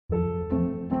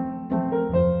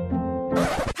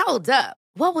Hold up.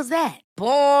 What was that?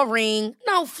 Boring.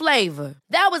 No flavor.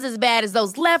 That was as bad as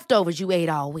those leftovers you ate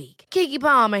all week. Keke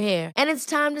Palmer here, and it's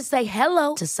time to say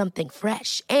hello to something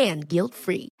fresh and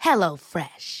guilt-free. Hello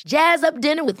Fresh. Jazz up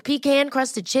dinner with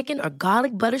pecan-crusted chicken or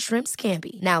garlic butter shrimp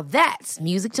scampi. Now that's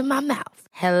music to my mouth.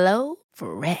 Hello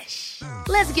Fresh.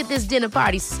 Let's get this dinner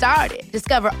party started.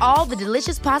 Discover all the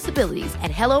delicious possibilities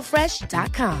at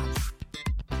hellofresh.com.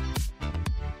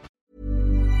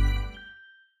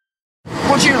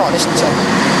 What do you like listening to?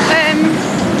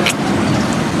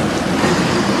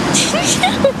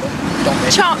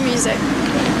 Chart music.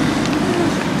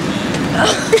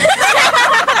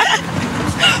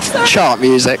 Chart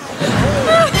music.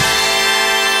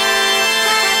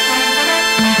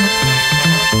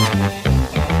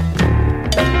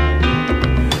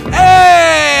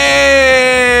 Hey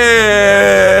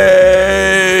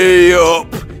up,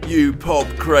 you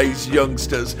pop-crazed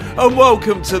youngsters, and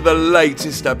welcome to the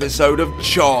latest episode of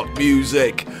Chart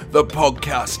Music, the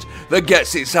podcast that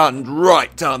gets its hand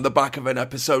right down the back of an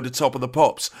episode of Top of the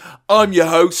Pops. I'm your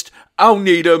host, Al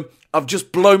Needham. I've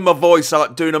just blown my voice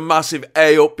out doing a massive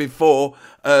A up before,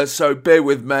 so bear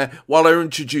with me while I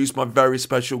introduce my very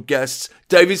special guests,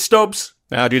 David Stubbs.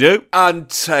 How do you do? And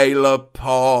Taylor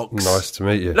Parks. Nice to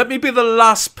meet you. Let me be the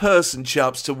last person,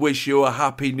 chaps, to wish you a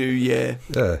happy new year.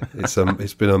 Yeah,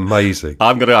 it's been amazing.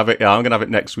 I'm gonna have it. Yeah, I'm gonna have it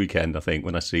next weekend. I think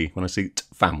when I see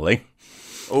family.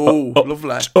 Oh,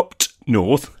 lovely. Up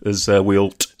north, as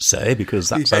we'll say, because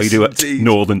that's how you Yes, do indeed. a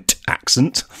northern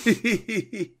accent.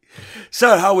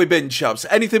 So, how we been, chaps?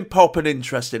 Anything pop and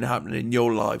interesting happening in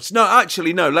your lives? No,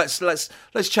 actually, no. Let's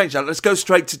change that. Let's go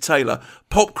straight to Taylor.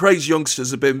 Pop crazed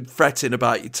youngsters have been fretting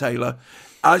about you, Taylor.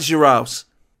 As your house,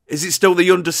 is it still the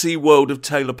undersea world of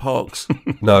Taylor Parks?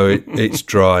 No, it's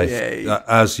dry. Yeah.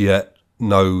 As yet,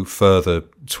 no further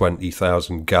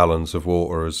 20,000 gallons of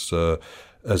water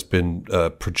has been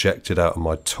projected out of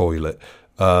my toilet.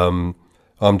 I'm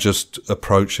just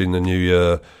approaching the new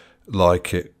year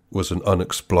like it was an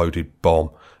unexploded bomb,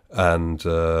 and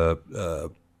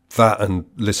that and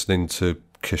listening to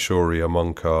Kishore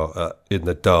Amankar in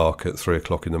the dark at 3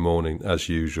 o'clock in the morning as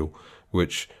usual,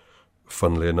 which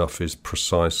funnily enough is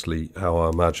precisely how I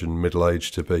imagine middle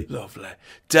age to be. Lovely.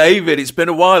 David, it's been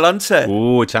a while, hasn't it?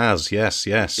 Oh, it has. Yes.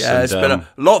 Yeah, And, it's been a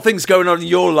lot of things going on in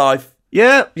your life.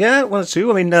 Yeah, one or two.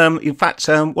 I mean, in fact,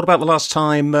 what about the last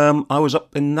time I was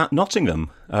up in Nottingham?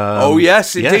 Oh,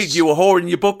 yes, indeed. yes. You were whoring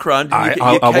your book round. I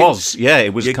was. Yeah,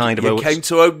 it was kind of You a... came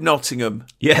to Old Nottingham.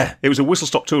 Yeah, it was a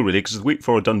whistle-stop tour, really, because the week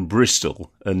before I'd done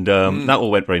Bristol, and that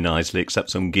all went very nicely, except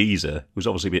some geezer who was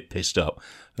obviously a bit pissed up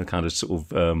and kind of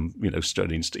sort of,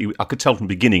 studying. I could tell from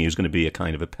the beginning he was going to be a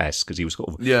kind of a pest, because he was sort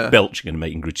of belching and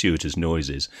making gratuitous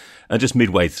noises. And just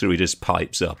midway through, he just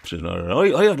pipes up. I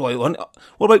like one.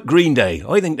 What about Green Day?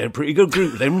 I think they're a pretty good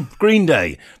group, them. Green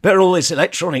Day. Better all this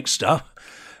electronic stuff.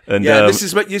 And, this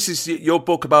is your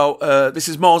book about. This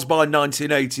is Mars by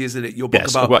 1980, isn't it? Your book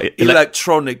Yes, about right,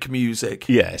 electronic music.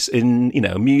 Yes, in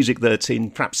music that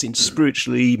perhaps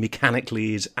spiritually,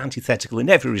 mechanically is antithetical in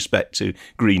every respect to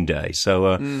Green Day.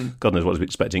 So God knows what I was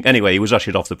expecting. Anyway, he was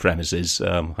ushered off the premises.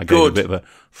 I gave him a bit of a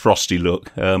frosty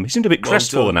look. He seemed a bit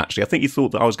crestfallen, actually. I think he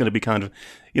thought that I was going to be kind of,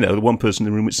 the one person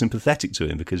in the room was sympathetic to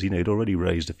him because he'd already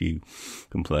raised a few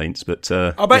complaints. But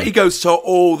I bet he goes to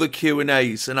all the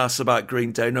Q&As and asks about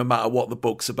Green Day, no matter what the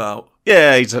book's about.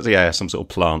 Yeah, some sort of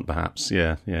plant, perhaps.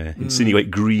 Yeah.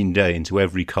 Insinuate Green Day into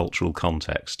every cultural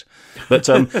context. But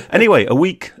anyway, a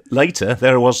week later,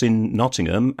 there I was in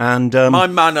Nottingham, and My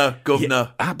manor,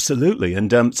 governor. Yeah, absolutely.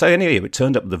 And so anyway, it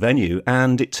turned up at the venue,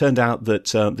 and it turned out that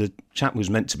the chap who was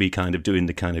meant to be kind of doing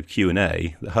the kind of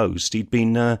Q&A, the host, he'd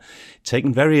been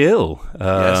taken very ill.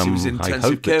 Yes, he was in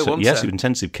intensive care, wasn't Yes, he? he was in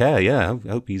intensive care, yeah. I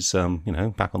hope he's,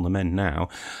 back on the mend now.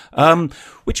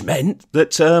 Which meant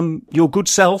that your good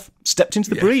self stepped into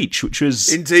the breach, which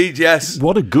was... Indeed, yes.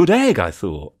 What a good egg, I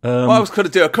thought. What I was going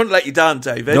to do, I couldn't let you down,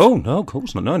 David. No, of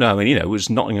course not. No. I mean, it was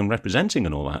Nottingham representing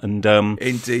and all that. And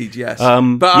Indeed, yes.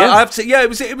 but I have to. Yeah,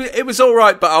 it was all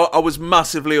right. But I was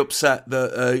massively upset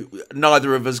that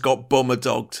neither of us got bummer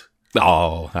dogged.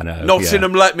 Oh, I know.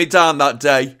 Nottingham let me down that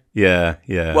day. Yeah.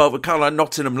 Well, kind of like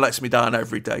Nottingham lets me down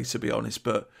every day, to be honest.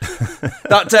 But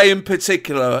that day in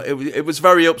particular, it was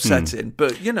very upsetting.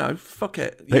 But fuck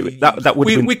it. That would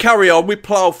have been... We carry on. We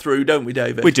plough through, don't we,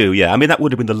 David? We do. Yeah. I mean, that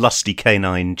would have been the lusty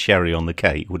canine cherry on the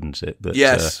cake, wouldn't it? But,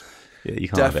 yes. Yeah, you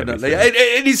can't definitely. have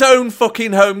everything. In his own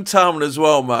fucking hometown as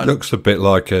well, man. Looks a bit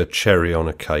like a cherry on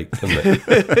a cake, doesn't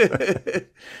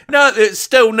it? No, there's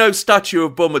still no statue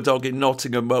of Bummer Dog in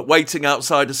Nottingham, but waiting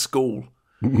outside a school.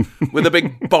 with a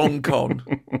big bonk on.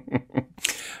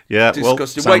 Yeah,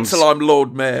 Disgusting. well, Wait till I'm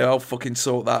Lord Mayor. I'll fucking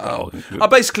sort that out. I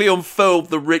basically unfurled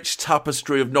the rich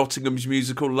tapestry of Nottingham's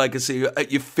musical legacy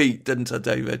at your feet, didn't I,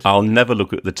 David? I'll never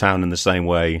look at the town in the same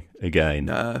way again.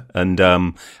 No. And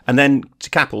then to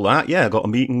cap all that, I got a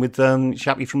meeting with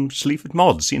Shappy from Sleaford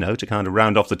Mods, to kind of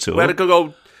round off the tour. We had a good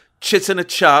old chit and a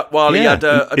chat while he had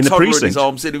a in the toddler in precinct. his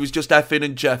arms and he was just effing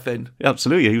and jeffing.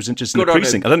 Absolutely, he was just in Good the on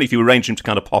precinct. him. I don't know if you arranged him to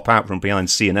kind of pop out from behind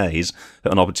CNAs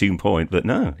at an opportune point, but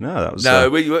no, that was... No,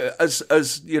 we were,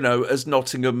 as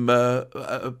Nottingham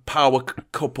power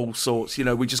couple sorts,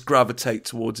 we just gravitate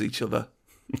towards each other.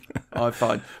 I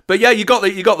find, but yeah, you got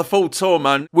the full tour,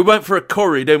 man. We went for a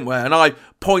curry, didn't we? And I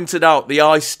pointed out the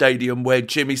ice stadium where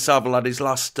Jimmy Savile had his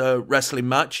last wrestling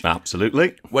match.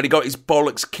 Absolutely. When he got his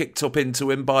bollocks kicked up into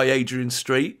him by Adrian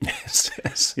Street.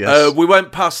 Yes. We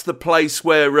went past the place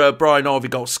where Brian Harvey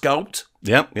got scalped.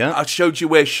 Yeah. I showed you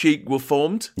where Chic were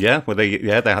formed. Yeah, well, they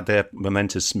had their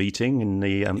momentous meeting in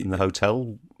the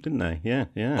hotel, didn't they? Yeah.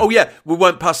 Oh yeah, we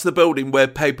went past the building where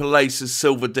Paper Lace's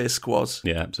silver disc was.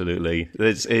 Yeah, absolutely.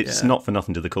 It's not for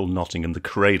nothing to the call Nottingham, the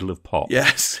cradle of pop.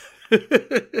 Yes.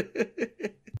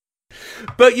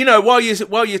 But while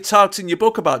you're touting your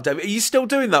book about David, are you still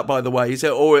doing that, by the way? Is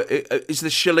it, or is the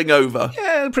shilling over?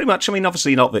 Yeah, pretty much. I mean,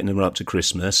 obviously not getting them up to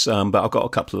Christmas, but I've got a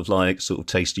couple of sort of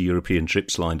tasty European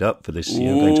trips lined up for this.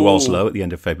 Going to Oslo at the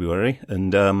end of February,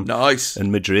 and nice,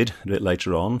 and Madrid a bit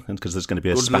later on, and because there's going to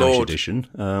be a Good Spanish Lord. edition.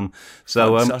 It's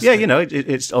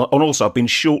and also I've been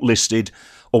shortlisted.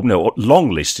 Or no, long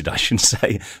listed, I should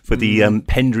say, for the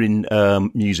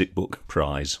Pendrin Music Book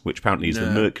Prize, which apparently is the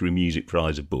Mercury Music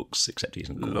Prize of books, except it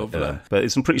isn't. Lovely. But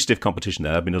it's some pretty stiff competition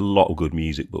there. There have been a lot of good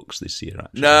music books this year,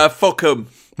 actually. Nah, fuck them.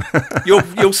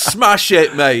 You'll smash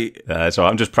it, mate. So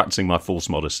I'm just practicing my false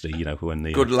modesty, for when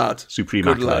the Good lad. Supreme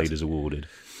Good Accolade lad. is awarded.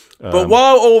 But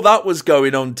while all that was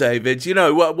going on, David,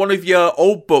 one of your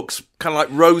old books kind of like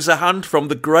rose a hand from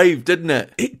the grave, didn't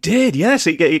it? It did, yes.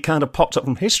 It kind of popped up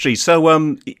from history. So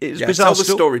it's bizarre. Tell the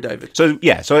story, David. So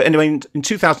anyway, in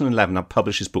 2011, I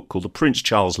published this book called The Prince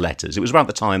Charles Letters. It was around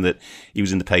the time that he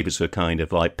was in the papers for kind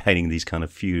of like penning these kind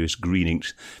of furious green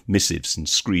inked missives and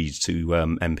screeds to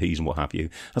MPs and what have you.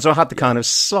 And so I had the kind of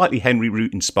slightly Henry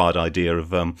Root inspired idea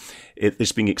of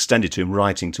this being extended to him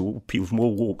writing to people from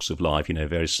all walks of life,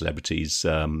 various celebrities,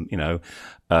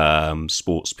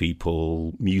 sports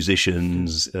people,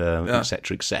 musicians,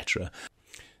 etc., etc.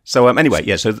 So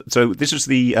anyway, so this was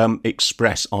the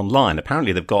Express Online.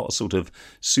 Apparently, they've got a sort of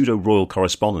pseudo royal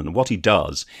correspondent, and what he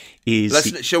does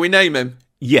is, shall we name him?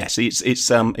 Yes,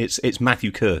 it's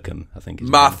Matthew Kirkham, I think.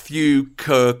 Matthew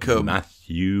Kirkham.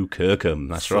 Matthew Kirkham.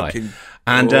 That's right.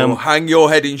 And hang your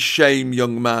head in shame,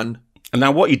 young man. And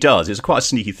now what he does is quite a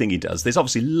sneaky thing he does. There's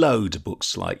obviously loads of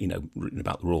books like, written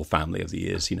about the royal family over the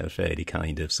years, fairly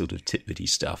kind of sort of tit-bitty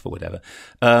stuff or whatever.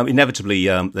 Inevitably,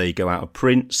 they go out of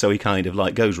print, so he kind of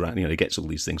like goes around, he gets all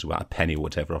these things about a penny or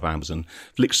whatever off Amazon,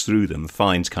 flicks through them,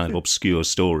 finds kind of obscure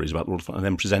stories about the royal family, and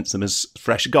then presents them as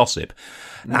fresh gossip.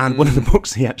 And one of the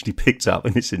books he actually picked up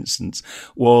in this instance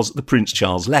was The Prince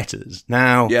Charles Letters.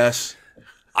 Now... Yes.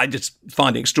 I just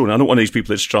find it extraordinary. I'm not one of these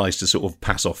people that tries to sort of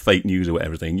pass off fake news or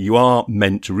everything. You are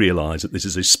meant to realise that this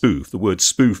is a spoof. The word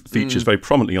spoof features very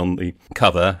prominently on the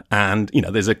cover, and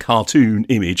there's a cartoon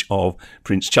image of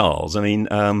Prince Charles. I mean,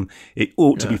 it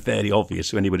ought to be fairly obvious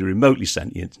to anybody remotely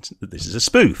sentient that this is a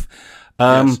spoof.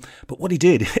 But what he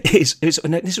did is,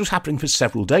 and this was happening for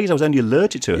several days. I was only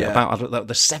alerted to it about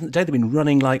the seventh day. They've been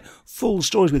running like full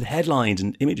stories with headlines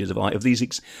and images of these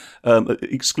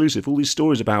exclusive, all these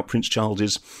stories about Prince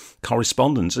Charles's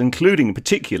correspondence, including in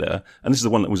particular, and this is the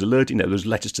one that was alerting. There was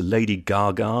letters to Lady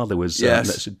Gaga. There was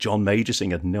letters to John Major saying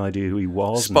he had no idea who he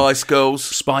was. Spice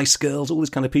Girls, all these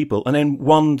kind of people, and then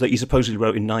one that he supposedly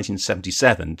wrote in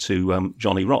 1977 to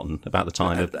Johnny Rotten about the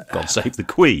time of God Save the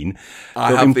Queen.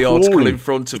 I have the article in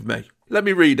front of me. Let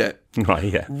me read it. Right,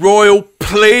 yeah. Royal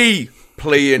plea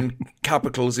in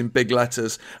capitals in big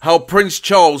letters. How Prince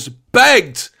Charles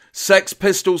begged Sex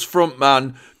Pistols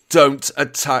frontman, don't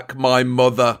attack my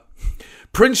mother.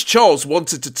 Prince Charles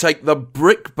wanted to take the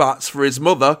brickbats for his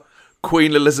mother,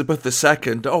 Queen Elizabeth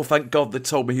II. Oh, thank God they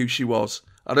told me who she was.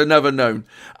 I'd have never known.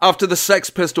 After the Sex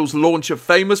Pistols launch a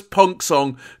famous punk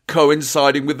song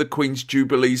coinciding with the Queen's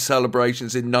Jubilee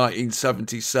celebrations in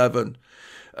 1977.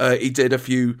 He did a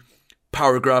few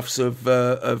paragraphs of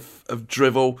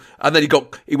drivel, and then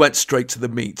he went straight to the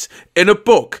meat. In a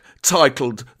book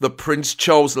titled The Prince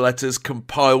Charles Letters,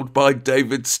 compiled by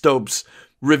David Stubbs,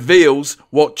 reveals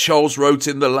what Charles wrote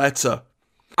in the letter.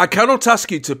 I cannot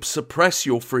ask you to suppress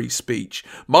your free speech.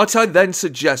 Might I then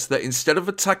suggest that instead of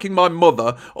attacking my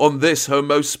mother on this her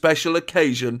most special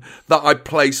occasion, that I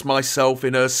place myself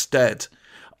in her stead?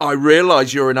 I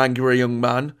realise you're an angry young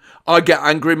man. I get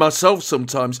angry myself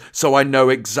sometimes, so I know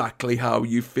exactly how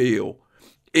you feel.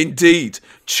 Indeed,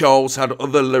 Charles had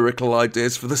other lyrical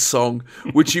ideas for the song,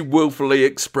 which he willfully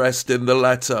expressed in the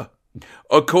letter.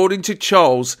 According to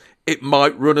Charles, it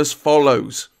might run as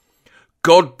follows.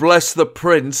 God bless the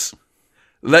prince.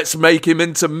 Let's make him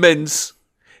into mince.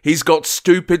 He's got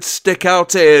stupid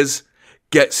stick-out ears.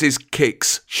 Gets his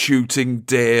kicks shooting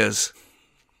deers.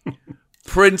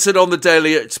 Printed on the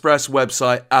Daily Express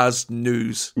website as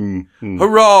news.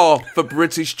 Hurrah for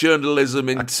British journalism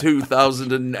in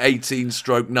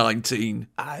 2018/19.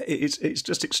 It's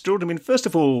just extraordinary. I mean, first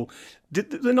of all, did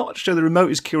they not show the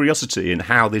remotest curiosity in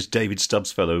how this David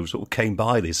Stubbs fellow sort of came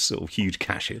by this sort of huge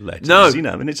cache of letters? No. You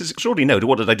know, I mean, it's just extraordinary. No,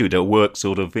 what did they do? They work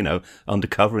sort of,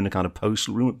 undercover in a kind of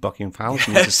postal room at Buckingham Palace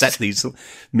and to set these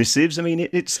missives. I mean,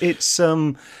 there's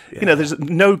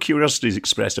no curiosity is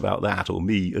expressed about that or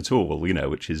me at all,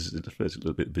 which is a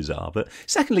little bit bizarre. But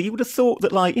secondly, you would have thought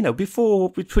that,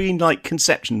 between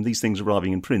conception, these things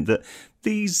arriving in print, that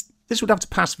this would have to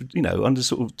pass, under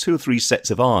sort of 2 or 3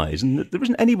 sets of eyes, and there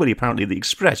isn't anybody apparently at the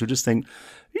Express who would just think, "Are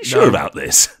you sure about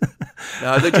this?"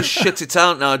 No, they just shit it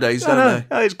out nowadays, don't they?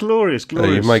 Oh, it's glorious.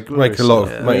 You make a lot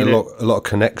of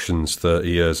connections 30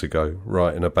 years ago,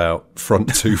 writing about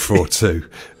Front 242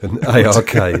 and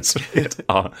ARK.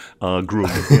 Our group,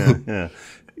 yeah.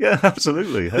 Yeah,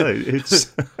 absolutely. Hey, it's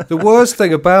the worst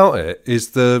thing about it is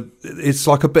it's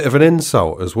like a bit of an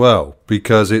insult as well,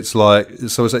 because it's like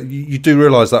you do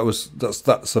realise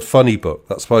that's a funny book.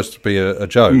 That's supposed to be a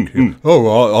joke.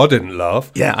 Oh, I didn't laugh.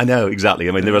 Yeah, I know exactly.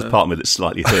 I mean, there was part of me that's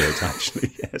slightly hurt,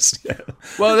 actually. Yes. Yeah.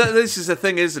 Well, this is the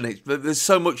thing, isn't it? There's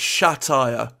so much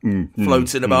satire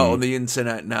floating about on the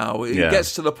internet now. It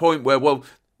gets to the point where, well,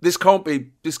 this can't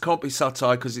be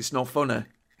satire because it's not funny.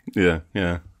 Yeah.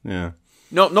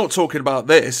 Not talking about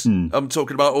this. I'm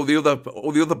talking about all the other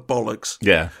bollocks.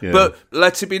 Yeah. But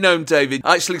let it be known, David,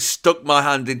 I actually stuck my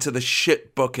hand into the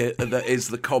shit bucket that is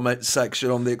the comment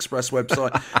section on the Express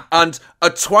website, and a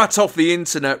twat off the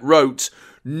internet wrote,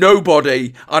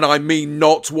 "Nobody, and I mean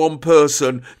not one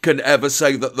person, can ever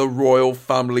say that the royal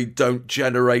family don't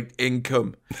generate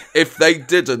income. If they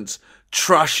didn't,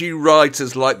 trashy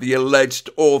writers like the alleged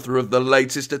author of the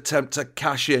latest attempt to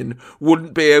cash in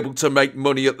wouldn't be able to make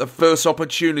money at the first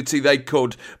opportunity they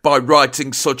could by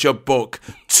writing such a book.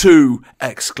 2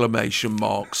 exclamation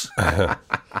marks."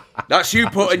 That's you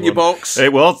put in your box.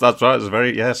 It was, that's right. It was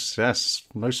very, yes.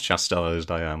 Most chastised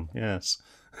I am, yes.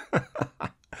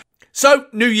 So,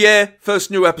 new year, first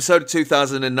new episode of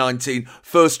 2019,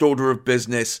 first order of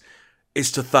business is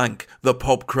to thank the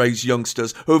pop craze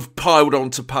youngsters who've piled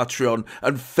onto Patreon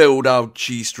and filled our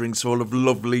G-strings full of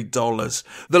lovely dollars.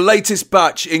 The latest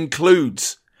batch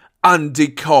includes Andy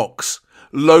Cox,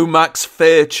 Lomax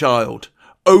Fairchild,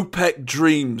 OPEC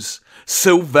Dreams,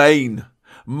 Sylvain,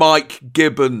 Mike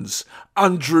Gibbons,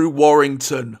 Andrew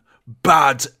Warrington,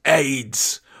 Bad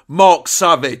AIDS, Mark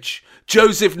Savage,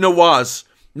 Joseph Nawaz,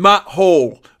 Matt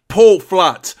Hall, Paul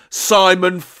Flatt,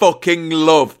 Simon fucking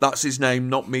Love, that's his name,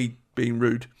 not me being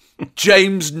rude,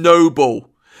 James Noble.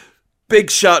 Big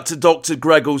shout to Dr.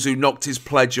 Greggles who knocked his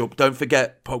pledge up. Don't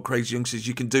forget, Pop Crazy Youngsters,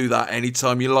 you can do that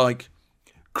anytime you like.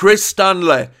 Chris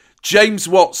Stanley, James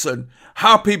Watson,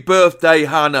 Happy Birthday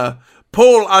Hannah,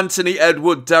 Paul Anthony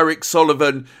Edward, Derek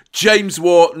Sullivan, James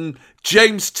Wharton,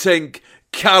 James Tink,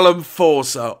 Callum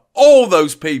Forcer. All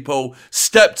those people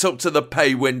stepped up to the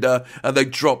pay window and they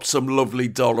dropped some lovely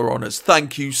dollar on us.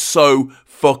 Thank you so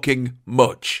fucking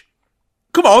much.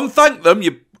 Come on, thank them,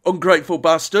 you ungrateful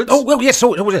bastards. Oh, well, yes,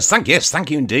 thank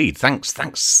you indeed. Thanks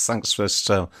for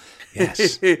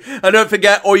yes. And don't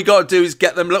forget, all you got to do is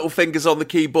get them little fingers on the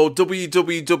keyboard,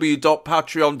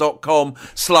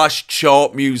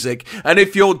 www.patreon.com/chartmusic. And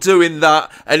if you're doing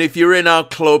that, and if you're in our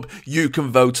club, you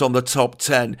can vote on the top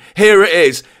 10. Here it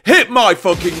is. Hit my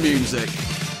fucking music.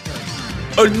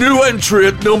 A new entry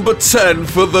at number 10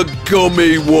 for The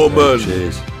Gummy Woman.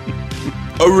 Cheers.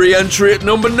 A re-entry at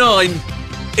number 9.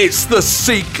 It's the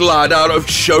Sikh Lad out of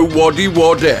Show Waddy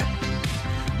Waddy.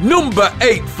 Number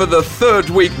 8 for the 3rd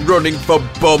week running for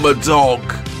Bummer Dog.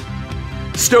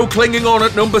 Still clinging on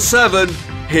at number 7,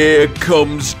 Here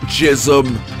Comes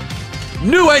Jism.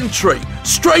 New entry,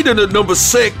 straight in at number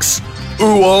 6,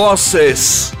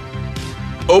 Oasis.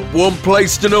 Up 1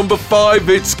 place to number 5,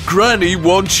 it's Granny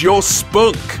Wants Your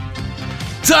Spunk.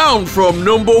 Down from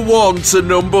number 1 to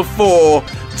number 4,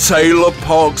 Taylor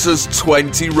Parks'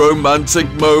 20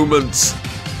 Romantic Moments.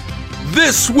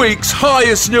 This week's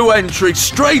highest new entry,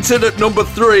 straight in at number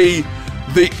 3,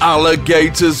 The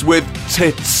Alligators with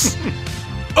Tits.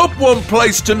 Up one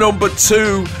place to number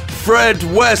 2, Fred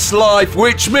Westlife,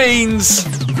 which means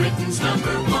Britain's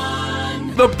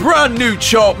 #1. the brand new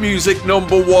chart music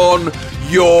number 1,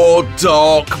 Your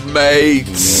Dark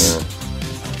Mates.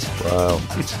 Wow.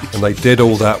 And they did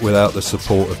all that without the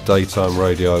support of Daytime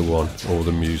Radio 1 or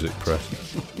the music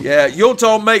press. Yeah, Your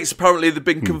Dark Mates, apparently they've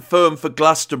been confirmed for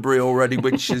Glastonbury already,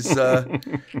 which is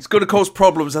it's going to cause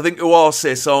problems. I think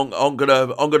Oasis aren't going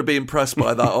to be impressed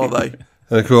by that, are they?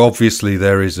 And obviously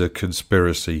there is a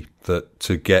conspiracy that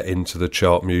to get into the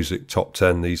chart music top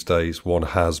 10 these days, one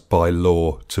has by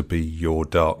law to be Your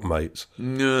Dark Mates.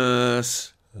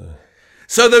 Yes.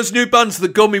 So those new bands, the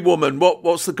Gummy Woman,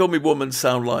 what's the Gummy Woman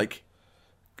sound like?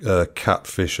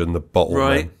 Catfish and the Bottlemen.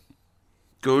 Right.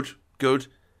 Good.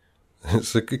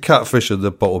 It's a Catfish and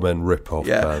the Bottlemen rip-off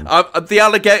band. The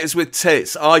Alligators with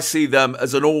Tits, I see them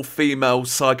as an all-female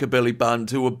psychobilly band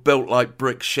who were built like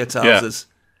brick shithouses.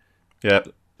 Yeah,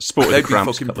 sported They'd the be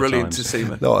cramps fucking a couple of brilliant to times. see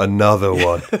me. Not another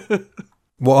one.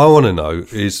 What I want to know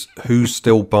is who's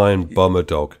still buying Bummer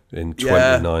Dog in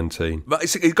 2019. But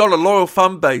he's got a loyal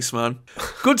fan base, man.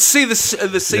 Good to see the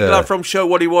single out from Show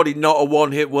What He Wanted, not a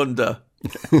one-hit wonder.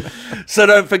 So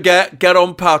don't forget, get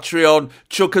on Patreon,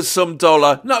 chuck us some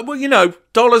dollar. No, well,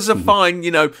 dollars are fine,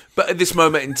 but at this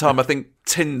moment in time, I think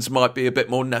tins might be a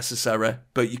bit more necessary.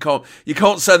 But you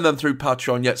can't send them through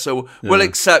Patreon yet, so we'll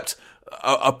accept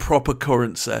a proper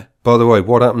currency. By the way,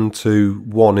 what happened to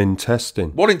One in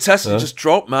Testing? One in Testing just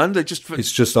dropped, man.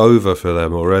 It's just over for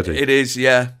them already. It is,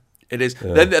 yeah. It is.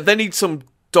 Yeah. They need some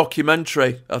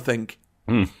documentary, I think,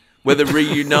 where they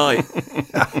reunite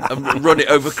and run it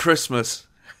over Christmas.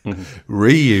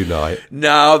 Reunite.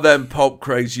 Now then, Pop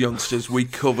Craze youngsters, we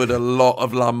covered a lot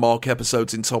of landmark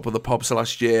episodes in Top of the Pops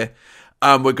last year,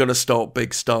 and we're going to start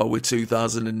Big Star with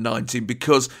 2019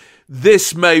 because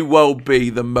this may well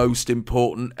be the most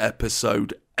important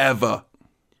episode ever.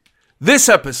 This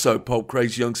episode, Pop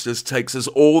Craze youngsters, takes us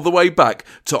all the way back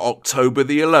to October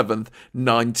the 11th,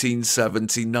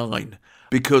 1979.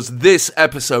 Because this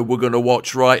episode we're going to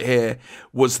watch right here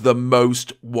was the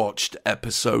most watched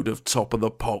episode of Top of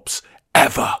the Pops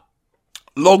ever.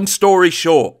 Long story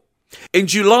short, in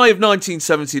July of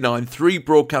 1979, 3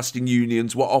 broadcasting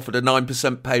unions were offered a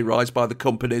 9% pay rise by the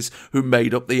companies who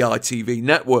made up the ITV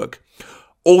network.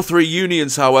 All 3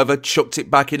 unions, however, chucked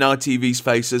it back in ITV's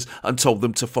faces and told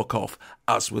them to fuck off,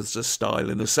 as was the style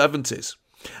in the 70s.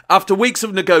 After weeks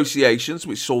of negotiations,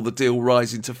 which saw the deal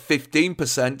rising to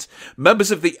 15%,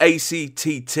 members of the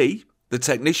ACTT, the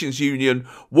Technicians Union,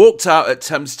 walked out at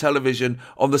Thames Television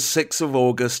on the 6th of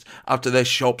August after their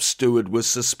shop steward was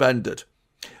suspended,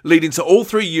 leading to all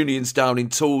 3 unions down in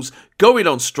tools, going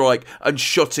on strike and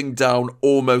shutting down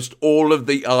almost all of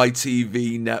the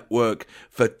ITV network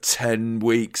for 10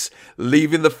 weeks,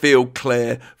 leaving the field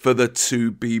clear for the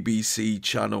 2 BBC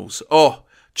channels. Oh,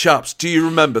 chaps, do you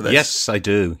remember this? Yes, I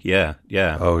do. Yeah.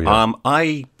 Oh, yeah.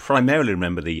 I primarily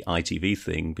remember the ITV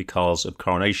thing because of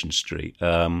Coronation Street.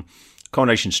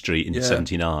 Coronation Street in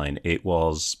 '79. It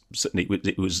was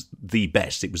the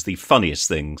best. It was the funniest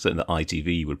thing that the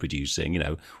ITV were producing.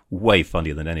 Way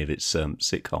funnier than any of its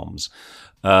sitcoms.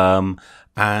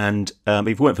 And if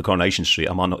it weren't for Coronation Street,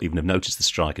 I might not even have noticed the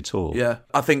strike at all. Yeah,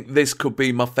 I think this could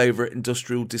be my favourite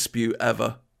industrial dispute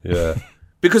ever. Yeah.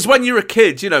 Because when you're a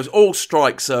kid, all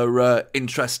strikes are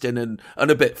interesting and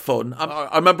a bit fun.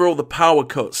 I remember all the power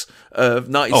cuts of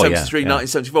 1973,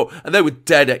 1974, and they were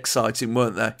dead exciting,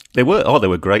 weren't they? They were. Oh, they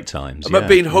were great times. I remember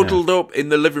being huddled up in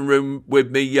the living room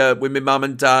with me mum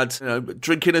and dad,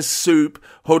 drinking a soup,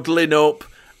 huddling up.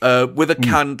 With a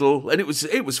candle, and it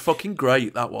was fucking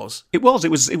great. That was. It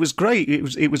was great.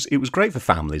 It was great for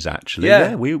families actually.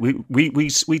 Yeah.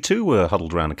 We too were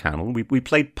huddled around a candle. We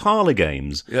played parlour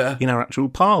games. Yeah. In our actual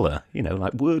parlour.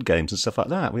 Like word games and stuff like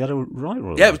that. We had a right.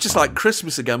 Yeah, it was just like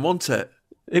Christmas again, wasn't it?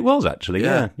 It was actually.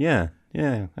 Yeah.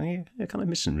 I kind of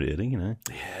missing really.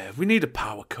 Yeah, we need a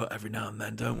power cut every now and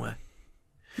then, don't we?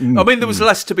 I mean, there was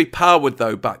less to be powered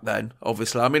though back then.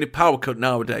 Obviously, I mean, a power cut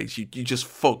nowadays, you just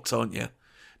fucked, aren't you?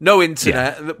 No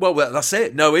internet. Yeah. Well, that's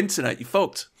it. No internet. You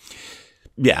fucked.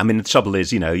 Yeah, I mean, the trouble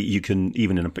is, you can,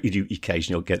 even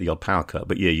occasionally you'll get the odd power cut,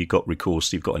 but you've got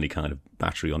recourse, you've got any kind of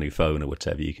battery on your phone or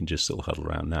whatever, you can just sort of huddle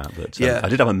around that. But I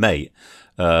did have a mate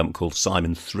called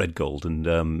Simon Threadgold,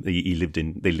 and he lived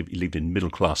in middle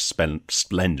class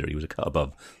splendour. He was a cut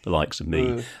above the likes of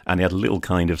me, and he had a little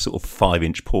kind of sort of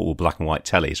 5-inch portable black and white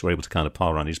telly, so we're able to kind of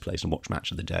pile around his place and watch Match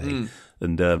of the Day,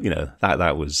 and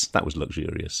that was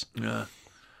luxurious. Yeah.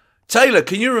 Taylor,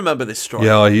 can you remember this strike?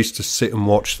 Yeah, I used to sit and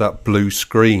watch that blue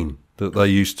screen that they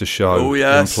used to show Oh,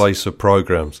 yes. in place of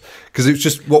programmes. Because it was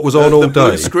just what was on all The day.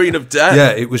 blue screen of death. Yeah,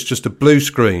 it was just a blue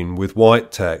screen with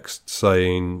white text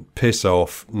saying, piss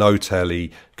off, no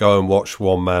telly, go and watch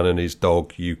One Man and His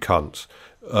Dog, you cunt.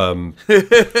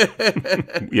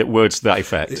 Yeah, words to that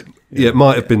effect. Yeah, it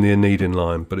might have been the Anedin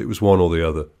line, but it was one or the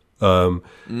other.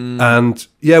 And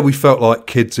yeah, we felt like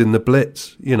kids in the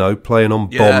Blitz, playing on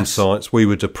bomb Yes. sites. We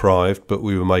were deprived, but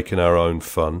we were making our own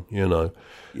fun,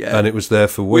 Yeah. And it was there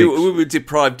for We, weeks. we were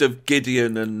deprived of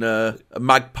Gideon and a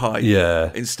magpie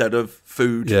Yeah. instead of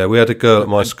food. Yeah, we had a girl at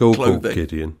my school called clothing.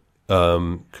 Gideon.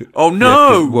 Oh, Yeah,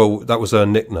 no! 'cause- well, that was her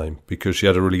nickname because she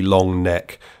had a really long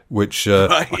neck, which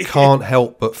Right. I can't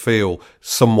help but feel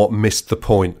somewhat missed the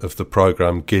point of the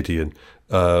programme Gideon.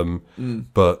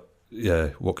 But yeah,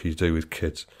 what can you do with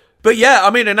kids? But yeah, I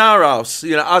mean, in our house,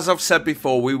 as I've said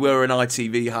before, we were an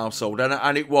ITV household,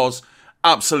 and it was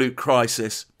absolute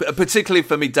crisis, particularly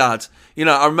for me dad.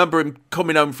 I remember him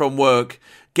coming home from work,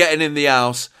 getting in the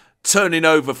house, turning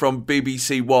over from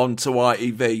BBC One to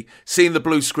ITV, seeing the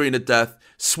blue screen of death,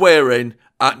 swearing,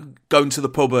 and going to the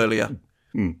pub earlier.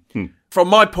 From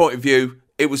my point of view,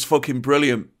 it was fucking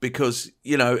brilliant because,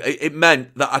 it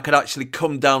meant that I could actually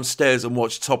come downstairs and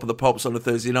watch Top of the Pops on a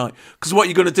Thursday night. Because what are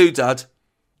you going to do, Dad?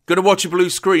 Going to watch a blue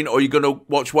screen or are you going to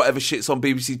watch whatever shit's on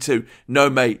BBC Two? No,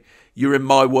 mate, you're in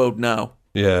my world now.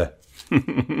 Yeah.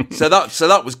 So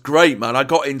that was great, man. I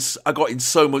got in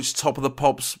so much Top of the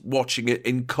Pops watching it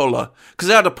in colour because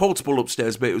they had a portable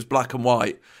upstairs, but it was black and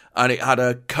white, and it had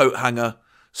a coat hanger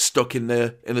stuck in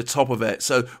the top of it.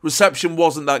 So reception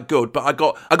wasn't that good, but I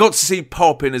got to see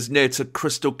Pop in as near to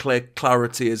crystal clear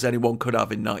clarity as anyone could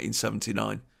have in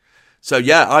 1979. So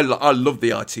yeah, I love the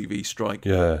ITV strike.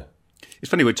 Yeah. It's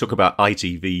funny we talk about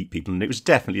ITV people, and it was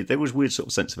definitely, there was a weird sort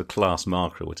of sense of a class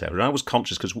marker or whatever. And I was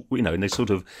conscious because, in the sort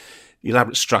of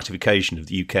elaborate stratification of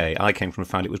the UK, I came from a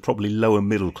family that was probably lower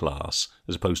middle class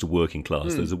as opposed to working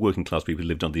class. There's the working class people who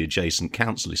lived on the adjacent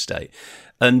council estate.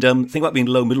 And the thing about being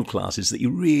low middle class is that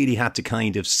you really had to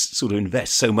kind of sort of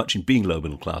invest so much in being low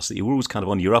middle class that you were always kind of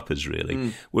on your uppers,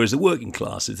 really. Whereas the working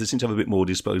classes, they seem to have a bit more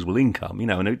disposable income,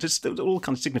 and it all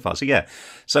kind of signifies. So, yeah.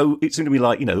 So it seemed to me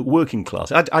like, working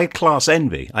class. I had class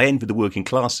envy. I envied the working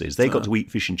classes. They got to eat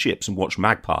fish and chips and watch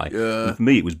Magpie. Yeah. And for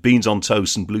me, it was beans on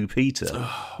toast and Blue Peter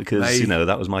because,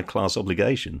 that was my class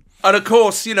obligation. And of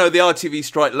course, the ITV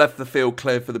strike left the field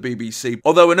clear for the BBC.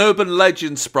 Although an urban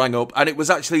legend sprang up, and it was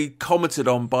actually commented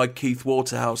on by Keith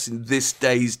Waterhouse in this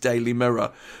day's Daily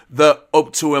Mirror, that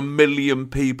up to 1 million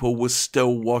people were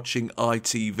still watching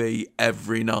ITV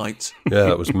every night. Yeah,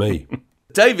 that was me.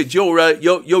 David, you're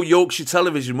Yorkshire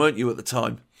Television, weren't you, at the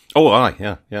time? Oh, aye,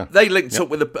 yeah. They linked up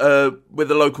with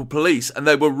the local police, and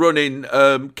they were running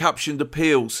captioned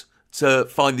appeals to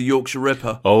find the Yorkshire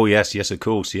Ripper. Oh, yes, of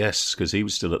course, yes, because he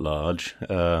was still at large.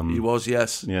 He was,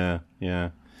 yes. Yeah.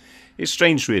 It's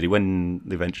strange, really, when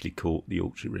they eventually caught the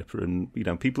Yorkshire Ripper, and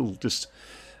people just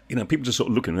sort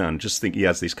of looking around, and just think he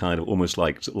has this kind of almost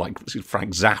like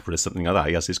Frank Zappa or something like that.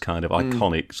 He has this kind of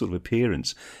iconic sort of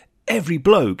appearance. Every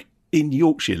bloke in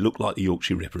Yorkshire looked like the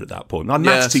Yorkshire Ripper at that point. My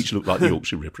maths teacher looked like the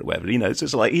Yorkshire Ripper or whatever. It's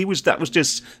just like that was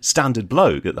just standard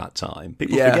bloke at that time.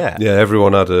 People forget. Yeah,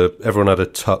 everyone had a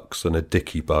tux and a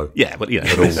dicky bow. Yeah, but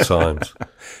at all times.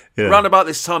 Yeah. Around about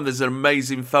this time, there's an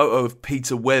amazing photo of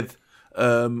Peter With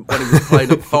when he was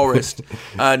playing at Forest,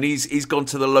 and he's gone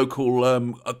to the local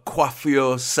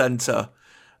coiffure centre.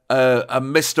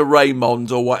 And Mr.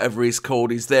 Raymond, or whatever he's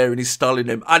called, is there and he's styling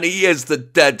him. And he is the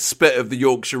dead spit of the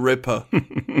Yorkshire Ripper.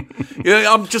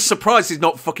 I'm just surprised he's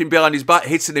not fucking behind his back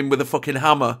hitting him with a fucking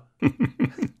hammer.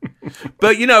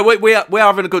 But, we're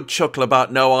having a good chuckle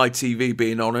about no ITV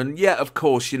being on. And yeah, of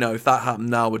course, if that happened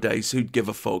nowadays, who'd give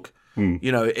a fuck? When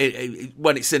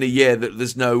it's in a year that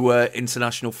there's no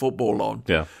international football on.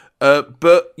 Yeah.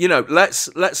 But,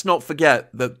 let's not forget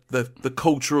that the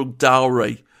cultural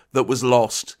dowry that was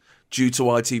lost due to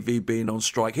ITV being on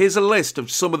strike. Here's a list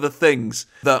of some of the things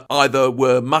that either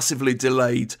were massively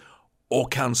delayed or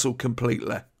cancelled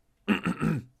completely.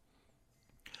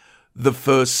 The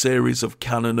first series of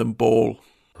Cannon and Ball.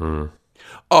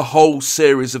 A whole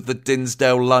series of the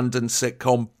Dinsdale Landon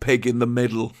sitcom Pig in the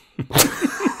Middle.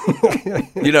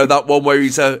 That one where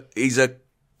he's a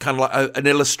kind of like an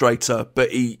illustrator,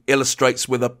 but he illustrates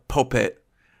with a puppet.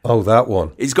 Oh, that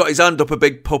one. He's got his hand up a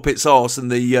big puppet's arse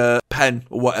and the pen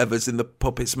or whatever's in the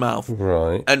puppet's mouth.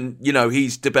 Right. And,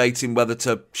 he's debating whether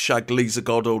to shag Lisa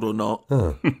Goddard or not.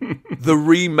 Huh. The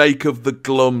remake of The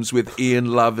Glums with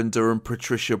Ian Lavender and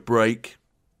Patricia Brake.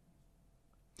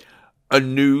 A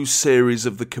new series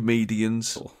of The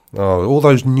Comedians. Oh, all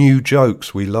those new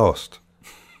jokes we lost.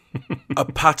 A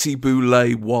Patty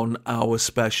Boulay 1 hour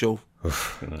special.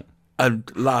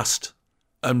 And last,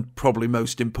 and probably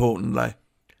most importantly,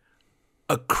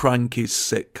 a Crankies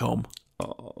sitcom.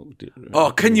 Oh, dear.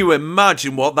 Oh, can you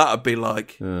imagine what that would be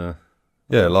like? Yeah,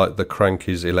 like the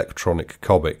Crankies electronic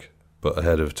comic, but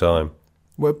ahead of time.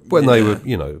 When they were,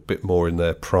 a bit more in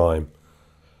their prime.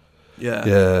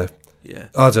 Yeah.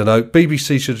 I don't know.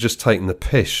 BBC should have just taken the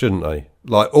piss, shouldn't they?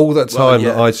 Like, all that time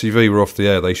that ITV were off the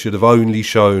air, they should have only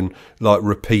shown, like,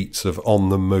 repeats of On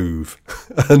the Move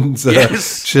and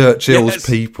Churchill's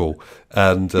People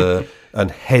and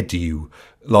Head You,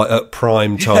 like, at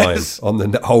prime time on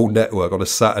the whole network on a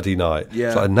Saturday night.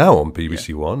 Yeah. So now on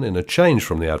BBC One, in a change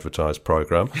from the advertised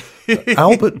programme,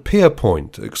 Albert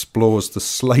Pierpoint explores the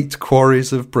slate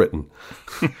quarries of Britain.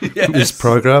 This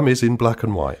programme is in black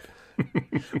and white.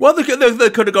 Well, they could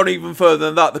have gone even further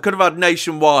than that. They could have had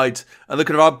Nationwide, and they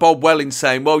could have had Bob Welling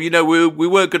saying, well, we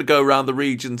were going to go around the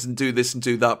regions and do this and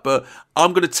do that, but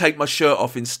I'm going to take my shirt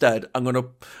off instead. I'm going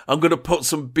to put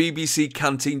some BBC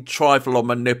canteen trifle on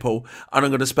my nipple, and I'm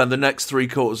going to spend the next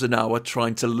 3/4 an hour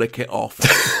trying to lick it off.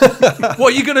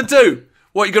 What are you going to do?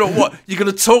 You're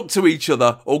going to talk to each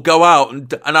other or go out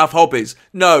and have hobbies?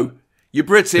 No, you're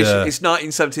British. Yeah. It's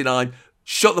 1979.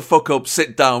 Shut the fuck up,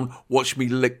 sit down, watch me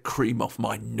lick cream off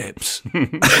my nips.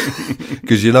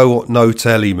 Because you know what no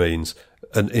telly means?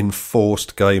 An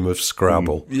enforced game of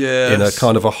Scrabble. Yes. In a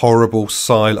kind of a horrible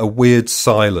a weird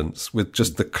silence with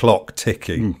just the clock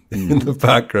ticking in the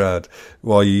background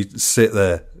while you sit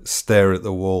there, stare at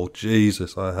the wall.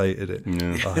 Jesus, I hated it.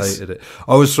 I hated it.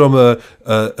 I was from a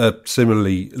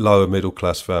similarly lower middle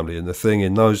class family, and the thing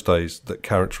in those days that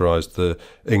characterised the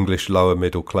English lower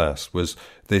middle class was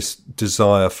this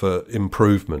desire for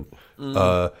improvement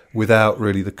without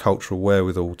really the cultural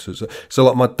wherewithal to. So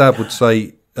like my dad would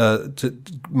say to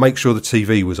make sure the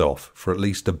TV was off for at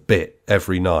least a bit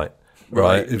every night,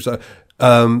 right? It was,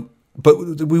 but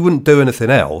we wouldn't do anything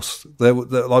else. We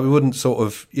wouldn't sort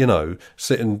of,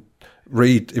 sit and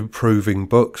read improving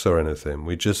books or anything.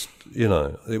 We just,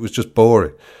 it was just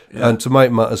boring. Yeah. And to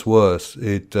make matters worse,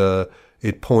 he'd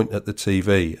point at the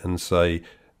TV and say,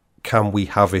 "Can we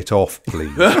have it off,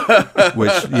 please?"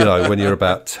 Which, when you're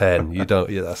about 10, you don't.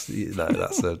 Yeah, that's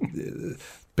a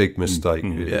big mistake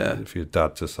for your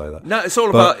dad to say that. No, it's all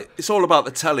about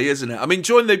the telly, isn't it? I mean,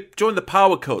 during the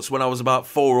power cuts when I was about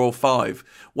 4 or 5,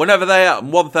 whenever they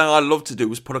happened, one thing I loved to do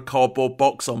was put a cardboard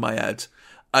box on my head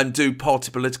and do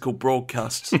party political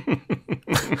broadcasts. and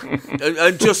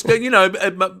just,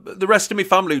 the rest of my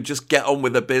family would just get on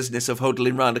with the business of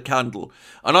huddling round a candle.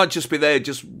 And I'd just be there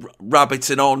just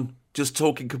rabbiting on, just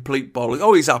talking complete bollocks.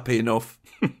 Oh, he's happy enough.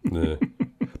 Yeah.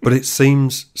 But it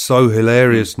seems so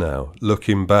hilarious now,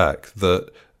 looking back, that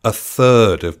a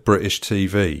third of British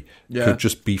TV could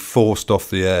just be forced off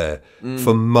the air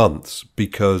for months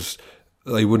because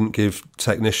they wouldn't give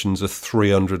technicians a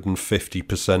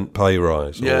 350% pay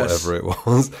rise or whatever it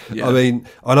was. Yeah. I mean,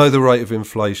 I know the rate of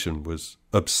inflation was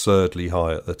absurdly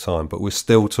high at the time, but we're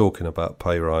still talking about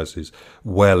pay rises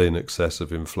well in excess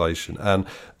of inflation. And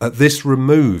at this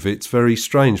remove, it's very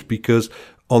strange because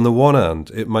on the one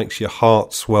hand, it makes your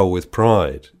heart swell with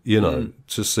pride,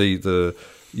 to see the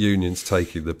unions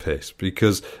taking the piss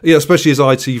because, especially as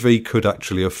ITV could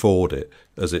actually afford it,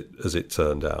 as it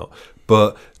turned out.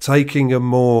 But taking a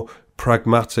more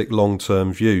pragmatic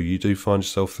long-term view, you do find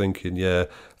yourself thinking, yeah,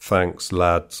 thanks,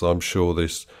 lads. I'm sure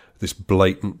this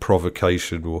blatant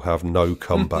provocation will have no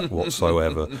comeback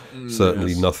whatsoever.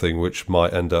 Certainly nothing which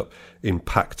might end up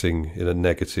impacting in a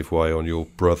negative way on your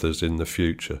brothers in the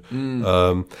future.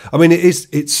 I mean,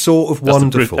 it's sort of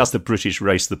wonderful. That's the British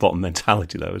race to the bottom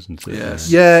mentality, though, isn't it?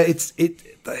 Yes. Yeah, it's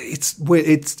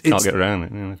can't get around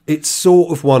it. It's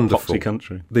sort of wonderful. Foxy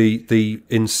country. The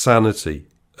insanity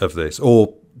of this,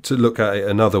 or to look at it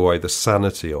another way, the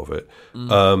sanity of it.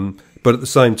 But at the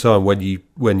same time, when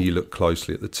you look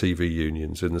closely at the TV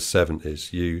unions in the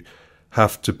 70s, you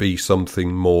have to be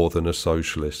something more than a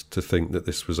socialist to think that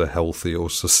this was a healthy or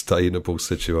sustainable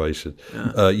situation.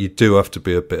 Yeah. You do have to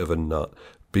be a bit of a nut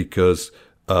because,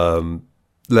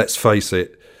 let's face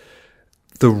it,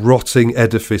 the rotting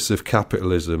edifice of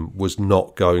capitalism was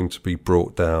not going to be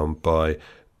brought down by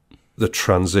the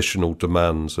transitional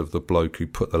demands of the bloke who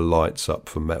put the lights up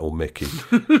for Metal Mickey.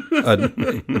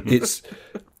 And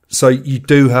so you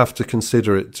do have to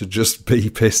consider it to just be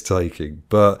piss-taking.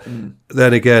 But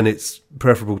then again, it's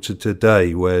preferable to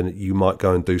today when you might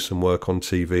go and do some work on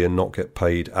TV and not get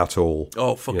paid at all.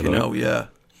 Oh, fucking hell, yeah.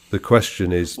 The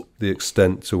question is the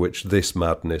extent to which this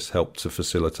madness helped to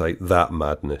facilitate that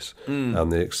madness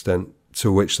and the extent to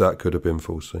which that could have been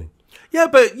foreseen. Yeah,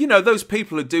 but, those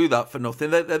people who do that for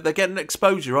nothing, they're getting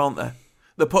exposure, aren't they?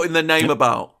 They're putting their name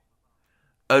about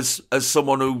as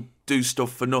someone who do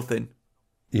stuff for nothing.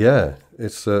 Yeah,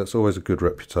 it's always a good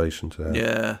reputation to have.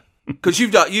 Yeah. Because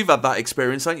you've had that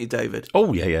experience, haven't you, David?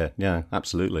 Oh, yeah,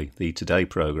 absolutely. The Today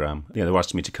programme. They were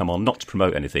asking me to come on, not to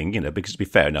promote anything, because it'd be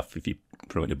fair enough if you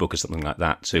promote a book or something like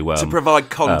that to provide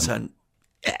content.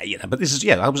 But this is,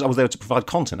 I was there to provide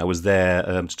content. I was there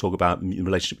to talk about the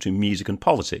relationship between music and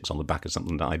politics on the back of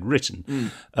something that I'd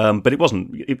written. But it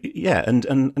wasn't,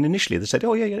 and initially they said,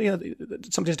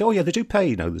 somebody said, they do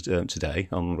pay, Today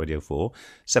on Radio 4,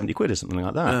 70 quid or something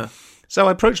like that. Yeah. So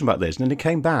I approached him about this, and then he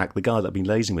came back, the guy that I've been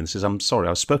liaising with, and says, I'm sorry,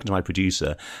 I've spoken to my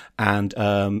producer, and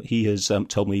he has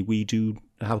told me we do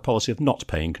have a policy of not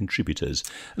paying contributors.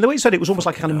 And the way he said it was almost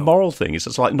like a kind of moral thing. It's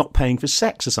just like not paying for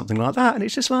sex or something like that. And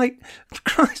it's just like,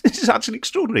 Christ, this is actually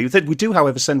extraordinary. We do,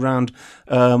 however, send round,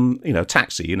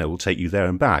 taxi, we'll take you there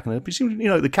and back. And I presume,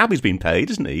 the cabbie's been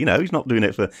paid, isn't he? He's not doing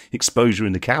it for exposure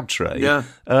in the cab tray. Yeah.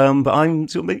 But I'm,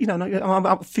 I'm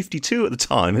about 52 at the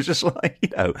time. It's just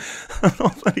like, I'm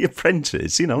not an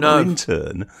apprentice, I'm an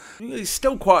intern. It's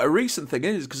still quite a recent thing,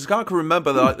 isn't it? Because I can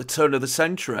remember the turn of the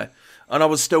century, and I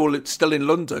was still in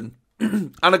London,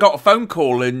 and I got a phone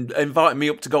call inviting me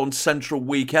up to go on Central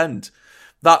Weekend,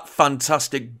 that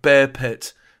fantastic bear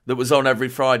pit that was on every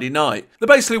Friday night. They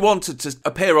basically wanted to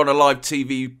appear on a live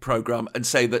TV programme and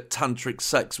say that tantric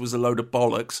sex was a load of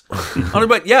bollocks. And I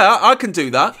went, yeah, I can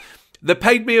do that. They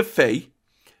paid me a fee.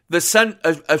 They sent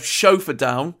a chauffeur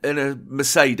down in a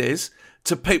Mercedes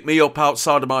to pick me up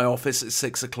outside of my office at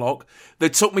 6 o'clock. They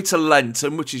took me to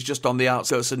Lenton, which is just on the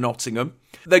outskirts of Nottingham.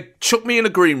 They chucked me in a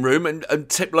green room and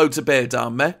tipped loads of beer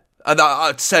down me. And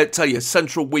I'd tell you,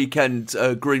 Central Weekend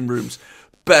green rooms,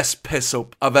 best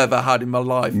piss-up I've ever had in my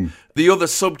life. The other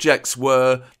subjects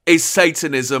were, is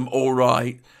Satanism all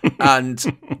right? And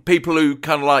people who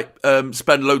kind of like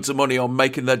spend loads of money on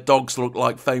making their dogs look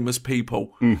like famous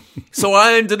people. So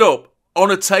I ended up on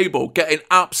a table getting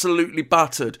absolutely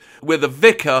battered with a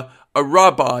vicar, a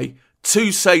rabbi,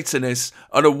 2 Satanists,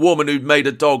 and a woman who'd made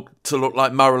a dog to look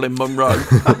like Marilyn Monroe.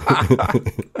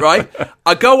 Right?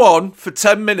 I go on for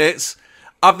 10 minutes,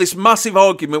 have this massive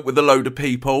argument with a load of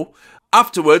people.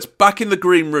 Afterwards, back in the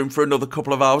green room for another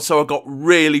couple of hours, so I got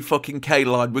really fucking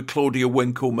K-lined with Claudia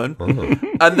Winkleman.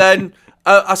 And then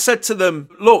I said to them,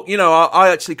 look, I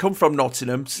actually come from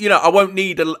Nottingham. I won't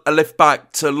need a lift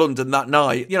back to London that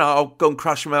night. I'll go and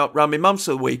crash them out round my mum's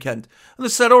for the weekend. And they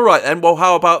said, all right then, well,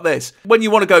 how about this? When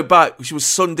you want to go back, which was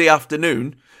Sunday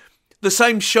afternoon, the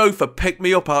same chauffeur picked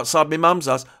me up outside my mum's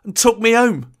house and took me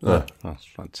home. Oh, that's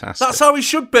fantastic. That's how it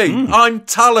should be. I'm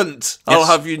talent, yes. I'll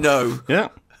have you know. Yeah.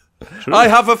 True. I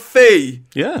have a fee.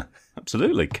 Yeah,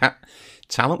 absolutely.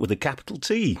 Talent with a capital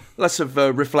T. Less of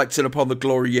reflecting upon the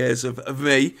glory years of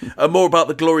me, and more about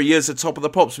the glory years at Top of the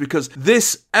Pops, because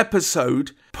this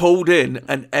episode pulled in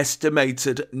an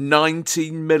estimated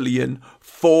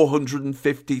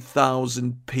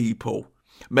 19,450,000 people,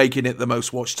 making it the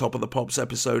most watched Top of the Pops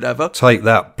episode ever. Take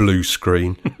that, blue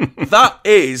screen. That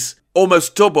is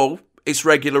almost double its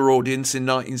regular audience in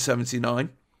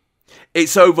 1979.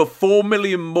 It's over 4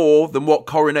 million more than what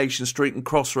Coronation Street and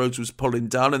Crossroads was pulling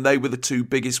down, and they were the 2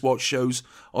 biggest watch shows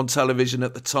on television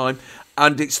at the time.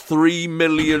 And it's 3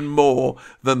 million more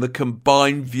than the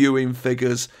combined viewing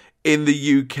figures in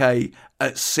the UK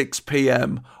at 6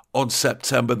 p.m. on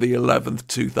September the 11th,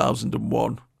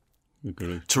 2001.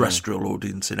 Agreed. Terrestrial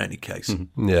audience in any case.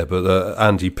 Mm-hmm. Yeah, but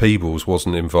Andy Peebles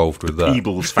wasn't involved with that.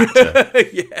 Peebles factor.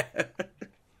 Yeah.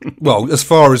 Well, as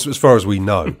far as we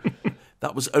know.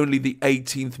 That was only the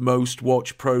 18th most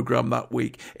watched programme that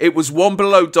week. It was one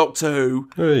below Doctor Who,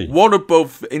 one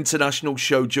above International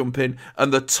Show Jumping,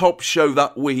 and the top show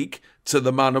that week, To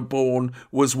the Manor Born,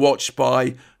 was watched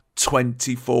by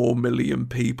 24 million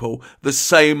people, the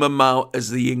same amount as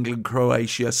the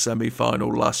England-Croatia semi-final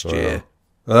last year.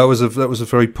 That was a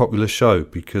very popular show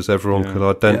because everyone could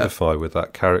identify with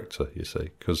that character, you see,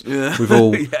 because we've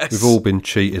all been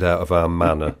cheated out of our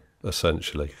manor,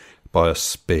 essentially, by a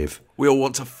spiv. We all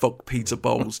want to fuck Peter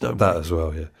Bowles, don't we? That as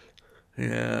well, yeah.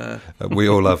 Yeah. We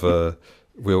all have a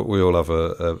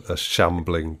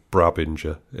shambling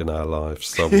Brabinger in our lives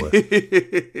somewhere.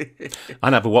 I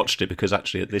never watched it because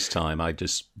actually at this time I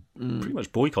just pretty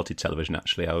much boycotted television.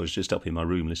 Actually, I was just up in my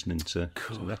room listening to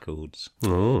records.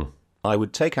 Oh. I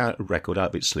would take out a record out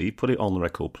of its sleeve, put it on the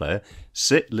record player,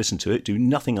 sit, listen to it, do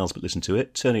nothing else but listen to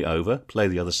it, turn it over, play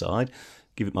the other side,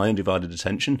 give it my undivided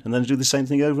attention, and then do the same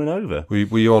thing over and over. Were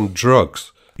you on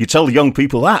drugs? You tell the young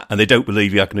people that, and they don't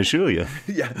believe you, I can assure you.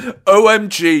 Yeah.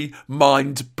 OMG,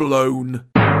 mind blown.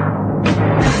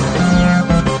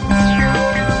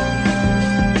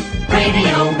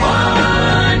 Radio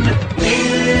 1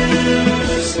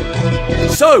 News.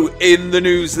 So, in the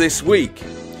news this week,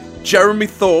 Jeremy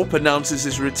Thorpe announces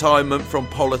his retirement from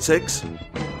politics.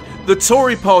 The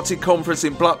Tory party conference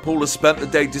in Blackpool has spent the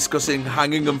day discussing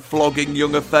hanging and flogging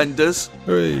young offenders.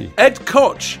 Hey. Ed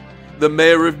Koch, the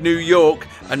mayor of New York,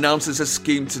 announces a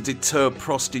scheme to deter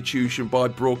prostitution by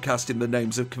broadcasting the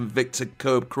names of convicted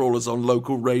curb crawlers on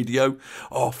local radio.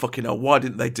 Oh, fucking hell, why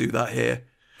didn't they do that here?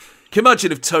 Can you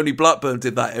imagine if Tony Blackburn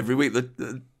did that every week?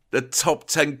 The top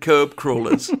 10 curb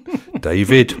crawlers.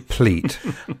 David Pleat.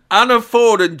 Anna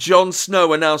Ford and Jon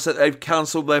Snow announced that they've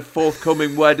cancelled their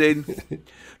forthcoming wedding.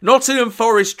 Nottingham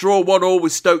Forest draw 1-1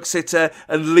 with Stoke City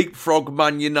and leapfrog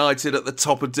Man United at the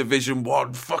top of Division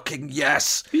 1. Fucking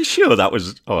yes. Are you sure that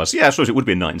was... Oh, yeah, I suppose it would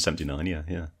be in 1979,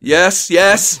 yeah. Yes.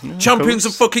 Champions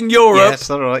of fucking Europe. Yes,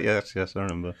 all right, yes, I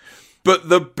remember. But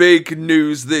the big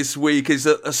news this week is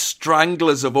that the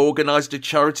Stranglers have organised a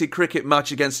charity cricket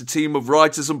match against a team of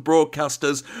writers and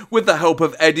broadcasters with the help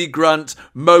of Eddie Grant,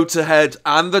 Motorhead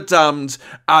and The Damned,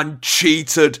 and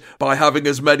cheated by having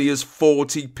as many as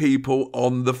 40 people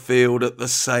on the field at the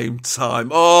same time.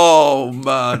 Oh,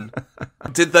 man.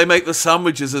 Did they make the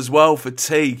sandwiches as well for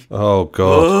tea? Oh,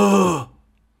 God. Ugh.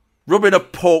 Rubbing a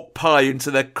pork pie into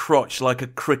their crotch like a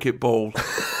cricket ball.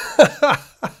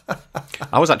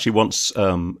 I was actually once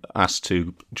asked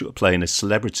to play in a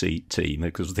celebrity team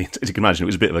because, as you can imagine, it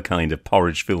was a bit of a kind of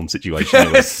porridge film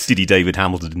situation. Yes. Diddy David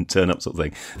Hamilton didn't turn up, sort of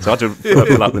thing. So I had to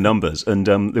fill out the numbers, and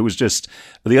there was just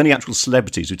the only actual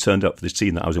celebrities who turned up for this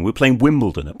team that I was in. We were playing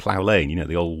Wimbledon at Plough Lane, you know,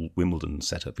 the old Wimbledon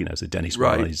setup, you know, so Dennis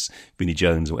Wise, Vinnie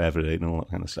Jones, or whatever, and all that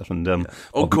kind of stuff. And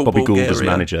Bobby Gould as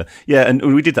manager. Yeah, and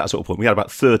we did that sort of point. We had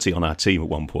about 30 on our team at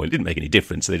one point. It didn't make any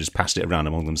difference. They just passed it around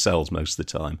among themselves most of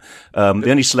the time.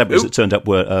 The only celebrities that turned up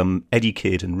were Eddie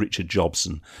Kidd and Richard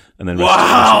Jobson, and then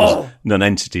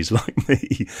non-entities like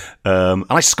me. And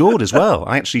I scored as well.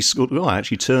 I actually scored. Well, I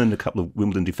actually turned a couple of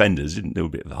Wimbledon defenders. Didn't do a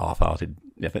bit of a half-hearted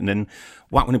effort, and then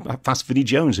whacked one past Vinnie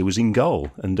Jones, who was in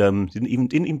goal, and didn't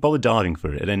even bother diving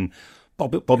for it. And then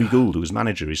Bobby Gould, who was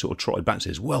manager, he sort of trotted back and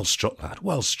says, "Well struck, lad.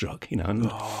 Well struck." You know, and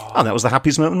that was the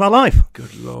happiest moment of my life.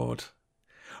 Good Lord.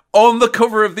 On the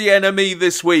cover of the NME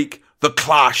this week, The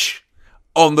Clash.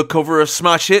 On the cover of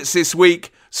Smash Hits this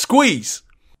week, Squeeze.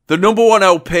 The number 1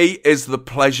 LP is The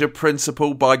Pleasure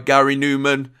Principle by Gary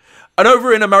Newman. And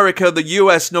over in America, the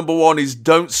US number 1 is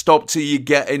Don't Stop Till You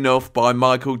Get Enough by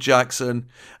Michael Jackson.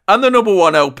 And the number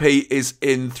 1 LP is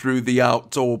In Through the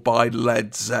Outdoor by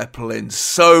Led Zeppelin.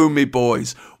 So, me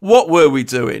boys, what were we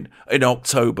doing in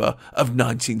October of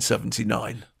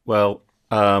 1979? Well,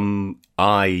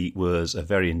 I was a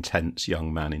very intense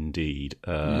young man indeed.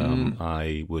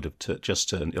 I would have just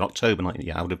turned, in October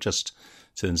 19, I would have just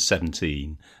turned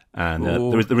 17. And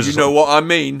there is you know what I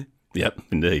mean? Yep,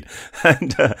 indeed.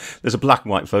 And there's a black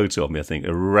and white photo of me, I think,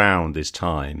 around this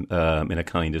time, in a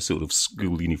kind of sort of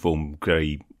school uniform,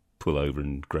 grey pullover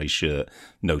and grey shirt,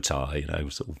 no tie, you know,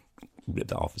 sort of ripped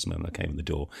that off as the moment I came in the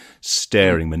door,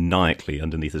 staring maniacally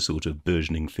underneath a sort of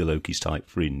burgeoning Phil Oakes type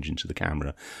fringe into the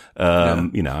camera.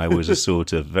 You know, I was a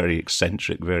sort of very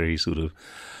eccentric, very sort of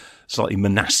slightly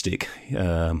monastic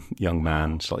young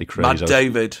man, slightly crazy. Mad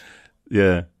David.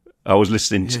 Yeah. I was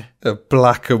listening to... A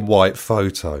black and white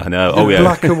photo. I know. Oh, yeah.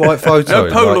 Black and white photo.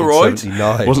 No Polaroid.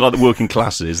 It wasn't like the working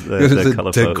classes. They're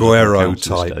colour De photos. Guerro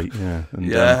type.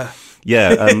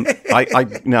 Yeah. And,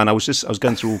 and I was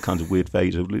going through all kinds of weird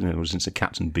phases. You know, I was into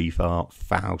Captain Beefheart,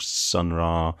 Faust, Sun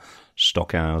Ra,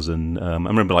 Stockhausen. I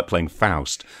remember like playing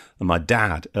Faust, and my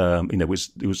dad, it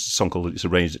was a song called "It's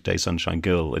Arranged at Day Sunshine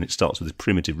Girl," and it starts with this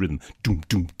primitive rhythm, doom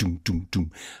doom doom doom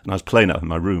doom. And I was playing that in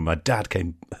my room. My dad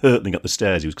came hurtling up the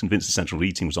stairs. He was convinced the central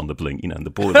heating was on the blink, you know, and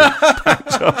the boiler was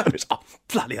packed up. And it's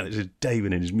bloody hell! It's just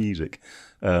David and his music.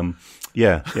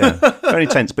 Yeah, very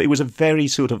intense. But it was a very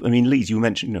sort of, I mean, Leeds, you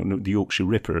mentioned, you know, the Yorkshire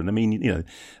Ripper, and I mean, you know,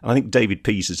 I think David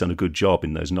Peace has done a good job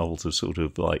in those novels of sort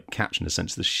of like capturing a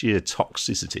sense of the sheer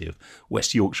toxicity of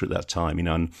West Yorkshire at that time, you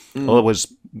know. And I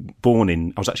was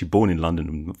actually born in London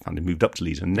and finally moved up to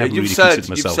Leeds, and never really considered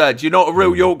myself. You've said you're not a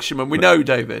real Yorkshireman. We know,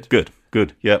 David.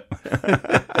 Good, yep.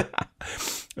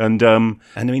 And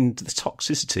I mean, the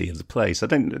toxicity of the place. I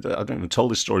don't have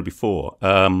told this story before.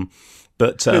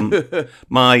 But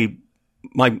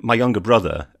my younger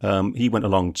brother, he went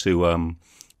along to a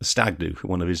stag do with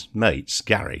one of his mates,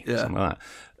 Gary, something like that.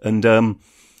 And,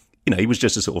 you know, he was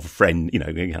just a sort of friend, you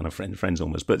know, kind of friends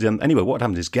almost. But anyway, what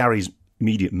happened is Gary's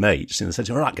immediate mates said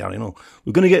to him, "All right, Gary,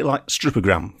 we're going to get like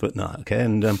strippogram, but no, okay."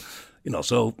 And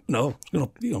So,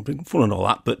 been fun and all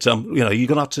that, but, you're going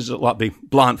to have to, sort of, like, be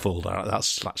blindfolded. All right,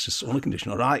 that's just only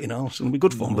condition, all right, it's going to be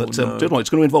good fun, but, it's going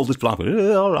to involve this blindfold.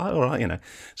 All right,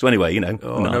 So anyway, I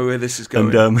know where this is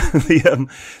going. And, so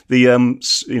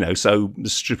the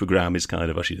strippogram is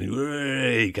kind of,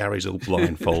 actually, Gary's all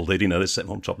blindfolded, they set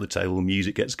him on top of the table, the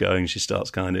music gets going, she starts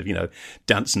kind of,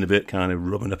 dancing a bit, kind of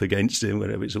rubbing up against him,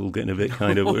 whatever, it's all getting a bit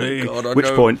kind of, God, which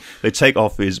point they take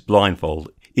off his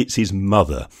blindfold. It's his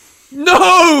mother.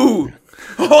 No!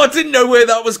 Oh, I didn't know where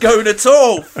that was going at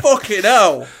all. Fucking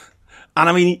hell. And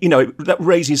I mean, that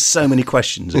raises so many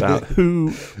questions about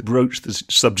who broached the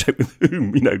subject with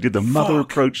whom. Did the mother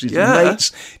approach his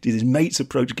mates? Did his mates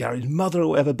approach Gary's mother or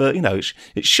whatever? But, it's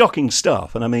shocking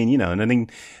stuff. And I mean, I don't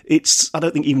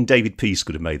think even David Peace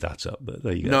could have made that up. But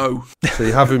there you go. No.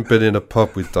 See, having been in a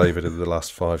pub with David in the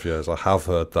last 5 years, I have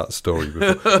heard that story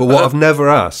before. But what I've never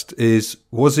asked is,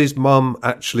 was his mum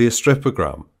actually a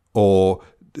strippogram? Or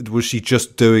was she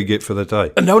just doing it for the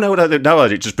day? No,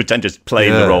 I just pretended to play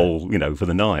the role, for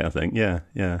the night, I think. Yeah.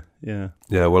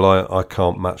 Yeah, well, I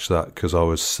can't match that because I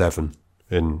was 7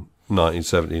 in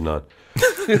 1979.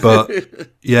 But,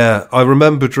 yeah, I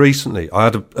remembered recently, I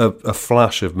had a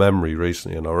flash of memory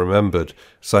recently, and I remembered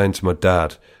saying to my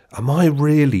dad, am I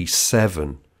really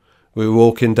 7? We were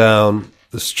walking down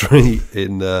the street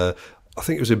in... I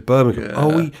think it was in Birmingham.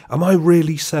 Yeah. Am I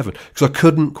really 7? Because I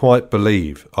couldn't quite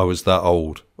believe I was that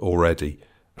old already.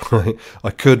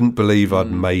 I couldn't believe I'd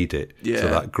made it to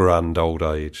that grand old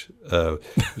age.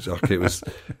 It was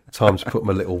time to put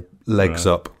my little legs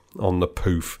up on the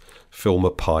poof, fill my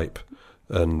pipe,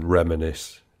 and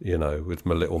reminisce, with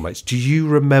my little mates. Do you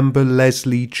remember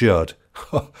Leslie Judd?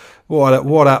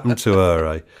 What happened to her,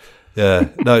 eh? Yeah,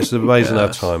 no, it's amazing how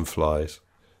time flies.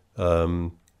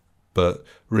 But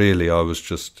really, I was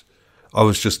just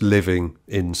living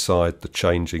inside the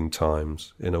changing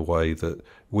times in a way that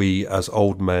we, as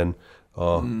old men,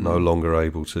 are no longer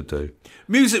able to do.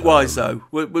 Music-wise, though,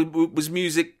 was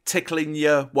music tickling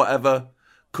you, whatever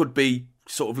could be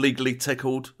sort of legally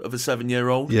tickled of a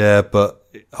 7-year-old? Yeah, but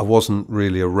I wasn't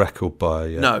really a record buyer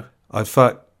yet. No. In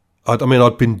fact,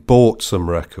 I'd been bought some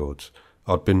records.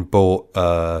 I'd been bought...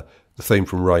 the theme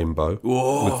from Rainbow.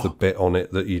 Whoa. With the bit on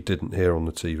it that you didn't hear on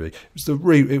the TV.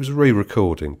 It was a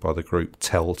re-recording by the group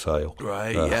Telltale.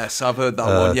 Right, yes, I've heard that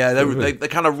one. Yeah, they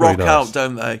kind of rock out,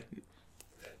 don't they?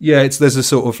 Yeah, there's a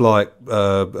sort of like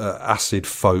acid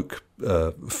folk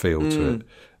feel to it.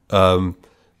 And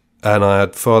I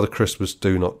had Father Christmas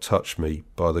Do Not Touch Me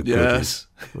by the Goodies,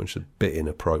 which is a bit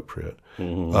inappropriate.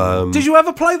 Did you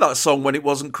ever play that song when it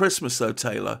wasn't Christmas though,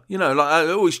 Taylor?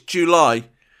 It's July,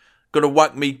 got to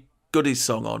whack me Goodies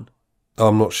song on.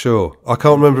 I'm not sure. I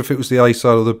can't remember if it was the A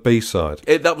side or the B side.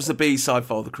 That was the B side,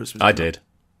 Father Christmas. I did.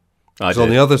 On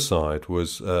the other side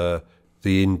was the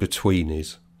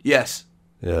In-Betweenies. Yes.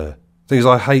 Yeah. Thing is,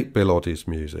 I hate Bill Oddie's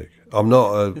music. I'm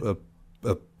not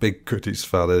a big Goodies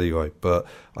fan anyway, but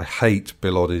I hate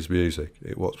Bill Oddie's music.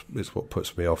 It's what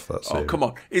puts me off that series. Oh, come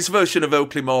on. His version of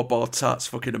Oakley Marbar Tat's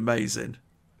fucking amazing.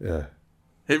 Yeah.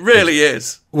 It really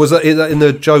is. Was that in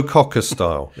the Joe Cocker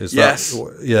style? Yes.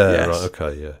 Yeah, yes. Right,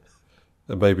 okay, yeah.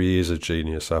 And maybe he is a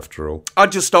genius after all. I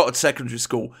just started secondary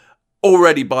school.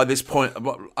 Already by this point,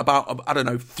 about, I don't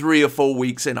know, 3 or 4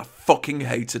 weeks in, I fucking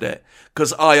hated it.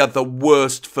 Because I had the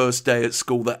worst first day at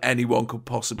school that anyone could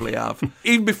possibly have.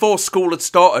 Even before school had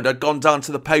started, I'd gone down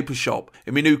to the paper shop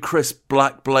in my new crisp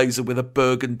black blazer with a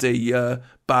burgundy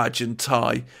badge and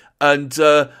tie. And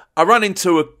I ran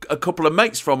into a couple of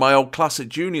mates from my old class at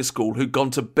junior school who'd gone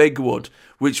to Bigwood,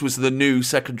 which was the new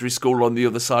secondary school on the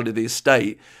other side of the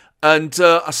estate. And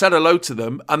I said hello to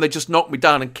them, and they just knocked me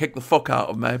down and kicked the fuck out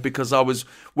of me because I was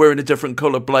wearing a different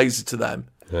colour blazer to them.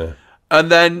 Yeah.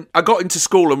 And then I got into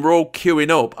school and we're all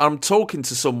queuing up. I'm talking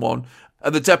to someone,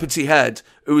 and the deputy head,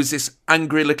 who was this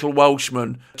angry little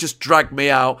Welshman, just dragged me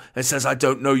out and says, I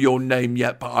don't know your name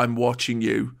yet, but I'm watching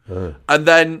you. And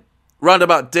then round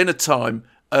about dinner time,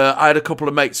 I had a couple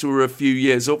of mates who were a few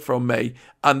years up from me,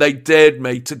 and they dared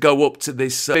me to go up to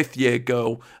this 5th year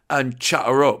girl and chat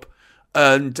her up.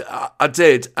 And I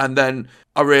did, and then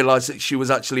I realised that she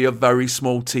was actually a very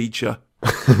small teacher.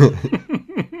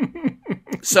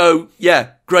 So,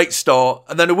 yeah, great start.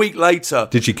 And then a week later...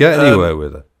 Did you get anywhere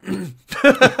with her?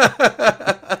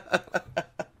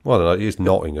 Well, I don't know, it's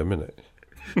Nottingham, isn't it?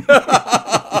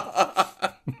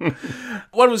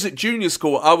 When I was at junior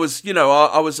school, I was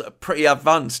pretty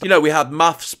advanced. We had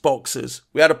maths boxes.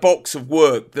 We had a box of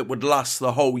work that would last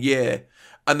the whole year.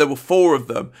 And there were 4 of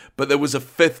them, but there was a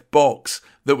 5th box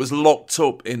that was locked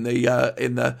up in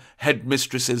the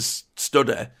headmistress's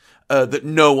study that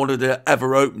no one had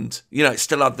ever opened. It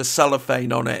still had the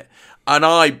cellophane on it. And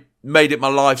I made it my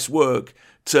life's work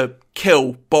to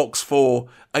kill box 4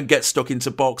 and get stuck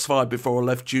into box 5 before I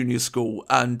left junior school.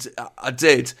 And I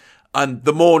did. And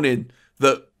the morning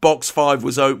that box 5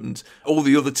 was opened, all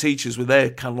the other teachers were there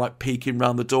kind of like peeking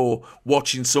round the door,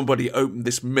 watching somebody open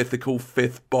this mythical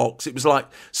 5th box. It was like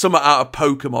something out of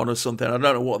Pokemon or something. I don't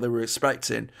know what they were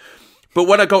expecting. But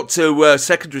when I got to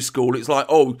secondary school, it's like,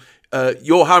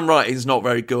 your handwriting's not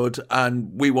very good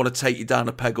and we want to take you down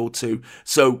a peg or two.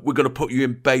 So we're going to put you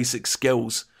in basic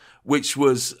skills, which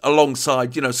was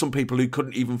alongside, some people who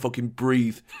couldn't even fucking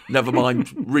breathe, never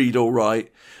mind read or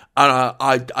write. And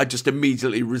I just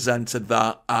immediately resented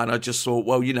that. And I just thought,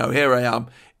 well, here I am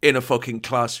in a fucking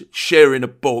class, sharing a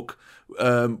book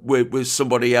with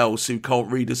somebody else who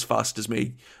can't read as fast as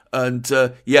me. And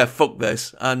fuck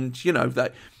this. And,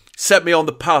 that set me on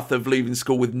the path of leaving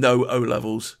school with no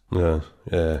O-levels. Yeah.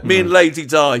 Me and Lady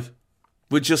Di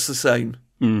were just the same.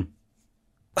 Mm.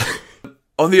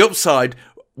 On the upside,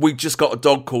 we just got a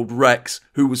dog called Rex,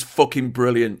 who was fucking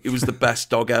brilliant. He was the best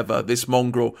dog ever, this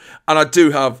mongrel. And I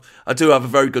do have a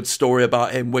very good story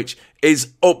about him, which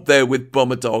is up there with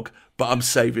Bummer Dog, but I'm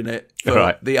saving it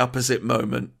for the opposite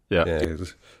moment. Yeah.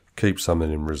 Keep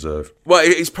something in reserve. Well,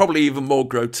 it's probably even more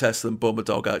grotesque than Bummer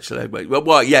Dog, actually.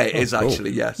 Well, yeah, it is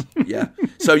actually. Yes, yeah.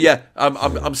 So yeah,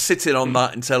 I'm sitting on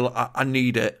that until I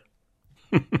need it.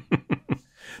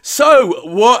 So,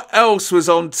 what else was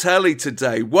on telly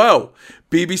today? Well,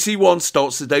 BBC One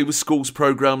starts the day with schools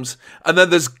programmes, and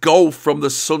then there's golf from the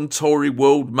Suntory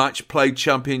World Match Play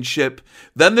Championship.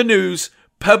 Then the news,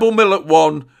 Pebble Mill at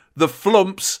 1, the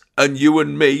Flumps, and You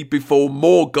and Me before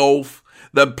more golf.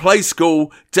 Then Play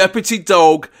School, Deputy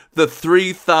Dog, the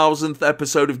 3000th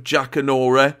episode of Jack and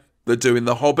Nora. They're doing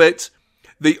The Hobbit.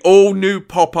 The all-new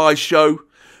Popeye show.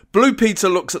 Blue Peter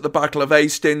looks at the Battle of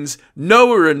Hastings,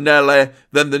 Noah and Nelly,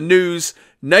 then the news,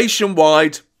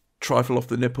 nationwide, trifle off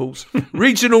the nipples,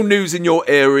 regional news in your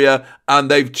area,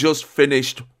 and they've just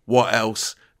finished, what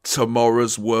else?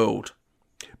 Tomorrow's World.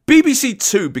 BBC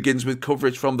Two begins with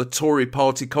coverage from the Tory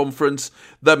party conference,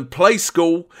 then Play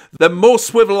School, then more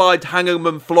swivel-eyed hang 'em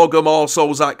and flog 'em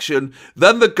arseholes action,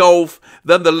 then the golf,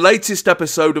 then the latest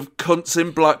episode of Cunts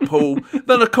in Blackpool,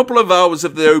 then a couple of hours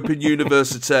of the Open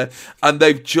University, and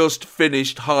they've just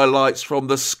finished highlights from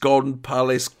the Scone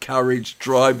Palace carriage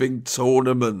driving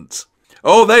tournament.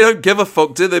 Oh, they don't give a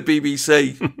fuck, do they,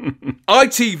 BBC?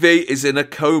 ITV is in a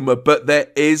coma, but there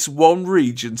is one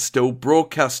region still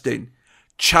broadcasting.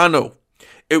 Channel.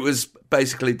 It was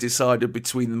basically decided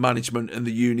between the management and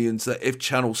the unions that if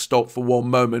Channel stopped for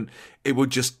one moment, it would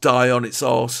just die on its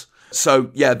arse. So,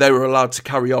 yeah, they were allowed to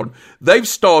carry on. They've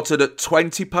started at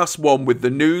 1:20 with the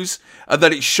news, and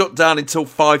then it shut down until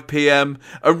 5 p.m,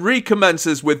 and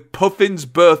recommences with Puffin's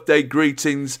birthday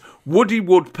greetings, Woody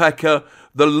Woodpecker,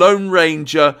 The Lone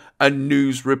Ranger, and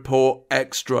News Report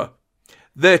Extra.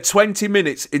 They're 20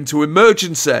 minutes into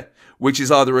Emergency, which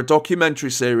is either a documentary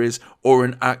series or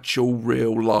an actual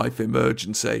real-life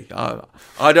emergency.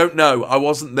 I don't know. I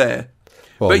wasn't there.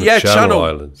 Well, but yeah, Channel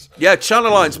Islands. Yeah,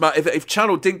 Channel Islands, Matt. If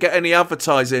Channel didn't get any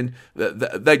advertising,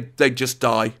 they'd just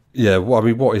die. Yeah, well, I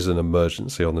mean, what is an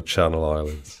emergency on the Channel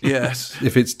Islands? Yes.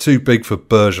 If it's too big for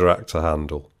Bergerac to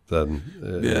handle,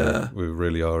 then we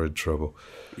really are in trouble.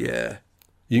 Yeah.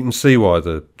 You can see why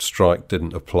the strike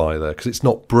didn't apply there, because it's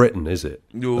not Britain, is it?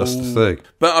 Ooh. That's the thing.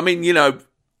 But, I mean,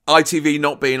 ITV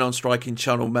not being on striking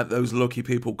Channel meant those lucky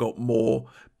people got more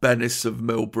Bennis of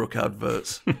Millbrook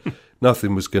adverts.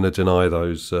 Nothing was going to deny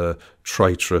those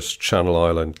traitorous Channel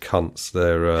Island cunts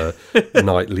their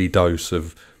nightly dose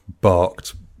of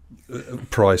barked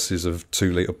prices of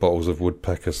 2-litre bottles of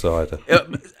Woodpecker cider.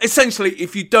 Essentially,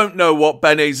 if you don't know what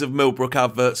Bennis of Millbrook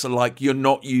adverts are like, you're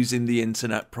not using the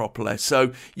internet properly.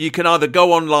 So you can either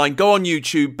go online, go on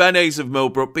YouTube, Bennis of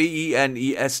Millbrook,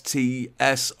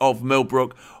 BENESTS of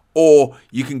Millbrook, or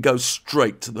you can go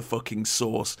straight to the fucking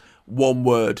source. One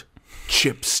word,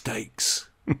 chipsteaks.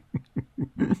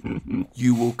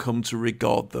 You will come to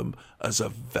regard them as a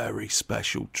very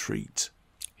special treat.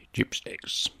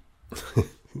 Chipsticks.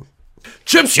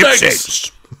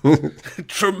 Chipsticks!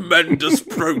 Tremendous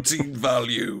protein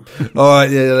value. All right,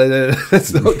 yeah,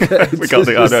 let's not get We got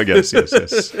the. I know, yes.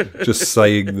 just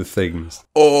saying the things.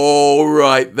 All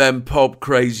right, then, Pop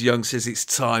Craze Youngsters, it's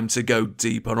time to go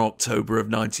deep on October of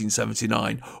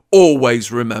 1979.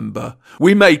 Always remember,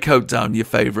 we may coat down your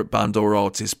favourite band or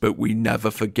artist, but we never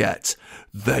forget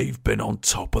they've been on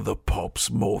Top of the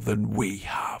Pops more than we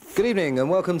have. Good evening and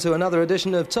welcome to another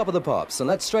edition of Top of the Pops. And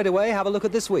let's straight away have a look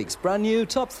at this week's brand new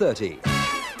Top 30.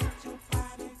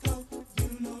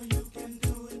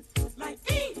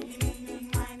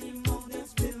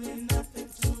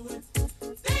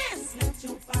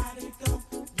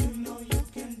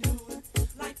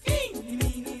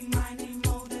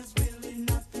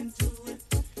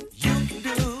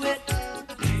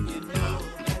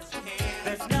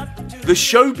 The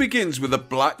show begins with a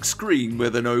black screen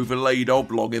with an overlaid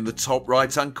oblong in the top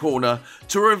right-hand corner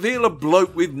to reveal a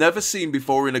bloke we've never seen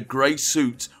before in a grey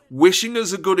suit, wishing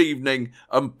us a good evening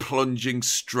and plunging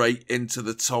straight into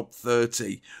the top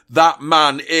 30. That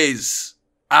man is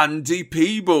Andy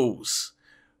Peebles.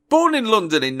 Born in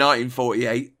London in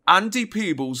 1948, Andy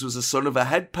Peebles was the son of a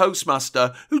head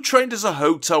postmaster who trained as a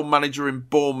hotel manager in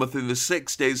Bournemouth in the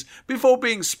 60s before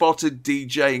being spotted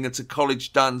DJing at a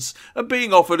college dance and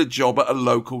being offered a job at a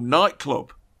local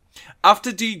nightclub.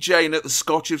 After DJing at the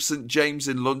Scotch of St James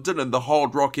in London and the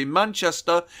Hard Rock in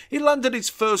Manchester, he landed his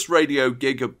first radio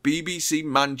gig at BBC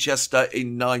Manchester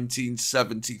in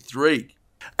 1973.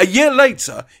 A year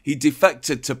later, he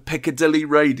defected to Piccadilly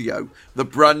Radio, the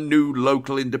brand new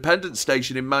local independent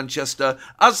station in Manchester,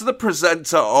 as the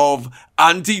presenter of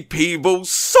Andy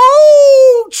Peebles'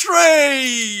 Soul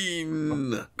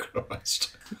Train. Oh,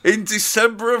 Christ. In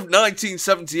December of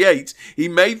 1978, he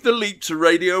made the leap to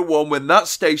Radio 1 when that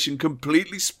station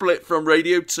completely split from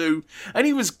Radio 2, and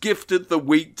he was gifted the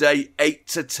weekday 8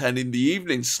 to 10 in the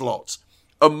evening slot.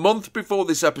 A month before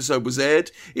this episode was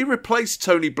aired, he replaced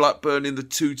Tony Blackburn in the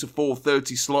 2 to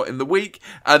 4:30 slot in the week,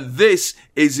 and this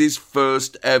is his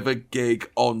first ever gig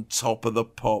on Top of the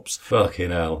Pops. Fucking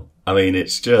hell. I mean,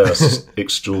 it's just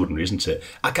extraordinary, isn't it?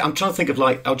 I'm trying to think of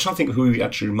who he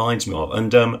actually reminds me of.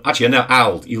 And actually, I know,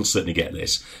 Al, you'll certainly get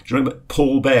this. Do you remember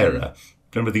Paul Bearer?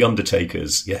 Remember The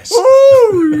Undertakers? Yes.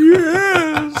 Oh,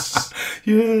 yes.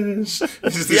 Yes.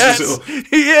 Yes,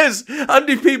 he is.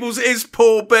 Andy Peebles is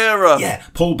Paul Bearer. Yeah,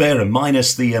 Paul Bearer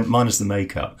minus the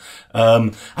makeup.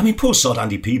 I mean, poor sod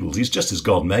Andy Peebles. He's just as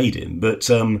God made him, but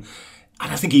and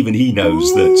I think even he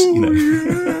knows that, you know.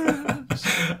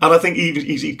 Yes. And I think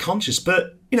he's conscious,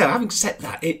 but you know, having said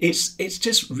that, it's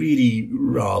just really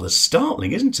rather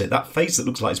startling, isn't it? That face that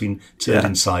looks like it's been turned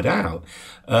inside out.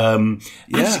 And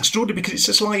it's extraordinary because it's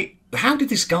just like, how did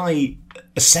this guy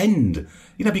ascend?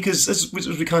 You know, because as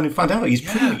we kind of found out,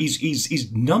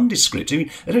 he's nondescript. I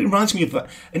mean, it reminds me of that,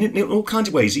 and in all kinds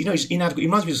of ways. You know, he's inadequate. He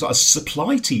reminds me of like a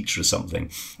supply teacher or something.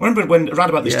 I remember when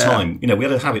around about this time, you know, we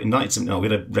had a habit in 1979. We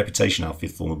had a reputation, our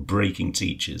fifth form, of breaking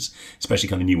teachers, especially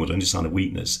kind of new ones, only sign of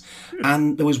weakness.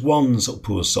 And there was one sort of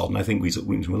poor sod, and I think we sort of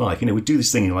were like, you know, we'd do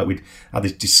this thing, like we'd have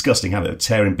this disgusting habit of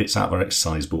tearing bits out of our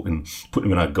exercise book and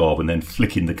putting them in our gob, and then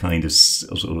flicking the kind of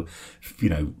sort of, you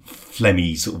know,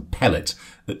 phlegmy sort of pellet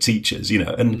at teachers, you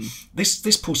know, and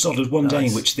this poor sod was one day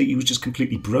in which he was just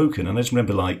completely broken, and I just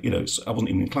remember, like, you know, I wasn't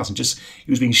even in class, and just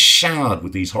he was being showered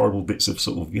with these horrible bits of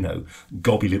sort of, you know,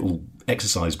 gobby little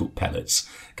exercise book pellets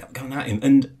going at him,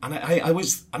 and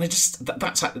that's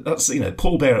you know,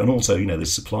 Paul Bearer, and also, you know,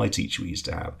 this supply teacher we used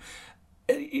to have.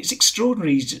 It's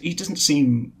extraordinary. He doesn't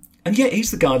seem, and yet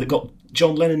he's the guy that got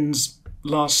John Lennon's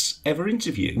last ever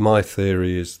interview. My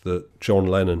theory is that John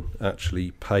Lennon actually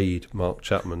paid Mark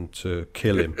Chapman to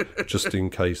kill him just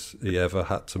in case he ever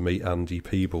had to meet Andy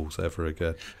Peebles ever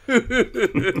again.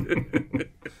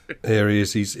 Here he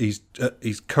is. He's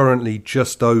currently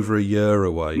just over a year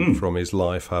away from his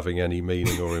life having any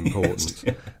meaning or importance,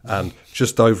 and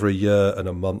just over a year and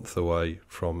a month away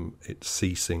from it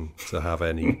ceasing to have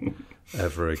any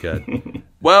ever again.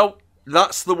 Well,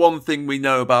 that's the one thing we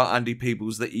know about Andy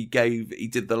Peebles, that he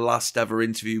did the last ever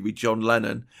interview with John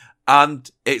Lennon,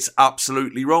 and it's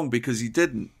absolutely wrong because he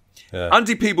didn't. Yeah.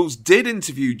 Andy Peebles did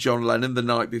interview John Lennon the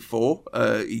night before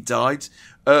he died,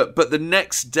 but the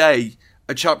next day,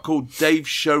 a chap called Dave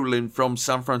Sholin from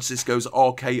San Francisco's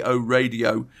RKO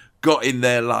Radio got in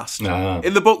there last.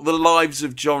 In the book The Lives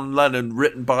of John Lennon,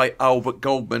 written by Albert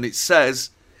Goldman, it says,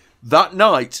 that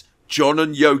night, John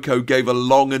and Yoko gave a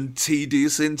long and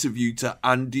tedious interview to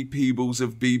Andy Peebles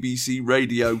of BBC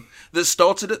Radio that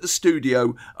started at the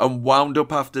studio and wound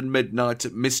up after midnight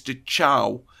at Mr.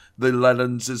 Chow, the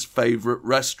Lennons' favourite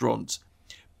restaurant.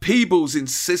 Peebles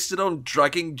insisted on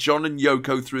dragging John and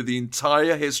Yoko through the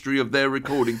entire history of their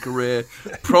recording career,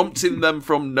 prompting them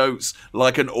from notes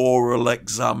like an oral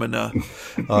examiner.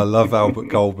 I love Albert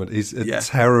Goldman. He's a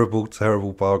terrible,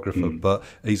 terrible biographer, but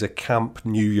he's a camp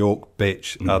New York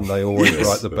bitch, and they always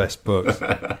write the best books.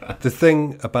 The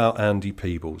thing about Andy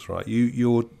Peebles, right,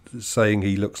 you're saying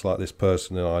he looks like this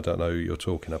person, and I don't know who you're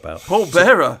talking about. Paul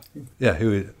Bearer. Yeah,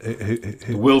 who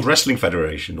the World Wrestling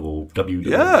Federation, or WWE.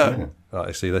 Yeah.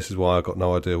 Right, see, this is why I've got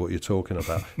no idea what you're talking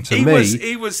about.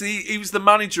 He was the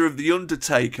manager of The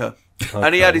Undertaker,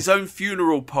 and he had his own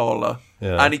funeral parlour,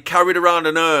 and he carried around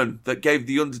an urn that gave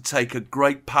The Undertaker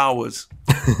great powers,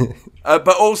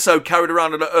 but also carried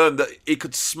around an urn that he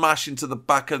could smash into the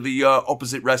back of the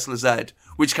opposite wrestler's head,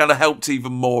 which kind of helped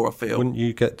even more, I feel. Wouldn't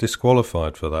you get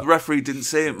disqualified for that? The referee didn't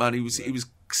see it, man. He was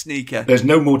sneaker. There's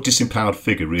no more disempowered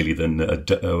figure, really, than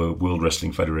a World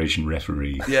Wrestling Federation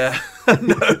referee. Yeah,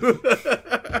 no.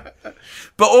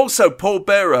 But also, Paul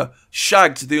Bearer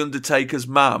shagged The Undertaker's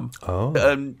mum. Oh.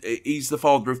 He's the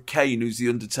father of Kane, who's The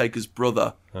Undertaker's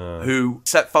brother, who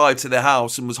set fire to their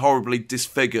house and was horribly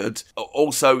disfigured.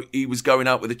 Also, he was going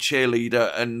out with a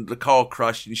cheerleader and the car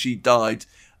crashed and she died.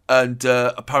 And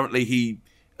apparently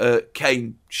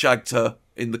Kane shagged her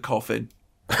in the coffin.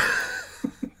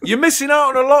 You're missing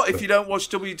out on a lot if you don't watch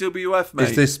WWF, mate.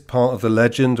 Is this part of the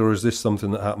legend, or is this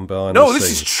something that happened behind the scenes? No,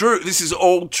 this is true. This is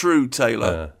all true,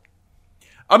 Taylor.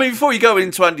 I mean, before you go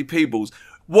into Andy Peebles,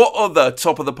 what other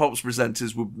Top of the Pops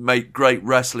presenters would make great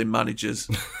wrestling managers?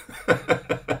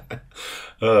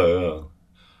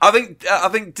 I think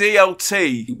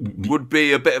DLT would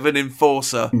be a bit of an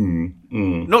enforcer.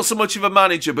 Not so much of a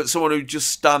manager, but someone who just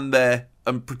stand there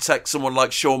and protect someone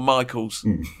like Shawn Michaels.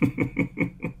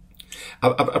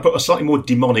 I put a slightly more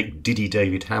demonic Diddy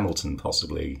David Hamilton,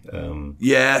 possibly.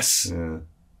 Yes.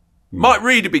 Mike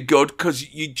Reed would be good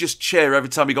because you'd just cheer every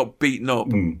time he got beaten up.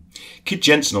 Kid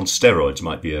Jensen on steroids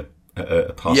might be a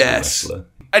possible wrestler.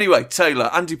 Anyway, Taylor,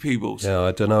 Andy Peebles. Yeah,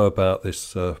 I don't know about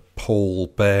this Paul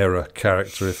Bearer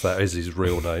character, if that is his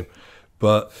real name.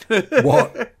 But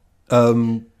what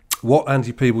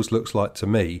Andy Peebles looks like to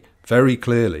me, very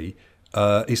clearly,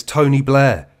 is Tony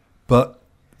Blair. But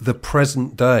the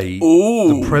present day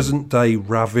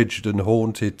ravaged and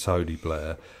haunted Tony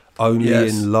Blair, only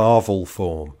in larval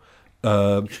form.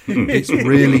 It's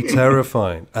really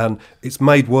terrifying, and it's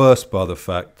made worse by the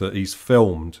fact that he's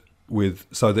filmed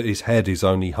so that his head is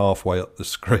only halfway up the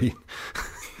screen.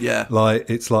 Yeah,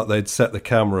 it's like they'd set the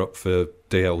camera up for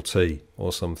DLT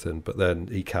or something, but then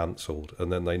he cancelled,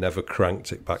 and then they never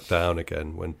cranked it back down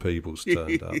again when Peebles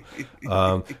turned up.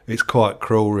 It's quite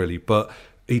cruel, really, but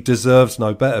he deserves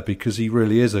no better because he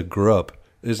really is a grub,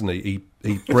 isn't he?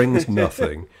 He brings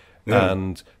nothing,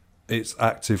 and it's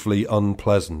actively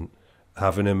unpleasant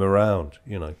having him around,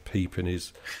 peeping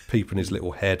his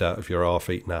little head out of your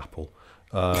half-eaten apple,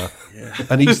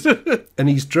 and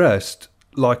he's dressed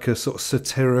like a sort of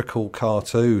satirical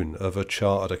cartoon of a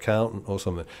chartered accountant or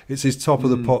something. It's his Top of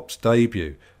the Pops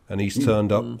debut, and he's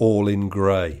turned up all in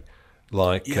grey,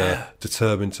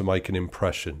 determined to make an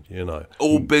impression.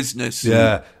 All business.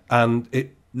 Yeah, and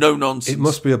no nonsense. It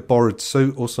must be a borrowed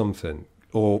suit or something.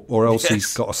 Or else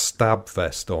he's got a stab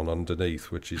vest on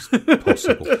underneath, which is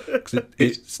possible. 'Cause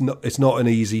it's not an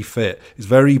easy fit. It's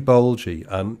very bulgy,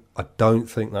 and I don't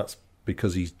think that's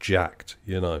because he's jacked,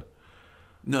 No.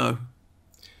 No,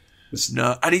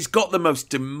 and he's got the most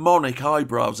demonic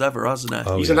eyebrows ever, hasn't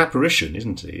he? He's an apparition,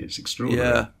 isn't he? It's extraordinary.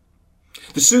 Yeah.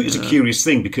 The suit is a curious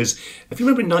thing because if you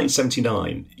remember in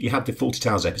 1979, you had the Fawlty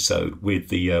Towers episode with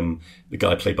the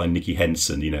guy played by Nicky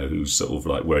Henson, who's sort of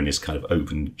like wearing this kind of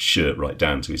open shirt right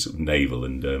down to his sort of navel,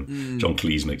 and John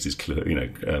Cleese makes his quip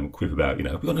about, we've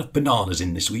got enough bananas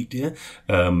in this week, dear.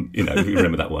 If you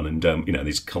remember that one, and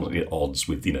these constantly at odds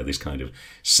with this kind of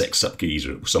sex up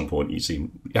geezer. At some point,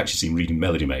 you actually see him reading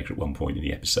Melody Maker at one point in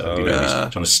the episode.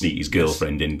 He's trying to sneak his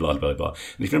girlfriend in, blah blah blah.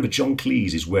 And if you remember, John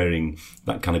Cleese is wearing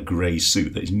that kind of grey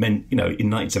suit that is meant, in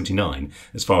 1979,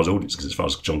 as far as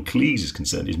John Cleese is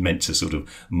concerned, is meant to sort of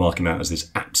mark him out as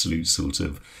this absolute sort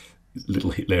of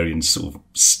little Hitlerian sort of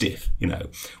stiff,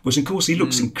 Whereas, of course, he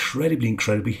looks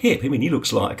incredibly hip. I mean, he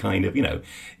looks like a kind of,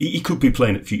 he could be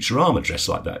playing at Futurama dressed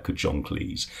like that, could John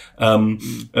Cleese.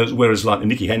 Whereas, like, the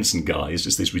Nicky Henson guy is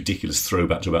just this ridiculous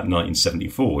throwback to about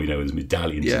 1974, with his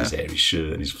medallions and his hair, his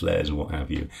shirt and his flares and what have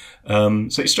you.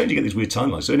 So it's strange to get these weird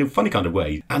timelines. So in a funny kind of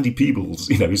way, Andy Peebles,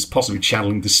 is possibly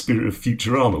channeling the spirit of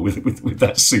Futurama with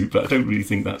that suit, but I don't really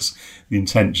think that's the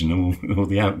intention or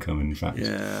the outcome, in fact.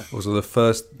 Yeah. Also, the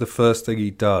first thing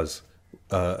he does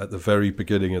at the very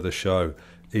beginning of the show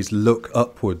is look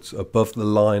upwards above the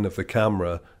line of the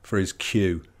camera for his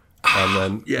cue.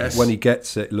 And then when he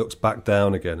gets it, looks back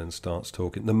down again and starts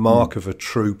talking. The mark of a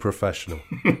true professional.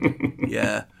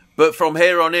 Yeah. But from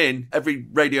here on in, every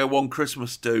Radio 1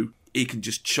 Christmas do, he can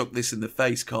just chuck this in the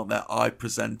face, can't they? I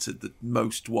presented the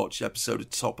most watched episode of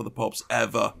Top of the Pops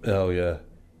ever. Oh, yeah.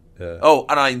 Yeah. Oh,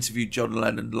 and I interviewed John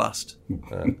Lennon last,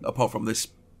 apart from this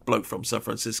bloke from San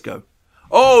Francisco.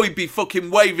 Oh, he'd be fucking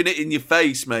waving it in your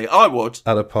face, mate. I would.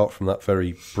 And apart from that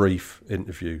very brief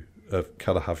interview of,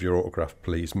 can I have your autograph,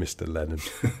 please, Mr. Lennon?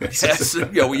 Yes.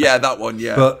 Yeah, that one,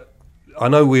 yeah. But I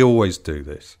know we always do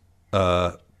this,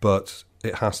 but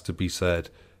it has to be said,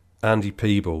 Andy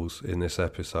Peebles in this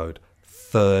episode,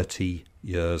 30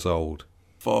 years old.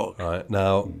 Fuck. Right,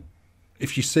 now,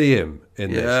 if you see him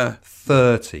in this,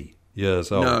 30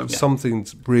 years old,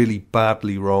 something's really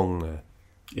badly wrong there.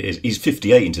 He's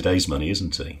 58 in today's money,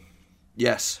 isn't he?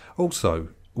 Yes. Also,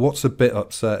 what's a bit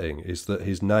upsetting is that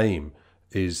his name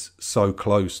is so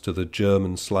close to the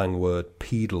German slang word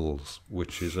Pedals,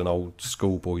 which is an old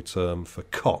schoolboy term for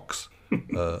cocks,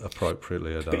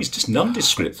 appropriately enough. But he's just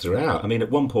nondescript throughout. I mean,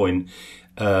 at one point,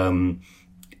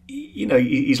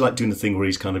 he's like doing the thing where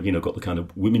he's kind of, got the kind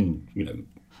of women,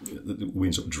 the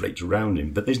women sort of draped around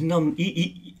him. But there's none.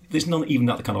 There's none even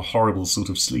that kind of horrible sort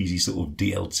of sleazy sort of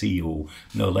DLT or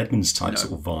Noel Edmonds type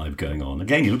sort of vibe going on.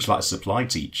 Again, he looks like a supply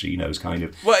teacher. It's kind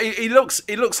of. Well, he looks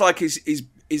like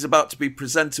he's about to be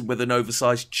presented with an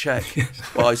oversized check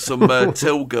by some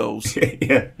till girls.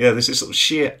 Yeah. There's this sort of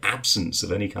sheer absence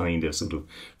of any kind of sort of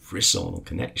frisson or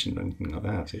connection or anything like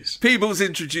that. Peebles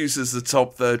introduces the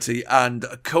top 30, and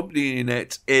accompanying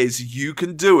it is You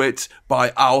Can Do It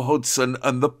by Al Hudson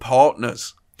and the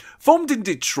Partners. Formed in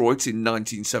Detroit in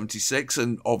 1976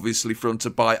 and obviously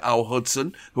fronted by Al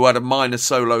Hudson, who had a minor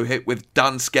solo hit with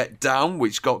Dance Get Down,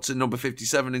 which got to number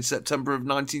 57 in September of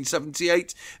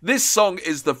 1978. This song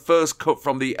is the first cut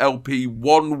from the LP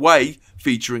One Way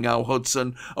featuring Al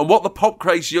Hudson, and what the pop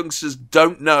craze youngsters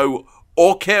don't know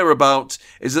or care about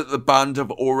is that the band have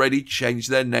already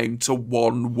changed their name to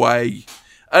One Way.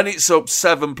 And it's up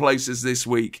 7 places this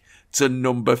week to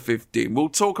number 15. We'll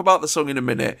talk about the song in a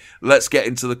minute. Let's get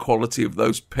into the quality of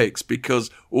those picks because,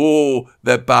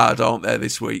 they're bad, aren't they,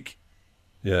 this week?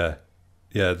 Yeah.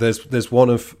 There's one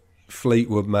of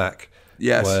Fleetwood Mac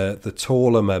where the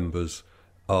taller members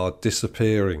are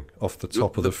disappearing off the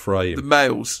top of the frame. The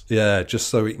males. Yeah, just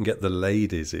so we can get the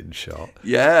ladies in shot.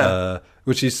 Yeah.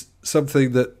 Which is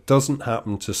something that doesn't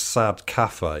happen to Sad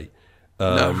Cafe,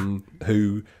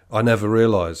 who I never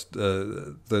realised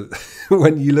that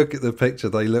when you look at the picture,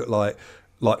 they look like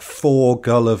 4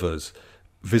 Gullivers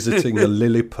visiting a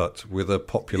Lilliput with a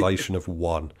population of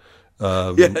 1.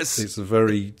 Yes. It's a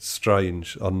very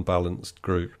strange, unbalanced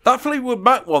group. That Fleetwood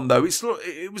Mac one though,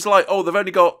 it was like, they've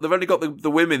only got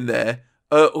the women there.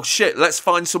 Let's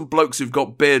find some blokes who've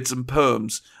got beards and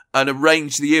perms and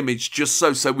arrange the image just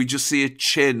so we just see a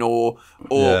chin or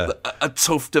a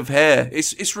tuft of hair.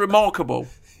 It's remarkable.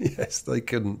 Yes, they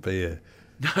couldn't be here.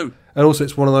 No. And also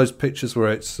it's one of those pictures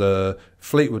where it's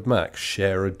Fleetwood Mac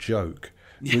share a joke.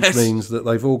 Yes. Which means that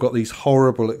they've all got these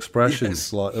horrible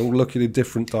expressions, like they're all looking in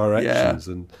different directions,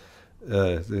 and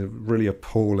they're really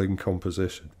appalling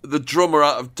composition. The drummer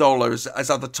out of Dollar has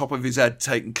had the top of his head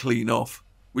taken clean off,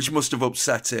 which must have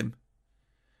upset him.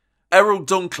 Errol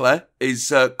Dunkley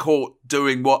is caught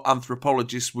doing what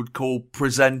anthropologists would call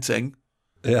presenting.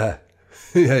 Yeah.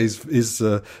 His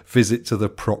visit to the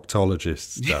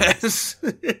proctologist. Yes.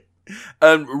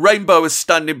 Rainbow is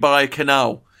standing by a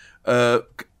canal,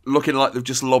 looking like they've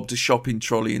just lobbed a shopping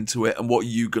trolley into it, and what are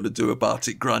you going to do about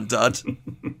it, Grandad?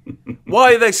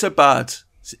 Why are they so bad?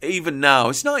 Even now,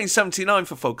 it's 1979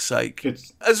 for fuck's sake.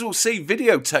 As we'll see,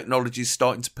 video technology is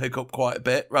starting to pick up quite a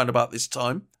bit round about this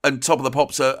time, and Top of the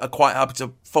Pops are quite happy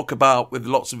to fuck about with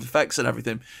lots of effects and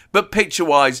everything. But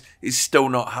picture-wise, it's still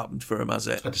not happened for him, has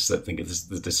it? I just don't think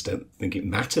it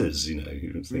matters.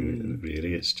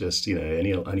 Really, it's just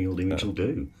any old image will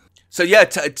do. So yeah,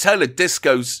 Taylor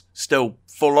Disco's still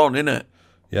full on, innit?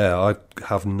 Yeah, I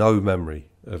have no memory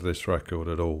of this record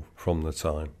at all from the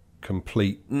time.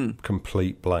 Complete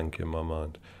blank in my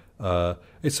mind.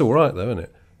 It's all right though, isn't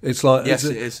it? It's like it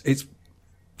is. It's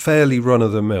fairly run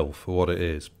of the mill for what it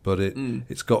is, but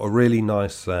it's got a really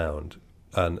nice sound,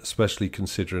 and especially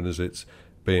considering as it's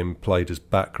being played as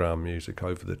background music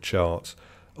over the charts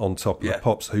on Top of the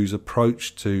Pops, whose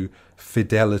approach to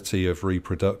fidelity of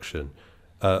reproduction,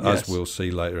 as we'll see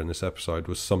later in this episode,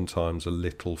 was sometimes a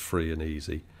little free and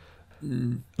easy.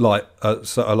 Like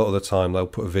so a lot of the time they'll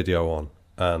put a video on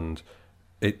and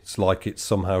it's like it's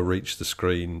somehow reached the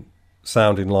screen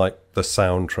sounding like the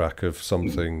soundtrack of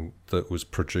something that was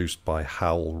produced by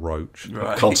Hal Roach.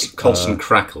 Right. Constant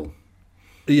crackle.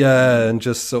 Yeah, and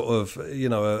just sort of,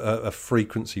 a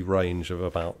frequency range of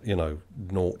about,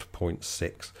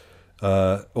 0.6.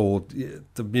 Or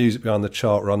the music behind the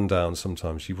chart rundown,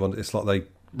 sometimes it's like they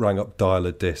rang up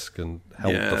dial-a-disc and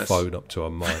held the phone up to a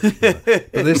mic.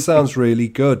 But this sounds really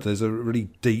good. There's a really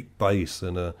deep bass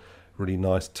and a really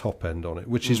nice top end on it,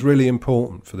 which is really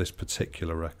important for this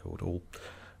particular record.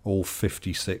 All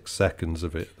 56 seconds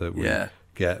of it that we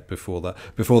get before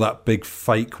that big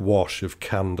fake wash of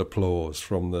canned applause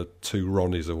from the two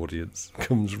Ronnies audience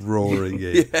comes roaring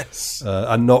in. Yes.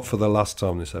 And not for the last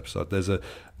time this episode. There's a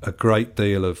great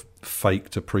deal of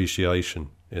faked appreciation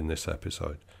in this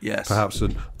episode. Yes. Perhaps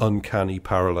an uncanny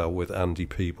parallel with Andy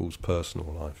Peebles'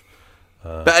 personal life.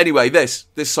 But anyway, this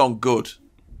song, good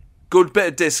bit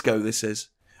of disco this is.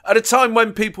 At a time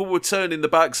when people were turning their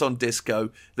backs on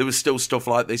disco, there was still stuff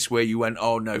like this where you went,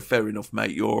 oh no, fair enough,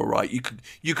 mate, you're all right.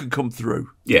 You can come through.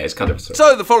 Yeah, it's kind of...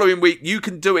 So the following week, You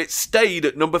Can Do It stayed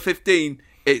at number 15,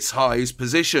 its highest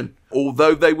position.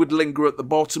 Although they would linger at the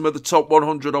bottom of the top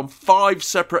 100 on 5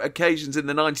 separate occasions in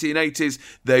the 1980s,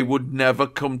 they would never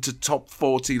come to top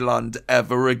 40 land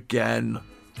ever again.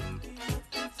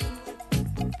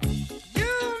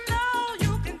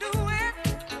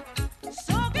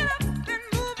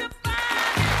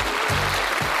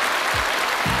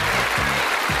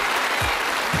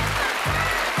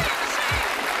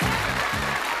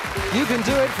 You Can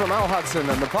Do It from Al Hudson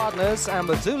and the Partners, and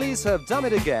the Dooleys have done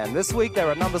it again. This week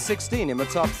they're at number 16 in the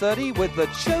top 30 with The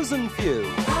Chosen Few.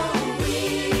 Oh,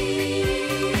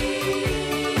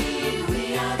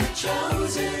 we are the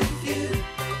chosen few.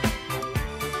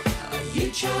 You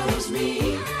chose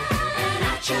me, and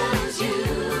I chose you.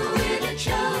 We're the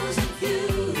chosen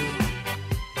few.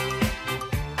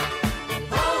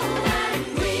 Oh, and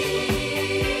we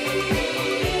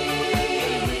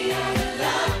are the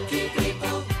lucky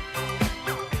people.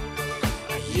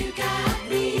 You got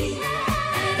me,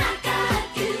 and I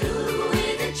got you.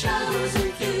 We're the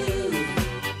chosen few.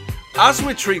 As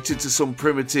we're treated to some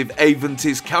primitive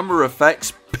Aventis camera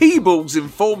effects, Peebles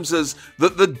informs us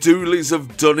that the Dooleys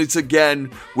have done it again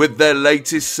with their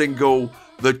latest single,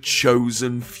 The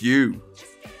Chosen Few.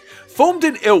 Formed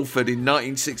in Ilford in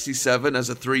 1967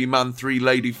 as a 3-man,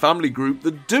 3-lady family group,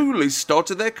 the Dooleys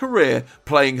started their career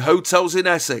playing hotels in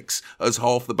Essex, as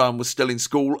half the band was still in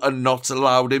school and not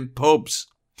allowed in pubs.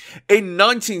 In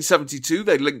 1972,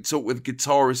 they linked up with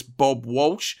guitarist Bob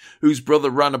Walsh, whose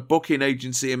brother ran a booking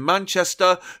agency in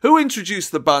Manchester, who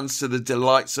introduced the bands to the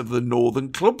delights of the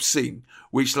northern club scene,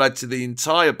 which led to the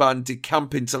entire band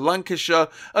decamping to Lancashire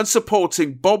and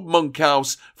supporting Bob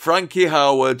Monkhouse, Frankie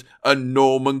Howard and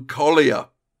Norman Collier.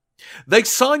 They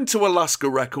signed to Alaska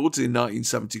Records in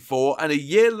 1974, and a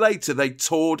year later they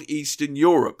toured Eastern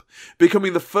Europe,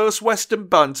 becoming the first Western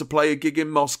band to play a gig in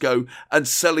Moscow and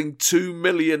selling 2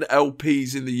 million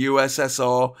LPs in the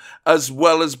USSR, as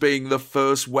well as being the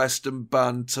first Western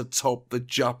band to top the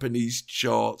Japanese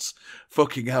charts.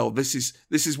 Fucking hell, this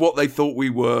is what they thought we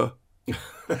were.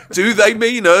 Do they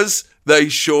mean us? They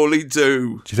surely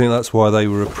do. Do you think that's why they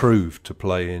were approved to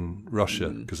play in Russia?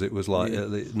 Because it was like,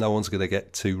 no one's going to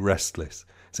get too restless.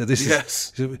 So this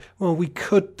is, well, we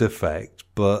could defect,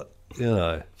 but, you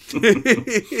know.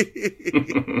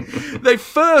 They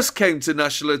first came to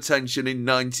national attention in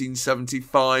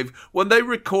 1975 when they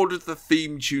recorded the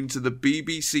theme tune to the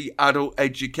BBC adult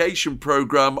education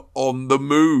programme On the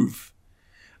Move.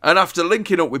 And after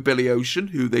linking up with Billy Ocean,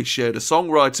 who they shared a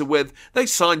songwriter with, they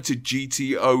signed to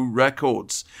GTO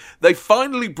Records. They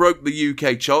finally broke the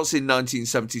UK charts in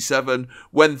 1977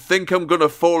 when Think I'm Gonna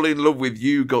Fall in Love with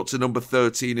You got to number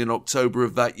 13 in October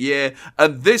of that year.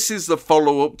 And this is the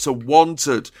follow-up to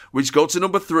Wanted, which got to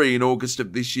number 3 in August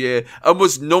of this year and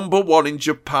was number 1 in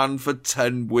Japan for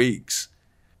 10 weeks.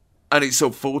 And it's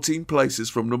up 14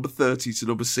 places from number 30 to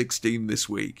number 16 this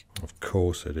week. Of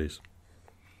course it is.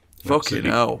 Fucking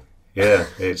hell. Yeah,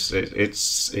 it's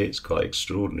quite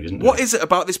extraordinary, isn't it? What is it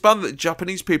about this band that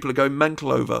Japanese people are going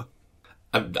mental over?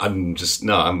 I'm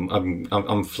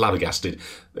flabbergasted.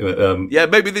 Yeah,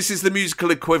 maybe this is the musical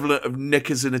equivalent of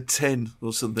Knickers in a tin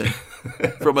or something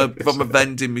from a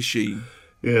vending machine.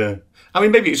 Yeah, I mean,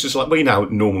 maybe it's just like, well, you know,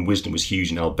 Norman Wisdom was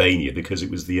huge in Albania because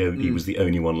it was he was the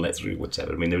only one let through,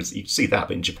 whatever. I mean, you see that,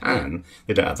 but in Japan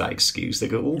they don't have that excuse. They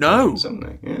go all kinds, haven't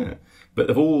they? Yeah, but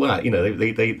of all that, you know,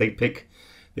 they pick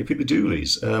the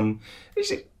Dooleys.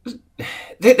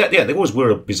 They always were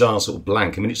a bizarre sort of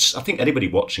blank. I mean, I think anybody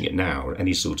watching it now,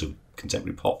 any sort of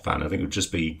contemporary pop fan, I think would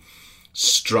just be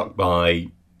struck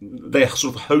by their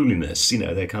sort of holiness, you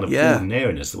know, their kind of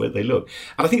ordinariness, the way they look.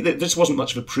 And I think that this wasn't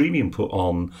much of a premium put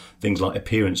on things like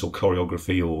appearance or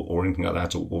choreography or anything like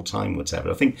that, or time, whatever.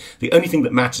 I think the only thing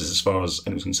that matters as far as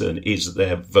anyone's concerned is that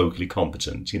they're vocally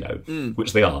competent, you know,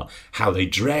 which they are. How they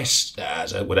dress,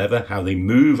 whatever, how they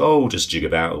move, just jig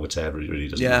about or whatever, it really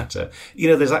doesn't matter. You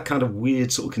know, there's that kind of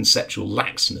weird sort of conceptual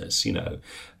laxness, you know,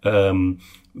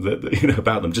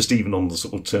 about them, just even on the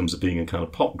sort of terms of being a kind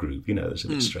of pop group, you know, it's a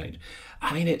bit strange.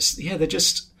 I mean, it's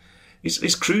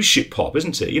cruise ship pop,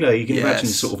 isn't it? You know, you can imagine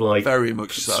sort of like very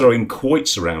much so. Throwing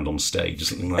quoits around on stage or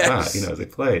something like that, you know, they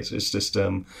play it. It's just,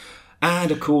 and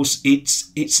of course,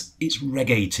 it's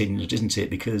reggae tinged, isn't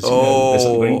it? Because you know, there's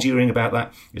something very enduring about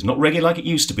that. It's not reggae like it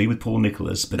used to be with Paul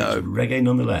Nicholas, but it's reggae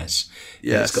nonetheless.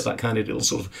 Yes. It's got that kind of little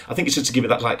sort of, I think it's just to give it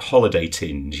that like holiday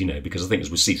tinge, you know, because I think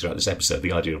as we see throughout this episode,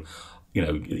 the idea of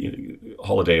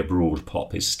holiday abroad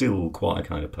pop is still quite a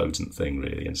kind of potent thing,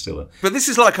 really, and still a... But this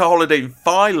is like a holiday in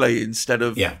Filey instead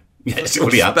of it's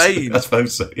already Spain. I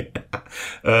suppose so. Yeah.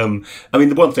 I mean,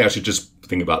 the one thing I should just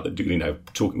think about that,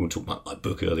 we'll talk about my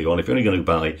book earlier on. If you're only going to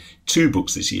buy 2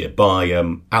 books this year, buy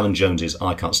Alan Jones's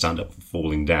 "I Can't Stand Up for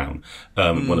Falling Down,"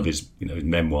 one of his his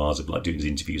memoirs of like doing his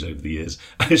interviews over the years.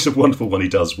 And it's a wonderful one he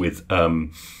does with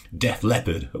Def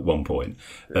Leppard at one point.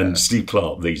 And Steve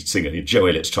Clark, the singer, Joe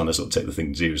Elliott's trying to sort of take the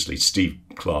thing seriously. Steve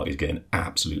Clark is getting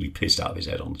absolutely pissed out of his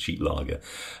head on cheap lager.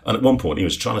 And at one point he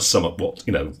was trying to sum up what,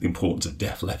 the importance of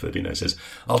Def Leppard. He says,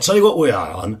 "I'll tell you what we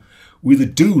are on. With the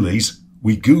Doolies,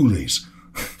 we ghoulies."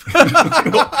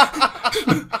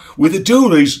 With the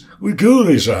Doolies, we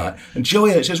ghoulies, right? And Joe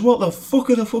Elliott says, "What the fuck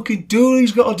are the fucking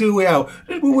Doolies got to do with out?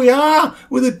 We are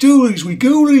with the Doolies, we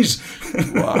ghoulies."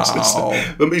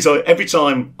 Wow. But means every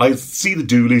time I see the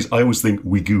Doolies, I always think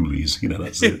we ghoulies.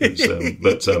 That's it.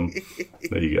 But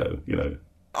there you go.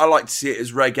 I like to see it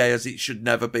as reggae as it should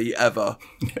never be, ever.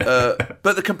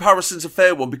 But the comparison's a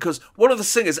fair one, because one of the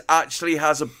singers actually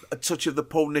has a touch of the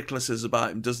Paul Nicholas's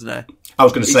about him, doesn't he? I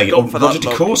was going to say, Roger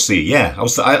DeCourcy, yeah. I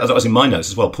was in my notes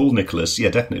as well. Paul Nicholas, yeah,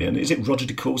 definitely. And is it Roger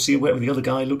DeCourcy or whatever the other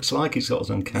guy looks like? He's got his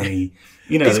uncanny,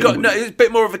 It's a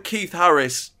bit more of a Keith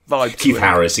Harris vibe. Keith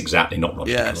Harris, exactly, not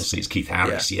Roger Yes. DeCourcy. It's Keith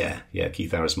Harris, yeah.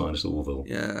 Keith Harris minus Orville.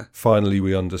 Yeah. Finally,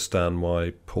 we understand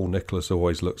why Paul Nicholas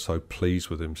always looks so pleased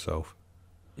with himself.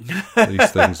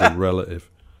 These things are relative.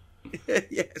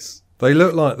 Yes. They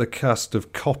look like the cast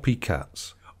of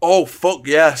Copycats. Oh, fuck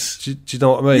yes. Do you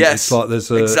know what I mean? Yes, it's like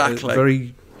there's a exactly.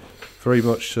 very, very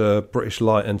much British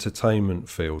light entertainment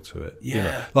feel to it.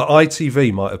 Yeah. Like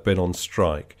ITV might have been on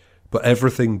strike, but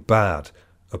everything bad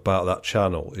about that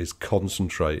channel is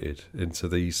concentrated into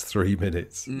these 3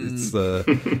 minutes. It's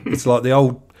like the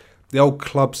old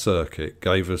club circuit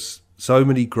gave us so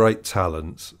many great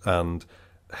talents and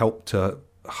helped to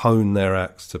hone their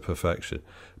acts to perfection,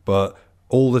 but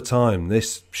all the time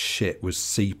this shit was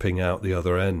seeping out the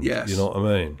other end. Yes. You know what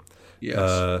I mean?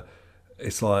 Yes.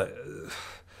 It's like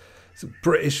it's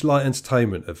British light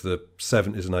entertainment of the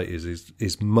 70s and 80s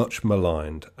is much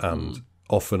maligned and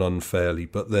often unfairly,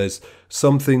 but there's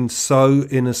something so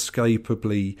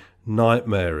inescapably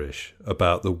nightmarish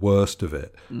about the worst of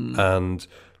it. And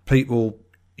people,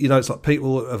 it's like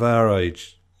people of our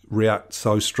age react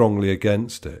so strongly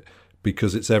against it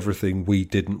because it's everything we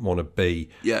didn't want to be,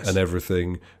 yes, and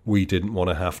everything we didn't want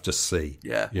to have to see.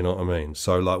 Yeah. You know what I mean?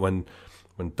 So like when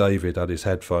David had his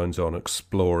headphones on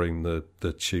exploring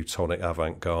the Teutonic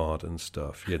avant-garde and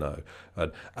stuff,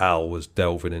 and Al was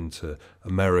delving into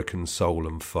American soul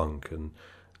and funk, and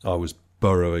I was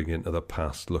burrowing into the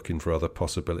past looking for other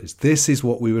possibilities. This is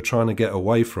what we were trying to get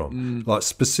away from. Like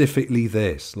specifically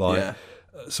this,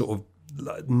 sort of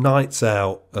like nights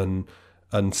out and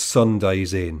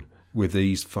Sundays in with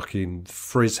these fucking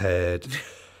frizz-haired,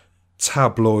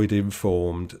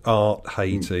 tabloid-informed,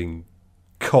 art-hating,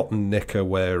 cotton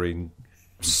knicker-wearing,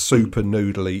 super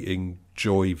noodle-eating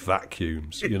joy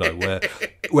vacuums,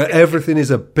 where everything is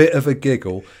a bit of a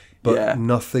giggle, but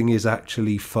nothing is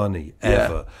actually funny,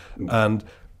 ever. And,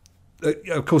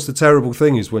 of course, the terrible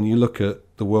thing is when you look at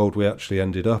the world we actually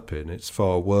ended up in, it's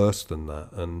far worse than that.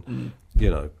 And,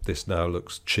 this now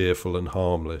looks cheerful and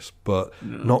harmless, but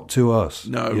not to us.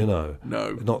 No.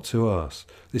 Not to us.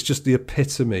 It's just the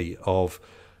epitome of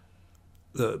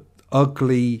the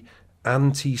ugly,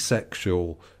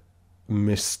 anti-sexual,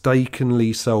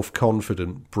 mistakenly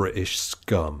self-confident British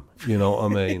scum. You know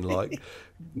what I mean? Like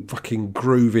fucking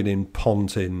grooving in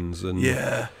pontins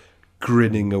and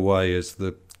grinning away as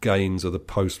the gains of the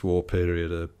post-war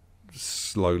period are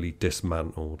slowly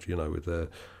dismantled,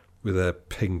 with their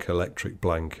pink electric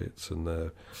blankets and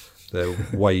their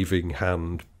waving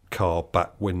hand car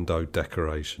back window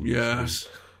decorations. Yes.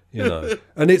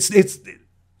 And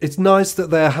it's nice that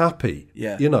they're happy.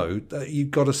 Yeah. You've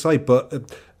got to say,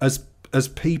 but as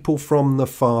people from the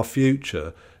far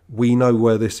future, we know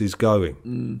where this is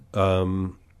going.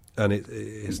 And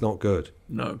it's not good.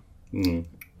 No.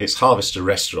 It's Harvester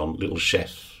Restaurant, Little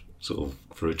Chef, sort of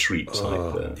for a treat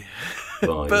type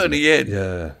vibe. Bernie Inn.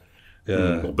 Yeah.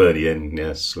 Or Bernie Inn,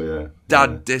 yes.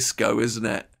 Dad disco, isn't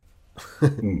it?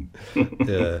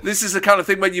 Yeah. This is the kind of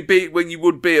thing when you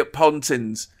would be at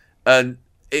Pontins and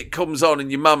it comes on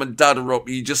and your mum and dad are up,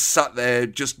 you just sat there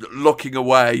just looking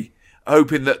away,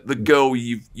 hoping that the girl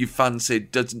you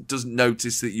fancied doesn't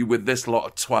notice that you're with this lot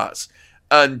of twats.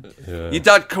 And your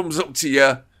dad comes up to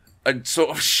you and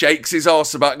sort of shakes his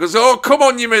arse about and goes, "Oh, come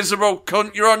on, you miserable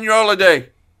cunt, you're on your holiday."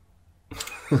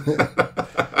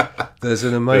 There's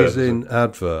an amazing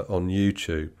advert on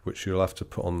YouTube which you'll have to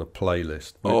put on the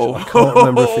playlist. Which Oh. I can't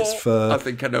remember if it's for. I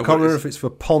think I know I what can't it remember is. if it's for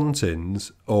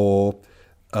Pontins or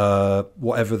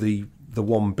whatever the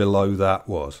one below that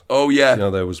was. Oh, yeah. You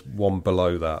know, there was one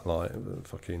below that, like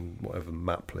fucking whatever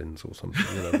Maplins or something.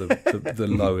 You know, the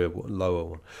lower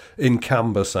one in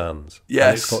Camber Sands. Yes.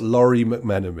 And it's got Laurie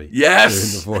McMenemy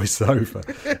Yes. doing the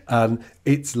voiceover, and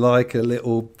it's like a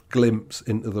little glimpse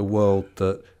into the world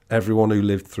that everyone who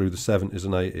lived through the 70s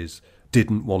and 80s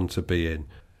didn't want to be in.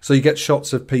 So you get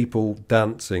shots of people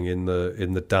dancing in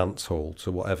the dance hall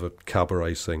to whatever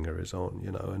cabaret singer is on,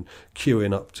 you know, and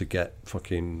queuing up to get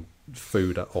fucking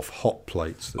food off hot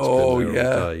plates that's been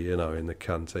there all day, you know, in the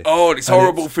canteen. Oh, and it's And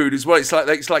horrible food as well.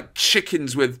 It's like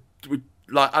chickens with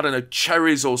like, I don't know,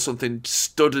 cherries or something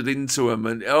studded into them,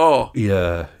 and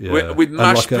Yeah. with And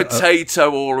mashed like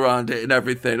potato all around it and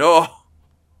everything. Oh,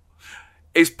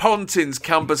 it's Pontins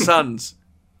Camber Sands.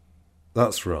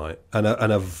 That's right. And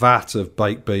a vat of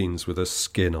baked beans with a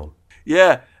skin on.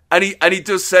 Yeah, and he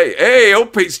does say, "Hey,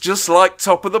 up, it's just like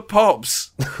Top of the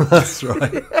Pops." That's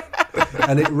right.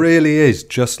 And it really is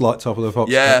just like Top of the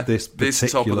Pops at this Top of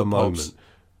particular the moment. Pops.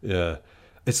 Yeah.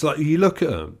 It's like you look at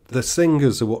them, the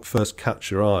singers are what first catch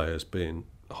your eye as being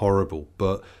horrible,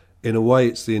 but in a way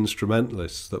it's the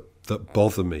instrumentalists that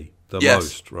bother me the Yes.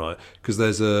 most, right? Because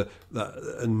there's a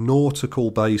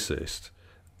nautical bassist.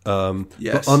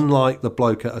 Yes. But unlike the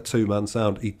bloke at a two-man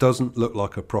sound, he doesn't look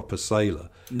like a proper sailor.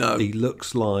 No. He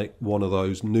looks like one of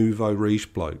those nouveau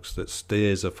riche blokes that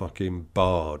steers a fucking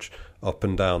barge up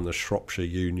and down the Shropshire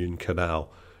Union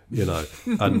Canal, you know.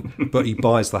 But he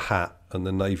buys the hat and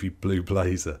the navy blue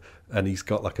blazer, and he's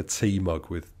got like a tea mug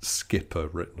with Skipper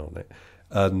written on it.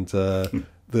 And the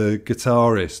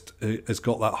guitarist has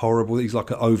got that horrible, he's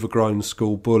like an overgrown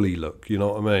school bully look, you know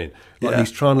what I mean? Like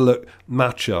he's trying to look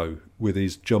macho with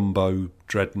his jumbo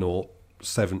dreadnought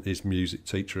 70s music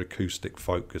teacher acoustic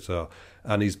folk guitar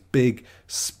and his big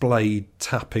splayed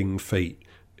tapping feet,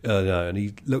 and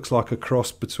he looks like a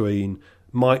cross between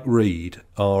Mike Reid,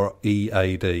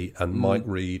 R-E-A-D, and Mike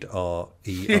Reid,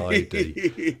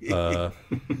 R-E-I-D.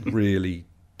 Really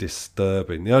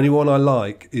disturbing. The only one I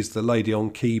like is the lady on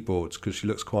keyboards because she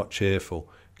looks quite cheerful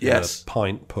in Yes. a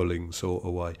pint pulling sort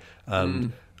of way.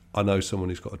 And I know someone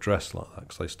who's got a dress like that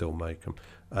because they still make them.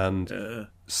 And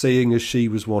seeing as she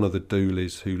was one of the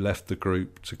Dooleys who left the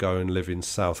group to go and live in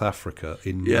South Africa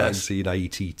in Yes.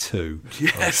 1982, I'm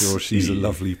Yes. sure she's a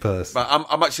lovely person. But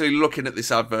I'm actually looking at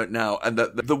this advert now, and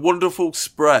the wonderful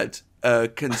spread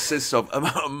consists of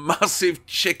a massive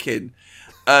chicken,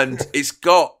 and it's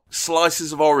got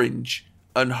slices of orange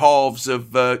and halves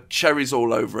of cherries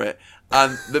all over it,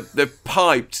 and they've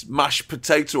piped mashed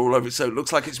potato all over it, so it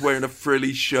looks like it's wearing a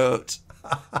frilly shirt.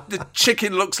 The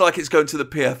chicken looks like it's going to the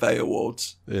PFA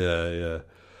Awards. Yeah.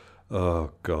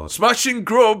 Oh, God. Smashing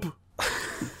grub.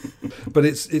 But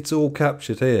it's all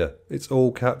captured here. It's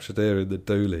all captured here in the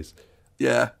Dooleys.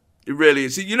 Yeah, it really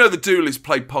is. You know the Dooleys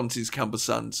played Pontins Camber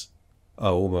Sands.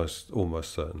 Oh,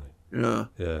 almost certainly.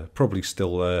 Yeah. Probably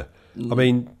still there. I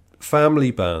mean,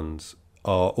 family bands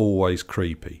are always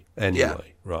creepy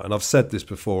anyway, right? And I've said this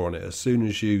before on it. As soon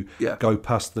as you go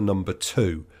past the number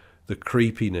 2, the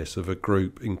creepiness of a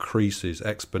group increases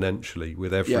exponentially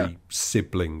with every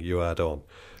sibling you add on.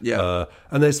 Yeah.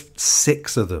 And there's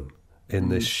 6 of them in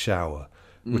this shower,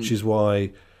 which is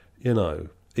why, you know,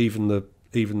 even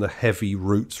the heavy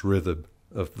roots rhythm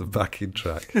of the backing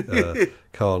track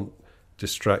can't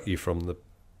distract you from the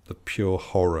pure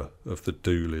horror of the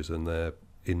Dooleys and their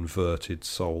inverted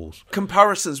souls.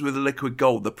 Comparisons with the Liquid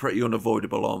Gold, they're pretty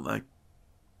unavoidable, aren't they?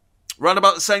 Round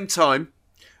about the same time,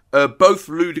 both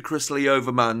ludicrously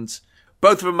overmanned.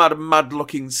 Both of them had a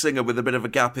mad-looking singer with a bit of a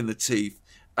gap in the teeth,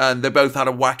 and they both had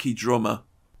a wacky drummer.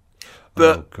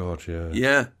 But, oh, God, yeah.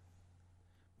 Yeah.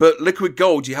 But Liquid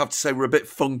Gold, you have to say, were a bit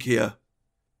funkier,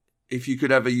 if you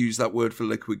could ever use that word for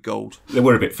Liquid Gold. They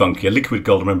were a bit funkier. Liquid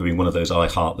Gold, I remember being one of those I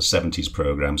Heart the 70s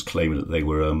programmes claiming that they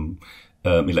were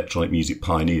electronic music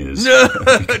pioneers.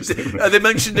 Are they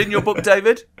mentioned in your book,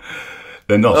 David?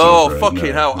 They're not. Oh, I'm afraid,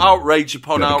 fucking hell. Outrage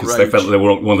upon because outrage. they felt that they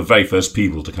were one of the very first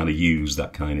people to kind of use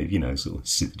that kind of, sort of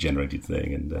synth-generated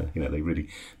thing. And, they really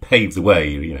paved the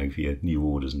way, for your New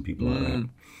Orders and people like that.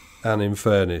 And in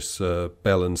fairness,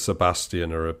 Belle and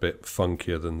Sebastian are a bit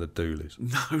funkier than the Dooleys.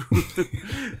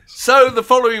 So the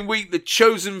following week, the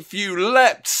Chosen Few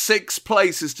leapt 6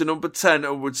 places to number 10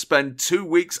 and would spend 2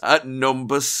 weeks at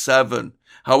number 7.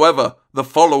 However, the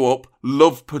follow-up,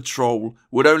 Love Patrol,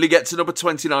 would only get to number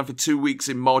 29 for 2 weeks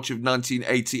in March of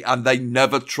 1980, and they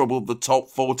never troubled the top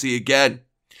 40 again.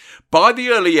 By the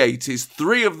early 80s,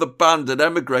 3 of the band had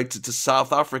emigrated to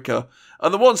South Africa,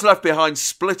 and the ones left behind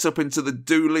split up into the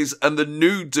Dooleys and the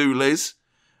New Dooleys,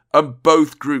 and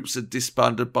both groups had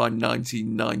disbanded by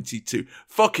 1992.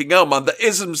 Fucking hell, man, the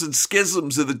isms and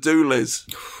schisms of the Dooleys.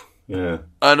 Yeah.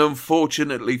 And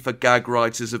unfortunately for gag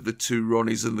writers of the Two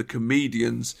Ronnies and the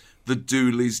Comedians, the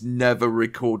Dooleys never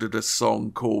recorded a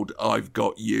song called I've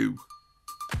Got You.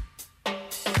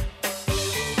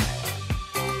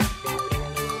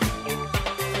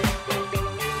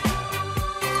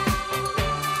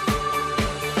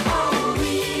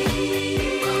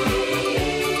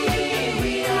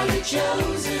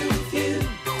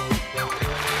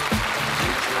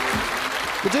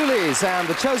 The Dooleys and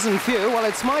The Chosen Few. Well,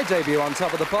 it's my debut on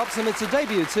Top of the Pops, and it's a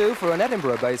debut too for an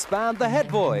Edinburgh-based band, The Head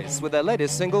Boys, with their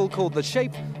latest single called The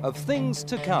Shape of Things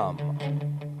to Come.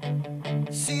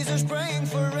 Caesar's praying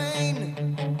for rain.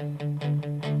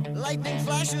 Lightning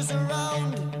flashes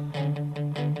around.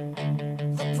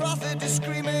 The prophet is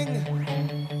screaming.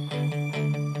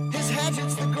 His head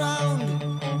hits the ground.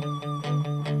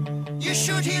 You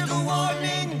should hear the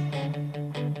warning.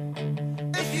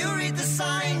 If you read the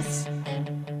signs,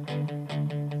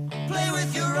 play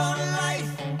with your own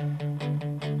life,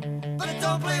 but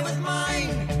don't play with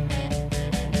mine.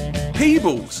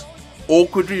 Peebles,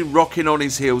 awkwardly rocking on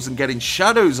his heels and getting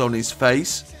shadows on his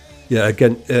face. Yeah,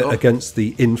 against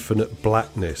the infinite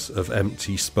blackness of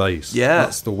empty space. Yeah.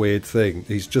 That's the weird thing.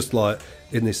 He's just like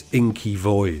in this inky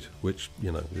void, which,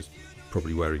 you know, is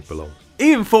probably where he belongs.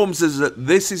 He informs us that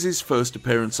this is his first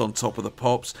appearance on Top of the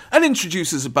Pops and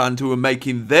introduces a band who are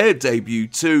making their debut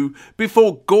too,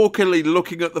 before gawkily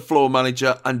looking at the floor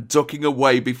manager and ducking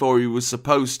away before he was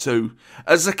supposed to,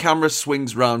 as the camera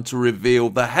swings round to reveal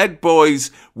the Head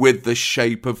Boys with The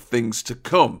Shape of Things to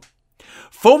Come.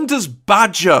 Formed as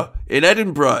Badger in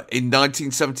Edinburgh in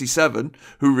 1977,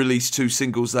 who released 2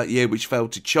 singles that year which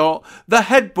failed to chart, the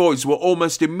Head Boys were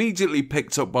almost immediately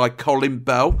picked up by Colin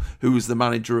Bell, who was the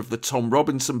manager of the Tom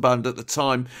Robinson Band at the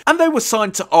time, and they were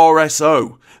signed to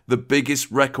RSO, the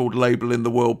biggest record label in the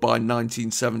world, by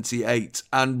 1978,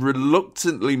 and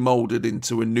reluctantly moulded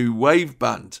into a new wave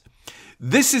band.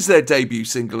 This is their debut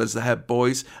single as the Head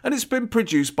Boys, and it's been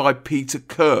produced by Peter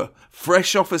Kerr,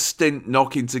 fresh off a stint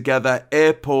knocking together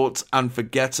Airport and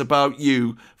Forget About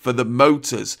You for the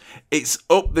Motors. It's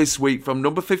up this week from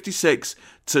number 56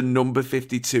 to number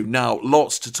 52. Now,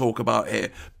 lots to talk about here.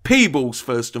 Peebles,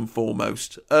 first and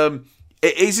foremost. It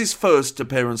is his first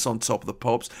appearance on Top of the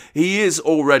Pops. He is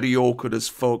already awkward as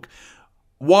fuck.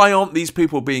 Why aren't these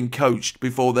people being coached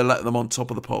before they let them on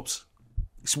Top of the Pops?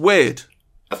 It's weird.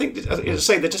 I think, as I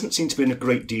say, there doesn't seem to be a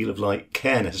great deal of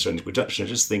care necessarily in production. I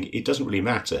just think it doesn't really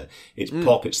matter. It's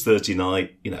pop, it's Thursday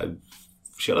night,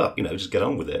 shut up, just get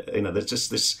on with it. There's just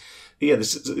this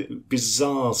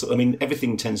bizarre,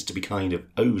 everything tends to be kind of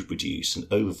overproduced and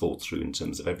overthought through in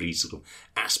terms of every sort of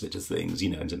aspect of things,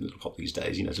 in terms of pop these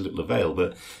days, it's a little veil,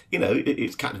 but,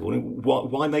 it's kind of,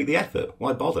 why make the effort?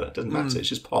 Why bother? It doesn't matter, it's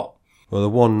just pop. Well, the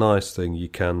one nice thing you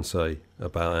can say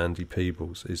about Andy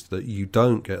Peebles is that you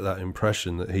don't get that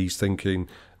impression that he's thinking,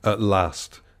 at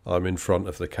last, I'm in front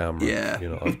of the camera.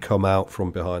 Yeah. I've come out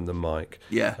from behind the mic.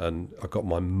 Yeah. And I've got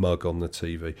my mug on the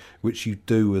TV, which you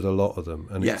do with a lot of them.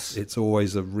 And yes. it's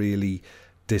always a really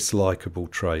dislikable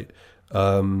trait.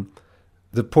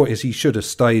 The point is he should have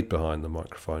stayed behind the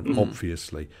microphone,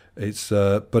 obviously. At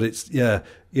least he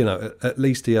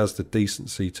has the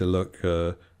decency to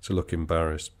look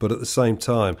embarrassed. But at the same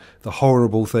time, the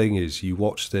horrible thing is you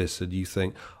watch this and you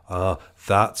think,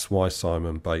 that's why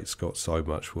Simon Bates got so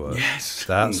much work. Yes.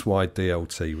 That's why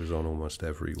DLT was on almost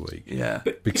every week. Yeah.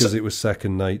 Because it was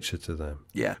second nature to them.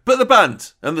 Yeah. But the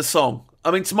band and the song,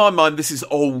 to my mind, this is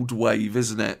old wave,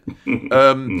 isn't it?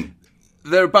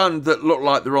 They're a band that look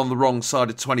like they're on the wrong side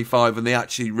of 25 and they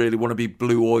actually really want to be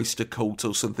Blue Oyster Cult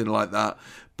or something like that.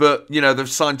 But, they've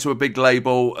signed to a big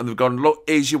label and they've gone, look,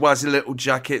 here's your wazzy little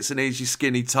jackets and here's your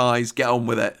skinny ties, get on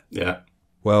with it. Yeah.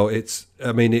 Well, it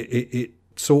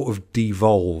sort of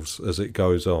devolves as it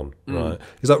goes on, right?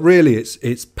 It's like really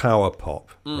it's power pop,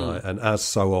 right? And as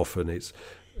so often, it's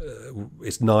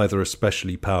neither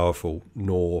especially powerful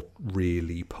nor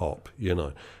really pop,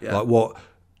 Yeah. Like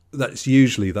that's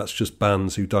just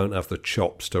bands who don't have the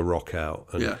chops to rock out,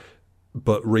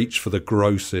 but reach for the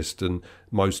grossest and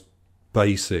most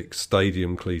basic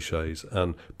stadium cliches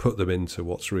and put them into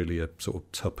what's really a sort of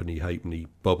tuppenny halfpenny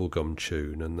bubblegum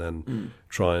tune, and then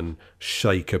try and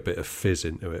shake a bit of fizz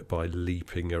into it by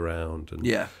leaping around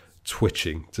and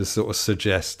twitching to sort of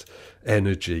suggest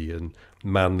energy and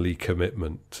manly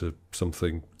commitment to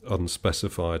something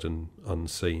unspecified and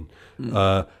unseen.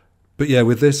 But yeah,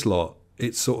 with this lot,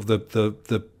 it's sort of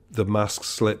the the mask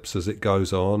slips as it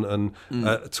goes on, and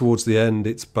towards the end,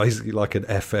 it's basically like an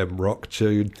FM rock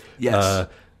tune. Yes.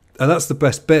 And that's the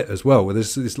best bit as well, where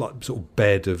there's this like sort of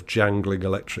bed of jangling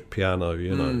electric piano,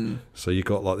 you know. So you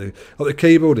got like the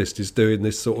keyboardist is doing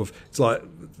this sort of, it's like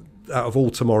out of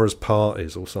All Tomorrow's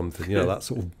Parties or something, you know, that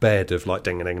sort of bed of like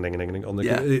ding ding ding ding ding on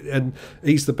the and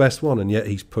he's the best one, and yet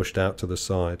he's pushed out to the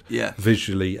side,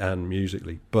 visually and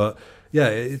musically. But yeah,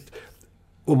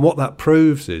 and what that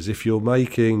proves is if you're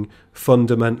making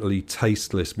fundamentally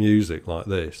tasteless music like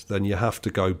this, then you have to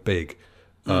go big.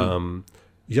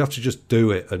 You have to just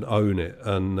do it and own it.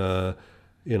 And,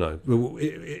 you know,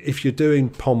 if you're doing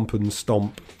pomp and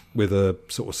stomp with a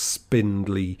sort of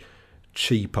spindly,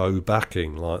 cheapo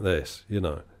backing like this, you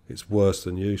know, it's worse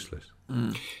than useless.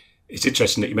 It's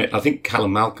interesting that you met, I think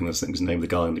Callum Malcolm, I think is the name of the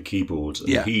guy on the keyboards.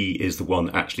 And he is the one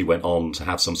that actually went on to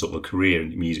have some sort of a career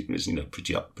in music, you know,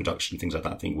 production, things like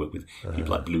that. I think he worked with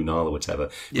people like Blue Nile or whatever.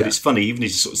 But it's funny, even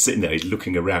he's sort of sitting there, he's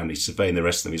looking around, he's surveying the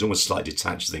rest of them, he's almost slightly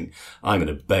detached to think, I'm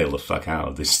going to bail the fuck out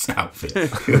of this outfit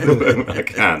the moment I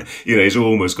can. You know, he's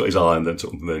almost got his eye on the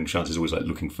sort of moonshine, he's always like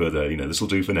looking further, you know, this will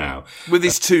do for now. With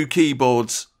his two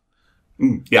keyboards.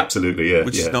 Yeah, absolutely, yeah.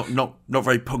 Which is not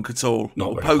very punk at all, not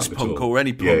or post-punk or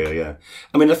any punk. Yeah.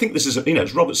 I mean, I think this is, you know,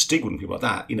 it's Robert Stigwood and people like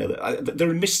that. You know, they're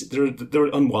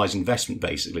an unwise investment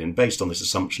basically, and based on this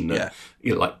assumption that,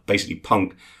 you know, like basically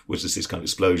punk was just this kind of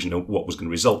explosion, and what was going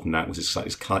to result in that was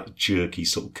this kind of jerky,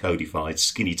 sort of codified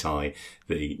skinny tie,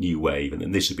 the new wave, and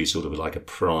then this would be sort of like a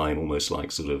prime, almost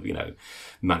like sort of, you know,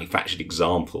 manufactured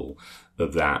example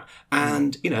of that.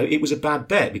 And, you know, it was a bad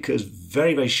bet because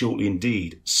very, very shortly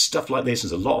indeed, stuff like this,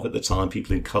 there's a lot of at the time,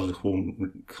 people in coloured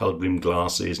rimmed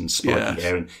glasses and spiky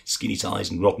hair and skinny ties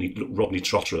and Rodney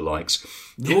Trotter likes.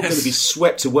 They're all going to be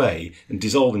swept away and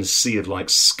dissolved in a sea of like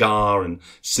ska and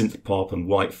synth pop and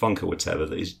white funk or whatever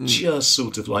that is just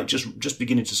sort of like just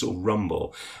beginning to sort of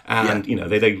rumble. And, you know,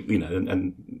 they you know,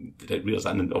 and they don't realise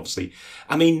that. And obviously,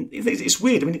 I mean, it's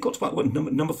weird. I mean, it got to about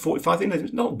number 45. I think they're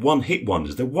not one hit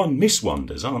wonders, they're one miss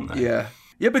wonders, aren't they? Yeah.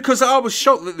 Yeah, because I was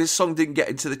shocked that this song didn't get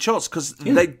into the charts because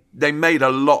they made a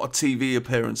lot of TV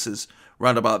appearances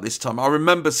round about this time. I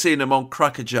remember seeing them on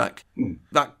Crackerjack,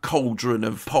 that cauldron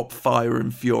of pop, fire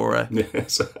and fury.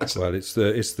 Well, it's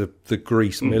the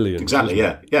Grease Millions. Exactly,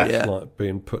 yeah. It's like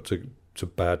being put to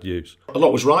bad use. A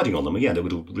lot was riding on them, and they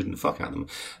would have ridden the fuck out of them.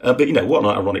 But, you know, what an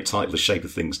ironic title, The Shape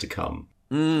of Things to Come.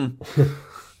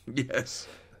 Yes.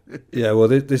 Yeah, well,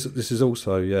 this is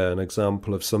also an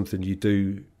example of something you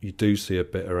do see a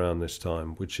bit around this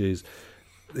time, which is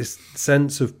this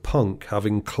sense of punk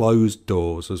having closed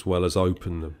doors as well as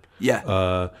opened them.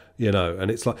 Yeah. You know, and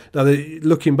it's like, now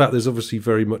looking back, there's obviously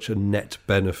very much a net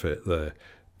benefit there,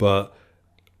 but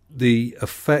the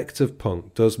effect of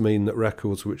punk does mean that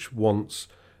records which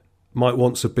might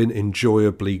once have been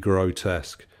enjoyably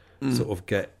grotesque sort of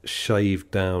get shaved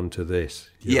down to this.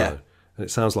 You know? And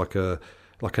it sounds like an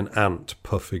ant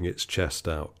puffing its chest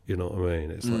out, you know what I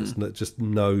mean? It's like it's just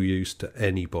no use to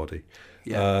anybody.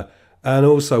 Yeah. And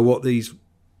also what these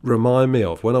remind me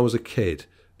of, when I was a kid,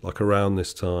 like around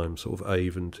this time, sort of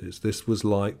 70s, this was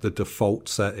like the default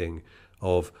setting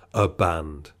of a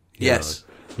band. Yes.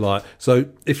 Know? Like, so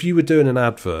if you were doing an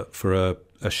advert for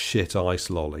a shit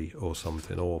ice lolly or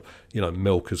something, or, you know,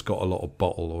 Milk has got a lot of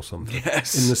bottle or something.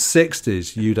 Yes. In the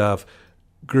 60s, you'd have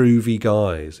groovy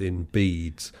guys in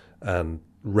beads and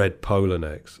red polo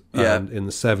necks. And in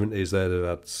the 70s, they'd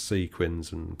have had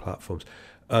sequins and platforms.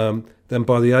 Then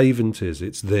by the 80s,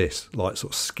 it's this, like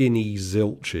sort of skinny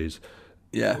zilches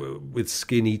with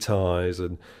skinny ties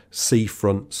and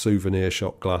seafront souvenir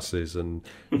shop glasses and,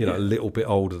 you know, a little bit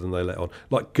older than they let on.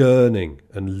 Like gurning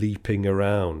and leaping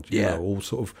around, you know, all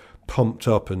sort of pumped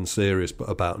up and serious, but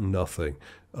about nothing.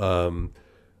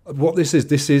 What this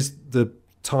is the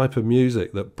type of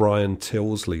music that Brian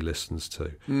Tilsley listens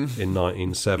to in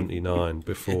 1979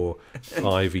 before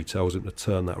Ivy tells him to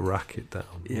turn that racket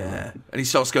down. Yeah. And he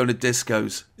starts going to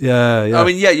discos. Yeah. I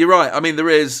mean, you're right. I mean,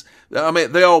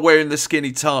 they are wearing the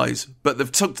skinny ties, but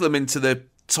they've tucked them into the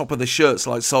top of the shirts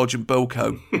like Sergeant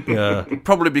Bilko. Yeah.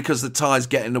 Probably because the ties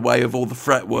get in the way of all the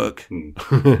fretwork.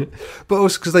 But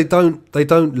also because they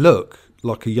don't look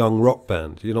like a young rock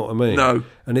band, you know what I mean? No.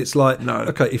 And it's like,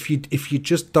 okay, if you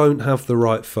just don't have the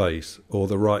right face or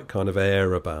the right kind of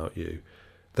air about you,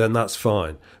 then that's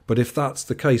fine. But if that's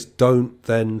the case, don't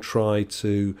then try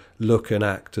to look and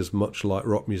act as much like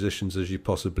rock musicians as you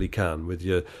possibly can with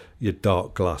your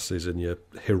dark glasses and your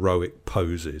heroic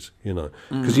poses, you know,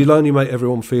 because you'll only make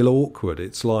everyone feel awkward.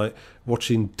 It's like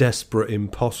watching Desperate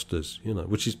Imposters, you know,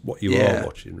 which is what you are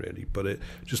watching really, but it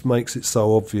just makes it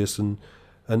so obvious and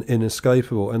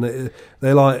inescapable. And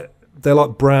they're like they're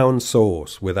like brown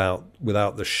sauce without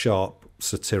the sharp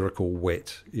satirical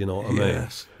wit. You know what I mean?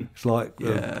 Yes. It's like,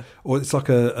 or it's like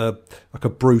a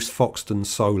Bruce Foxton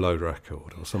solo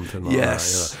record or something like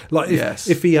Yes. that. You know? Like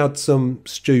if he had some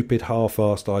stupid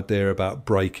half-assed idea about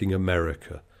breaking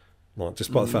America, like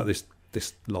despite the fact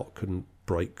this lot couldn't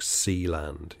break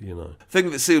Sealand, you know. Thing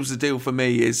that seals the deal for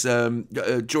me is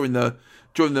during the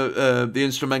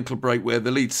instrumental break where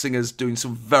the lead singer's doing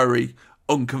some very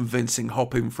unconvincing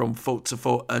hopping from foot to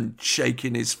foot and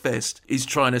shaking his fist. He's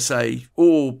trying to say,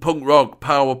 "Oh, punk rock,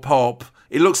 power pop."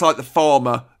 It looks like the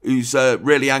farmer who's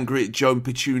really angry at Joan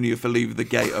Petunia for leaving the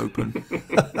gate open.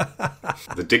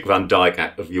 The Dick Van Dyke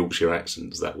act of Yorkshire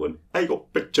accents, that one. Hey,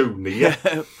 got Petunia.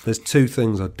 There's two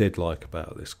things I did like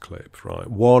about this clip, right?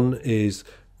 One is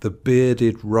the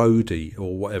bearded roadie,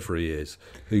 or whatever he is,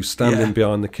 who's standing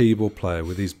behind the keyboard player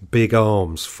with his big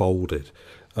arms folded.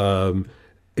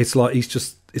 It's like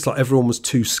it's like everyone was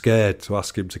too scared to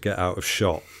ask him to get out of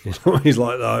shot. You know, he's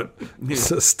like, no,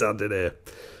 just standing here.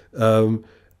 And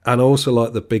also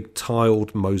like the big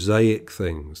tiled mosaic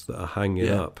things that are hanging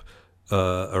up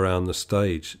around the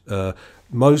stage,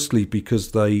 mostly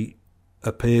because they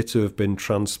appear to have been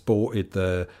transported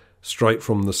there straight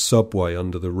from the subway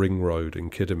under the ring road in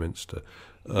Kidderminster,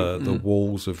 the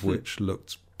walls of which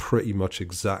looked pretty much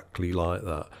exactly like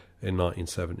that in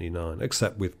 1979,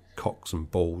 except with cocks and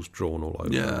balls drawn all over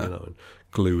them, you know, and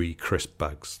gluey crisp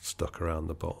bags stuck around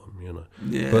the bottom, you know.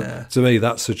 Yeah. But to me,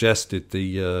 that suggested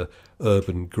the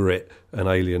urban grit and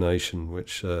alienation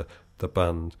which the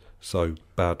band so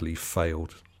badly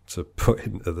failed to put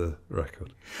into the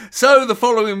record. So the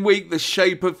following week, The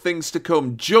Shape of Things to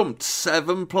Come jumped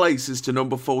 7 places to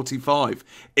number 45,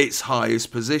 its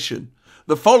highest position.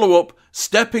 The follow-up,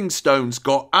 Stepping Stones,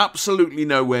 got absolutely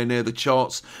nowhere near the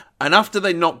charts, and after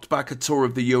they knocked back a tour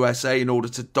of the USA in order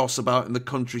to doss about in the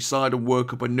countryside and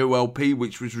work up a new LP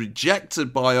which was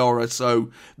rejected by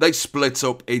RSO, they split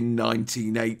up in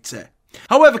 1980.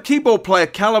 However, keyboard player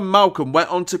Callum Malcolm went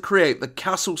on to create the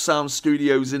Castle Sound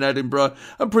Studios in Edinburgh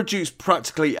and produced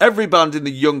practically every band in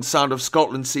the young Sound of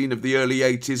Scotland scene of the early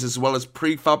 80s, as well as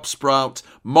Prefab Sprout,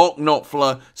 Mark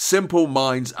Knopfler, Simple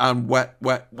Minds and Wet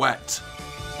Wet Wet.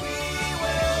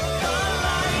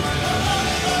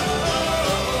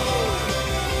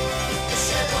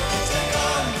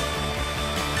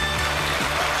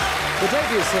 The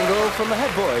debut single from the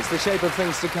Head Boys, The Shape of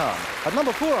Things to Come. At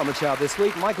number 4 on the chart this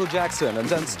week, Michael Jackson and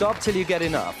Don't Stop Till You Get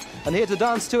Enough. And here to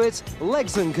dance to it,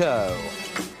 Legs & Co.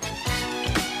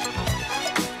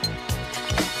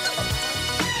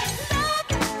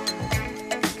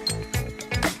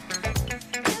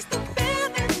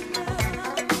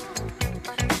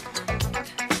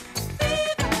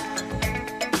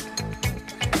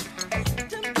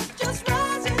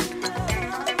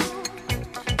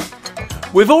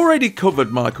 We've already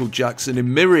covered Michael Jackson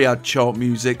in myriad chart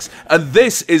musics, and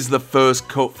this is the first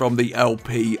cut from the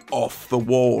LP Off the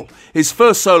Wall. His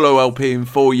first solo LP in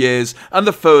 4 years, and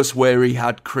the first where he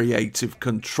had creative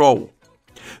control.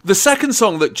 The second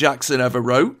song that Jackson ever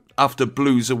wrote, after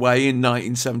Blues Away in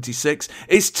 1976,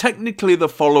 is technically the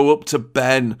follow-up to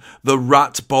Ben, the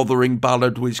rat-bothering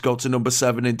ballad which got to number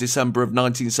 7 in December of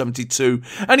 1972,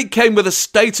 and it came with a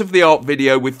state-of-the-art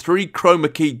video with 3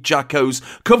 chroma key jackos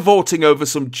cavorting over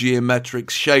some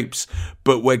geometric shapes,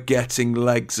 but we're getting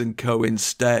Legs & Co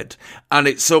instead, and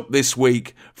it's up this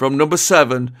week from number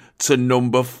 7 to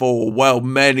number 4. Well,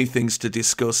 many things to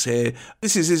discuss here.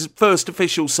 This is his first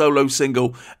official solo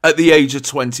single at the age of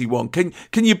 21. Can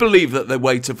you believe that they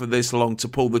waited for this long to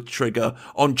pull the trigger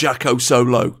on Jacko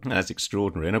solo? That's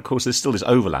extraordinary. And of course, there's still this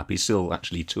overlap. He's still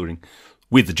actually touring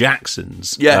with the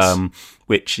Jacksons. Yes.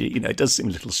 Which, you know, it does seem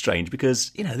a little strange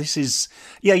because, you know, this is...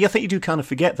 Yeah, I think you do kind of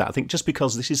forget that. I think just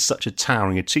because this is such a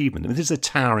towering achievement. I mean, this is a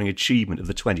towering achievement of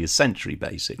the 20th century,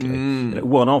 basically. You know,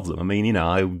 one of them. I mean, you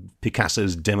know,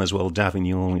 Picasso's Demoiselle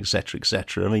d'Avignon, etc.,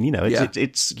 etc. I mean, you know,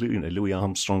 it's you know, Louis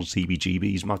Armstrong's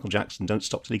CBGB's, Michael Jackson, Don't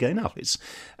Stop Till You Get Enough. It's,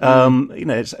 you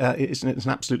know, it's an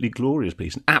absolutely glorious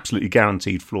piece, an absolutely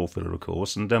guaranteed floor filler, of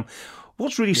course, and...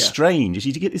 What's really strange is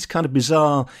you get this kind of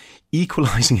bizarre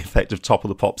equalising effect of Top of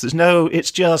the Pops.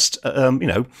 It's just, you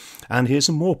know, and here's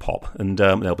some more pop, and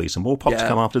there'll be some more pop to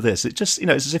come after this. It just, you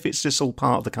know, it's as if it's just all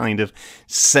part of the kind of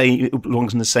it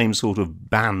belongs in the same sort of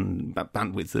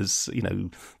bandwidth as, you know,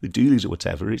 the Doolies or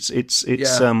whatever. That's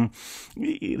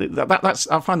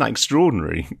I find that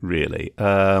extraordinary, really.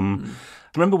 I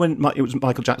remember when it was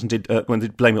Michael Jackson did when they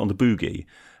Blame It on the Boogie.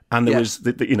 And there was,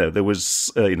 the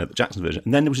Jackson version,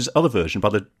 and then there was this other version by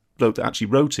the bloke that actually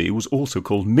wrote it was also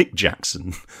called Mick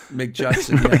Jackson. Mick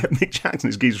Jackson, yeah. Mick Jackson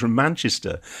is geezer from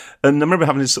Manchester. And I remember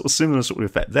having this sort of similar sort of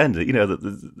effect then, that,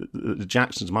 that the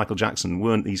Jacksons, Michael Jackson,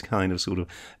 weren't these kind of sort of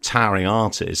towering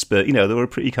artists, but, they were a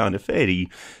pretty kind of fairly,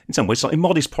 in some ways, slightly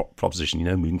modest pop proposition,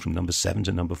 moving from number 7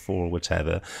 to number 4 or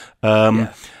whatever.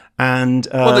 Yeah. And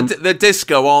well, they're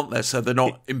disco, aren't they? So they're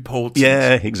not important.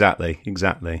 Yeah, exactly.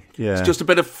 Yeah, it's just a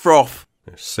bit of froth.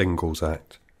 Singles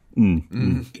act.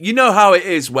 You know how it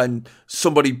is when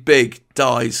somebody big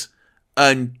dies,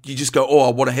 and you just go, "Oh,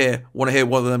 I want to hear one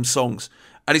of them songs."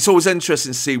 And it's always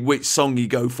interesting to see which song you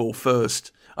go for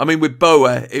first. I mean, with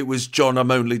Bowie, it was "John, I'm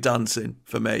Only Dancing"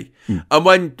 for me, and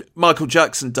when Michael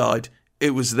Jackson died,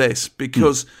 it was this,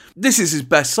 because this is his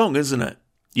best song, isn't it?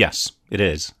 Yes, it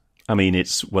is. I mean,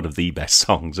 it's one of the best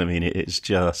songs. I mean, it's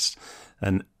just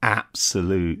an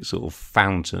absolute sort of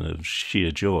fountain of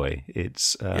sheer joy.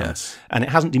 It's yes, and it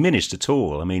hasn't diminished at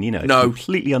all. I mean, it's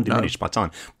completely undiminished by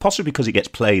time. Possibly because it gets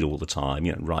played all the time,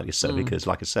 rightly so. Because,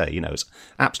 like I say, it's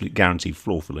absolute guaranteed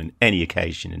floorful in any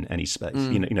occasion, in any space.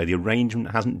 The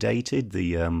arrangement hasn't dated.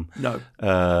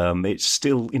 It's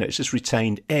still, it's just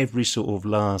retained every sort of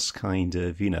last kind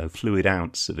of, fluid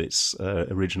ounce of its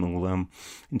original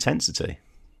intensity.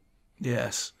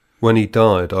 Yes. When he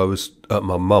died, I was at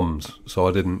my mum's, so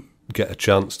I didn't get a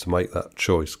chance to make that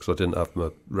choice because I didn't have my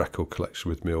record collection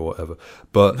with me or whatever.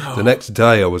 But the next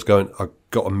day I got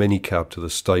a minicab to the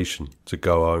station to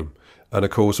go home. And, of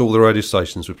course, all the radio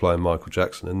stations were playing Michael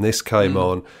Jackson. And this came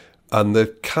on, and the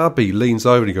cabbie leans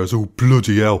over and he goes, "Oh,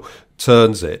 bloody hell,"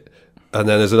 turns it. And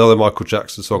then there's another Michael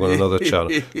Jackson song on another channel.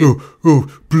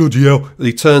 Oh, bloody hell. And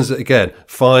he turns it again,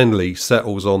 finally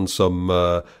settles on some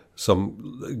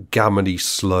gammony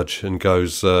sludge and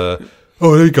goes, "Oh,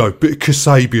 there you go, bit of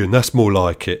Kasabian, that's more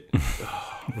like it."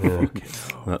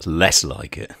 That's less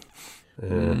like it.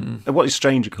 And what is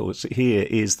strange, of course, here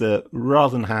is that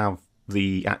rather than have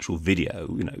the actual video,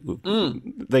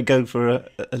 they go for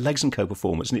a Legs & Co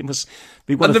performance, and it must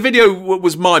be the video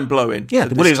was mind-blowing. Yeah,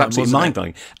 it was absolutely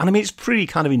mind-blowing. And I mean, it's pretty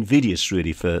kind of invidious,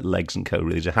 really, for Legs & Co,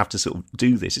 really, to have to sort of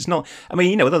do this. It's not, I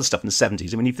mean, with other stuff in the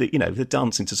 70s, I mean, if they're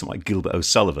dancing to something like Gilbert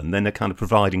O'Sullivan, then they're kind of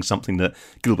providing something that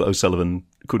Gilbert O'Sullivan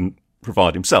couldn't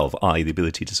provide himself, i.e. the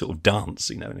ability to sort of dance,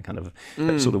 in a kind of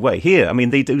sort of way. Here, I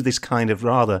mean, they do this kind of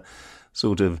rather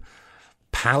sort of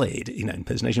pallid,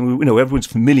 impersonation. Everyone's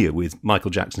familiar with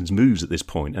Michael Jackson's moves at this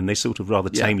point, and they sort of rather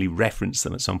tamely reference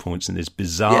them at some points in this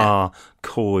bizarre,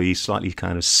 coy, slightly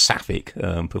kind of sapphic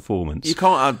performance. You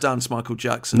can't outdance Michael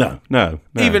Jackson. No.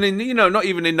 Even in, not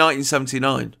even in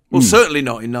 1979. Well, certainly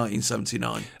not in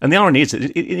 1979. And the irony is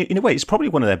that, in a way, it's probably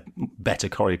one of their better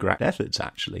choreographed efforts,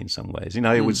 actually, in some ways.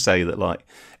 I always say that, like,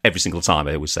 every single time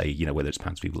I always say, whether it's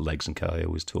Pants People, Legs & Co, I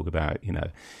always talk about,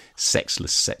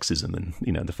 sexless sexism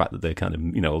and, the fact that they're kind of,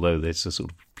 although there's a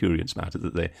sort of prurience about it,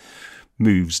 that their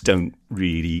moves don't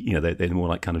really, they're more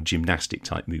like kind of gymnastic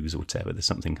type moves or whatever. There's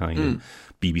something kind of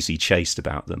BBC chaste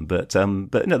about them. But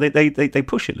no, they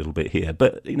push it a little bit here.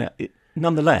 But,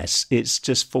 nonetheless, it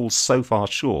just falls so far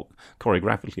short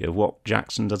choreographically of what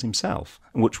Jackson does himself,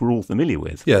 which we're all familiar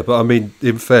with. Yeah, but I mean,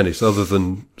 in fairness, other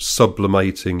than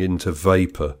sublimating into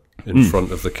vapour in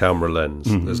front of the camera lens,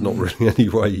 there's not really any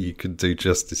way you could do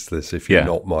justice to this if you're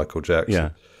not Michael Jackson. Yeah.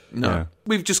 No. Yeah.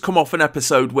 We've just come off an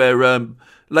episode where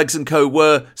Legs & Co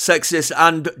were sexist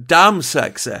and damn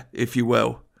sexy, if you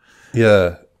will.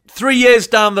 Yeah. 3 years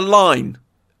down the line,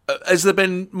 has there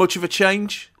been much of a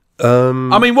change?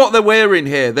 I mean, what they're wearing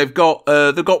here, they've got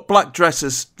black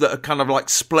dresses that are kind of like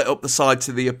split up the sides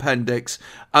of the appendix,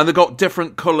 and they've got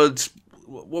different coloured,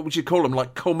 what would you call them,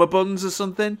 like cummerbunds or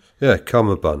something? Yeah,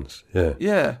 cummerbunds, yeah.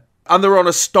 Yeah. And they're on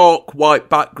a stark white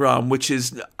background, which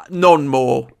is none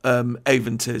more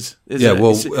Aventis, isn't it?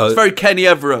 Well, it's very Kenny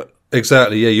Everett.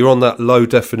 Exactly, yeah. You're on that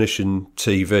low-definition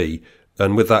TV,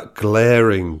 and with that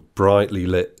glaring, brightly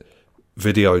lit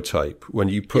videotape, when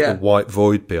you put a white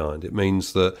void behind, it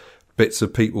means that bits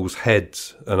of people's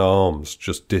heads and arms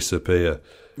just disappear.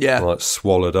 Yeah. Like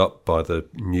swallowed up by the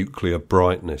nuclear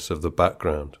brightness of the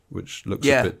background, which looks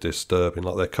a bit disturbing,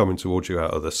 like they're coming towards you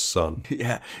out of the sun.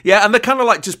 Yeah, and they're kind of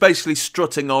like just basically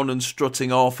strutting on and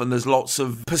strutting off, and there's lots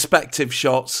of perspective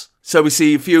shots. So we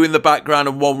see a few in the background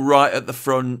and one right at the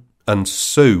front. And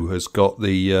Sue has got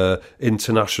the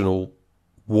international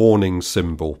warning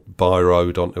symbol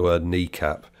biroed onto her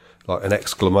kneecap, like an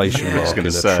exclamation mark in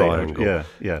a triangle.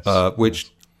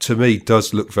 Which to me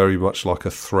does look very much like a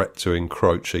threat to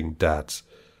encroaching dads.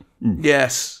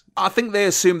 Yes. I think they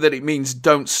assume that it means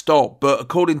don't stop, but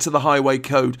according to the highway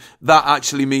code, that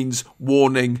actually means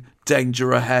warning,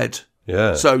 danger ahead.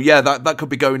 Yeah. So yeah, that could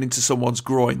be going into someone's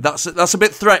groin. That's a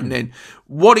bit threatening.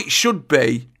 What it should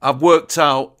be, I've worked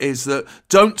out, is that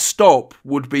 "Don't Stop"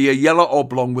 would be a yellow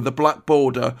oblong with a black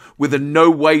border with a no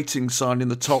waiting sign in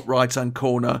the top right hand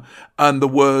corner and the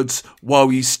words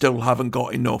 "While you still haven't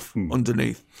got enough"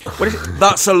 underneath.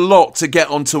 That's a lot to get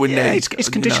onto a knee. Yeah, it's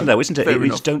conditioned though, isn't it? Fair It's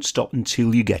enough. don't stop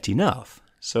until you get enough.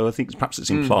 So I think perhaps it's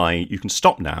implying you can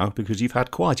stop now because you've had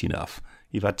quite enough.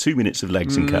 You've had 2 minutes of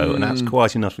legs and co, and that's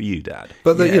quite enough for you, Dad.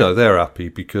 But they're happy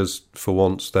because for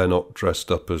once they're not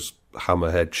dressed up as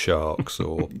hammerhead sharks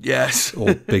or Yes.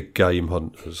 or big game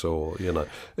hunters or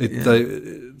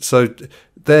so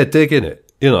they're digging it.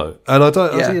 And I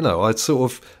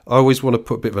always want to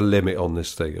put a bit of a limit on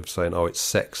this thing of saying, oh, it's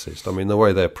sexist. I mean, the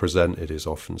way they're presented is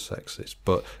often sexist,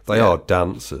 but they are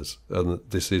dancers, and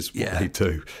this is what they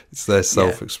do. It's their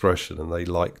self-expression, and they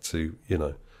like to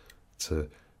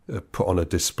put on a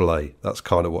display. That's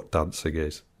kind of what dancing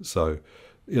is. So,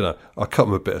 I cut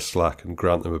them a bit of slack and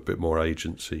grant them a bit more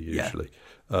agency usually.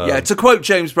 To quote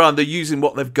James Brown, they're using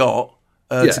what they've got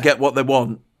to get what they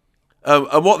want.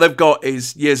 And what they've got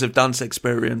is years of dance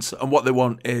experience, and what they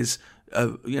want is,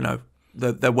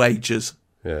 their wages.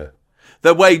 Yeah.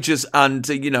 Their wages and,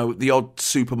 the odd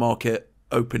supermarket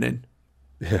opening.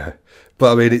 Yeah.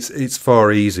 But I mean, it's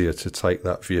far easier to take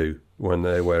that view when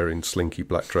they're wearing slinky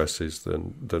black dresses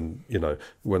than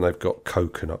when they've got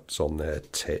coconuts on their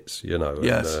tits,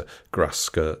 and grass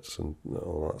skirts and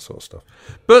all that sort of stuff.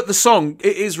 But the song,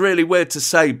 it is really weird to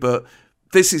say, but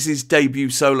this is his debut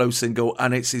solo single,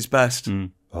 and it's his best. I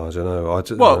don't know.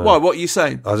 Why? What are you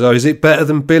saying? I don't know. Is it better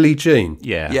than Billie Jean?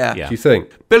 Yeah. Do you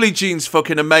think? Billie Jean's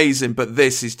fucking amazing, but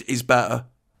this is better.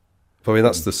 I mean,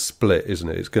 that's the split, isn't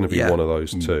it? It's going to be one of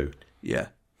those two. Yeah.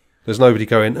 There's nobody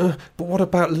going, but what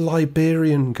about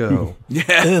Liberian Girl?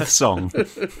 Earth Song.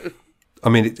 I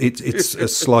mean, it's a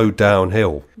slow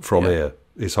downhill from here,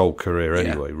 his whole career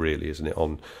anyway, really, isn't it?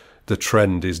 The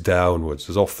trend is downwards.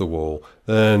 There's Off the Wall,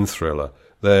 then Thriller,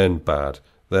 then Bad,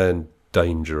 then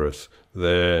Dangerous,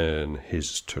 then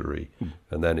History,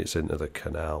 and then it's into the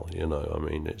Canal, I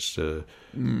mean, it's...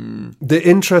 The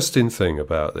interesting thing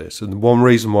about this, and one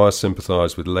reason why I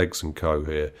sympathise with Legs and Co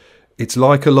here, it's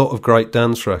like a lot of great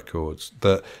dance records,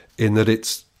 that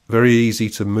it's very easy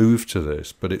to move to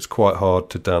this, but it's quite hard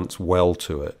to dance well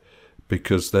to it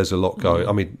because there's a lot going.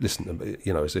 I mean, listen,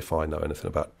 as if I know anything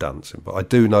about dancing, but I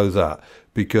do know that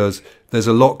because there's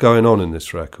a lot going on in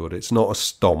this record. It's not a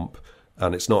stomp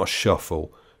and it's not a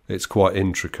shuffle. It's quite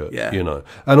intricate,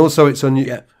 And also it's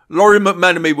unusual. Yeah. Laurie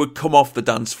McMenemy would come off the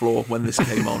dance floor when this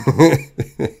came on.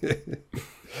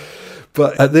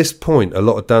 But at this point, a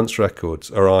lot of dance records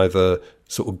are either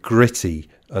sort of gritty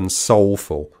and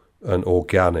soulful and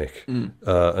organic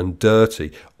and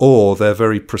dirty, or they're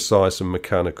very precise and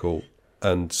mechanical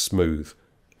and smooth.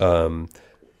 And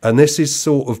this is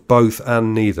sort of both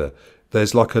and neither.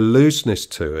 There's like a looseness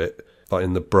to it, like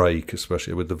in the break,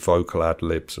 especially with the vocal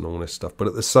ad-libs and all this stuff. But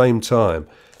at the same time,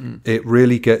 it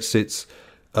really gets its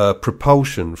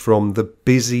propulsion from the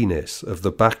busyness of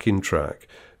the backing track,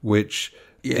 which...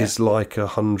 is like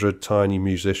 100 tiny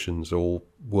musicians all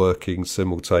working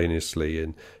simultaneously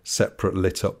in separate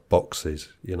lit up boxes,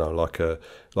 like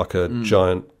a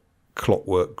giant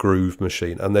clockwork groove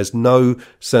machine. And there's no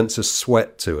sense of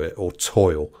sweat to it or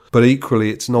toil. But equally,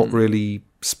 it's not really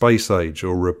space age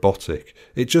or robotic.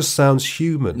 It just sounds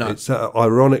human. No. It's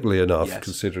ironically enough,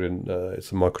 considering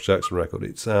it's a Michael Jackson record,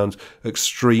 it sounds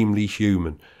extremely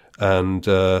human and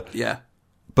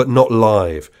but not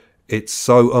live. It's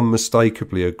so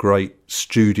unmistakably a great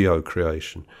studio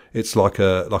creation. It's like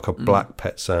a Black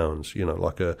Pet Sounds,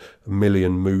 like a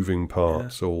million moving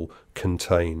parts all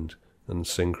contained and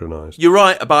synchronised. You're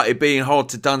right about it being hard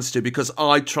to dance to, because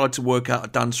I tried to work out a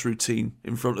dance routine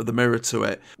in front of the mirror to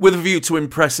it with a view to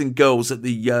impressing girls at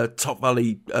the Top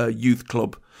Valley Youth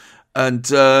Club. And,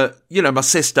 my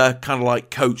sister kind of like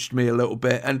coached me a little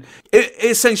bit. And it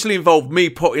essentially involved me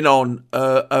putting on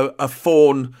a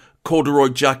fawn corduroy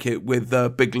jacket with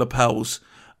big lapels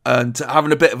and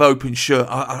having a bit of open shirt.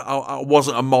 I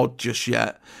wasn't a mod just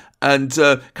yet. And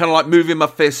kind of like moving my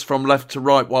fists from left to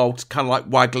right while kind of like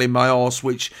waggling my arse,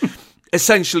 which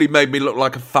essentially made me look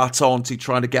like a fat auntie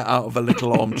trying to get out of a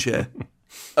little armchair.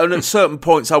 And at certain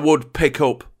points I would pick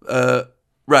up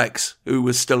Rex, who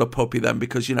was still a puppy then,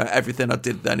 because, everything I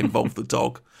did then involved the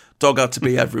dog. Dog had to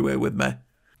be everywhere with me.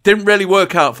 Didn't really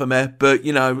work out for me, but,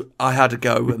 I had a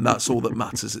go, and that's all that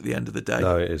matters at the end of the day.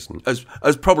 No, it isn't.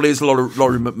 As probably as Laurie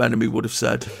McMenemy would have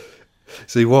said.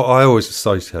 See, what I always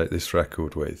associate this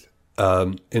record with,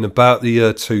 in about the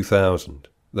year 2000,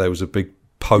 there was a big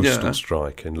postal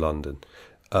strike in London.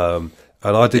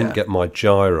 And I didn't get my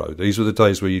gyro. These were the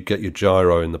days where you'd get your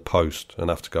gyro in the post and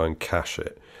have to go and cash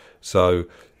it. So,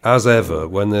 as ever,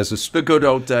 when there's the good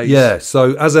old days. Yeah,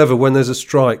 so as ever, when there's a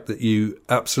strike that you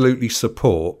absolutely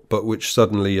support, but which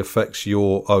suddenly affects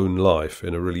your own life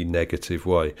in a really negative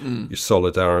way, your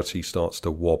solidarity starts to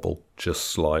wobble just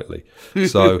slightly.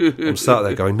 So I'm sat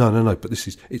there going, no, but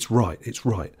it's right.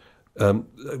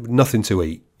 Nothing to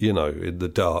eat, in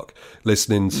the dark,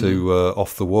 listening to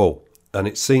Off the Wall. And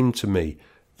it seemed to me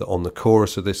that on the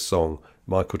chorus of this song,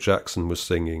 Michael Jackson was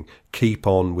singing, "Keep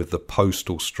on with the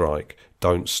postal strike.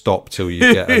 Don't stop till you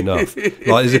get enough."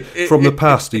 From the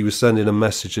past, he was sending a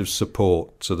message of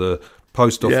support to the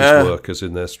post office workers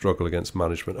in their struggle against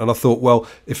management. And I thought, well,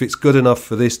 if it's good enough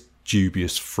for this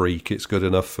dubious freak, it's good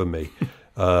enough for me.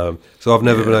 So I've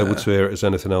never been able to hear it as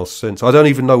anything else since. I don't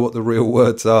even know what the real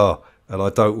words are, and I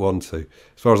don't want to.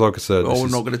 As far as I'm concerned... Oh, I'm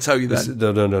not going to tell you that.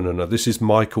 No. This is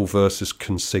Michael versus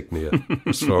Consignia,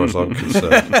 as far as I'm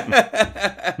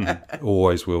concerned.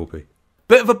 Always will be.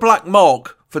 Bit of a black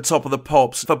mark for Top of the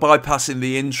Pops for bypassing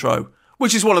the intro,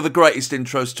 which is one of the greatest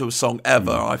intros to a song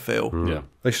ever, I feel. Yeah.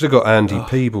 They should have got Andy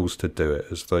Peebles to do it,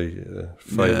 as they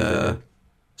faded it.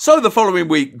 So the following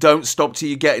week, Don't Stop Till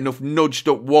You Get Enough nudged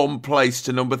up one place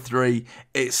to number 3,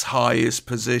 its highest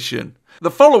position.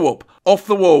 The follow-up, Off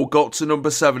the Wall, got to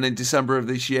number 7 in December of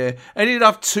this year, and he'd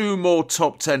have 2 more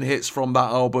top 10 hits from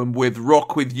that album with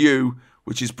Rock With You,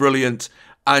 which is brilliant,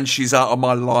 and She's Out of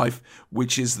My Life,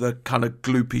 which is the kind of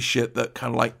gloopy shit that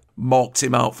kind of like marked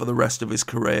him out for the rest of his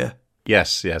career.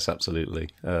 Yes, absolutely.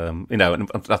 And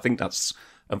I think that's...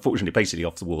 Unfortunately, basically,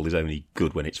 Off the Wall is only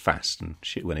good when it's fast and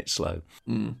shit when it's slow.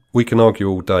 We can argue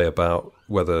all day about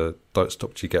whether Don't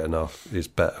Stop Till You Get Enough is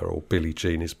better or Billie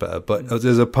Jean is better, but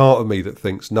there's a part of me that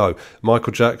thinks, no,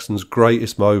 Michael Jackson's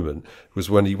greatest moment was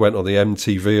when he went on the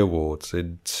MTV Awards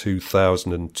in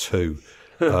 2002,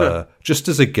 just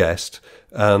as a guest,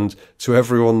 and to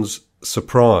everyone's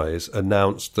surprise,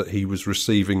 announced that he was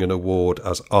receiving an award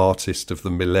as Artist of the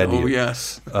Millennium. Oh,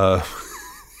 yes.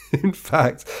 In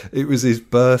fact, it was his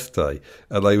birthday,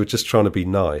 and they were just trying to be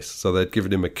nice. So they'd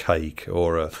given him a cake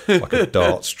or a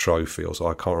darts trophy, or so,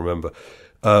 I can't remember.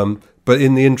 But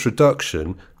in the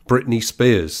introduction, Britney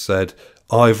Spears said,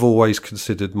 "I've always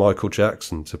considered Michael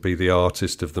Jackson to be the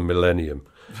artist of the millennium."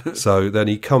 So then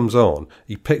he comes on,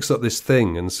 he picks up this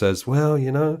thing and says, "Well,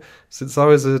 since I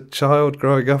was a child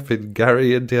growing up in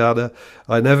Gary, Indiana,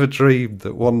 I never dreamed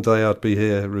that one day I'd be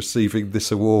here receiving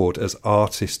this award as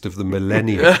Artist of the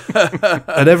Millennium."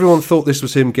 And everyone thought this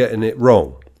was him getting it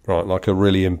wrong, right? Like a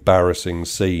really embarrassing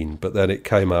scene. But then it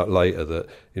came out later that,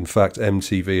 in fact,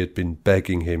 MTV had been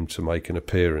begging him to make an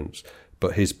appearance,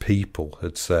 but his people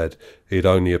had said he'd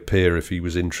only appear if he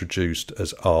was introduced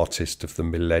as Artist of the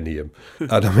Millennium.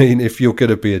 And I mean, if you're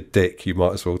going to be a dick, you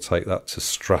might as well take that to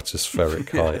stratospheric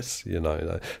heights.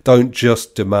 Don't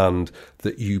just demand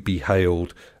that you be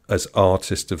hailed as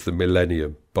Artist of the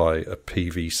Millennium by a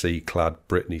PVC-clad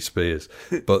Britney Spears,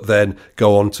 but then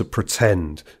go on to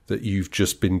pretend that you've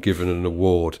just been given an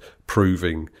award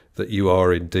proving that you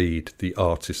are indeed the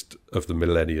Artist of the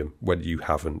Millennium when you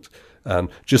haven't. And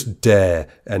just dare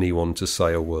anyone to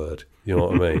say a word. You know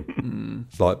what I mean?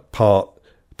 It's like part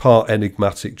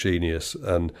enigmatic genius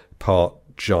and part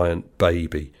giant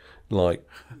baby. Like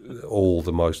all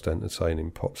the most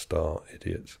entertaining pop star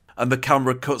idiots. And the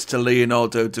camera cuts to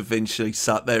Leonardo da Vinci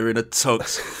sat there in a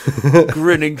tux,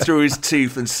 grinning through his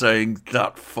teeth and saying,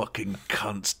 "That fucking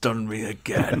cunt's done me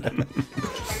again."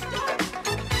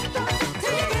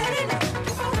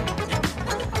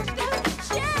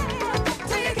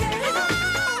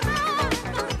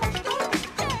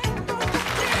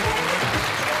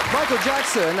 Michael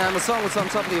Jackson, and the song was on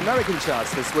top of the American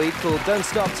charts this week called Don't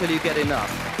Stop Till You Get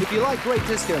Enough. If you like great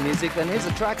disco music, then here's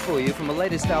a track for you from the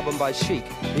latest album by Chic.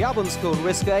 The album's called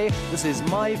Risque. This is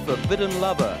My Forbidden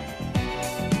Lover.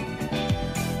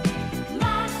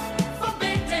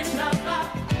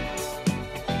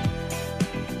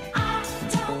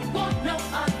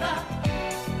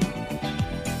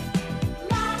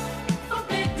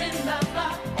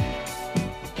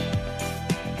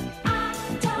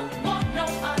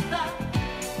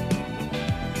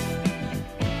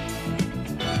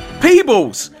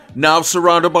 Peebles, now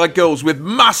surrounded by girls with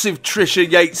massive Trisha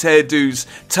Yates hairdos,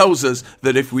 tells us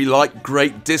that if we like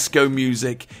great disco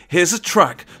music, here's a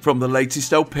track from the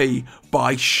latest LP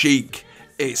by Chic.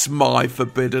 It's My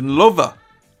Forbidden Lover.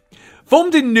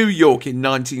 Formed in New York in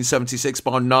 1976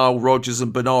 by Nile Rodgers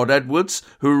and Bernard Edwards,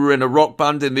 who were in a rock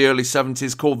band in the early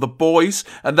 70s called The Boys,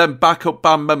 and then backup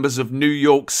band members of New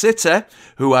York City,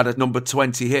 who had a number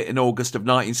 20 hit in August of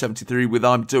 1973 with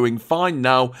I'm Doing Fine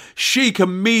Now, Chic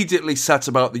immediately set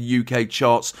about the UK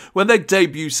charts when their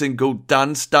debut single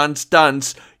Dance, Dance,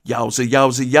 Dance, Yowza,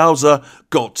 Yowza, Yowza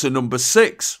got to number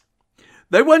 6.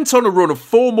 They went on a run of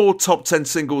 4 more top 10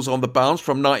 singles on the bounce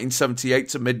from 1978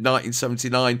 to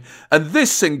mid-1979, and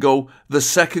this single, the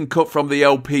second cut from the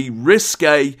LP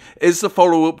Risque, is the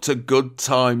follow-up to Good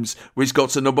Times, which got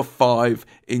to number 5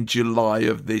 in July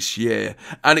of this year,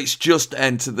 and it's just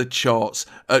entered the charts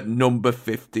at number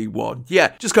 51.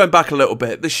 Yeah, just going back a little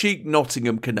bit, the Chic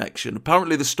Nottingham connection.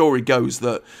 Apparently the story goes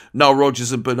that Nile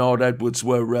Rodgers and Bernard Edwards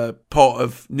were part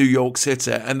of New York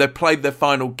City, and they played their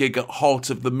final gig at Heart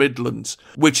of the Midlands,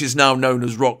 which is now known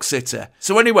as Rock City.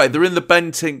 So anyway, they're in the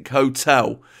Bentink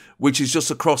Hotel, which is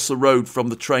just across the road from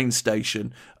the train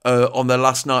station, on their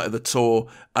last night of the tour,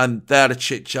 and they had a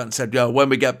chit-chat and said, when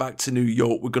we get back to New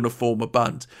York, we're going to form a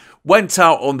band. Went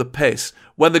out on the piss.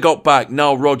 When they got back,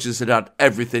 Nile Rodgers had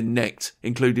everything nicked,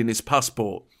 including his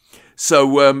passport.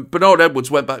 So Bernard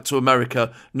Edwards went back to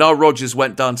America. Nile Rodgers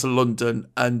went down to London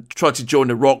and tried to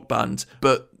join a rock band,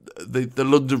 but the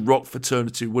London rock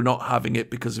fraternity were not having it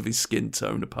because of his skin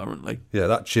tone, apparently. Yeah,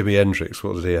 that Jimi Hendrix,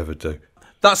 what did he ever do?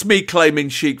 That's me claiming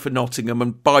Chic for Nottingham,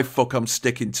 and by fuck I'm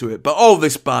sticking to it. But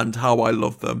this band, how I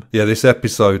love them. Yeah, this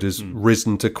episode has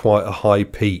risen to quite a high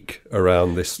peak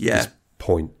around this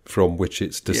point from which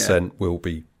its descent will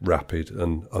be rapid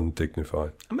and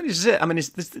undignified. I mean, this is it. I mean,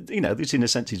 this in a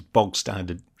sense is bog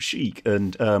standard Chic,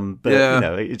 and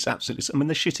it's absolutely. I mean,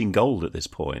 they're shitting gold at this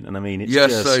point, and I mean, it's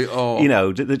they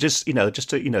are. They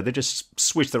just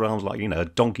switch their arms like a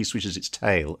donkey switches its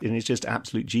tail, and it's just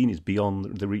absolute genius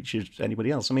beyond the reach of anybody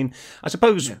else. I mean, I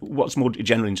suppose what's more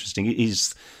generally interesting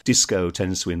is disco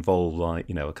tends to involve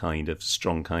a kind of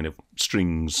strong kind of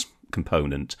strings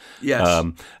component. Yes.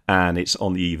 And it's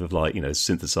on the eve of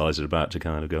synthesizer about to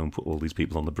kind of go and put all these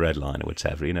people on the bread line or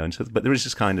whatever, and so, but there is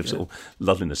this kind of sort of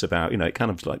loveliness about, it kind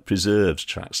of like preserves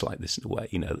tracks like this in a way,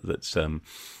 that's,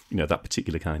 that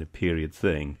particular kind of period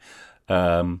thing.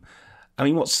 I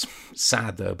mean, what's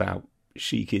sad though about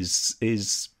Chic is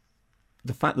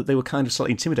the fact that they were kind of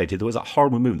slightly intimidated. There was that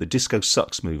horrible movement, the disco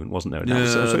sucks movement, wasn't there?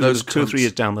 So it was 2 or 3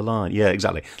 years down the line. Yeah,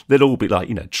 exactly. They'd all be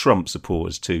like, Trump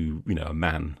supporters to, a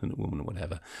man and a woman or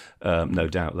whatever. No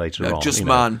doubt later on. Just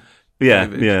man. Yeah,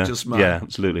 David, yeah. Just man. Yeah,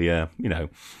 absolutely, yeah.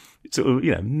 Sort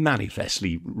of,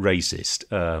 manifestly racist,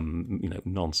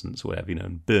 nonsense, whatever,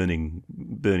 and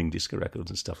burning disco records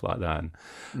and stuff like that.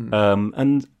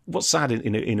 And what's sad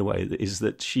in a way is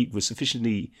that Chic was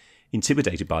sufficiently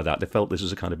intimidated by that. They felt this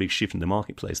was a kind of big shift in the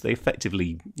marketplace. They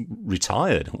effectively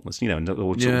retired almost, and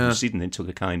they took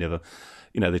a kind of a,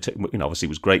 they took, obviously it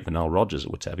was great for Nile Rodgers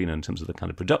or whatever, in terms of the kind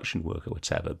of production work or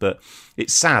whatever. But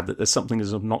it's sad that there's something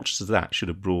as obnoxious as that should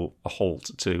have brought a halt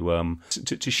to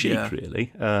Chic,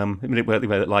 really. I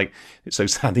mean, it's so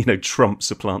sad, Trump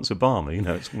supplants Obama.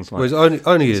 It's almost like it's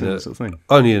only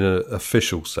in an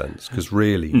official sense, because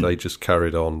really they just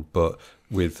carried on, but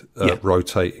with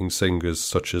rotating singers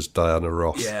such as Diana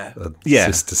Ross and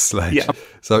Sister Sledge. Yeah.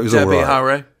 So it was Debbie all right.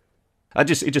 Harry. I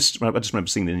just remember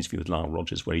seeing an interview with Nile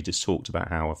Rodgers where he just talked about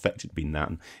how affected he'd been that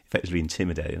and effectively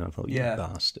intimidated. And I thought, you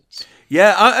bastards.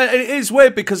 Yeah, it is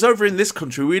weird because over in this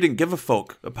country we didn't give a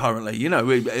fuck. Apparently,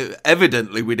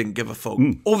 evidently we didn't give a fuck.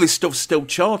 All this stuff's still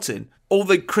charting. All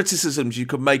the criticisms you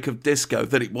could make of disco,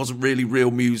 that it wasn't really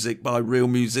real music by real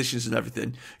musicians and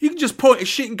everything, you can just point at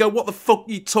shit and go, "What the fuck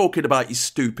are you talking about, you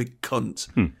stupid cunt?"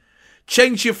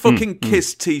 Change your fucking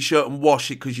Kiss t-shirt and wash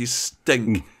it because you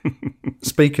stink.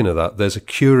 Speaking of that, there's a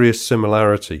curious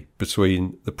similarity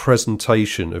between the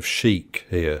presentation of Chic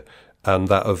here and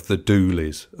that of the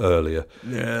Dooleys earlier.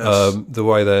 Yes. The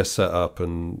way they're set up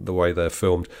and the way they're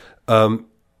filmed. And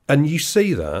you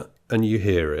see that and you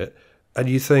hear it and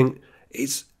you think,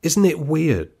 isn't it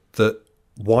weird that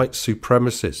white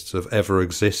supremacists have ever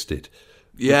existed?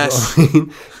 Yes.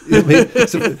 I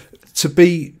mean, to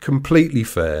be completely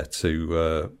fair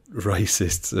to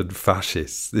racists and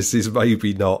fascists, this is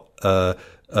maybe not a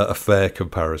fair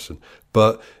comparison.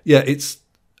 But yeah,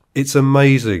 it's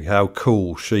amazing how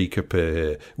cool Chic appear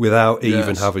here without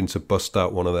even having to bust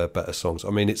out one of their better songs. I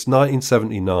mean, it's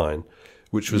 1979,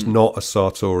 which was not a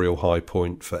sartorial high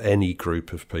point for any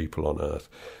group of people on Earth.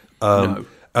 No.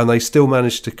 And they still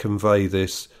managed to convey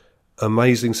this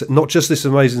amazing, not just this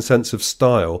amazing sense of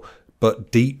style,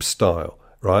 but deep style.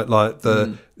 Right, like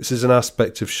this is an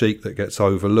aspect of Chic that gets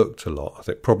overlooked a lot. I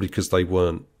think probably because they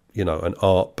weren't an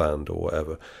art band or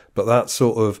whatever. But that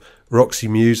sort of Roxy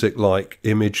Music like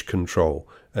image control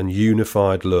and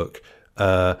unified look,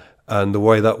 and the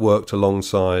way that worked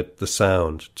alongside the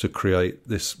sound to create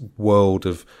this world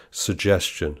of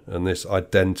suggestion and this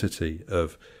identity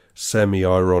of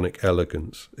semi-ironic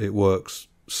elegance. It works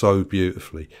so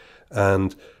beautifully.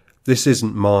 And this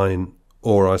isn't mine,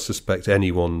 or I suspect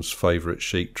anyone's favourite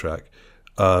Chic track.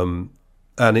 And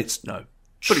it's... No.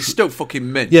 But it's still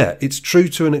fucking mint. Yeah, it's true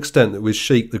to an extent that with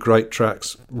Chic, the great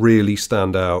tracks really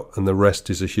stand out and the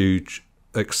rest is a huge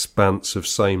expanse of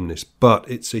sameness. But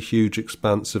it's a huge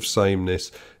expanse of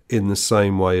sameness in the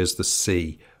same way as the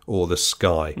sea or the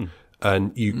sky.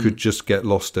 And you could just get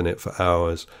lost in it for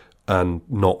hours and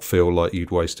not feel like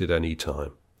you'd wasted any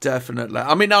time. Definitely.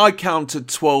 I mean, I counted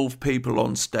 12 people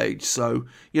on stage, so,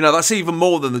 that's even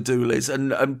more than the Doolies,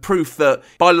 and proof that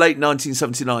by late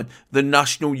 1979, the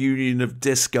National Union of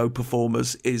Disco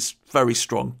Performers is very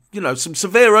strong. Some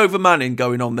severe overmanning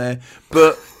going on there,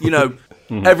 but,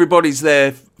 everybody's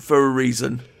there for a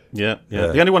reason. Yeah.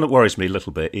 The only one that worries me a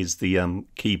little bit is the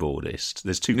keyboardist.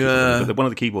 There's two people, but one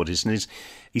of the keyboardists, and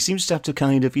he seems to have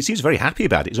to he seems very happy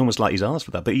about it. It's almost like he's asked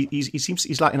for that, but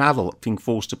he's like an adult being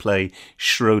forced to play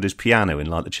Schroeder's piano in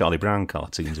like the Charlie Brown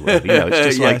cartoons or whatever.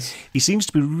 It's just like he seems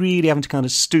to be really having to kind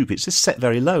of stoop. It's just set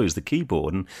very low as the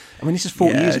keyboard, and I mean this is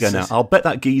 40 years ago now. I'll bet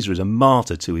that geezer is a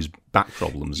martyr to his back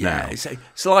problems now. It's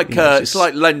like it's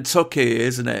like Len Tucky,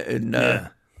 isn't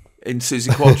it? In Susie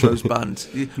Quattro's band.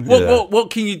 What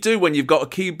can you do when you've got a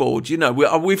keyboard?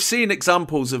 We've seen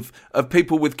examples of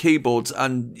people with keyboards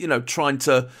and, trying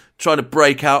to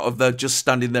break out of the just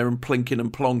standing there and plinking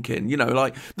and plonking.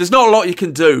 Like, there's not a lot you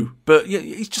can do, but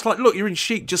he's just like, look, you're in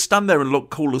Chic, just stand there and look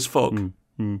cool as fuck.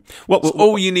 That's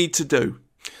all you need to do.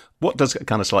 What does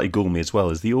kind of slightly gall me as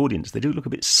well is the audience. They do look a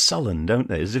bit sullen, don't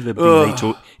they? As if they've been made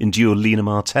to endure Lena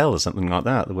Martell or something like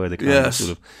that, the way they're kind of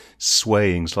sort of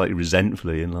swaying slightly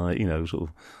resentfully and sort of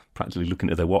practically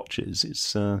looking at their watches.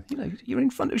 It's, you're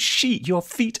in front of Chic. You're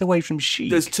feet away from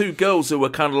Chic. There's two girls who are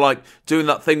kind of like doing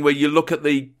that thing where you look at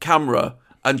the camera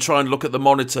and try and look at the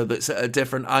monitor that's at a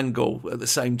different angle at the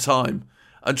same time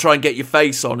and try and get your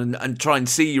face on and try and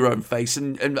see your own face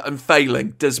and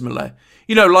failing dismally.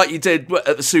 Like you did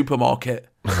at the supermarket.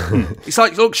 It's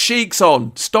like, look, Chic's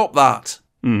on. Stop that.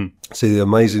 See, the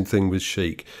amazing thing with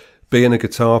Chic, being a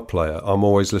guitar player, I'm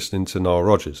always listening to Nile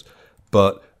Rodgers.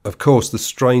 But, of course, the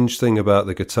strange thing about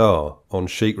the guitar on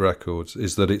Chic records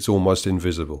is that it's almost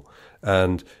invisible.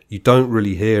 And you don't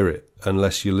really hear it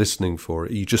unless you're listening for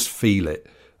it. You just feel it.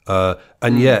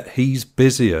 And yet, he's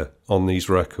busier on these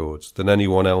records than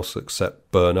anyone else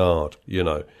except Bernard,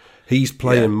 He's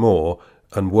playing more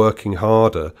and working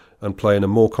harder and playing a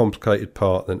more complicated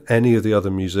part than any of the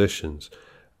other musicians.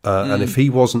 And if he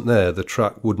wasn't there, the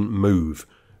track wouldn't move.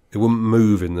 It wouldn't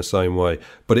move in the same way.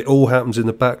 But it all happens in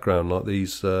the background, like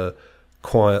these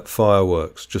quiet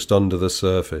fireworks just under the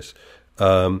surface.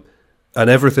 And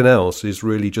everything else is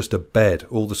really just a bed.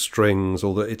 All the strings,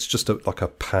 it's just like a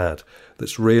pad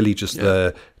that's really just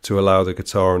there to allow the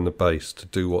guitar and the bass to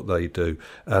do what they do.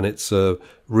 And it's a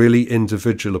really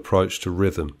individual approach to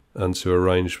rhythm and to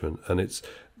arrangement. And it's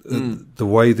the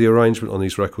way the arrangement on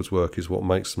these records work is what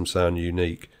makes them sound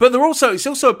unique. But it's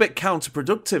also a bit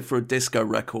counterproductive for a disco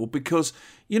record because,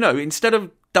 instead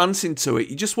of dancing to it,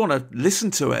 you just want to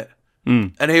listen to it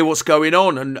and hear what's going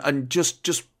on and just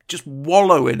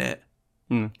wallow in it.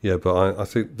 Yeah, but I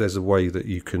think there's a way that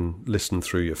you can listen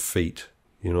through your feet.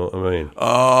 You know what I mean?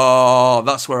 Oh,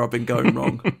 that's where I've been going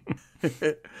wrong.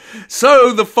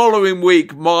 So the following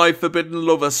week, My Forbidden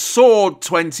Lover soared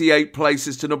 28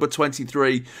 places to number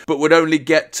 23, but would only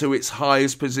get to its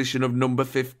highest position of number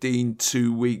 15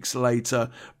 2 weeks later,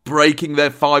 breaking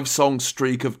their 5-song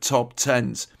streak of top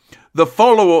 10s. The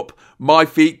follow-up, My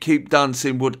Feet Keep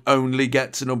Dancing, would only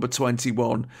get to number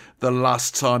 21, the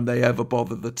last time they ever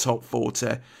bothered the top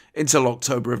 40, until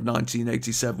October of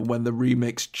 1987 when the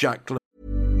remix Jack...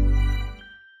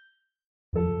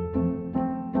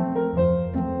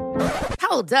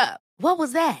 Hold up. What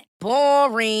was that?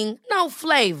 Boring. No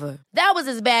flavor. That was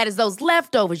as bad as those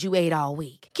leftovers you ate all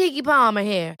week. Keke Palmer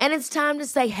here, and it's time to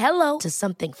say hello to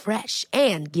something fresh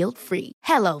and guilt-free.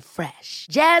 Hello Fresh.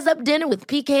 Jazz up dinner with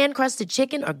pecan-crusted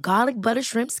chicken or garlic butter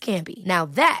shrimp scampi. Now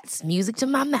that's music to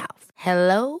my mouth.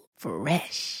 Hello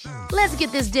Fresh. Let's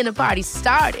get this dinner party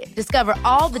started. Discover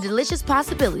all the delicious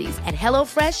possibilities at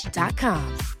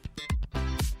HelloFresh.com.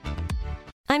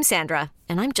 I'm Sandra,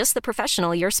 and I'm just the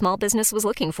professional your small business was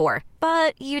looking for.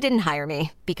 But you didn't hire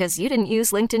me because you didn't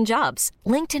use LinkedIn Jobs.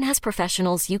 LinkedIn has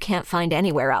professionals you can't find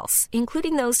anywhere else,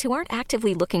 including those who aren't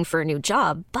actively looking for a new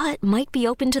job, but might be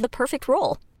open to the perfect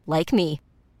role, like me.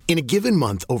 In a given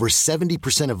month, over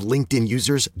 70% of LinkedIn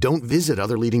users don't visit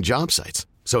other leading job sites.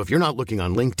 So if you're not looking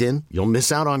on LinkedIn, you'll miss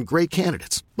out on great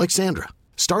candidates like Sandra.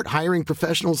 Start hiring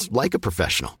professionals like a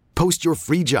professional. Post your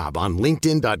free job on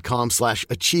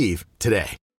linkedin.com/achieve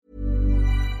today.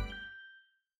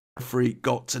 Freak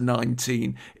got to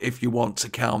 19, if you want to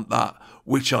count that,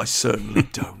 which I certainly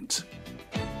don't.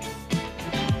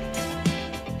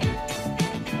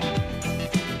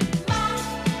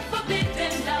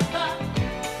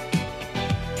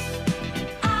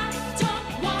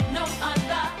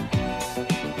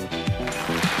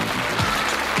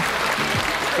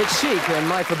 It's Chic and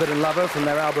My Forbidden Lover from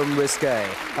their album Risque.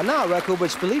 And now a record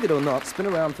which, believe it or not, has been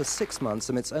around for 6 months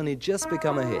and it's only just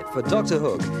become a hit for Dr.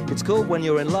 Hook. It's called When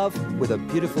You're in Love with a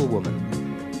Beautiful Woman.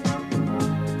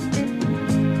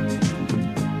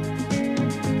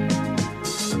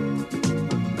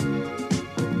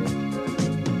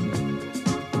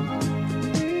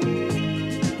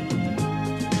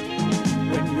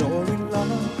 When you're in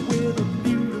love with a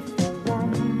beautiful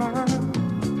woman,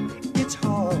 it's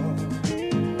hard.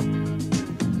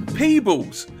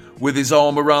 Peebles, with his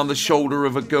arm around the shoulder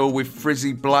of a girl with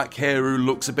frizzy black hair who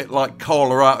looks a bit like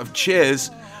Carla out of Cheers,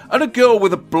 and a girl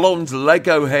with a blonde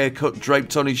Lego haircut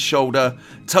draped on his shoulder,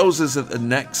 tells us that the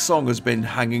next song has been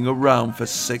hanging around for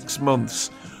 6 months.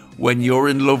 When You're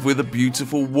in Love with a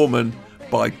Beautiful Woman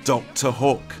by Dr.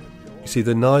 Hook. You see,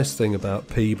 the nice thing about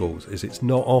Peebles is it's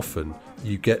not often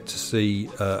you get to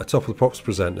see a Top of the Pops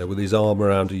presenter with his arm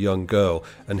around a young girl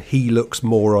and he looks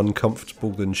more uncomfortable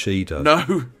than she does.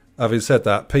 No. Having said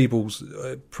that, Peebles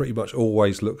pretty much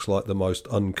always looks like the most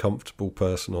uncomfortable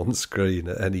person on screen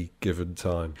at any given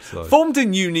time. So. Formed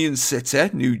in Union City,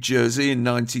 New Jersey in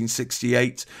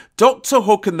 1968, Dr.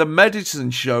 Hook and the Medicine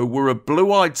Show were a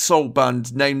blue-eyed soul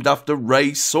band named after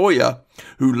Ray Sawyer,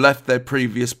 who left their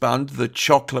previous band, the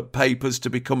Chocolate Papers,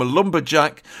 to become a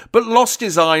lumberjack, but lost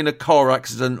his eye in a car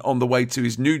accident on the way to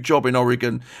his new job in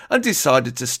Oregon and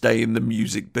decided to stay in the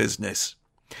music business.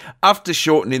 After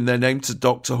shortening their name to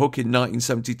Dr. Hook in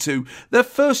 1972, their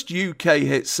first UK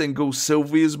hit single,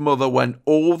 Sylvia's Mother, went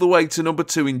all the way to number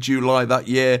 2 in July that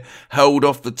year, held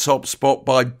off the top spot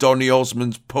by Donny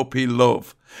Osmond's Puppy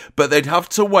Love. But they'd have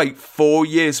to wait 4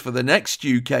 years for the next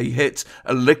UK hit,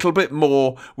 A Little Bit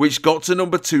More, which got to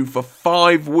number 2 for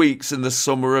 5 weeks in the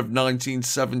summer of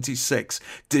 1976,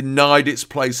 denied its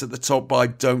place at the top by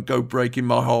Don't Go Breaking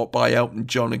My Heart by Elton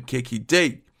John and Kiki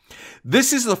D.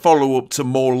 This is the follow-up to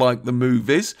More Like the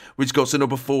Movies, which got to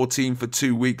number 14 for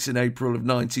 2 weeks in April of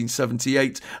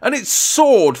 1978, and it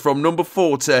soared from number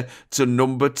 40 to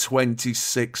number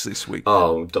 26 this week.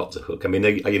 Oh, Dr. Hook. I mean,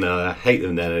 they, I hate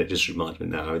them then, and it just reminds me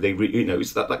now.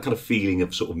 It's that kind of feeling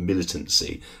of sort of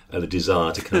militancy and the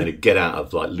desire to kind of get out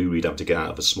of, like Lou Reed having to get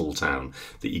out of a small town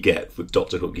that you get with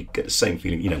Dr. Hook. You get the same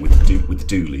feeling, with the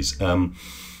Dooleys.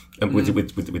 And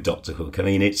with Dr. Hook, I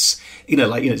mean, it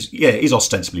is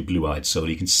ostensibly blue-eyed soul.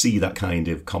 You can see that kind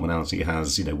of commonality it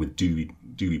has, with Dooley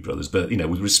Brothers. But,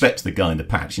 with respect to the guy in the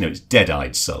patch, it's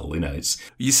dead-eyed soul. It's.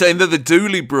 You're saying they're the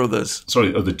Dooley Brothers?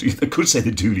 Sorry, I could say the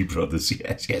Dooley Brothers.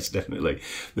 Yes, definitely.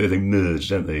 They merge,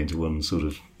 don't they, into one sort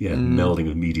of melding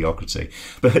of mediocrity.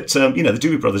 But the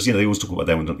Dooley Brothers, they always talk about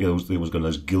them. They always go on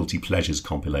those guilty pleasures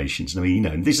compilations. And I mean,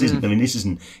 and this isn't. I mean, this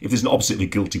isn't. If there's an opposite of a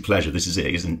guilty pleasure, this is it.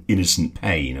 It's an innocent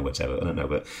pain or whatever. I don't know,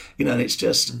 but it's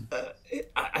just.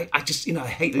 I just, I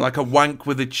hate it. Like a wank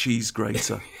with a cheese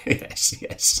grater.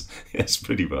 yes,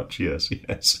 pretty much, yes.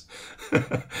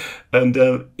 And,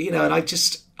 and I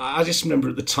just remember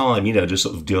at the time, just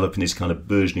sort of developing this kind of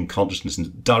burgeoning consciousness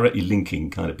and directly linking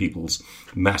kind of people's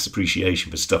mass appreciation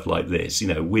for stuff like this,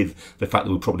 with the fact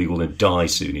that we're probably all going to die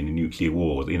soon in a nuclear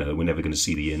war, we're never going to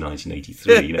see the year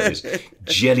 1983, this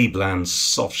jelly bland,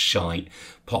 soft shite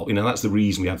pop, that's the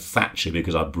reason we had Thatcher,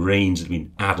 because our brains had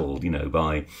been addled,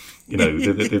 by,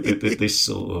 this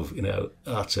sort of,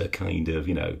 utter kind of,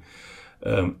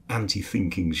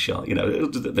 anti-thinking shot.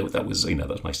 That was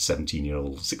my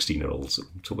 17-year-old, 16-year-old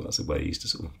talk. That's the way I used to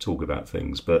sort of talk about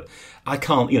things. But I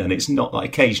can't, and it's not like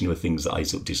occasionally were things that I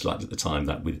sort of disliked at the time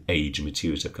that with age and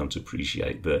maturity I've come to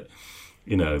appreciate. But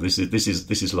this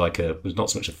is like it's not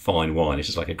so much a fine wine. It's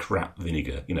just like a crap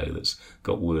vinegar. That's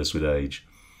got worse with age.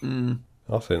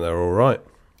 I think they're all right.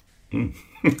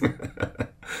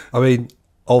 I mean,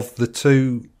 of the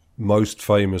two most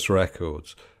famous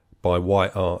records by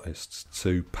white artists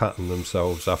to pattern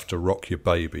themselves after Rock Your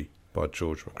Baby by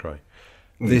George McRae,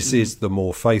 this is the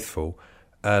more faithful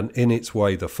and in its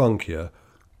way the funkier,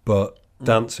 but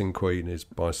Dancing Queen is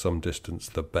by some distance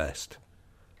the best.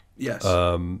 Yes.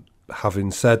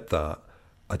 Having said that,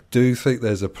 I do think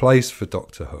there's a place for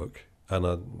Dr. Hook, and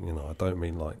I don't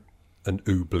mean like an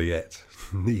oubliette,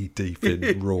 knee-deep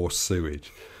in raw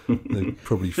sewage. They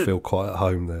probably feel quite at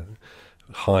home there,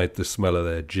 hide the smell of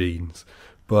their jeans.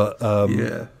 But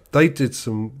they did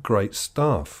some great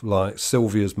stuff, like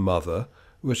Sylvia's Mother,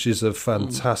 which is a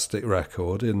fantastic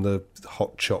record in the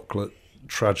hot chocolate,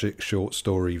 tragic short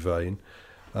story vein.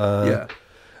 And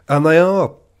they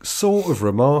are sort of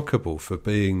remarkable for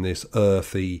being this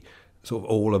earthy, sort of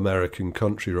all-American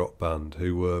country rock band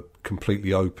who were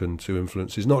completely open to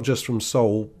influences, not just from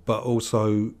soul, but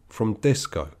also from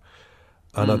disco.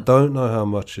 And I don't know how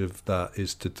much of that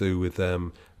is to do with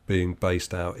them being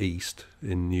based out east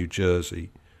in New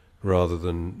Jersey rather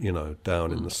than,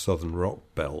 down in the southern rock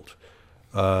belt.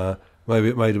 Maybe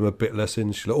it made them a bit less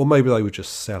insular, or maybe they were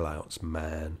just sellouts,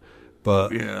 man.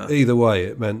 But either way,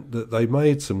 it meant that they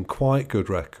made some quite good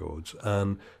records,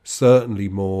 and certainly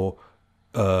more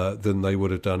than they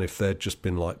would have done if they'd just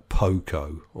been like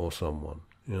Poco or someone,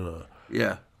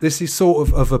 Yeah. This is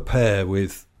sort of a pair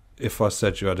with If I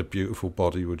Said You Had a Beautiful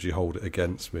Body, Would You Hold It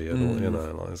Against Me? And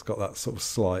it's got that sort of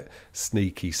slight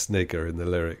sneaky snigger in the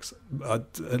lyrics.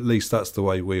 At least that's the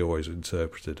way we always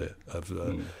interpreted it.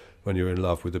 When you're in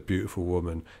love with a beautiful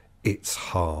woman, it's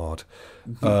hard.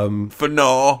 For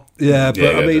no. Yeah,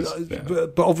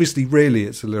 but but obviously, really,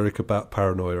 it's a lyric about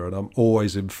paranoia, and I'm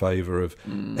always in favour of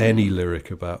any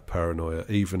lyric about paranoia,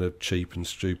 even a cheap and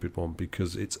stupid one,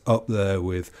 because it's up there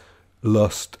with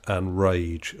lust and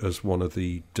rage as one of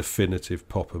the definitive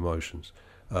pop emotions.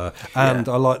 And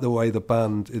I like the way the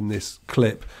band in this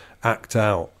clip act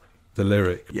out the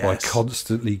lyric by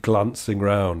constantly glancing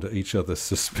round at each other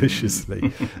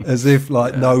suspiciously, as if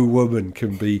no woman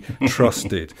can be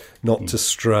trusted not to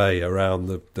stray around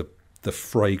the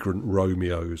fragrant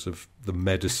Romeos of the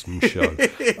medicine show.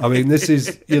 I mean, this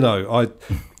is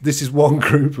this is one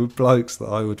group of blokes that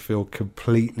I would feel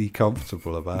completely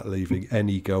comfortable about leaving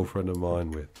any girlfriend of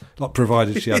mine with,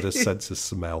 provided she had a sense of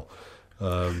smell.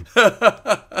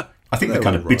 I think the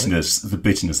kind of bitterness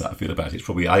that I feel about it is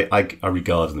probably, I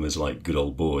regard them as like good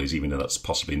old boys, even though that's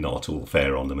possibly not all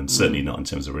fair on them, and certainly not in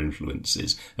terms of their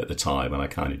influences at the time, and I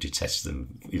kind of detest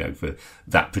them, for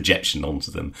that projection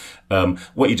onto them.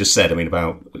 What you just said,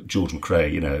 about George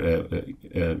McRae,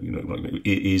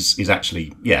 is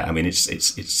actually,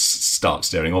 it's stark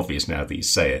staring obvious now that you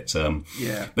say it.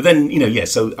 But then,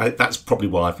 so that's probably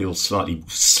why I feel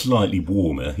slightly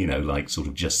warmer, sort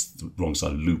of just the wrong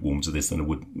side of lukewarm to this than I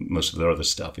would most of their other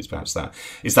stuff. Is perhaps that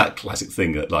it's that classic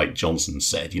thing that, like Johnson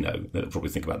said, they'll probably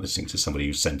think about listening to somebody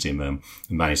who sent him a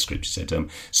manuscript. He said,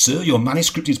 "Sir, your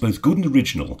manuscript is both good and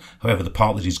original. However, the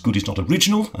part that is good is not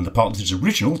original, and the part that is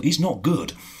original is not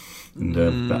good."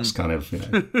 And that's kind of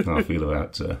how I feel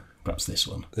about perhaps this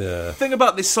one. Yeah. The thing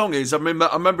about this song is, I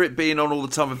remember it being on all the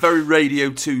time. A very Radio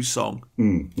 2 song,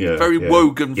 very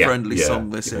Wogan-friendly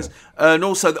song. This is, and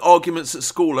also the arguments at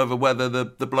school over whether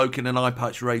the bloke in an eye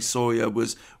patch, Ray Sawyer,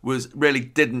 was really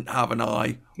didn't have an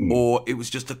eye, or it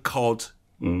was just a cod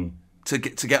to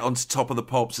get onto top of the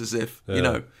pops, as if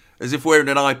as if wearing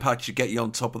an eye patch would get you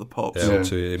on top of the pops.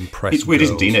 To impress. It's weird,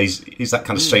 girls. isn't it? He's that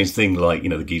kind of strange thing, like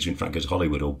the geezer in Frank Goes to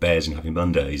Hollywood or Bears in Happy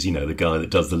Mondays. The guy that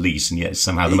does the least, and yet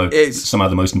somehow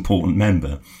the most important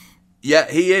member. Yeah,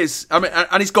 he is.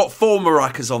 And he's got 4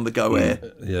 maracas on the go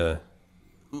here. Yeah.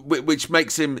 Which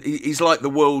makes him, he's like the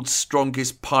world's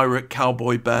strongest pirate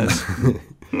cowboy bears.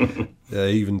 Yeah,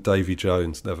 even Davy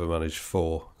Jones never managed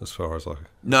 4, as far as I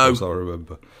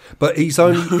remember. But he's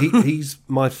he's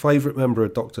my favourite member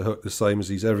of Doctor Hook, the same as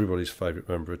he's everybody's favourite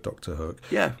member of Doctor Hook.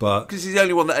 Yeah, but because he's the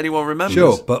only one that anyone remembers.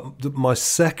 Sure, but my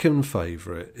second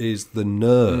favourite is the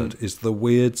nerd, is the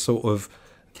weird sort of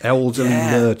elderly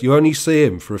nerd. You only see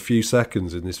him for a few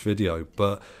seconds in this video,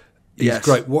 but he's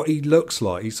great. What he looks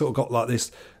like, he's sort of got like this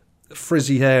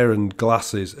frizzy hair and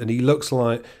glasses, and he looks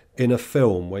like in a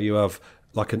film where you have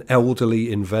like an elderly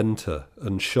inventor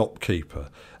and shopkeeper,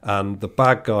 and the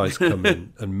bad guys come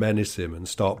in and menace him and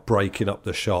start breaking up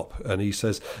the shop, and he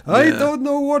says, "I don't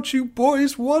know what you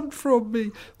boys want from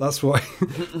me." That's why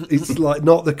it's like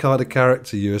not the kind of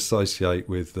character you associate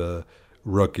with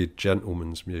rugged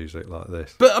gentleman's music like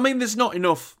this. But there's not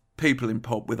enough people in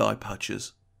pop with eye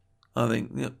patches. I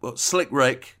think Slick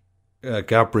Rick,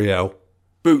 Gabrielle,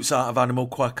 Boots out of Animal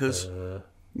Quackers.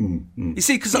 You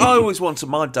see, because I always wanted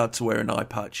my dad to wear an eye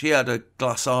patch. He had a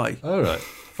glass eye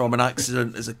from an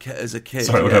accident as a kid.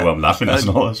 Sorry, I don't know why I'm laughing. That's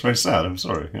very sad. I'm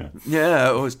sorry. Yeah,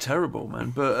 it was terrible, man.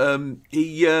 But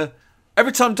he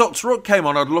every time Dr. Rook came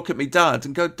on, I'd look at my dad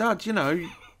and go, "Dad,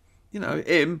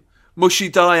 him, Mushy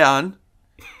Diane.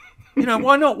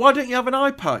 Why not? Why don't you have an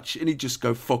eye patch?" And he'd just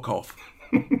go, "Fuck off."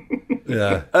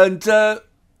 Yeah. And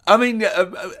I mean,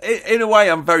 in a way,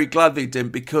 I'm very glad they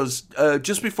didn't, because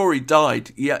just before he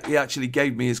died, he actually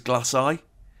gave me his glass eye,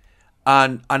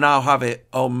 and I now have it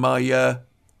on my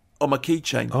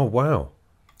keychain. Oh, wow.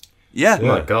 Yeah. Oh,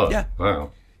 my God. Yeah.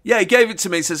 Wow. Yeah, he gave it to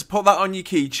me. He says, put that on your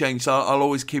keychain, so I'll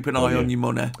always keep an eye on your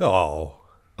money. Oh.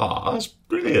 Oh, that's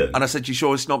brilliant. And I said, you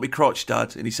sure it's not me crotch,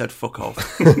 Dad? And he said, fuck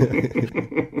off.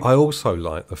 I also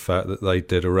like the fact that they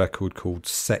did a record called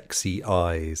Sexy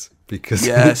Eyes, because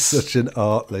it's such an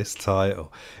artless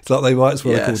title. It's like they might as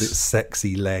well have called it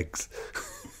Sexy Legs.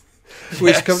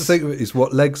 Which, come to think of it, is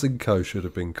what Legs & Co. should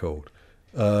have been called.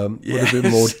 Would have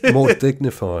been more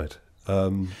dignified.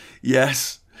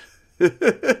 Yes.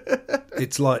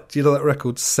 It's like, do you know that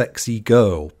record Sexy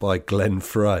Girl by Glenn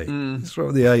Frey? It's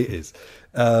from the 80s.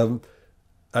 And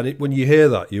when you hear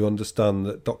that, you understand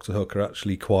that Dr. Hook are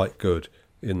actually quite good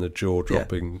in the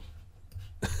jaw-dropping,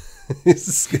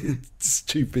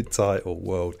 stupid title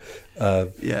world.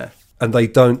 And they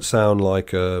don't sound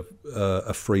like a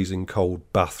freezing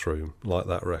cold bathroom like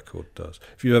that record does.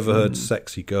 If you ever heard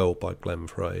Sexy Girl by Glenn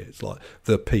Frey, it's like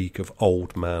the peak of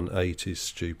old man 80s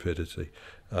stupidity.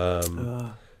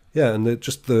 Yeah, and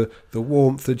just the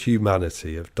warmth and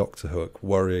humanity of Dr. Hook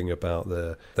worrying about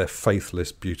their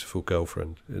faithless, beautiful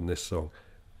girlfriend in this song.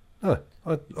 No,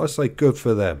 I say good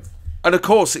for them. And of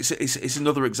course, it's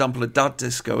another example of dad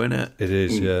disco, isn't it? It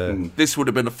is, yeah. This would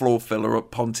have been a floor filler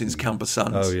at Pontin's Camper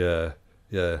Sands. Oh, yeah,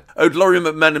 yeah. Oh, Laurie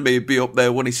McMenemy would be up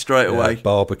there, wouldn't he, straight away?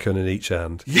 Barbican in each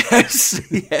hand. Yes,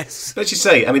 yes. Let's just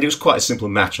say, I mean, it was quite a simple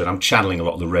matter, and I'm channeling a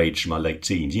lot of the rage from my late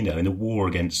teens. You know, in the war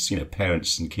against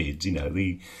parents and kids.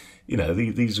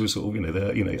 These were sort of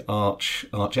the arch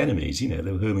enemies. They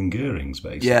were Hermann Goering's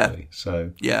basically. Yeah.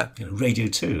 So Radio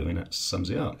 2. I mean, that sums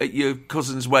it up. At your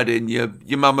cousin's wedding, your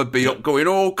mum would be up going,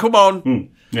 "Oh, come on."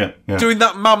 Yeah. Doing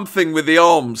that mum thing with the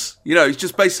arms. It's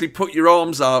just basically put your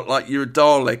arms out like you're a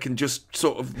Dalek and just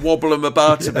sort of wobble them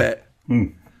about a bit.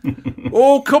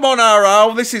 Oh, come on,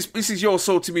 Arrow. This is your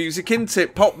sort of music, isn't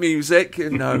it? Pop music.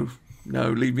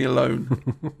 No, leave me alone.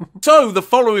 So, the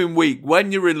following week,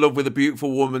 When You're in Love with a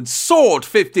Beautiful Woman soared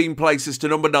 15 places to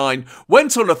number 9,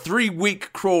 went on a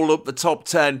 3-week crawl up the top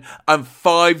 10, and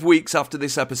 5 weeks after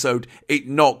this episode, it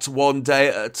knocked One Day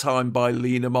at a Time by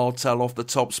Lena Martell off the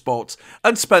top spot,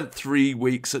 and spent 3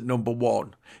 weeks at number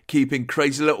 1. Keeping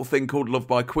Crazy Little Thing Called Love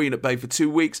by Queen at bay for 2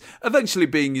 weeks, eventually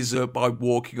being usurped by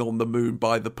Walking on the Moon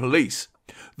by The Police.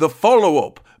 The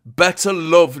follow-up, Better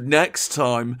Love Next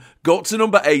Time, got to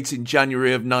number 8 in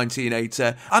January of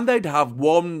 1980, and they'd have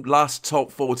one last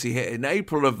top 40 hit in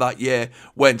April of that year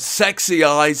when Sexy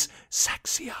Eyes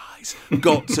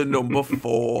got to number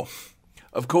 4.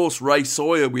 Of course, Ray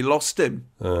Sawyer, we lost him,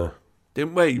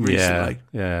 didn't we, recently?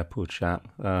 Yeah, poor chap.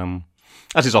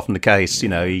 As is often the case,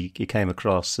 he came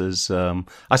across as...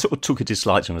 I sort of took a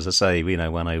dislike to him, as I say,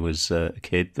 when I was a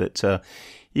kid, but...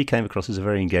 he came across as a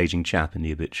very engaging chap in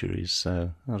the obituaries,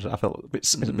 so I felt a bit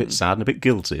sad and a bit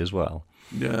guilty as well.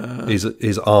 Yeah.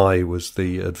 His eye was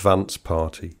the advance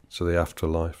party to the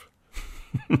afterlife.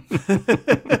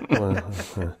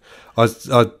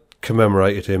 I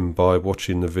commemorated him by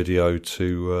watching the video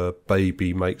to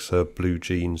Baby Makes Her Blue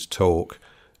Jeans Talk,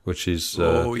 which is...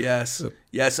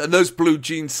 yes, and those blue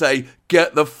jeans say,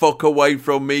 "Get the fuck away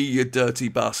from me, you dirty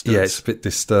bastards." Yeah, it's a bit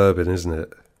disturbing, isn't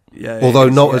it? Yeah, although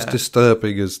not as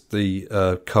disturbing as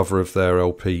the cover of their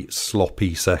LP,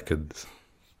 Sloppy Seconds.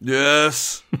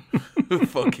 Yes.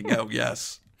 Fucking hell,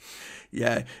 yes.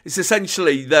 Yeah, it's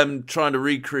essentially them trying to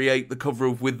recreate the cover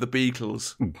of With the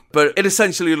Beatles, but it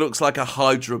essentially looks like a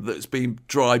hydra that's been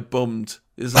dry bummed,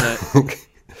 isn't it?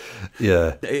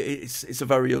 Yeah. It's a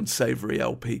very unsavoury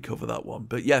LP cover, that one.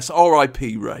 But yes,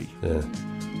 R.I.P. Ray. Yeah.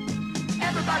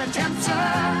 Everybody tempts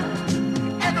her,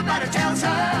 everybody tells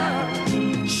her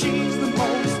she's the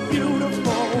most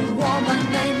beautiful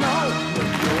woman they know.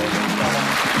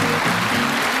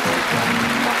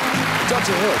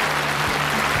 Dr. Hook.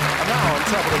 And now on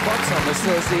top of the box on this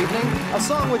Thursday evening, a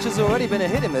song which has already been a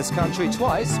hit in this country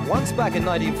twice, once back in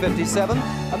 1957,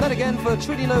 and then again for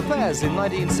Trudy Lopez in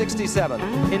 1967.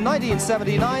 In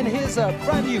 1979, here's a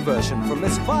brand new version from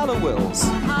Miss Viola Wills.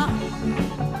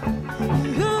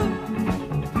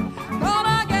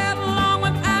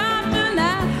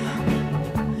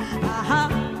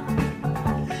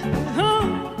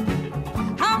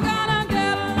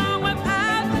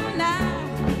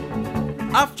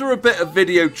 After a bit of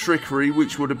video trickery,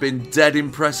 which would have been dead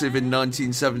impressive in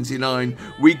 1979,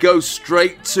 we go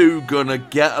straight to Gonna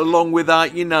Get Along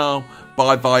Without You Now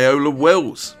by Viola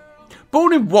Wills.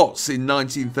 Born in Watts in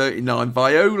 1939,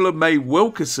 Viola Mae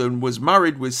Wilkerson was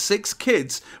married with 6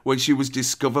 kids when she was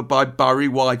discovered by Barry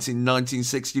White in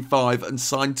 1965 and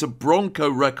signed to Bronco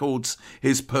Records,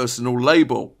 his personal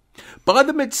label. By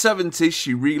the mid-70s,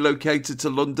 she relocated to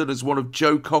London as one of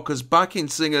Joe Cocker's backing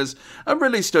singers and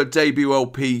released her debut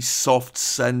LP, Soft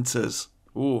Centres.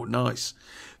 Oh, nice.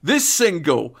 This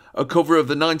single, a cover of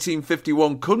the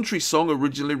 1951 country song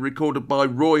originally recorded by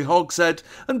Roy Hogshead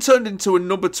and turned into a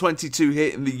number 22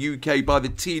 hit in the UK by the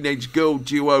teenage girl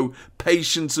duo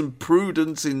Patience and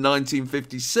Prudence in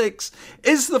 1956,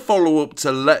 is the follow-up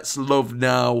to Let's Love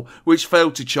Now, which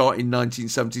failed to chart in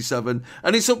 1977,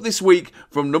 and it's up this week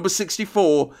from number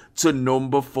 64 to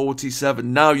number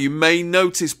 47. Now, you may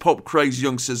notice, Pop Craze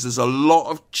youngsters, there's a lot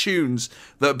of tunes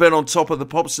that have been on top of the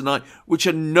pops tonight, which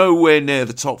are nowhere near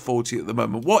the top 40 at the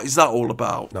moment. What is that all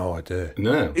about? No idea.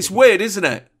 No. It's weird, isn't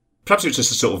it? Perhaps it was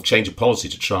just a sort of change of policy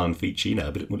to try and feature, you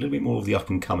know, but a little bit more of the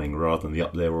up and coming rather than the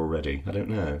up there already. I don't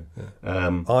know.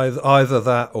 Yeah. Either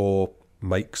that or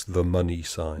makes the money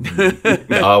sign.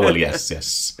 Oh, well,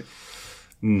 yes.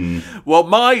 Well,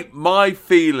 my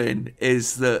feeling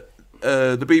is that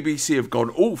the BBC have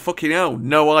gone, oh, fucking hell,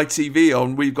 no ITV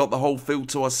on, we've got the whole field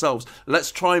to ourselves.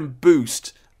 Let's try and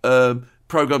boost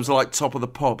programmes like Top of the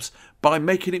Pops by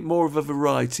making it more of a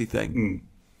variety thing.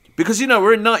 Because, you know,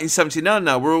 we're in 1979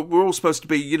 now. We're all supposed to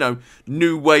be, you know,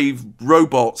 new wave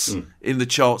robots in the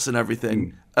charts and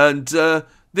everything. And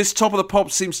this Top of the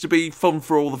Pops seems to be fun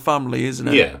for all the family, isn't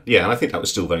it? Yeah, and I think that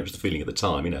was still very much the feeling at the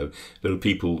time. You know, there were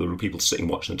people sitting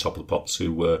watching the Top of the Pops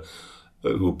who were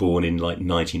born in like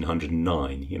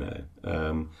 1909. You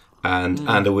know,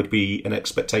 and there would be an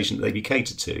expectation that they'd be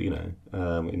catered to. You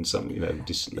know, in some you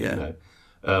know.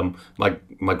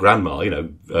 My grandma, you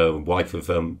know, wife of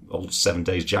old 7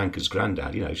 Days Janker's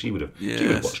granddad, you know, she would have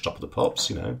watched Top of the Pops,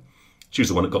 you know. She was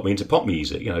the one that got me into pop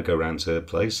music, you know, go round to her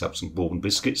place, have some bourbon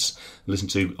biscuits, listen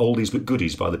to Oldies But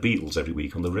Goodies by the Beatles every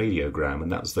week on the radiogram,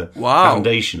 and that was the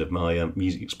foundation of my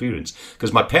music experience.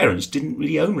 Because my parents didn't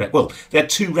really own records. Well, they had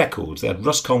 2 records. They had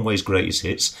Russ Conway's Greatest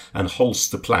Hits and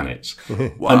Holst the Planet.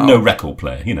 And no record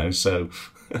player, you know, so...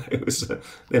 It was,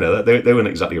 you know, they weren't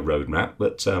exactly a roadmap,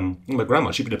 but my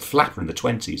grandma, she'd been a flapper in the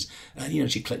 20s, and, you know,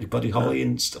 she collected Buddy Holly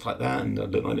and stuff like that, and I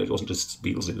don't know, it wasn't just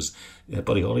Beatles, it was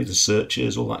Buddy Holly, the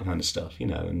Searchers, all that kind of stuff, you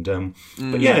know, and,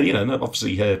 but yeah, you know,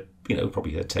 obviously her, you know,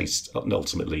 probably her taste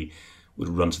ultimately would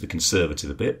run to the conservative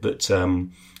a bit, but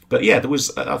yeah, there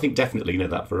was, I think definitely, you know,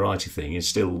 that variety thing is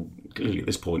still, clearly at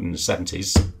this point in the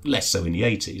 70s, less so in the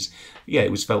 80s. Yeah,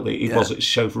 it was felt that it was a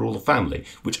show for all the family,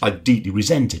 which I deeply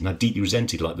resented. And I deeply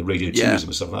resented, like, the radio tourism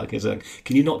and stuff like that. It's like,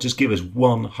 can you not just give us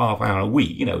 1 half-hour a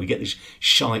week? You know, we get this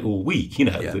shite all week, you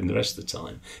know, in the rest of the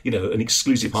time. You know, an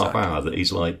exclusive half-hour that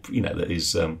is like, you know, that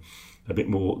is... got a bit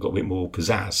more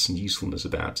pizzazz and usefulness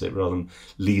about it, rather than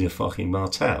Lena fucking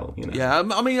Martell. You know. Yeah,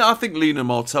 I mean, I think Lena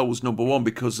Martell was number 1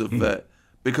 because of the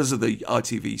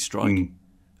ITV strike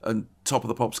and Top of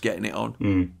the Pops getting it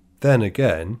on. Then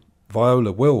again,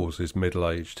 Viola Wills is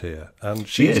middle-aged here, and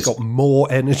she's got more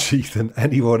energy than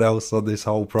anyone else on this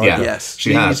whole programme. Yeah, yes,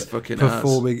 she's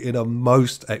performing in a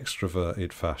most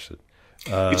extroverted fashion.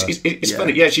 It's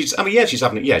funny, she's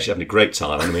having a great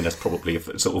time. I mean, that's probably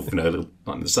a sort of, you know, a little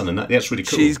like in the sun, and that's really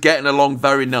cool. She's getting along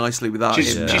very nicely without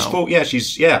him now.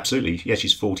 Absolutely,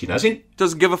 she's 40 now.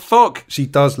 Doesn't give a fuck. She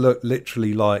does look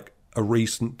literally like a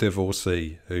recent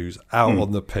divorcee who's out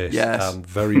on the piss and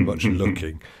very much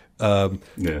looking,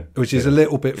 which is a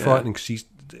little bit frightening because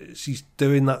she's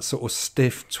doing that sort of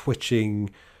stiff, twitching,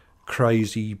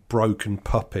 crazy, broken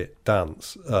puppet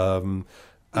dance, and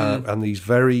these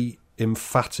very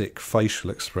emphatic facial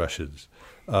expressions,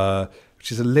 which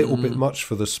is a little bit much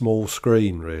for the small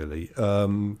screen, really.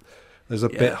 There's a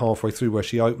bit halfway through where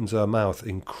she opens her mouth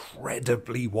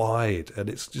incredibly wide, and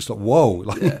it's just like, whoa,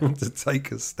 like you want to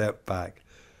take a step back.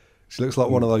 She looks like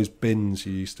one of those bins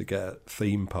you used to get at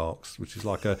theme parks, which is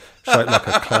like shaped like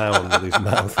a clown with his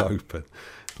mouth open.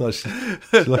 Like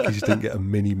she's lucky she didn't get a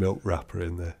mini milk wrapper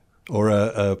in there, or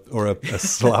a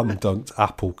slam dunked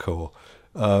apple core.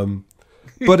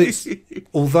 But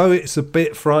although it's a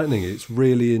bit frightening, it's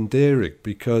really endearing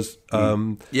because, you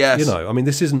know, I mean,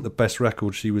 this isn't the best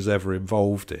record she was ever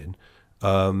involved in,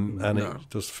 and it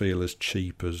does feel as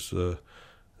cheap as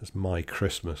My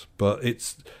Christmas. But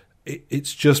it's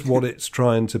just what it's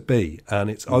trying to be, and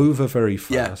it's over very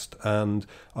fast. And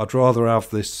I'd rather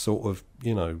have this sort of,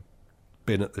 you know,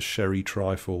 been at the sherry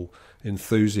trifle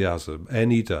enthusiasm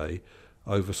any day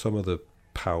over some of the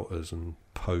pouters and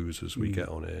posers we get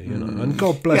on here, you know, and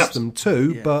God bless them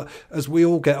too. But as we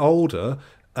all get older,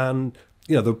 and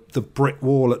you know, the brick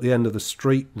wall at the end of the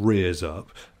street rears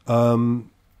up,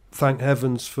 thank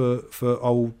heavens for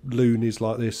old loonies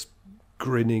like this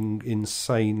grinning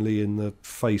insanely in the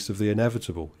face of the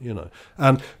inevitable, you know.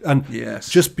 And Yes.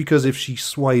 just because if she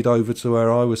swayed over to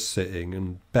where I was sitting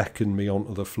and beckoned me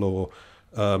onto the floor,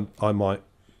 I might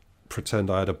pretend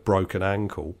I had a broken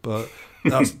ankle, but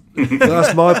that's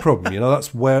my problem, you know.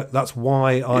 That's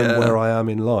why I'm where I am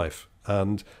in life,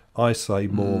 and I say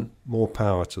more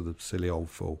power to the silly old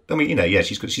fool. I mean, you know, yeah,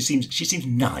 she seems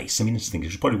nice. I mean, that's the thing.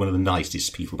 She's probably one of the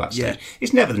nicest people backstage. Yeah.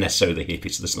 It's never necessarily the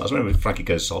hippies to the smarts. I remember Frankie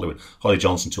Goes to Hollywood, Holly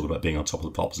Johnson talking about being on top of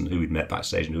the pops and who he'd met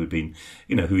backstage and who had been,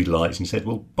 you know, who he'd liked, and he said,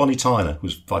 well, Bonnie Tyler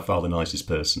was by far the nicest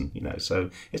person, you know. So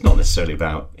it's not necessarily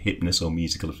about hipness or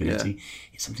musical affinity. Yeah.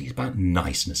 It's something about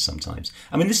niceness sometimes.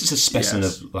 I mean, this is a specimen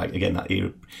of, like, again, that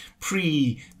era,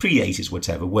 pre-80s,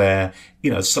 whatever, where,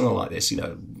 you know, something like this, you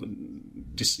know,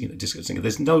 disco singer.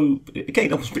 There's no,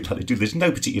 again, almost a bit like they do. There's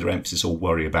no particular emphasis or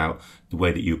worry about the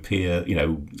way that you appear, you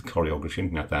know, choreography,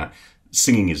 anything like that.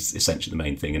 Singing is essentially the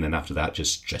main thing, and then after that,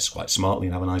 just dress quite smartly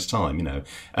and have a nice time, you know.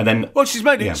 And then, well, she's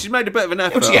made a bit of an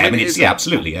effort. Yeah,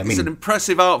 absolutely. It's an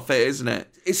impressive outfit, isn't it?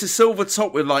 It's a silver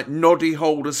top with like noddy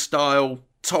holder style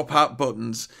top hat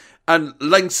buttons and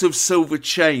lengths of silver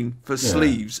chain for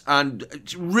sleeves and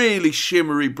really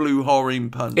shimmery blue harem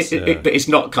pants. But it's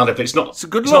not kind of, it's not a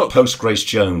good it's look. not post Grace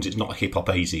Jones. It's not hip hop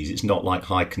 80s. It's not like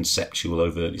high conceptual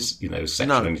over, you know,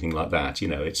 section or anything like that. You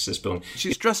know, it's just been.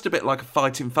 She's dressed a bit like a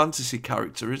fighting fantasy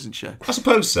character, isn't she? I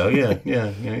suppose so. Yeah.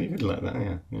 You could like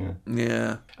that.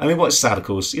 Yeah. I mean, what's sad, of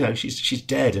course, you know, she's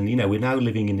dead, and you know, we're now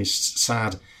living in this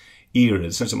sad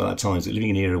era, something like that times,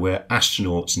 living in an era where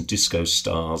astronauts and disco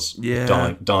stars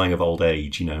are dying of old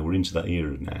age. You know, we're into that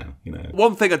era now. You know,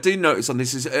 one thing I do notice on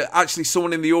this is actually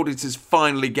someone in the audience is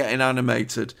finally getting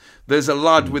animated. There's a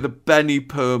lad with a Benny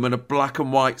perm and a black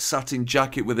and white satin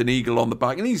jacket with an eagle on the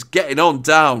back, and he's getting on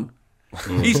down.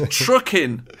 He's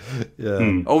trucking.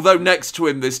 Although next to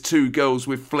him there's two girls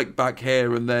with flick back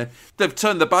hair, and they've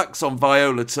turned their backs on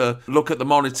Viola to look at the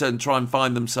monitor and try and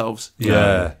find themselves.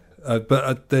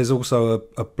 But there's also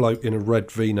a bloke in a red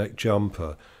V-neck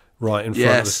jumper right in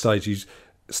front of the stage. He's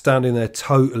standing there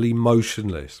totally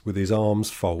motionless with his arms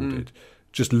folded,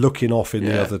 just looking off in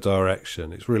the other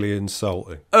direction. It's really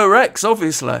insulting. Rex,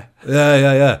 obviously.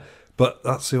 Yeah. But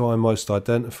that's who I most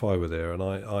identify with here, and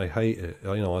I hate it.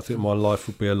 You know, I think my life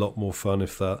would be a lot more fun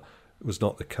if that was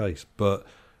not the case. But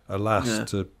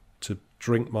alas, to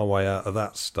drink my way out of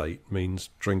that state means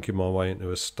drinking my way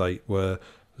into a state where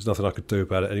there's nothing I could do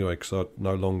about it anyway, because I'd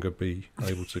no longer be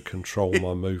able to control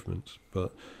my movements.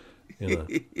 But you know,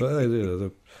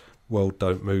 the world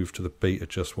don't move to the beat of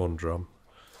just one drum.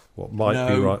 What might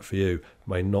be right for you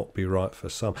may not be right for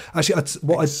some. Actually,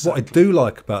 what I do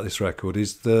like about this record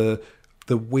is the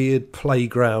weird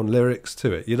playground lyrics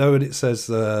to it. You know, when it says,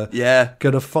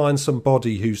 "Gonna find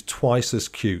somebody who's twice as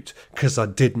cute because I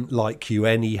didn't like you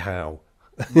anyhow."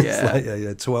 It's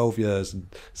like 12 years and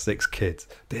 6 kids.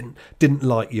 Didn't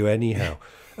like you anyhow.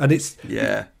 And it's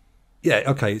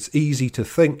okay, it's easy to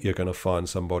think you're going to find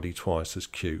somebody twice as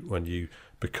cute when you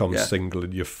become single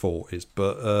in your 40s,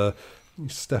 but you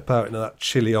step out into that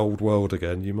chilly old world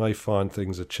again, you may find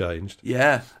things have changed.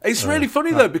 Yeah. It's really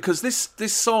funny though, because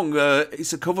this song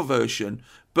is a cover version,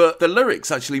 but the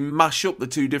lyrics actually mash up the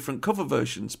two different cover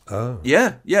versions. Oh.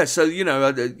 Yeah. So, you know,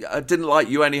 I didn't like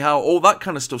you anyhow. All that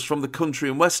kind of stuff's from the country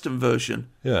and western version.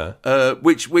 Yeah.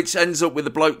 Which ends up with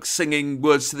the bloke singing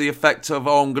words to the effect of,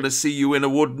 "Oh, I'm going to see you in a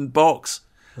wooden box."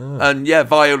 Oh. And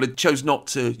Viola chose not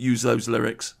to use those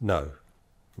lyrics. No.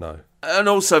 And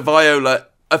also Viola,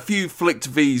 a few flicked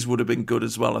V's would have been good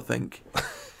as well, I think.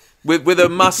 with a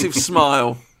massive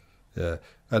smile. Yeah.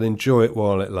 And enjoy it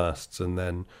while it lasts, and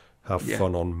then have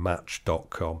fun on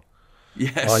Match.com.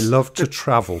 Yes. I love to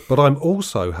travel, but I'm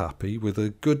also happy with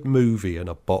a good movie and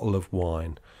a bottle of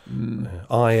wine.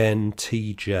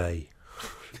 INTJ.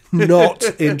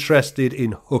 Not interested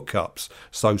in hookups,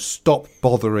 so stop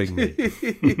bothering me.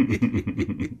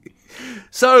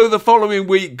 So the following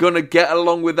week, gonna get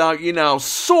along without you now,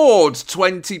 soared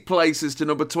 20 places to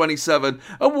number 27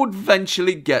 and would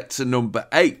eventually get to number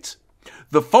 8.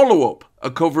 The follow-up, a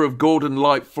cover of Gordon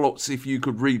Lightfoot's If You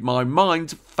Could Read My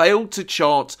Mind, failed to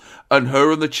chart, and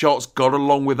her and the charts got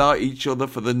along without each other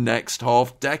for the next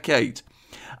half-decade.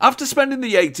 After spending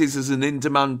the 80s as an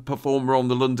in-demand performer on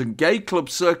the London gay club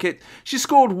circuit, she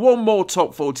scored one more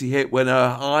top 40 hit when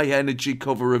her high-energy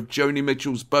cover of Joni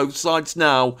Mitchell's Both Sides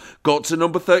Now got to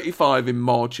number 35 in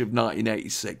March of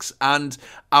 1986. And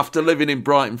after living in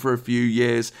Brighton for a few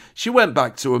years, she went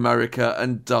back to America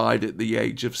and died at the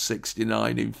age of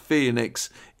 69 in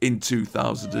Phoenix in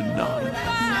 2009.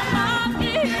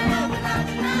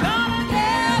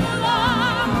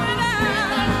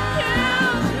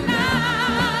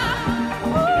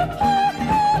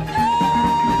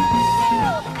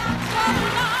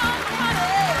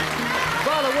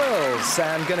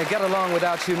 and Gonna Get Along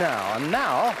Without You Now. And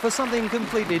now for something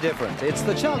completely different. It's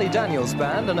the Charlie Daniels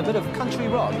Band and a bit of country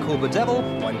rock called The Devil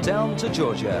Went Down to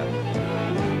Georgia.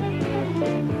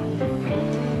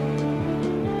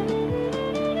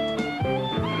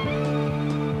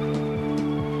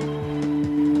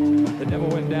 The devil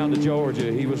went down to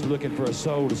Georgia. He was looking for a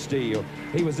soul to steal.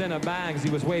 He was in a bind 'cause he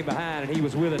was way behind, and he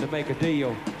was willing to make a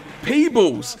deal.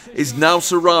 Peebles is now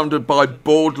surrounded by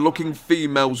bored-looking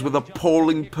females with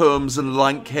appalling perms and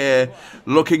lank hair,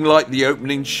 looking like the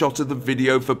opening shot of the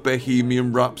video for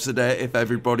Bohemian Rhapsody if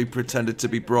everybody pretended to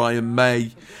be Brian May,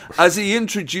 as he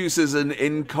introduces an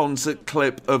in-concert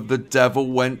clip of The Devil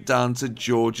Went Down to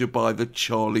Georgia by the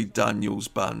Charlie Daniels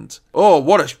Band. Oh,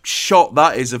 what a shot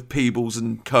that is of Peebles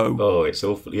and co. Oh, it's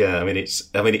awful. Yeah, I mean, it's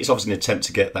obviously an attempt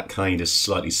to get that kind of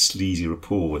slightly sleazy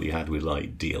rapport that he had with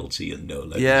like DLT and No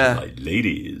Limits. Yeah. Like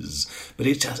ladies, but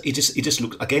it just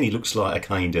looks again. He looks like a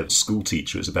kind of school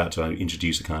teacher who's about to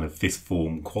introduce a kind of fifth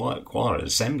form choir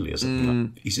assembly or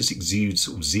something. He just exudes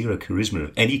sort of zero charisma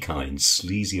of any kind,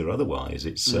 sleazy or otherwise.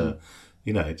 It's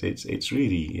it's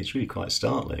really quite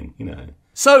startling.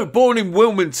 So, born in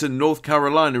Wilmington, North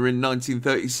Carolina in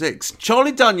 1936,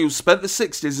 Charlie Daniels spent the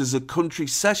 60s as a country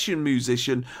session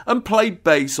musician and played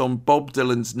bass on Bob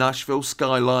Dylan's Nashville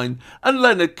Skyline and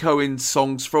Leonard Cohen's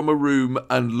Songs from a Room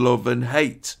and Love and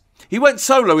Hate. He went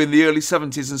solo in the early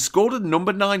 70s and scored a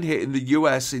number 9 hit in the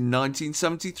US in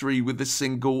 1973 with the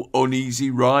single Uneasy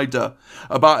Rider,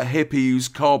 about a hippie whose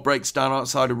car breaks down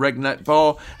outside a redneck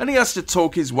bar and he has to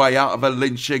talk his way out of a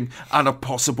lynching and a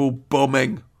possible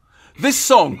bumming. This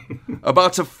song,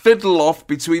 about a fiddle-off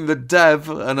between the Dev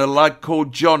and a lad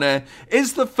called Johnny,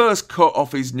 is the first cut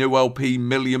off his new LP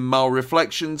Million Mile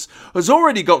Reflections, has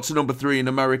already got to number 3 in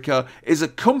America, is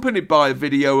accompanied by a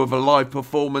video of a live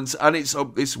performance, and it's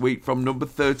up this week from number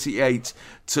 38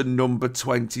 to number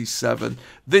 27.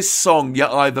 This song, you're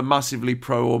either massively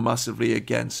pro or massively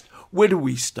against. Where do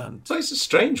we stand? So it's a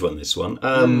strange one, this one.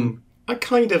 I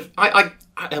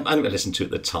listened to it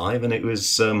at the time, and it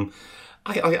was...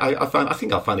 I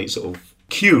think I found it sort of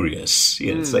curious,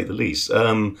 to say the least.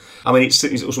 I mean, it's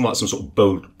also like some sort of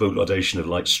bold laudation of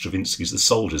like Stravinsky's The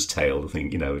Soldier's Tale. I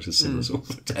think it's a similar sort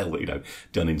of tale that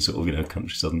done in sort of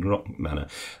country southern rock manner.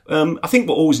 I think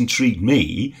what always intrigued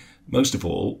me most of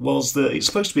all was that it's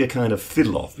supposed to be a kind of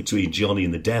fiddle off between Johnny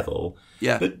and the Devil.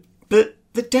 Yeah, but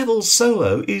the Devil's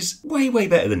solo is way, way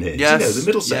better than his. Yes, the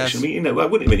middle section. yes. I mean, I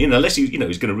wouldn't even, unless he's going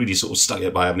to really sort of study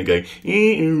it by having to go,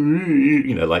 give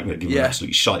him an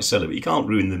absolutely shite solo. But you can't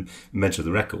ruin the momentum of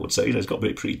the record. So it's got to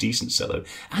be a pretty decent solo,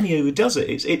 and he overdoes it.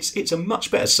 It's a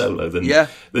much better solo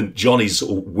than Johnny's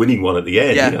sort of winning one at the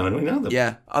end.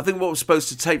 Yeah. I think what we're supposed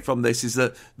to take from this is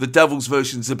that the Devil's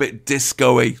version's a bit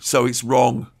disco-y, so it's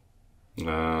wrong.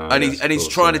 He's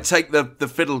trying to take the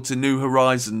fiddle to new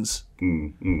horizons.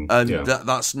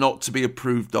 That's not to be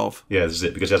approved of. Yeah, this is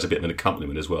it, because it has a bit of an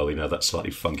accompaniment as well, that slightly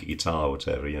funky guitar or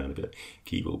whatever, and a bit of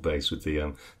keyboard bass with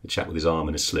the chap with his arm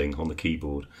in a sling on the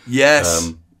keyboard.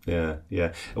 Yes. Yeah.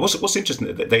 What's interesting,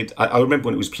 I remember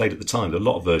when it was played at the time, there were a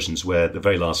lot of versions where the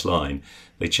very last line,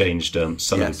 they changed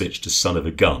son of a bitch to son of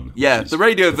a gun. Yeah, the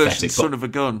radio version, son of a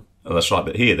gun. Oh, that's right,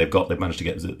 but here they've managed to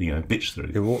get the bitch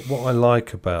through. Yeah, what I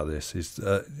like about this is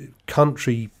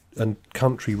country and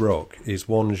country rock is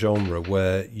one genre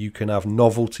where you can have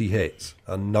novelty hits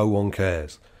and no one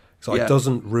cares. So it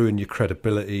doesn't ruin your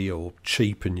credibility or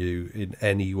cheapen you in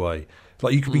any way.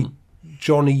 Like you could be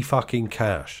Johnny fucking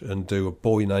Cash and do A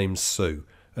Boy Named Sue,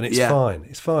 and it's fine.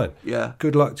 It's fine. Yeah.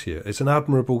 Good luck to you. It's an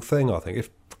admirable thing, I think. If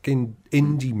fucking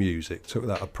indie music took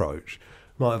that approach,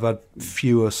 might have had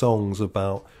fewer songs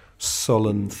about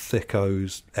sullen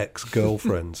thickos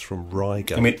ex-girlfriends from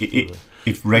Reigate. I mean,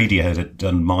 if Radiohead had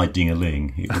done My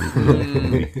Ding-a-Ling, it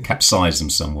would have capsized them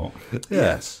somewhat.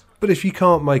 Yes. But if you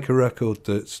can't make a record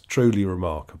that's truly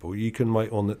remarkable, you can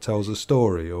make one that tells a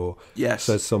story or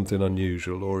says something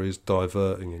unusual or is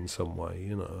diverting in some way,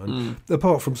 And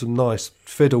apart from some nice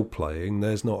fiddle playing,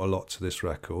 there's not a lot to this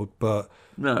record. But,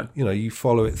 you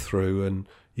follow it through and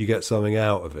you get something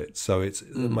out of it. So it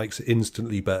makes it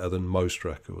instantly better than most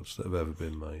records that have ever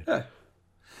been made. Yeah.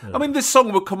 I mean, this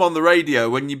song would come on the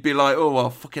radio and you'd be like, oh, I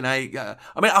fucking hate...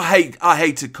 I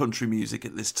hated country music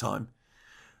at this time.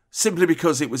 Simply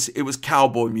because it was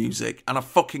cowboy music, and I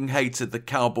fucking hated the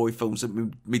cowboy films that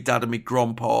me dad and me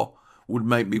grandpa would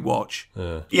make me watch.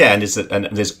 Yeah, and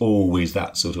there's always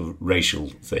that sort of racial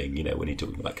thing, when you're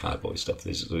talking about cowboy stuff.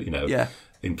 There's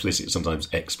implicit, sometimes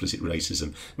explicit racism.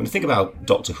 I mean, the thing about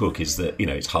Dr. Hook is that,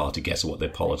 it's hard to guess what their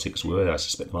politics were. I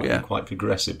suspect they might be quite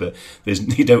progressive, but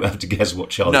you don't have to guess what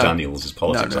Charlie Daniels'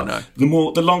 politics are.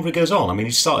 The longer it goes on, I mean,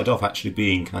 he started off actually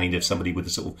being kind of somebody with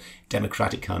a sort of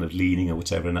democratic kind of leaning or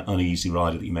whatever, an uneasy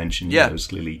rider that you mentioned. Yeah. There's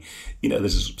clearly,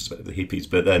 there's a perspective of the hippies,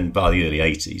 but then by the early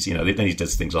 80s, then he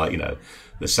does things like,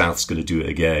 the South's going to do it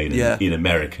again in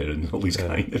America and all these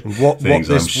kind of things. What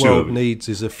this I'm world needs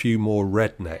is a few more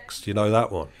rednecks. You know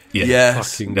that one? Yeah.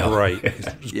 Yes. Fucking great.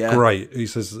 It's great. He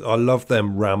says, I love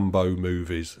them Rambo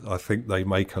movies. I think they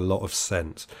make a lot of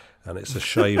sense. And it's a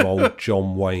shame old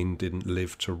John Wayne didn't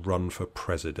live to run for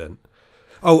president.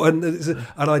 Oh, and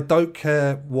I don't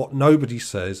care what nobody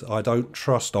says. I don't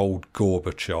trust old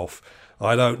Gorbachev.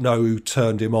 I don't know who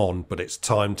turned him on, but it's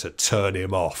time to turn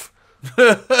him off.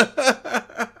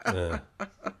 Yeah.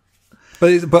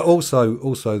 But also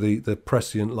the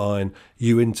prescient line,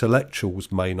 you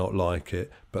intellectuals may not like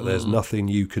it, but there's nothing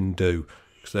you can do,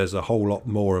 because there's a whole lot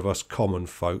more of us common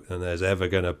folk than there's ever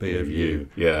going to be of you.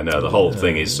 Yeah, no, the whole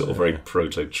thing is sort of very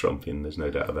proto-Trumpian, there's no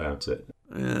doubt about it.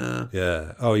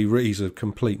 Yeah. Oh, he's a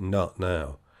complete nut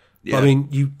now. Yeah. I mean,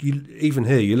 you even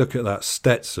here, you look at that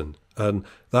Stetson, and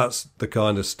that's the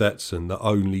kind of Stetson that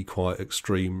only quite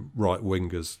extreme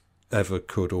right-wingers ever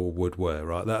could or would wear,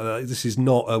 right? This is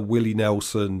not a Willie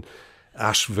Nelson,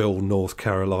 Asheville, North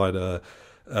Carolina,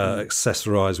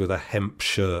 accessorised with a hemp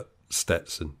shirt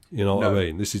Stetson. You know what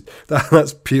I mean?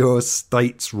 That's pure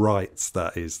states' rights.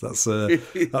 That's a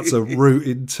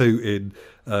rootin' tootin',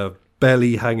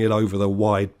 belly hanging over the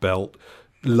wide belt,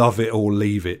 love it or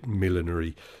leave it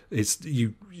millinery. It's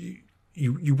you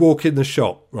walk in the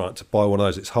shop, right, to buy one of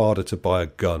those. It's harder to buy a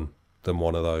gun than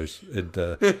one of those in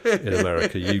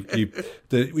America.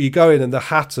 You go in and the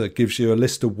hatter gives you a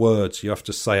list of words you have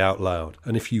to say out loud,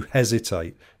 and if you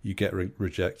hesitate, you get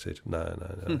rejected. No,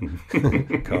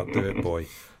 can't do it, boy.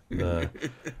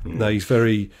 No, he's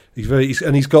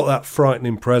got that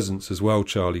frightening presence as well,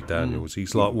 Charlie Daniels.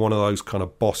 He's like one of those kind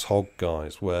of boss hog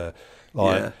guys where,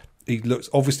 he looks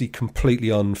obviously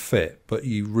completely unfit, but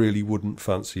you really wouldn't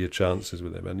fancy your chances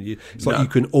with him. And it's like you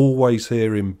can always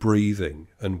hear him breathing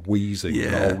and wheezing the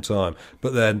whole time.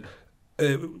 But then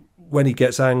when he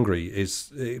gets angry,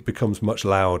 it becomes much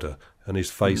louder, and his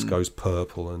face goes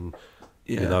purple, and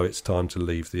you know it's time to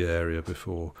leave the area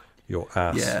before your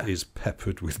ass is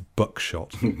peppered with buckshot.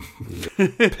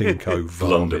 Pinko vomit.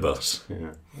 Blunderbuss.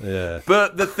 Yeah.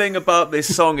 But the thing about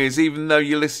this song is, even though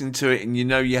you listen to it and you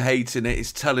know you're hating it,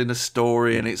 it's telling a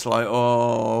story, and it's like,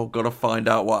 oh, got to find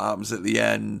out what happens at the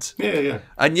end. Yeah.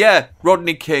 And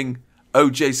Rodney King,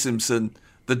 O.J. Simpson,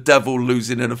 the devil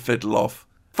losing in a fiddle off.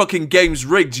 Fucking game's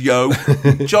rigged, yo.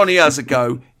 Johnny has a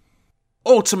go.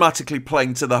 Automatically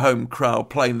playing to the home crowd,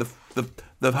 playing the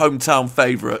hometown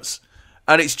favourites.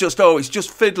 And it's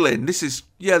just fiddling. This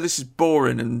is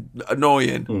boring and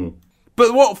annoying.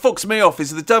 But what fucks me off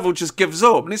is the devil just gives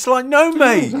up. And it's like, no,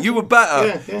 mate, you were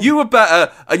better. Yeah. You were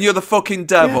better, and you're the fucking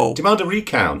devil. Yeah. Demand a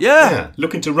recount. Yeah.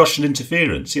 Look into Russian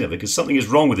interference, because something is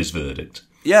wrong with his verdict.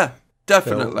 Yeah,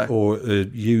 definitely. Or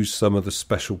use some of the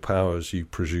special powers you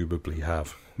presumably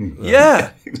have.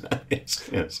 Yeah. Yes.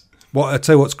 I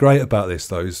tell you what's great about this,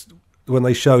 though, is when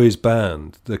they show his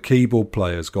band, the keyboard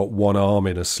player's got one arm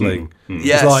in a sling.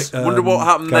 Yes. It's like, Wonder what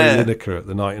happened Gary there. Lineker at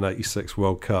the 1986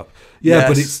 World Cup. Yeah,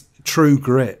 but it's true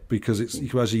grit, because it's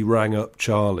as he rang up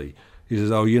Charlie, he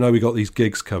says, "Oh, we got these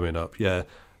gigs coming up." Yeah,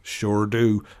 sure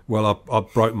do. Well,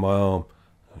 I've broken my arm.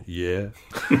 Yeah.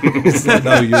 It's like,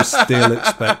 no, you're still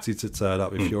expected to turn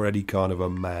up if you're any kind of a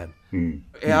man.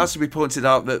 It has to be pointed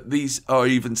out that these are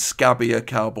even scabbier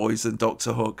cowboys than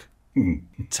Dr. Hook.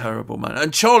 Terrible, man.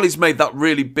 And Charlie's made that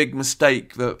really big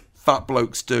mistake that fat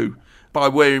blokes do by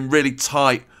wearing really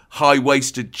tight,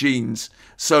 high-waisted jeans,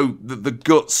 so that the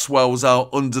gut swells out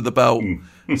under the belt.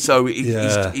 So he's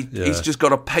just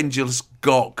got a pendulous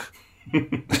gawk.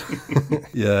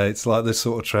 Yeah, it's like the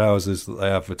sort of trousers that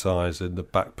they advertise in the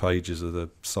back pages of the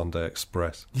Sunday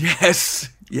Express. Yes.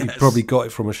 You probably got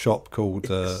it from a shop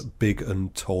called Big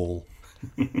and Tall.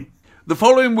 The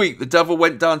following week, the devil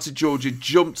went down to Georgia,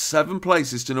 jumped 7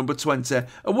 places to number 20,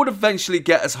 and would eventually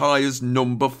get as high as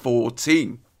number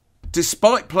 14.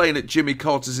 Despite playing at Jimmy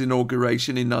Carter's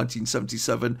inauguration in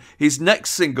 1977, his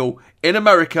next single, In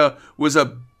America, was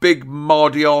a big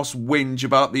mardy-arse whinge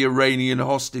about the Iranian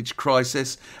hostage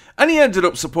crisis, and he ended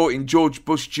up supporting George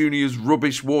Bush Jr.'s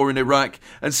rubbish war in Iraq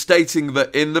and stating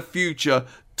that in the future,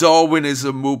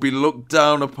 Darwinism will be looked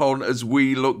down upon as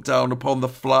we look down upon the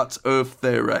flat earth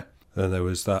theory. And there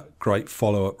was that great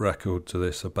follow-up record to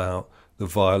this about the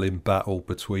violin battle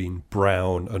between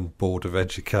Brown and Board of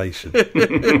Education.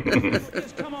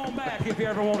 Just come on back if you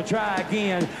ever want to try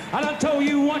again. I done told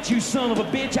you once, you son of a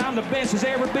bitch, I'm the best as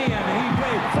ever been. And he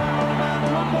played Fall Around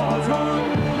the Run, Boys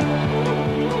Run.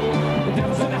 The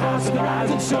devil's in the house of the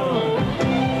rising sun.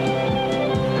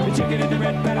 The chicken in the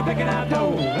red paddock picking out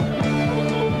dough.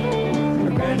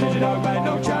 The grand dog by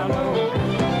no child know.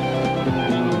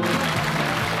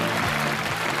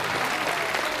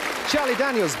 Charlie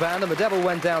Daniels Band and The Devil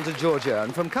Went Down to Georgia.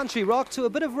 And from country rock to a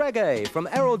bit of reggae from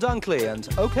Errol Dunkley and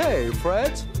OK,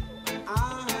 Fred.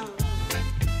 Oh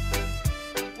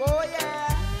yeah.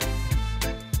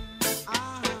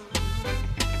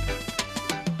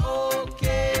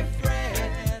 Okay,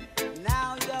 friend.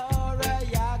 Now you're a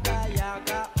yaga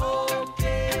yaga.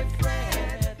 Okay,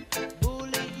 friend.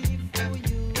 Bully for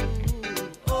you.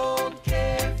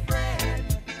 Okay, friend.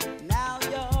 Now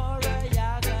you're a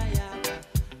yaga yaga.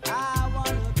 I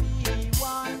wanna be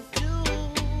one too.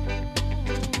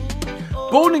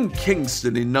 Born in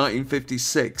Kingston in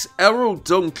 1956, Errol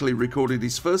Dunkley recorded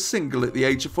his first single at the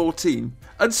age of 14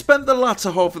 and spent the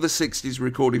latter half of the 60s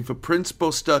recording for Prince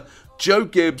Buster, Joe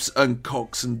Gibbs and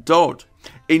Cox and Dodd.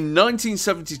 In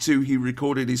 1972 he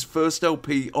recorded his first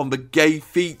LP on the Gay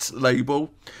Feet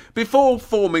label before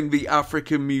forming the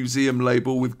African Museum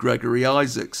label with Gregory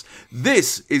Isaacs.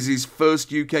 This is his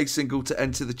first UK single to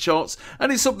enter the charts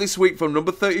and it's up this week from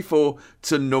number 34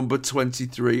 to number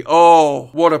 23. Oh,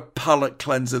 what a palate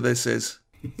cleanser this is.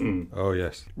 Oh,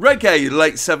 yes. Reggae,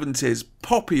 late 70s,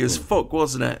 poppy as fuck,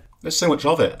 wasn't it? There's so much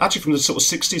of it. Actually, from the sort of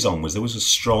 60s onwards, there was a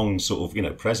strong sort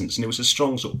of, presence, and it was a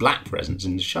strong sort of black presence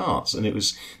in the charts, and it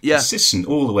was consistent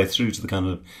all the way through to the kind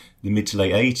of the mid to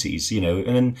late 80s,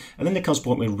 and then there comes a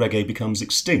point where reggae becomes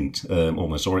extinct,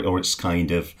 almost, or it's kind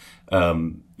of,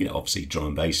 obviously drum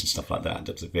and bass and stuff like that.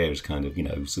 The various kind of,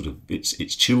 sort of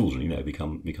its children,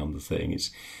 become the thing.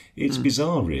 It's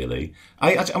bizarre, really.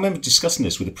 I remember discussing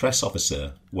this with a press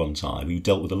officer one time who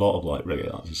dealt with a lot of like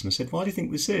reggae artists, and I said, "Why do you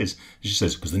think this is?" And she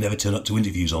says, "Because they never turn up to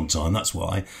interviews on time. That's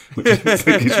why." Which I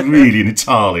think is really an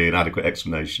entirely inadequate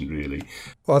explanation, really.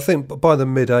 Well, I think by the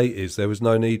mid-80s there was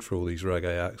no need for all these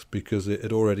reggae acts because it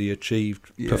had already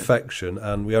achieved perfection,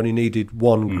 and we only needed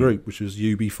one group, which was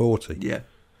UB40. Yeah,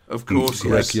 of course.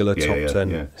 Regular top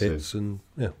 10 hits, and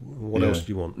what else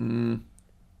do you want?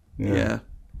 Yeah.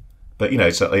 But, they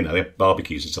have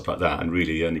barbecues and stuff like that, and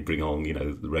really only bring on, the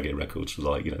reggae records for,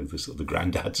 like, the sort of the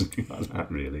granddads and things like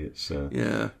that, really. It's,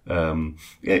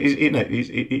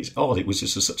 it's odd. It was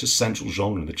just such a central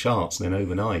genre in the charts, and then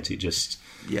overnight it just,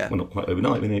 well, not quite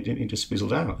overnight, then it just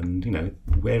fizzled out. And,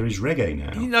 where is reggae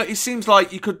now? It seems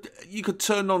like you could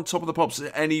turn on Top of the Pops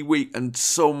any week and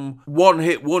some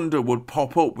one-hit wonder would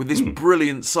pop up with this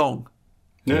brilliant song.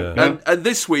 Yeah. And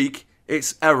this week,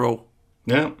 it's Errol.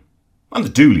 Yeah. And the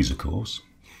Dooleys, of course.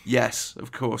 Yes,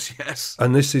 of course, yes.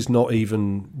 And this is not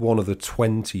even one of the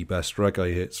 20 best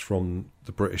reggae hits from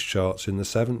the British charts in the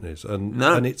 70s.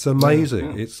 And it's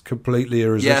amazing. It's completely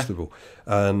irresistible.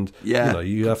 And,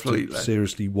 you have to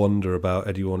seriously wonder about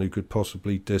anyone who could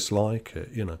possibly dislike it,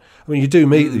 I mean, you do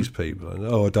meet these people and,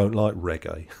 I don't like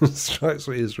reggae. It strikes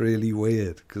me as really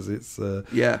weird because it's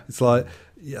like,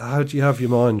 how do you have your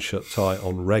mind shut tight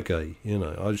on reggae?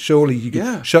 Surely you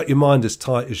can shut your mind as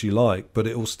tight as you like, but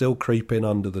it will still creep in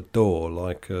under the door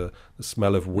like the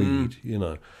smell of weed.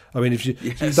 I mean, if you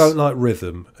don't like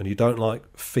rhythm and you don't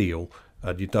like feel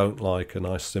and you don't like a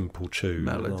nice simple tune,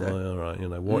 melody, all right,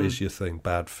 what is your thing?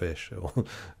 Bad Fish, or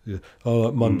I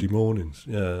like Monday mornings.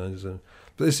 But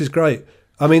this is great.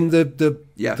 I mean,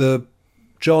 the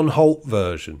John Holt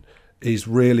version is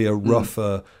really a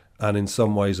rougher. And in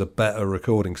some ways a better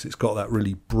recording because it's got that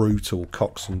really brutal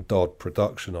Cox and Dodd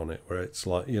production on it where it's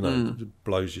like, it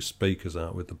blows your speakers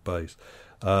out with the bass.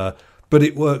 But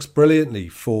it works brilliantly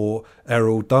for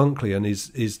Errol Dunkley and his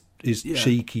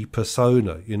cheeky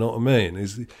persona, you know what I mean?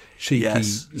 His cheeky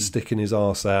sticking his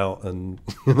arse out and,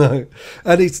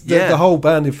 and it's the whole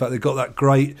band, in fact, they've got that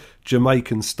great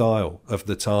Jamaican style of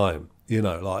the time,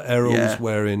 like Errol's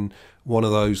wearing one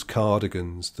of those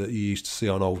cardigans that you used to see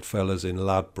on old fellas in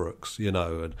Ladbrokes,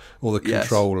 or the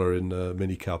controller in the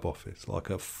minicab office, like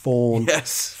a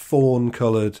fawn-coloured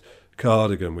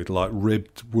cardigan with like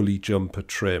ribbed woolly jumper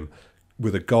trim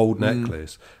with a gold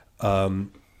necklace.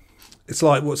 It's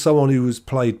like what someone who was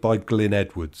played by Glyn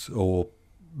Edwards or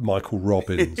Michael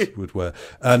Robbins would wear,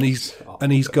 and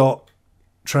he's got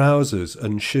trousers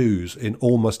and shoes in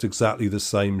almost exactly the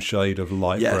same shade of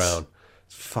light brown.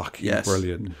 It's fucking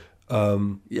brilliant.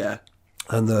 And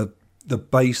the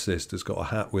bassist has got a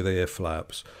hat with ear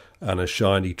flaps and a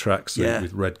shiny tracksuit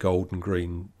with red, gold and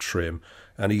green trim,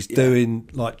 and he's doing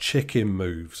like chicken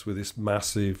moves with this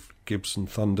massive Gibson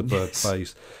Thunderbird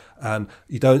bass. And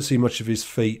you don't see much of his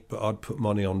feet, but I'd put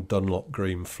money on Dunlop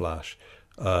Green Flash.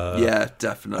 Yeah,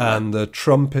 definitely. And the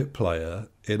trumpet player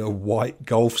in a white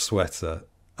golf sweater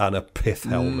and a pith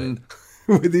helmet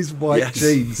with his white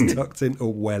jeans tucked into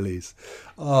wellies.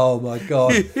 Oh, my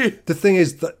God. The thing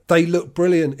is that they look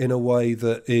brilliant in a way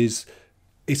that is...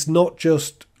 It's not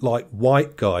just like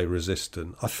white guy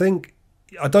resistant. I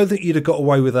don't think you'd have got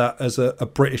away with that as a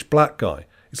British black guy.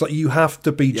 It's like you have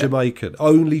to be Jamaican.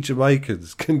 Only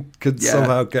Jamaicans can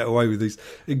somehow get away with these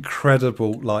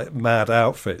incredible, like, mad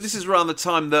outfits. This is around the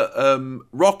time that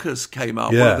Rockers came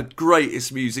out, one of the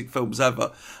greatest music films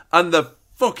ever. And the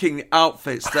fucking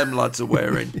outfits them lads are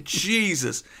wearing.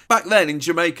 Jesus. Back then in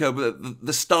Jamaica,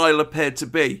 the style appeared to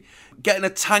be getting a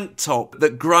tank top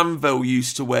that Granville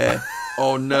used to wear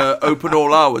on open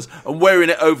all hours and wearing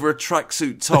it over a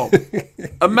tracksuit top.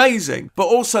 Amazing. But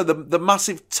also the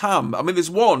massive tam. I mean, there's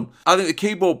one, I think the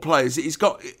keyboard player, he's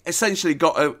essentially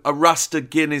got a Rasta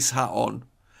Guinness hat on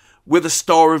with a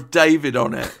Star of David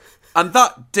on it. And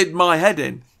that did my head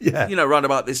in. Yeah. You know, around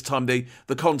about this time, the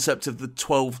concept of the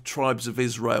 12 tribes of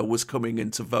Israel was coming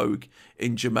into vogue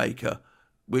in Jamaica,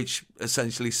 which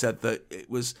essentially said that it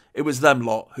was them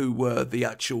lot who were the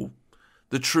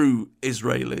true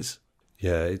Israelis.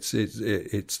 Yeah,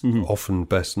 it's often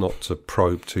best not to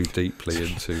probe too deeply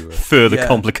into further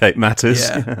complicate matters.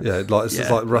 It's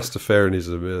like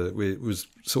Rastafarianism. It was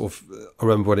sort of. I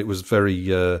remember when it was very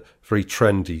very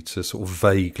trendy to sort of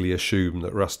vaguely assume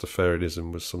that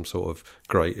Rastafarianism was some sort of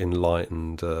great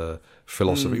enlightened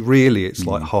philosophy. Really, it's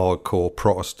like hardcore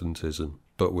Protestantism,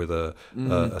 but with a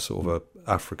sort of a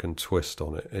African twist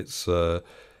on it. It's.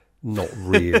 Not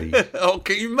really. Oh,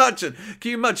 can you imagine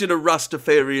a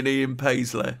Rastafarian Ian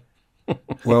Paisley?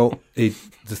 Well, the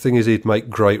thing is, he'd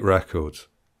make great records.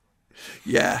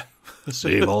 Yeah.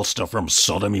 Save all stuff from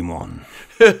sodomy, man.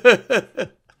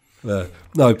 No,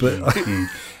 but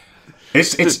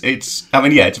it's. I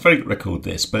mean, yeah, it's a very good record.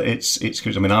 This, but it's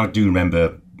good. I mean, I do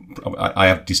remember. I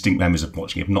have distinct memories of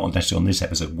watching it, not necessarily on this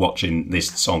episode, watching this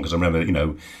song because I remember,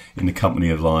 in the company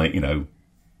of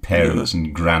parents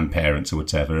and grandparents or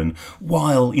whatever, and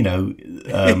while we were,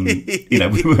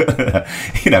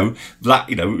 black,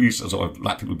 sort of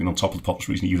black people have been on top of the pops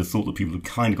recently, you'd have thought that people had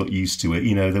kind of got used to it.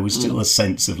 There was still a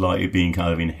sense of like it being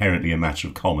kind of inherently a matter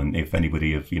of comment. If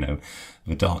anybody of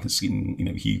the darker skin,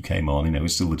 hue came on, it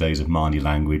was still the days of Marnie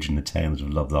Language and the Tales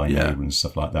of Love Thy Neighbour and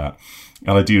stuff like that.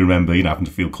 And I do remember, having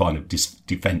to feel kind of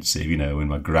defensive, when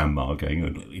my grandma going,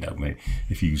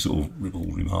 a few sort of ribble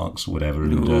remarks or whatever,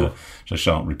 and which I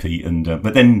shan't repeat. And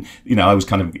but then, I was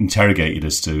kind of interrogated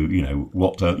as to,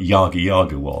 what Yaga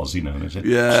Yaga was, and I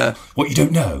said, what, you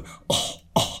don't know?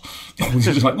 It's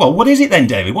just like, well, what is it then,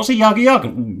 David? What's a Yaga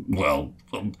Yaga? Well,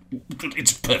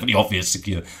 it's perfectly obvious if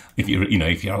you're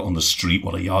out on the street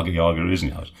what a Yaga Yaga is.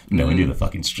 And I was nowhere near the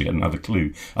fucking street. I didn't have a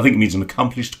clue. I think it means an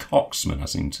accomplished coxman. I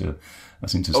seem to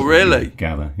really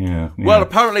gather. Yeah. Well,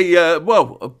 apparently,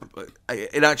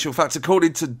 in actual fact,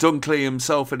 according to Dunkley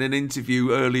himself in an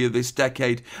interview earlier this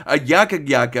decade, a Yaga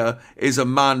Yaga is a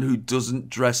man who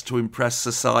doesn't dress to impress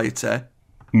society.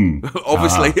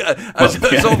 Obviously,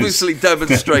 as obviously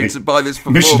demonstrated by this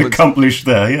performance. Mission accomplished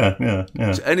there, yeah.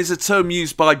 And it's a term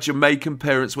used by Jamaican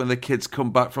parents when their kids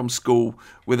come back from school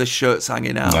with their shirts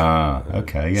hanging out.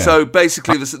 Okay, yeah. So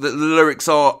basically, the lyrics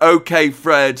are, "Okay,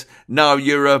 Fred, now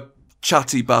you're a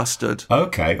chatty bastard."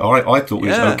 Okay, all right. I thought it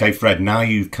was, "Okay, Fred, now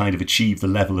you've kind of achieved the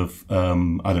level of,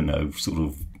 I don't know, sort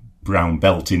of brown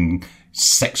belt in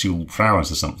sexual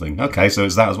prowess or something." Okay, so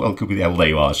it's that as well. Could be there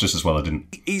you are. It's just as well I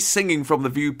didn't. He's singing from the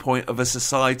viewpoint of a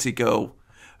society girl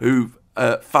who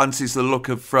fancies the look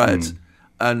of Fred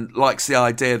and likes the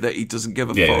idea that he doesn't give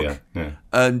a fuck. Yeah.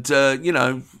 And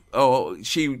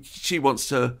she wants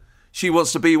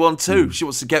to be one too. She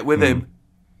wants to get with him.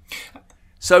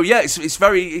 So yeah, it's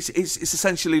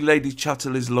essentially Lady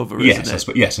Chatterley's lover, isn't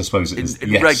it? Yes, I suppose it is. In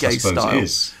reggae style. It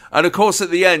is. And of course, at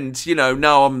the end,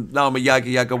 now I'm a Yaga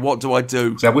Yaga. What do I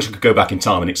do? So I wish I could go back in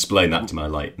time and explain that to my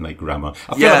late grandma.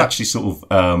 I feel I've actually sort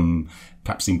of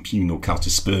perhaps impugn or cast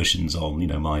aspersions on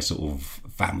my sort of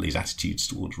family's attitudes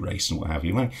towards race and what have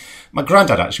you. My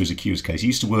granddad actually was a curious case. He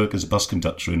used to work as a bus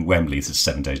conductor in Wembley. This is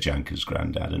 7 Days Janker's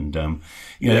granddad, and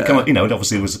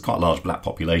obviously there was quite a large black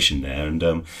population there, and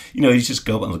he'd just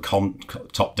go up on the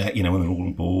top deck, when they're all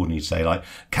on board, and he'd say like,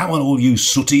 "Come on, all you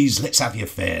sooties, let's have your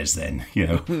fares then,"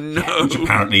 which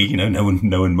apparently no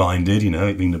one minded,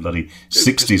 it being the bloody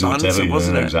 60s or whatever,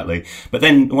 wasn't it? Exactly. But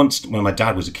then once when my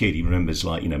dad was a kid, he remembers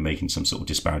making some sort of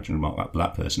disparaging remark about a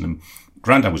black person, and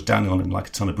Grandad was down on him like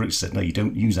a ton of bricks. Said, "No, you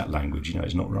don't use that language. You know,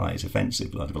 it's not right. It's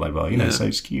offensive." Blah blah blah. You know, so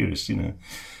it's curious. You know,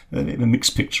 a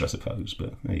mixed picture, I suppose.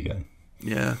 But there you go.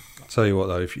 Yeah. I'll tell you what,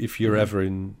 though, if you're ever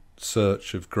in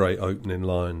search of great opening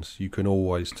lines, you can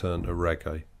always turn to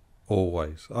reggae.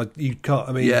 Always. You can't.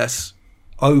 I mean, yes.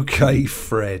 Okay,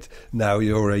 Fred. Now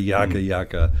you're a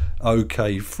yaga.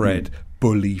 Okay, Fred.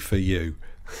 Bully for you.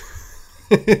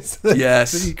 Yes.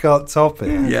 You can't top it.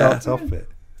 You can't top it.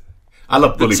 I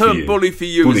love Bully for You. The term Bully for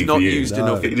You is not used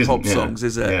enough in pop songs,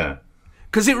 is it? Yeah.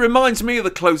 Because it reminds me of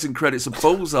the closing credits of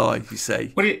Bullseye, you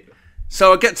see.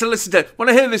 So I get to listen to... When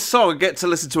I hear this song, I get to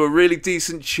listen to a really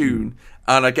decent tune,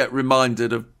 and I get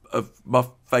reminded of my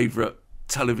favourite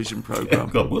television programme.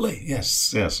 God, Bully,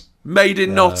 yes. Made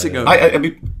in Nottingham. I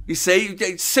mean, you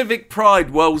see, civic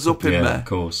pride wells up in there. Yeah, of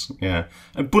course, yeah.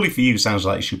 And Bully for You sounds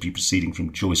like it should be proceeding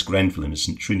from Joyce Grenfell in a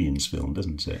St Trinian's film,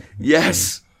 doesn't it?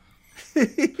 Yes.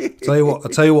 I'll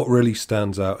tell you what really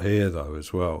stands out here, though,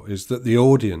 as well, is that the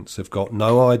audience have got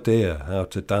no idea how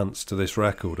to dance to this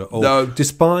record at all. No.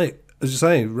 Despite, as you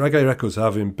say, reggae records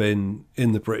having been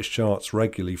in the British charts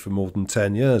regularly for more than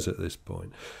 10 years at this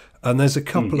point. And there's a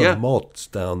couple of mods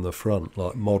down the front,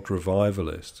 like mod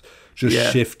revivalists,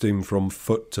 just shifting from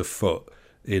foot to foot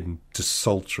in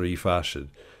desultory fashion.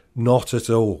 Not at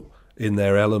all in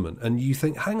their element. And you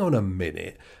think, hang on a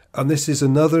minute. And this is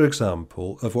another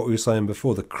example of what we were saying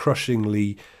before, the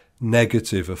crushingly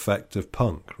negative effect of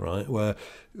punk, right? Where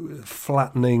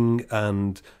flattening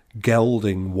and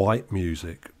gelding white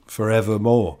music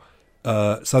forevermore.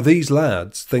 So these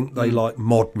lads think they like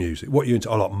mod music. What are you into?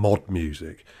 I like mod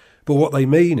music. But what they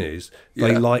mean is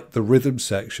they like the rhythm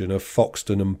section of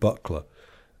Foxton and Buckler.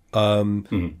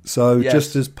 So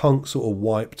just as punk sort of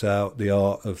wiped out the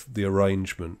art of the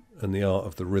arrangement and the art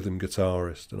of the rhythm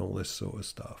guitarist and all this sort of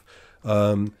stuff,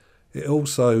 it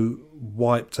also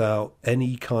wiped out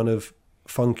any kind of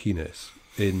funkiness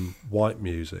in white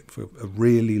music for a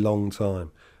really long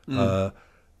time.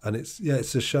 And it's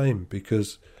a shame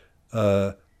because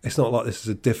it's not like this is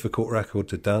a difficult record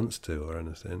to dance to or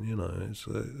anything, you know, it's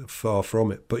far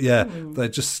from it. But they're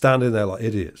just standing there like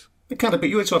idiots. Kind of, but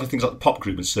you had sort of things like the pop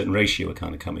group and Certain Ratio are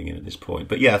kind of coming in at this point.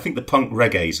 But yeah, I think the punk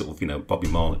reggae sort of, you know, Bob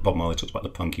Marley talks about the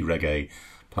punky reggae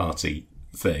party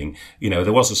thing. You know,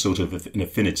 there was a sort of an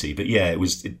affinity, but yeah,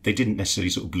 they didn't necessarily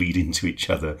sort of bleed into each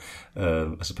other,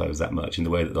 I suppose, that much in the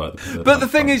way that like. But the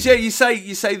thing is, you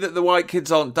say that the white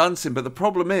kids aren't dancing, but the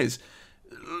problem is,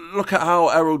 look at how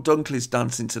Errol Dunkley's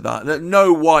dancing to that. That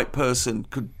no white person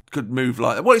could move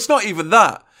like that. Well, it's not even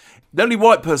that. The only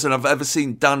white person I've ever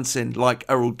seen dancing like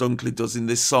Errol Dunkley does in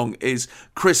this song is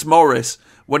Chris Morris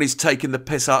when he's taking the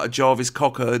piss out of Jarvis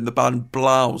Cocker in the band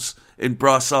Blouse in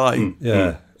Brass Eye.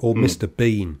 Or Mr.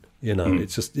 Bean. You know,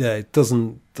 it's just it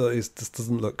just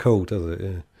doesn't look cool, does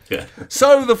it? Yeah.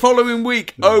 So the following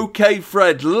week, OK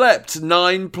Fred leapt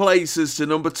 9 places to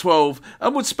number 12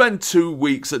 and would spend 2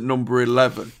 weeks at number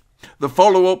 11. The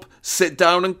follow-up, Sit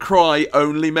Down and Cry,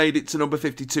 only made it to number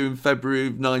 52 in February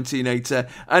of 1980,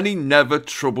 and he never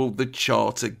troubled the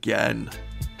chart again.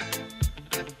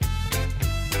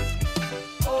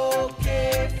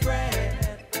 Okay,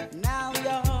 Fred, now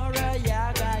you're a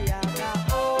yaga.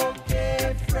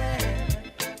 Okay, Fred,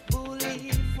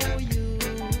 bully for you.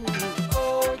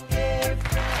 Okay,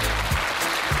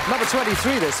 Fred. Number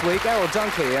 23 this week, Errol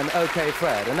Dunkley and OK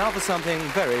Fred, and now for something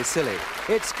very silly.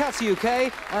 It's Cats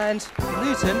UK and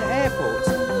Luton Airport.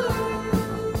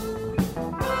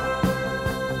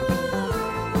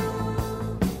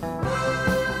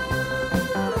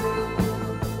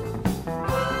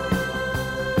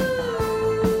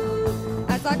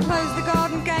 As I closed the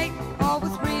garden gate, I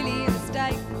was really in a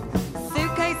state.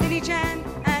 Suitcase in each hand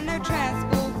and no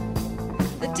transport.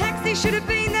 The taxi should have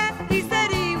been there, he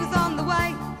said he was on the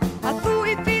way. I thought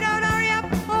if he don't hurry up,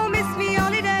 I'll miss me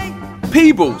holiday.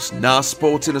 Peebles, now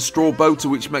sporting a straw boater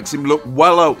which makes him look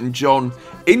well Elton John,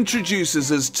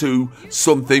 introduces us to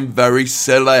something very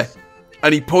silly.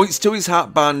 And he points to his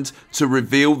hat band to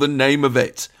reveal the name of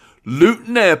it.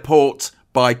 Luton Airport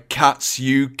by Cats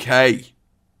UK.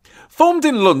 Formed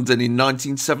in London in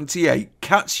 1978,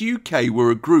 Cats UK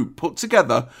were a group put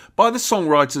together by the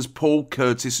songwriters Paul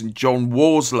Curtis and John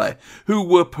Worsley, who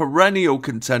were perennial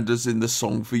contenders in the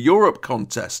Song for Europe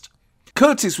contest.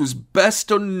 Curtis was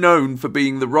best known for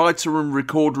being the writer and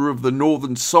recorder of the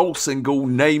Northern Soul single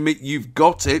Name It You've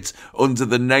Got It under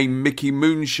the name Mickey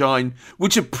Moonshine,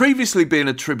 which had previously been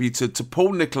attributed to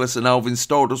Paul Nicholas and Alvin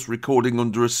Stardust recording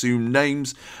under assumed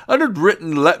names, and had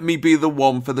written Let Me Be the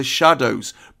One for the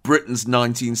Shadows, Britain's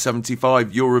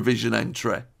 1975 Eurovision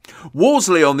entry.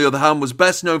 Worsley, on the other hand, was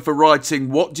best known for writing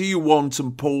What Do You Want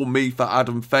and Poor Me for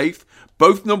Adam Faith,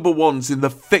 both number ones in the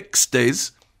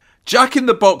Fixties, Jack in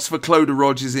the Box for Clodagh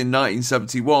Rogers in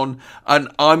 1971, and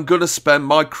I'm Gonna Spend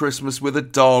My Christmas with a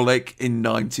Dalek in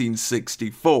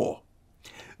 1964.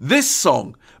 This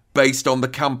song, based on the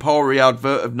Campari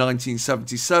advert of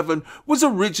 1977, was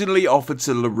originally offered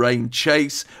to Lorraine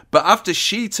Chase, but after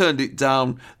she turned it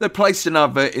down, they placed an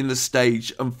advert in the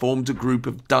stage and formed a group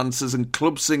of dancers and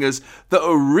club singers that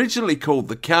were originally called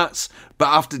the Cats, but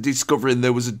after discovering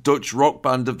there was a Dutch rock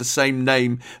band of the same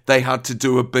name, they had to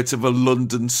do a bit of a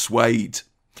London Suede.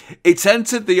 It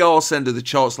entered the arse end of the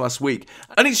charts last week,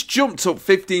 and it's jumped up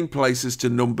 15 places to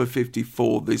number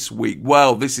 54 this week.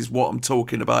 Well, this is what I'm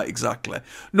talking about exactly.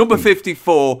 Number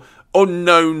 54,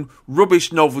 unknown,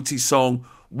 rubbish novelty song.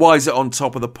 Why is it on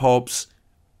top of the pops?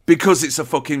 Because it's a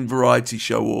fucking variety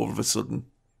show all of a sudden.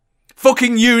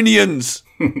 Fucking unions!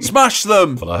 Smash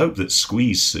them! Well, I hope that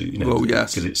Squeeze Suit, well,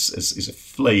 yes, because it's a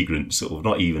flagrant sort of,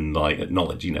 not even like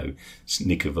acknowledge,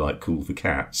 snick of like Cool for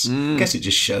Cats. I guess it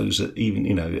just shows that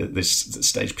even, at this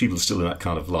stage, people are still in that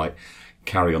kind of like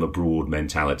carry on abroad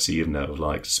mentality, of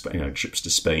like, trips to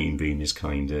Spain being this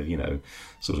kind of,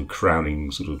 sort of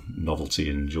crowning sort of novelty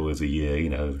and joy of the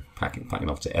year, packing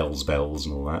off to Ells Bells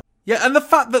and all that. Yeah, and the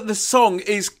fact that the song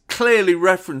is clearly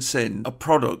referencing a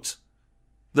product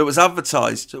that was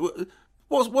advertised.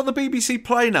 What the BBC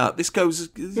playing at? This goes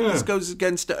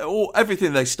against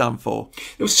everything they stand for.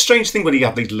 It was a strange thing when he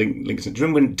had these links. Do you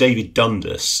remember when David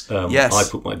Dundas? Yes. I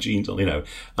Put My Jeans On, and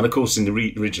of course in the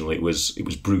original it was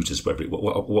Brutus.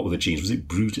 What were the jeans? Was it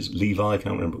Brutus? Levi? I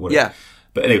can't remember. Yeah.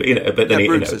 But anyway, but then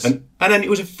Brutus. and then it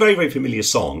was a very, very familiar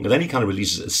song, and then he kind of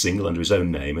releases it as a single under his own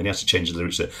name, and he has to change the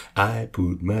lyrics to "I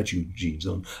put my jeans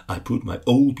on, I put my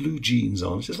old blue jeans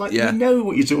on." It's just like, you know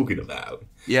what you're talking about.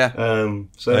 Yeah.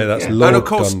 That's Lord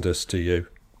Dundas to you.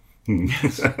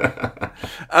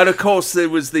 And of course, there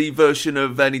was the version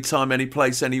of Anytime,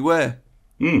 Anyplace, Anywhere,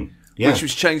 which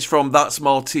was changed from That's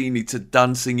Martini to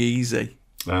Dancing Easy.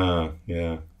 Thing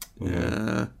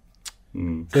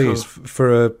is,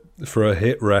 for a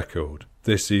hit record,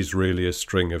 this is really a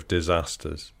string of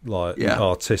disasters, like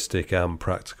artistic and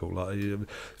practical. Like,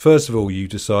 first of all, you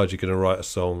decide you're going to write a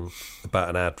song about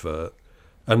an advert,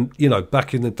 and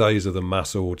back in the days of the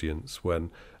mass audience,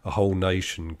 when a whole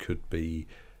nation could be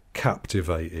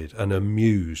captivated and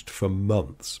amused for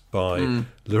months by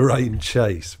Lorraine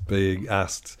Chase being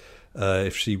asked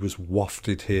if she was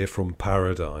wafted here from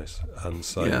paradise and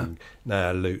saying,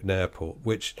 now Luton Airport,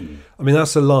 which, I mean,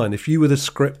 that's a line. If you were the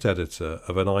script editor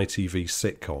of an ITV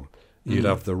sitcom, you'd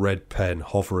have the red pen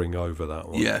hovering over that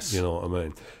one. Yes. You know what I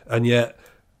mean? And yet,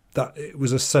 it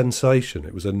was a sensation.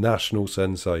 It was a national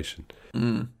sensation.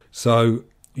 So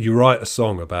you write a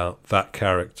song about that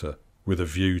character with a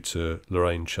view to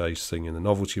Lorraine Chase singing the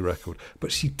novelty record,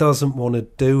 but she doesn't want to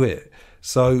do it.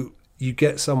 So you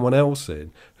get someone else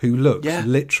in who looks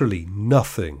literally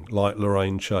nothing like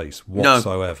Lorraine Chase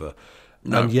whatsoever.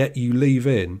 No. And yet you leave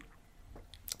in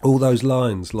all those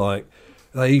lines, like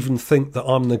they even think that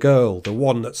I'm the girl, the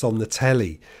one that's on the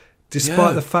telly,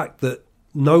 despite the fact that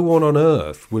no one on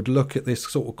earth would look at this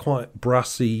sort of quite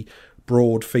brassy,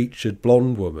 broad-featured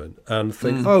blonde woman and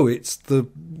think, oh, it's the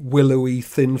willowy,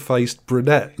 thin-faced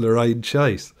brunette Lorraine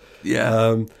Chase.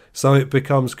 Yeah. So it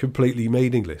becomes completely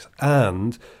meaningless.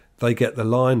 And they get the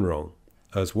line wrong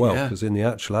as well, because in the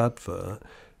actual advert,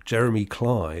 Jeremy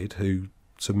Clyde, who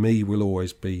to me will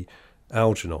always be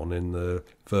Algernon in the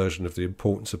version of The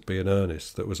Importance of Being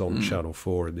Earnest that was on Channel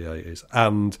 4 in the 80s,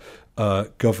 and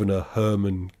Governor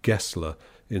Herman Gessler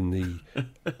in the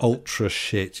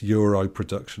ultra-shit Euro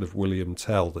production of William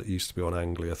Tell that used to be on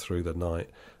Anglia Through the Night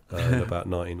in about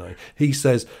 1990. He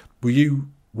says, were you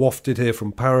wafted here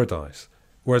from paradise?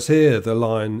 Whereas here the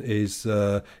line is,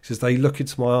 he says, they look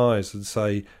into my eyes and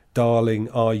say, darling,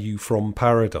 are you from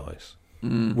paradise?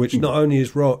 Which not only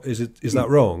is that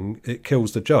wrong, it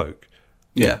kills the joke.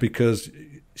 Yeah. Because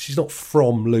she's not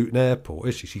from Luton Airport,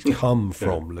 is she? She's come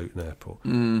from Luton Airport.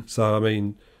 So, I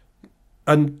mean,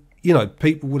 and,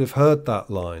 people would have heard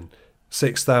that line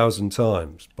 6,000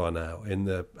 times by now in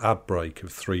the ad break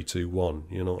of 3, 2, 1,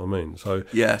 you know what I mean? So,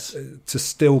 yes, to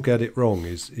still get it wrong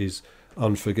is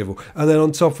unforgivable. And then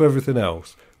on top of everything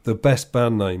else, the best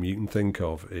band name you can think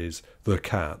of is The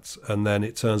Cats, and then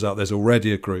it turns out there's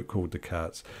already a group called The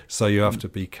Cats, so you have to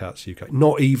be Cats UK.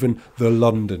 Not even the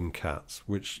London Cats,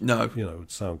 which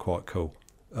would sound quite cool.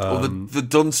 Or the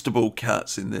Dunstable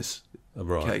Cats in this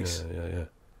case. Yeah.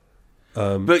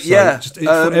 But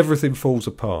everything falls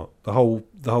apart. The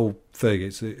whole thing.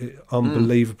 It's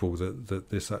unbelievable that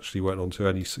this actually went on to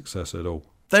any success at all.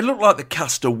 They look like the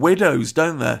cast of Widows,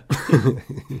 don't they?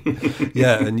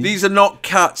 Yeah, and these are not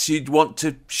cats you'd want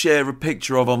to share a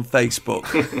picture of on Facebook.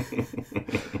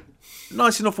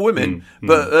 Nice enough women,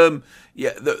 but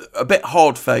a bit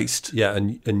hard-faced. Yeah,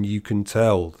 and you can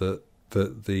tell that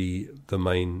the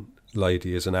main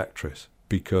lady is an actress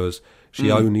because she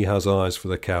only has eyes for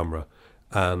the camera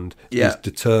and is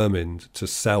determined to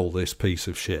sell this piece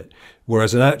of shit.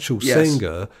 Whereas an actual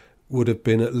singer would have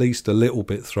been at least a little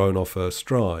bit thrown off her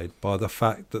stride by the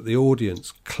fact that the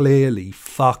audience clearly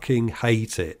fucking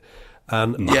hate it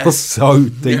and are so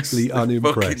deeply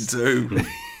unimpressed. Do.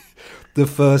 The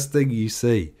first thing you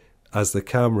see as the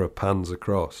camera pans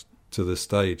across to the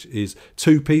stage is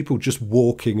two people just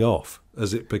walking off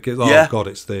as it begins. Oh, God,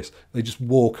 it's this. They just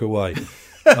walk away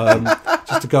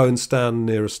just to go and stand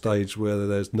near a stage where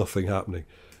there's nothing happening.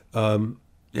 And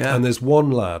there's one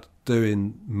lad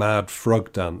doing mad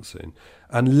frog dancing,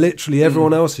 and literally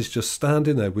everyone else is just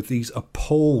standing there with these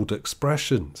appalled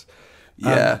expressions.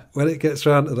 And when it gets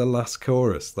round to the last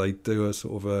chorus, they do a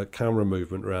sort of a camera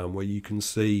movement round where you can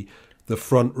see the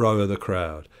front row of the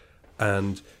crowd,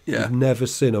 and you've never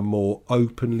seen a more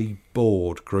openly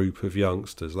bored group of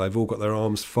youngsters. They've all got their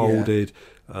arms folded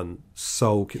and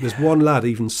sulking. There's one lad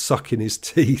even sucking his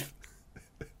teeth.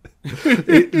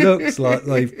 It looks like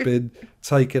they've been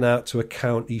taken out to a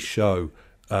county show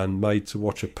and made to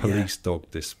watch a police dog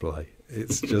display.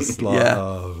 It's just like,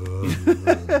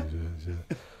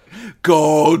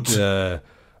 God. Yeah.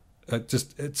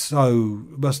 It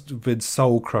must have been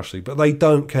soul crushing, but they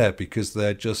don't care because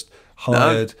they're just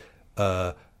hired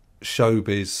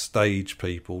showbiz stage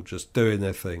people just doing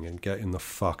their thing and getting the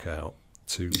fuck out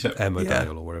to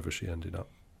Emmerdale or wherever she ended up.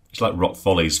 It's like Rock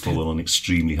Follies fallen on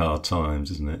extremely hard times,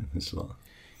 isn't it? It's like,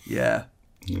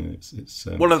 it's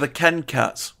one of the Ken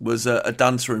Cats was a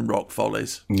dancer in Rock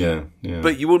Follies. Yeah.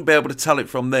 But you wouldn't be able to tell it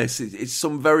from this. It's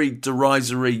some very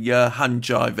derisory hand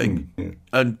jiving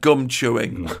and gum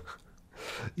chewing.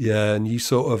 Yeah, and you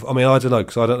sort of, I mean, I don't know,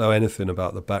 because I don't know anything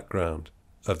about the background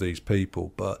of these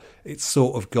people, but it's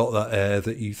sort of got that air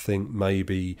that you think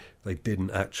maybe they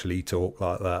didn't actually talk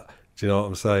like that. Do you know what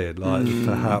I'm saying? Like,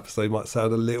 perhaps they might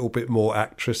sound a little bit more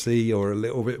actressy or a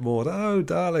little bit more, oh,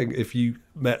 darling, if you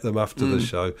met them after the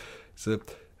show. It's a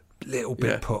little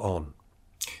bit put on.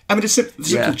 I mean, the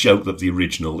simple joke of the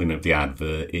original, the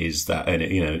advert is that, and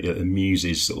it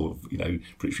amuses sort of,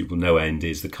 British people no end,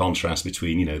 is the contrast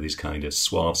between, this kind of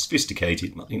suave,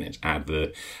 sophisticated,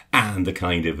 advert and the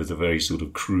kind of the very sort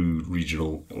of crude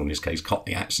regional, or in this case,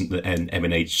 Cockney accent that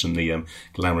emanates from the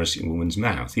glamorous young woman's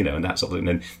mouth, and that's something. And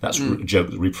then that's a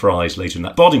joke that reprised later in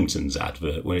that Boddington's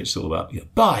advert, when it's all about,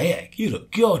 by heck, you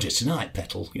look gorgeous tonight,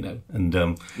 Petal,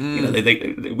 and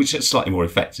which is slightly more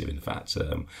effective, in fact.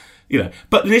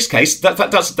 But in this case,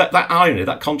 that irony,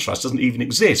 that contrast doesn't even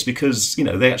exist because,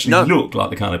 they actually look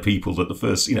like the kind of people that the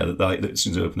first, that as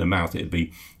soon as they open their mouth, it'd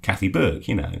be Kathy Burke,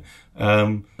 So,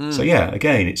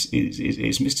 again,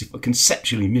 it's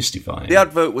conceptually mystifying. The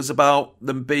advert was about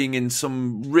them being in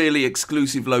some really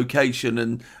exclusive location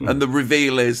and the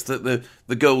reveal is that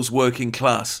the girl's working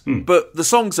class. But the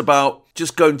song's about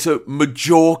just going to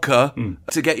Majorca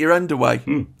to get your end away.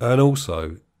 And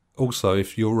also,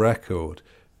 if your record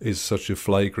is such a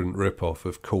flagrant rip-off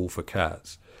of Call for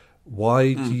Cats,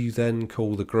 why do you then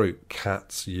call the group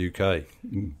Cats UK?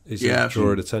 It's just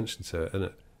drawing attention to it, isn't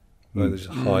it? Like they're just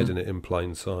hiding it in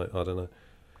plain sight. I don't know.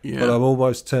 But I'm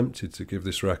almost tempted to give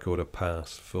this record a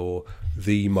pass for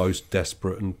the most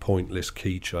desperate and pointless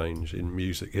key change in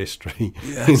music history.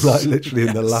 Literally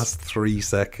in the last 3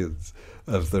 seconds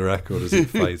of the record as it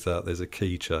fades out, there's a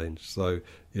key change. So,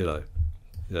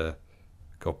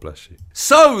 God bless you.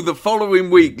 So, the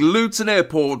following week, Luton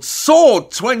Airport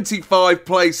soared 25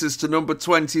 places to number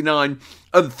 29,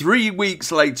 and 3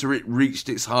 weeks later it reached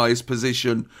its highest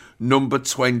position, number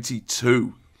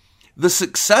 22. The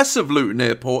success of Luton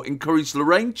Airport encouraged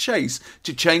Lorraine Chase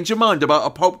to change her mind about her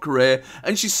pop career,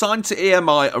 and she signed to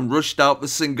EMI and rushed out the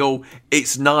single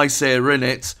It's Nice Here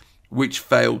Innit, which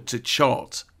failed to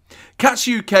chart. Cats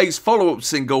UK's follow-up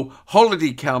single,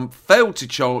 Holiday Camp, failed to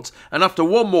chart, and after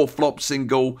one more flop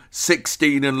single,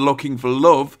 16 and Looking for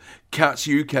Love, Cats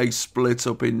UK split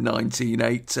up in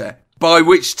 1980. By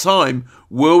which time,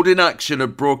 World in Action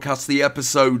had broadcast the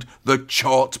episode The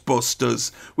Chart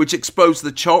Busters, which exposed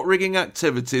the chart-rigging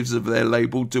activities of their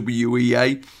label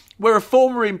WEA, where a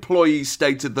former employee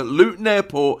stated that Luton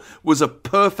Airport was a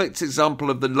perfect example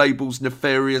of the label's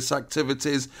nefarious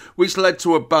activities, which led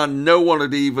to a band no one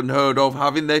had even heard of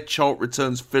having their chart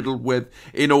returns fiddled with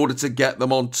in order to get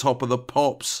them on top of the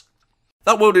pops.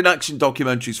 That World in Action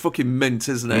documentary is fucking mint,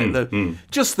 isn't it?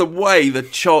 Just the way the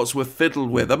charts were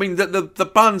fiddled with. I mean,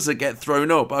 the bands that get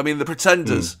thrown up. I mean, the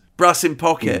Pretenders, Brass in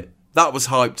Pocket, that was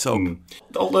hyped up.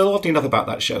 Although, oddly enough about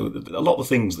that show, a lot of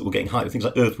the things that were getting hyped, things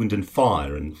like Earth, Wind and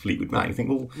Fire and Fleetwood Mac, you think,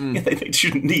 well, they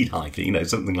shouldn't need hyping,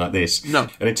 something like this. No.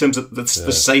 And in terms of the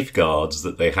safeguards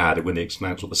that they had when they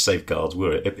announced what the safeguards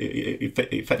were, it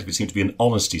effectively seemed to be an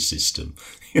honesty system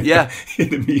in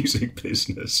the music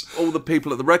business. All the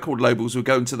people at the record labels were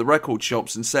going to the record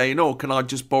shops and saying, oh, can I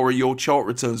just borrow your chart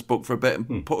returns book for a bit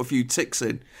and put a few ticks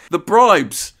in? The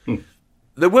bribes...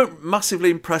 They weren't massively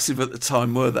impressive at the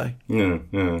time, were they? Yeah.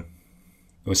 It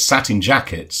was satin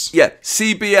jackets. Yeah,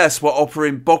 CBS were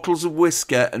offering bottles of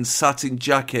whiskey and satin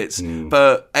jackets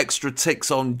for extra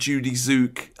ticks on Judy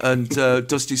Zook and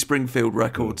Dusty Springfield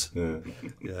records.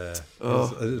 Yeah.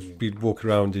 You'd be walking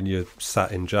around in your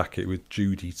satin jacket with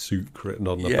Judy Zook written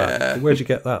on the back. Where'd you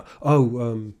get that?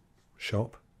 Oh,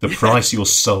 shop. The price of your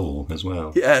soul as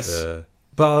well. Yes.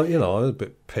 But, I'm a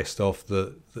bit pissed off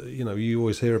that, you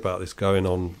always hear about this going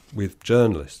on with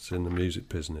journalists in the music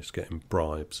business getting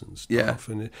bribes and stuff.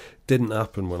 And it didn't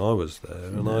happen when I was there.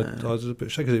 And I was a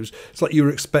bit shaken. It's like you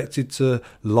were expected to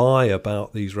lie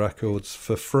about these records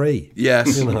for free.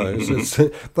 Yes.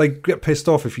 They get pissed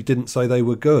off if you didn't say they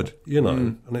were good,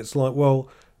 And it's like, well...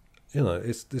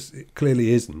 it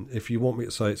clearly isn't. If you want me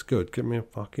to say it's good, give me a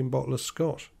fucking bottle of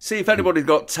scotch. See if anybody's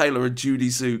got Taylor and Judy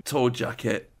Zook tour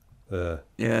jacket.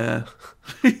 Yeah.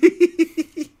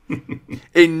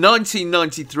 In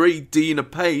 1993, Dina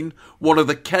Payne, one of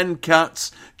the Ken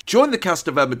Cats, joined the cast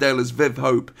of Emmerdale as Viv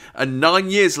Hope, and 9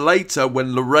 years later,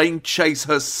 when Lorraine Chase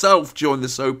herself joined the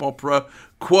soap opera,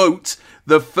 quote,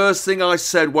 "The first thing I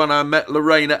said when I met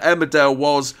Lorraine at Emmerdale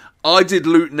was, I did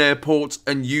Luton Airport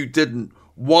and you didn't.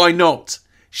 Why not?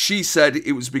 She said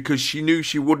it was because she knew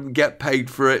she wouldn't get paid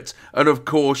for it, and of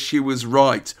course she was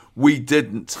right. We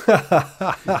didn't."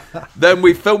 Then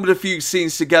we filmed a few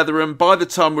scenes together, and by the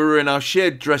time we were in our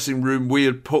shared dressing room, we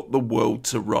had put the world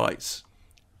to rights.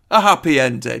 A happy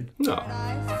ending. Well,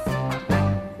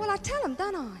 I tell him,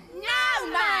 don't I? No,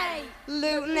 mate.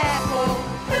 Luton Airport,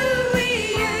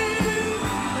 ooh-wee-oo.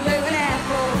 Luton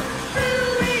Airport,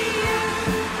 ooh-wee-oo.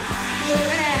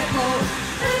 Luton Airport,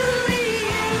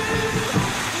 ooh-wee-oo.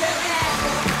 Luton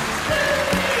Airport,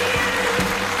 ooh-wee-oo.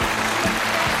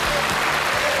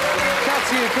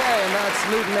 Cats UK, and that's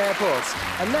Luton Airport.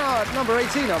 And now at number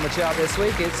 18 on the chart this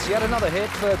week, it's yet another hit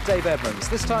for Dave Edmunds.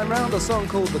 This time round, a song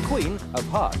called The Queen of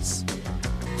Hearts.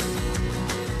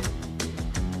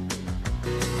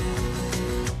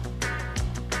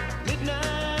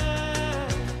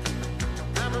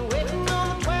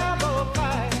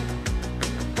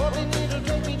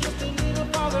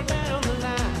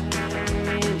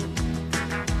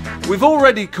 We've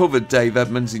already covered Dave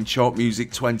Edmunds in Chart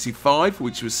Music 25,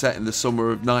 which was set in the summer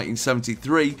of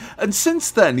 1973, and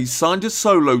since then he's signed a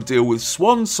solo deal with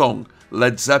Swan Song,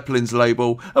 Led Zeppelin's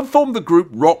label, and formed the group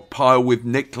Rockpile with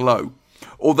Nick Lowe.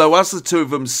 Although as the two of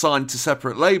them signed to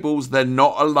separate labels, they're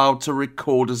not allowed to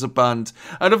record as a band,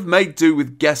 and have made do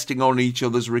with guesting on each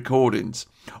other's recordings.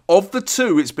 Of the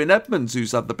two, it's been Edmunds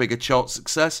who's had the bigger chart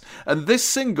success, and this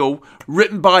single,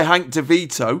 written by Hank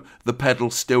DeVito, the pedal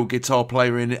steel guitar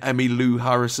player in Emmylou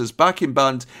Harris's backing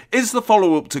band, is the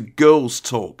follow-up to Girls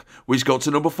Talk, which got to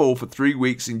number 4 for 3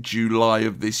 weeks in July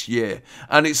of this year,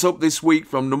 and it's up this week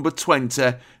from number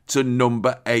 20 to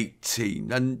number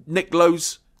 18. And Nick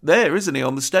Lowe's there, isn't he,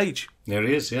 on the stage? There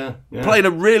he is, yeah. Playing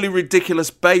a really ridiculous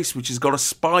bass, which has got a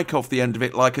spike off the end of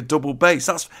it like a double bass.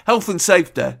 That's health and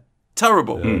safety.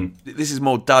 Terrible. This is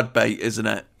more dad bait, isn't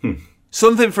it?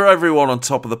 Something for everyone on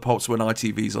Top of the Pops when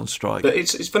ITV's on strike. But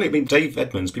it's funny, I mean, Dave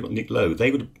Edmunds, people like Nick Lowe,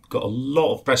 they would have got a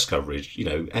lot of press coverage,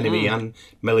 Enemy and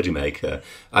Melody Maker.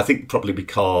 I think probably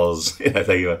because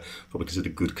they were probably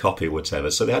considered good copy or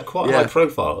whatever. So they had quite a high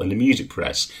profile in the music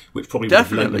press, which probably would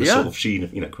have lent them a sort of sheen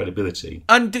of, credibility.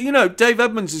 And, Dave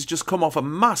Edmunds has just come off a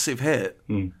massive hit.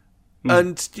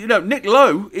 And, Nick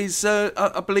Lowe is,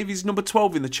 I believe he's number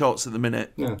 12 in the charts at the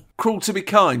minute. Yeah. Cruel to Be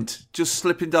Kind, just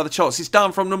slipping down the charts. He's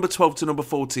down from number 12 to number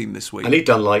 14 this week. And he'd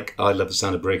done, I Love the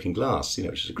Sound of Breaking Glass,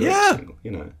 which is a great single,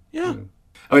 Yeah.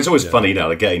 I mean, it's always funny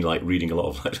now, again, reading a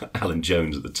lot of Alan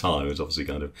Jones at the time, who's obviously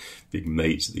kind of big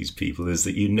mates of these people, is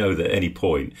that that at any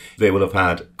point they will have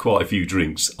had quite a few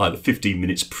drinks, either 15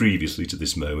 minutes previously to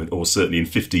this moment, or certainly in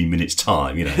 15 minutes'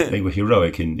 time. They were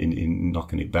heroic in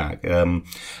knocking it back. I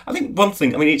think one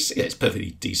thing, it's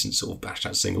perfectly decent sort of bashed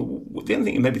out single. The only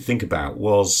thing it made me think about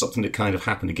was something that kind of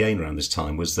happened again around this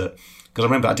time, was that, because I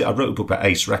remember I wrote a book about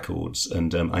Ace Records,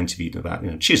 and I interviewed about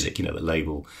Chiswick, the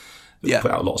label.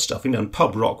 Put out a lot of stuff, and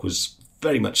pub rock was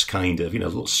very much kind of, a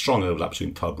little strong overlap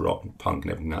between pub rock and punk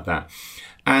and everything like that.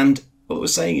 And what I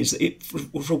was saying is that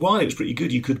for a while it was pretty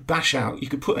good. You could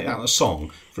put out a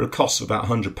song for a cost of about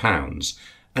 £100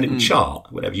 and it would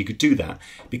chart, whatever. You could do that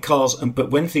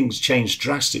but when things changed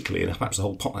drastically, and perhaps the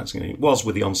whole pop thing, it was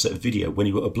with the onset of video, when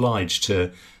you were obliged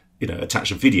to, attach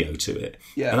a video to it.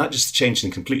 Yeah. And that just changed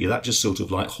things completely. That just sort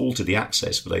of like halted the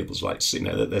access for labels like,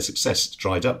 their success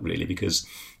dried up really because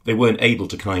they weren't able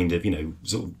to kind of,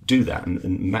 sort of do that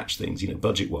and match things,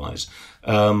 budget-wise.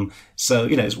 So,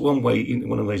 it's one of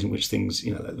the ways in which things,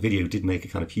 that video did make a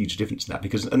kind of huge difference in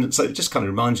that and so it just kind of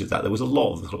reminds you of that. There was a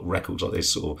lot of records like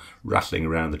this sort of rattling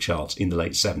around the charts in the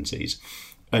late 70s.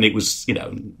 And it was,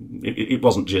 it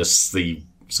wasn't just the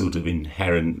sort of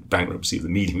inherent bankruptcy of the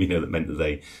medium, that meant that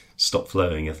they stopped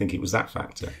flowing. I think it was that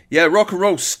factor. Yeah, rock and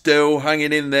roll's still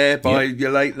hanging in there by your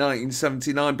late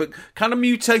 1979, but kind of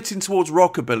mutating towards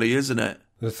rockabilly, isn't it?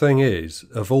 The thing is,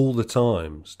 of all the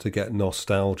times to get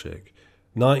nostalgic,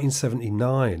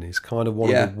 1979 is kind of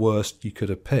one of the worst you could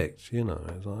have picked.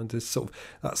 It's like this sort of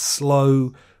that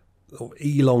slow,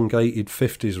 elongated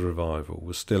 50s revival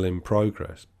was still in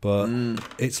progress, but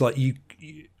it's like you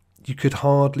could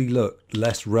hardly look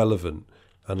less relevant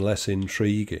and less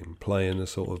intriguing playing a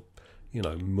sort of,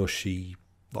 mushy,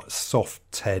 like soft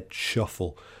Ted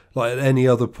shuffle, like at any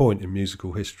other point in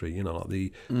musical history. Like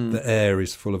the air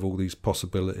is full of all these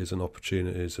possibilities and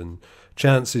opportunities and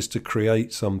chances to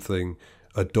create something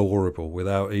adorable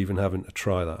without even having to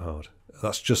try that hard.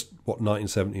 That's just what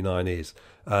 1979 is.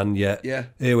 And yet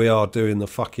here we are doing the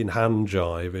fucking hand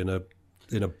jive in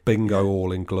a bingo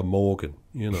hall in Glamorgan,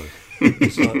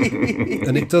 It's like,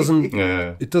 and it doesn't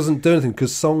do anything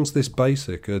because songs this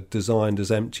basic are designed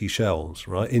as empty shells,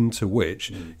 right, into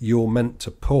which you're meant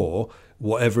to pour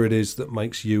whatever it is that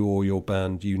makes you or your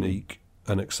band unique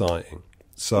and exciting.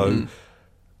 So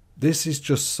this is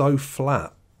just so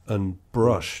flat and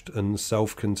brushed and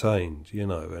self-contained,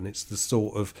 and it's the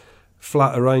sort of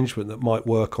flat arrangement that might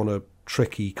work on a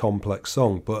tricky, complex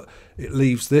song, but it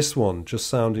leaves this one just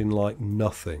sounding like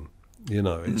nothing.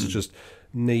 It's just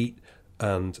neat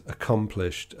and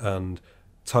accomplished and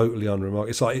totally unremarkable.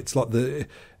 It's like the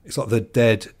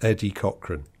dead Eddie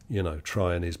Cochran,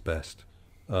 trying his best.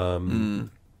 And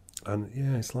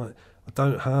it's like I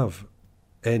don't have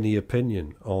any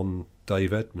opinion on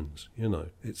Dave Edmunds.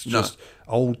 It's just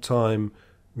old time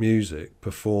music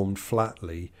performed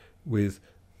flatly with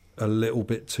a little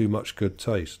bit too much good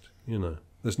taste.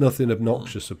 There's nothing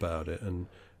obnoxious about it and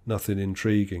nothing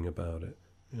intriguing about it.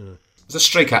 The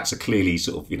Stray Cats are clearly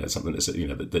sort of, something that's,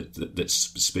 that's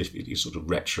specifically sort of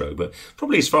retro, but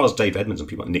probably as far as Dave Edmunds and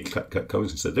people like Nick Cohen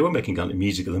said, they were making kind of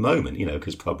music of the moment,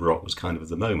 because pub rock was kind of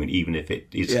the moment, even if it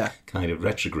is kind of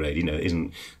retrograde, it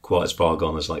isn't quite as far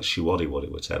gone as like Shiwaddy Waddy,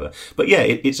 whatever. But yeah,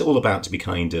 it's all about to be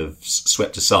kind of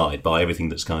swept aside by everything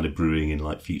that's kind of brewing in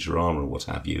like Futurama or what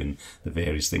have you, and the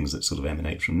various things that sort of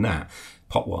emanate from that,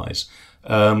 pop-wise.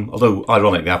 Although,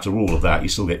 ironically, after all of that, you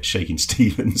still get Shakin'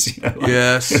 Stevens,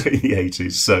 yes, in the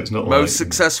 80s, so it's not most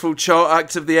successful chart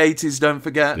act of the 80s, don't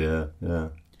forget. Yeah.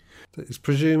 It's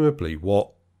presumably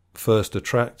what first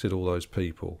attracted all those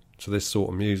people to this sort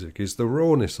of music is the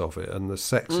rawness of it and the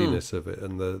sexiness of it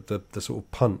and the sort of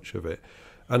punch of it.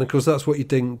 And, of course, that's what you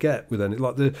didn't get with any...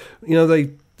 Like, they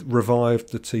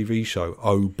revived the TV show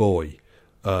Oh Boy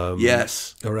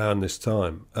around this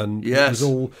time. And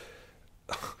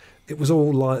it was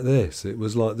all like this. It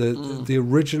was like the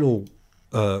original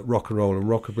rock and roll and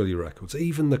rockabilly records,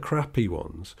 even the crappy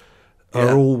ones,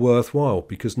 are all worthwhile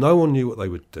because no one knew what they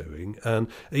were doing. And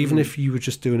even if you were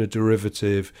just doing a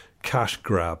derivative cash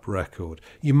grab record,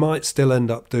 you might still end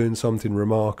up doing something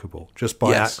remarkable just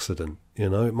by accident.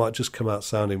 It might just come out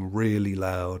sounding really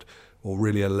loud or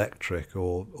really electric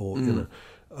or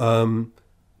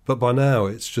but by now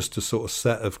it's just a sort of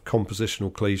set of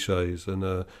compositional cliches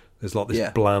and there's like this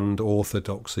bland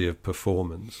orthodoxy of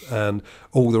performance, and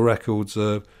all the records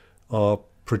are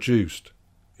produced,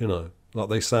 like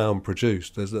they sound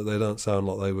produced. They don't sound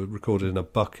like they were recorded in a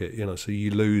bucket, so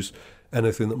you lose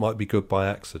anything that might be good by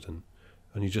accident,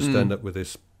 and you just end up with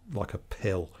this like a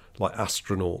pill, like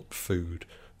astronaut food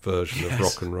version of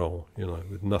rock and roll,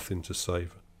 with nothing to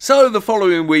savour. So the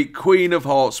following week, Queen of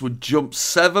Hearts would jump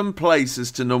 7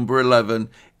 places to number 11,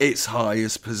 its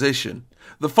highest position.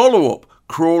 The follow-up,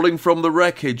 Crawling from the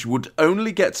Wreckage, would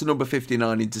only get to number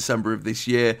 59 in December of this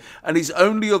year, and his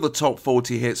only other top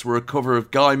 40 hits were a cover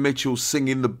of Guy Mitchell's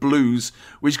Singing the Blues,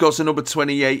 which got to number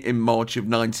 28 in March of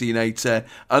 1980,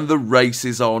 and The Race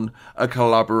Is On, a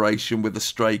collaboration with the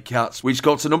Stray Cats, which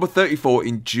got to number 34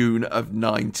 in June of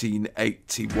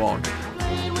 1981.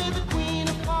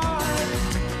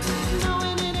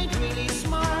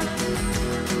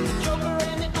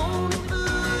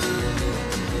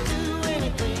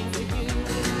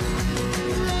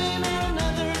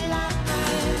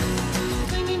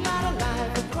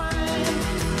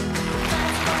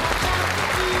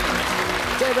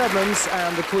 Edmonds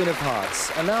and the Queen of Hearts.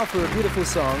 And now for a beautiful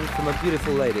song from a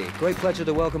beautiful lady. Great pleasure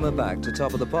to welcome her back to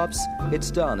Top of the Pops.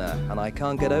 It's Dana, and I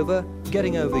Can't Get Over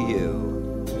Getting Over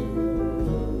You.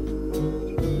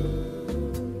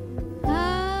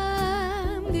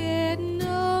 I'm getting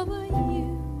over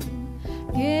you,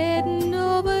 getting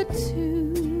over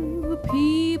two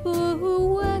people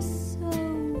who were so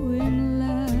in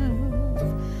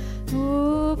love.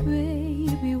 Oh,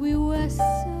 baby, we were so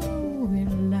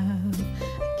in love.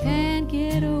 I can't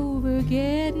get over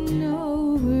getting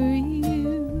over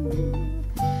you.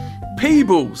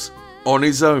 Peebles, on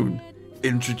his own,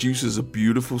 introduces a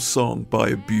beautiful song by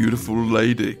a beautiful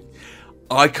lady.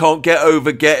 I Can't Get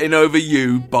Over Getting Over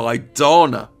You by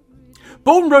Dana.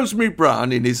 Born Rosemary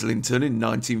Brown in Islington in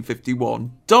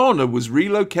 1951, Dana was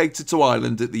relocated to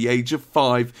Ireland at the age of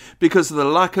 5 because the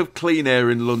lack of clean air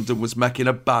in London was making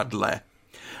a bad lair.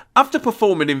 After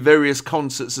performing in various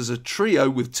concerts as a trio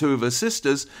with 2 of her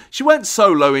sisters, she went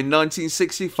solo in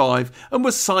 1965 and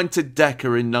was signed to Decca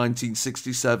in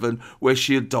 1967, where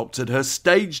she adopted her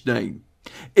stage name.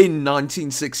 In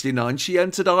 1969, she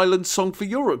entered Ireland's Song for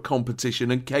Europe competition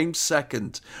and came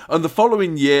second. And the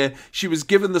following year, she was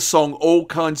given the song All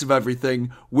Kinds of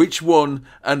Everything, which won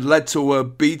and led to her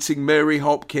beating Mary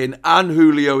Hopkin and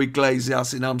Julio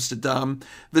Iglesias in Amsterdam,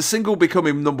 the single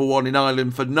becoming number 1 in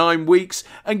Ireland for 9 weeks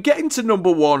and getting to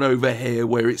number 1 over here,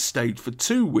 where it stayed for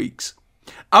 2 weeks.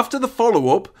 After the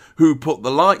follow-up, Who Put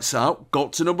the Lights Out,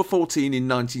 got to number 14 in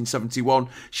 1971,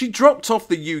 she dropped off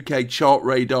the UK chart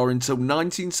radar until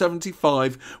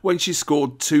 1975, when she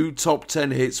scored 2 top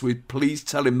 10 hits with Please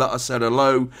Tell Him That I Said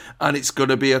Hello and It's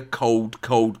Gonna Be a Cold,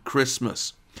 Cold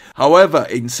Christmas. However,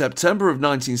 in September of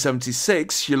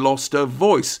 1976, she lost her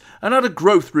voice and had a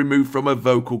growth removed from her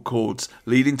vocal cords,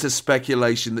 leading to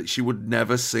speculation that she would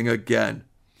never sing again.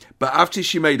 But after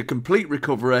she made a complete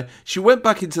recovery, she went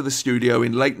back into the studio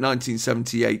in late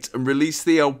 1978 and released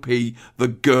the LP The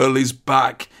Girl Is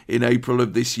Back in April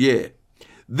of this year.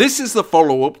 This is the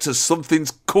follow-up to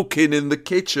Something's Cooking in the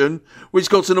Kitchen,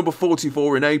 which got to number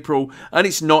 44 in April, and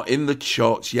it's not in the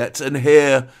charts yet. And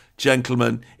here,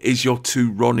 gentlemen, is your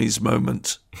 2 Ronnies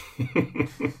moment.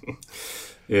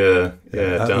 Yeah.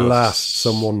 At last,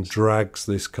 someone drags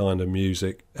this kind of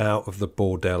music out of the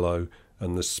bordello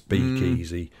and the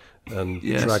speakeasy and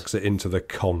drags it into the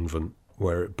convent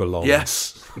where it belongs.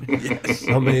 Yes. Yes.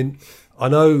 I mean, I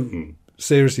know,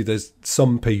 seriously, there's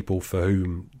some people for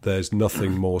whom there's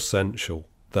nothing more sensual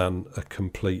than a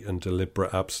complete and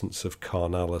deliberate absence of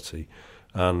carnality,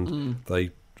 and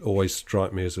they always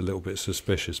strike me as a little bit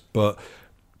suspicious. But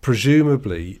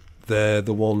presumably they're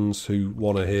the ones who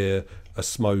want to hear a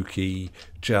smoky,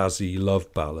 jazzy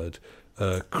love ballad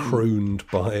crooned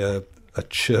by a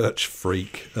church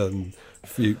freak and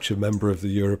future member of the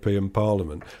European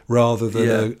Parliament, rather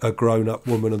than a grown-up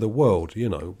woman of the world, you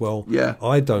know. Well,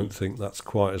 I don't think that's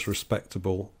quite as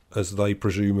respectable as they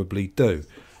presumably do.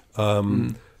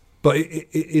 But it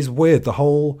is weird, the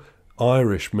whole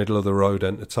Irish middle-of-the-road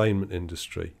entertainment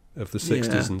industry of the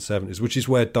 60s and 70s, which is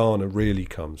where Dana really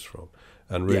comes from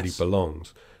and really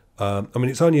belongs. I mean,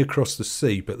 it's only across the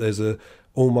sea, but there's a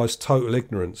almost total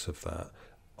ignorance of that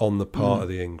on the part of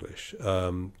the English,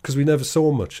 because we never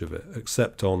saw much of it,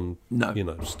 except on,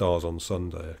 Stars on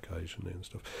Sunday occasionally and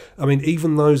stuff. I mean,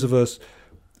 even those of us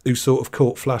who sort of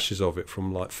caught flashes of it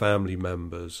from, like, family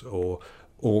members or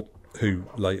who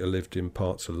later lived in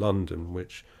parts of London,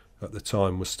 which at the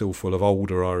time was still full of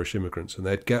older Irish immigrants, and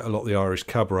they'd get a lot of the Irish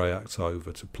cabaret acts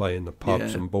over to play in the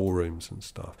pubs and ballrooms and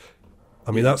stuff.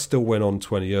 I mean, that still went on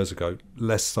 20 years ago,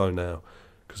 less so now,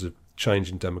 because of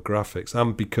changing demographics,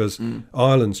 and because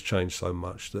Ireland's changed so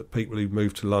much that people who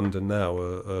move to London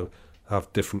now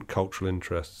have different cultural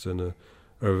interests and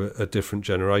are a different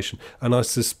generation. And I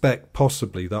suspect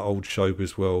possibly that old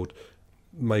showbiz world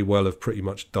may well have pretty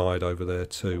much died over there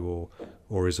too,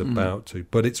 or is about to.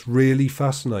 But it's really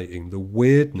fascinating, the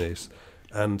weirdness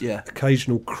and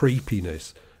occasional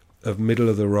creepiness of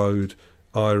middle-of-the-road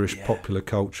Irish popular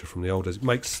culture from the old days. It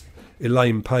makes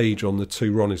Elaine Page on the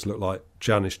 2 Ronnies look like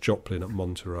Janis Joplin at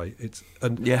Monterey.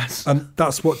 And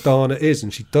that's what Dana is,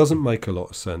 and she doesn't make a lot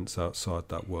of sense outside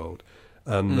that world.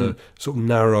 And the sort of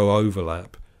narrow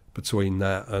overlap between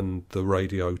that and the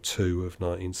Radio 2 of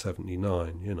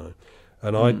 1979, you know.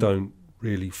 And I don't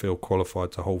really feel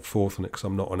qualified to hold forth on it because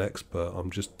I'm not an expert.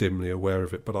 I'm just dimly aware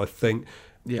of it. But I think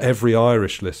every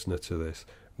Irish listener to this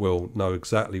will know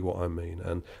exactly what I mean.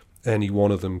 And any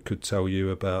one of them could tell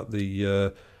you about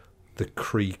the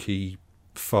creaky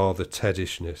Father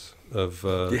Teddishness of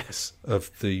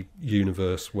the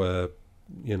universe where,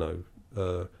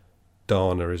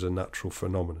 Dana is a natural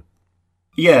phenomenon.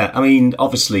 Yeah, I mean,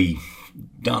 obviously,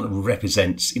 Dana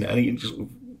represents, you know,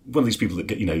 one of these people that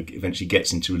get, you know, eventually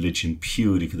gets into religion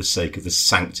purely for the sake of the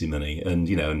sanctimony, and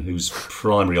you know, and whose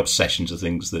primary obsessions are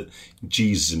things that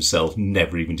Jesus himself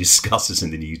never even discusses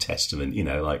in the New Testament. You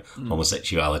know, like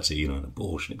homosexuality, you know, and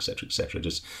abortion, etc., etc.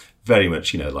 Just very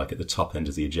much, you know, like at the top end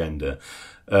of the agenda.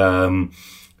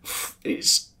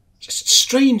 It's just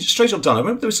strange old Dana. I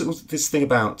remember there was this thing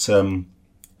about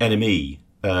NME.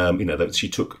 You know, that she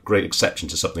took great exception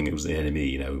to something. It was the NME.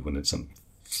 You know, when it's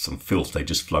some filth they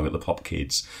just flung at the pop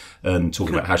kids, and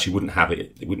talking about how she wouldn't have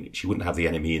it. She wouldn't have the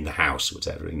enemy in the house or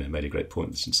whatever. You know, made a great point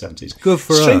in the 70s. Good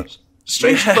for her.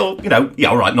 Strange little, you know, yeah,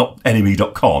 all right, not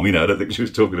enemy.com, you know, I don't think she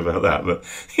was talking about that, but,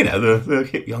 you know, the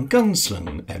hip young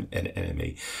gunsling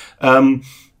enemy.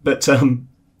 But in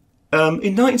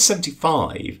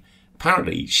 1975,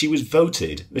 apparently she was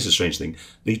voted, this is a strange thing,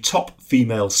 the top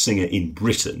female singer in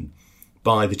Britain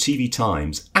by the TV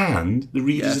Times and the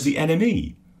readers of the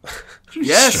NME.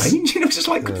 Yes. Strange, you know, just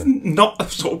like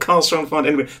not sort of cast around to find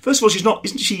anywhere. First of all,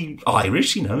 isn't she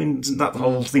Irish, you know, and isn't that the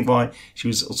whole thing why she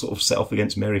was sort of set off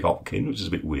against Mary Hopkin, which is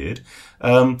a bit weird.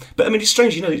 But I mean, it's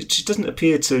strange, you know, she doesn't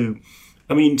appear to,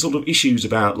 I mean, sort of issues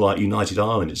about like United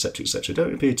Ireland, etc.,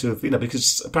 don't appear to have, you know,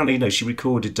 because apparently, you know, she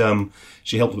recorded,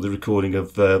 she helped with the recording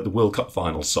of the World Cup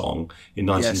final song in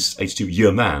 1982,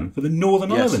 Your Man, for the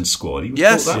Northern Ireland squad. He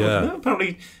was thought that was, no,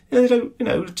 apparently, they don't, you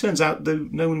know, it turns out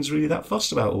that no one's really that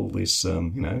fussed about all this,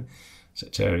 you know,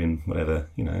 sectarian, whatever,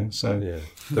 you know, so. Yeah.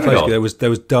 Basically, there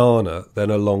was Dana, then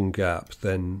a long gap,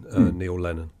 then Neil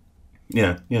Lennon.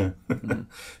 Yeah. Yes.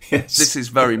 This is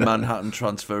very Manhattan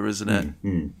Transfer, isn't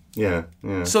it? Yeah.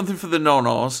 Something for the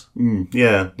non-Rs.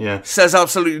 Yeah. Says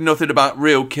absolutely nothing about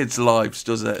real kids' lives,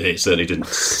 does it? It certainly didn't.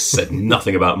 Said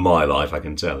nothing about my life, I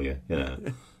can tell you. Yeah,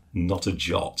 not a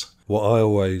jot. What I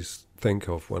always think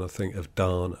of when I think of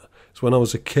Dana is when I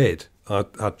was a kid, I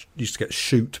used to get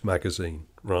Shoot magazine,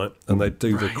 right? And they'd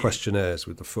do the questionnaires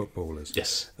with the footballers.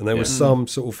 Yes. And there was some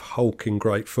sort of hulking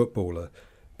great footballer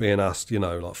being asked, you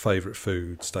know, like favourite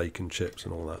food, steak and chips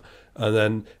and all that. And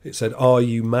then it said, "Are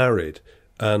you married?"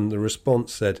 And the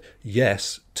response said,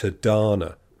 "Yes, to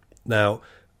Dana." Now,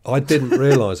 I didn't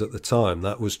realise at the time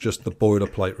that was just the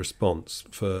boilerplate response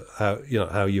for how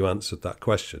you answered that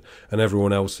question. And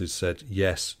everyone else's said,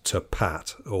 "Yes, to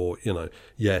Pat," or, you know,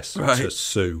 "Yes, to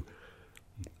Sue."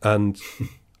 And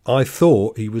I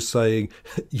thought he was saying,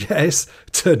 "Yes,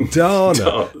 to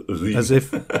Dana," as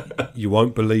if you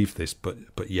won't believe this, but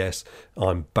yes,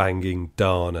 I'm banging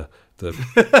Dana,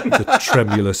 the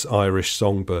tremulous Irish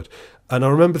songbird. And I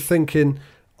remember thinking,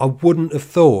 I wouldn't have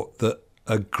thought that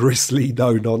a grisly,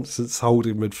 no-nonsense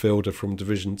holding midfielder from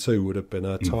Division 2 would have been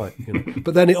her type. You know?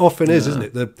 But then it often is,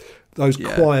 isn't it? Those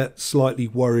quiet, slightly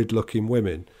worried-looking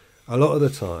women, a lot of the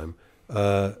time,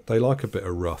 they like a bit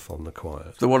of rough on the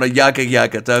quiet. They want a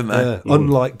yagger, don't they? Yeah.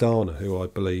 Unlike Dana, who I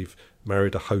believe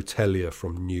married a hotelier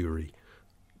from Newry.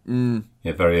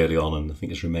 Yeah, very early on, and I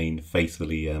think has remained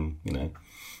faithfully, you know,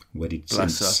 wedded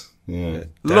Bless since. her. Yeah.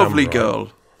 Lovely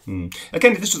girl.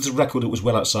 Again, this was a record that was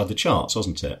well outside the charts,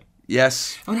 wasn't it?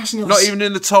 Yes. I mean, not even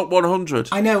in the top 100.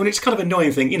 I know, and it's kind of an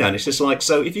annoying thing, you know, and it's just like,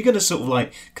 so if you're going to sort of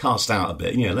like cast out a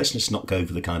bit, you know, let's just not go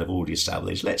for the kind of already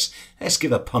established. Let's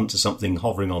give a punt to something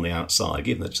hovering on the outside,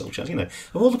 give them a sort of chance, you know.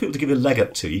 Of all the people to give a leg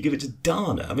up to, you give it to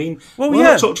Dana. I mean, why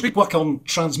not sort of whack on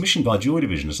Transmission by Joy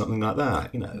Division or something like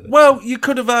that, you know. Well, you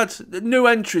could have had new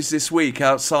entries this week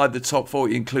outside the top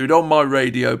 40 include On My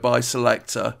Radio by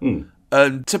Selector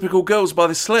and Typical Girls by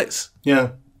the Slits.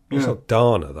 Yeah. It's not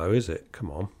Dana, though, is it?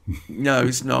 Come on. No,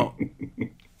 it's not.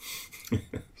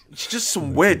 It's just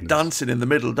some weird dancing in the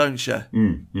middle, don't you?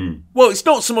 Well, it's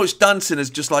not so much dancing as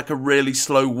just like a really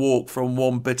slow walk from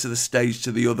one bit of the stage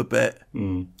to the other bit.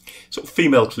 Sort of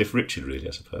female Cliff Richard, really,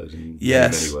 I suppose, in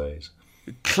many ways.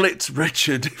 Clit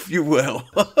Richard, if you will.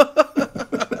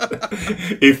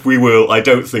 If we will, I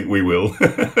don't think we will.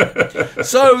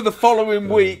 So the following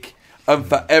week, and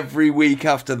for every week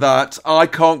after that, I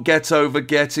Can't Get Over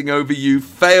Getting Over You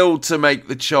failed to make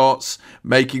the charts,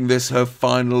 making this her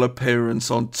final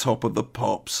appearance on Top of the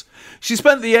Pops. She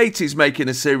spent the 80s making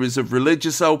a series of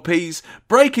religious LPs,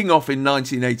 breaking off in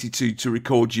 1982 to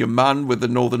record Your Man with the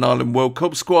Northern Ireland World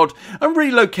Cup squad, and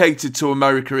relocated to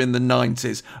America in the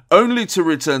 90s, only to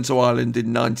return to Ireland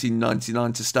in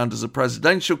 1999 to stand as a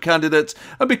presidential candidate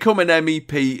and become an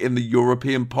MEP in the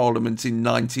European Parliament in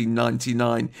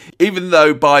 1999, even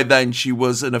though by then she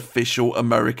was an official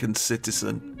American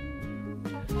citizen.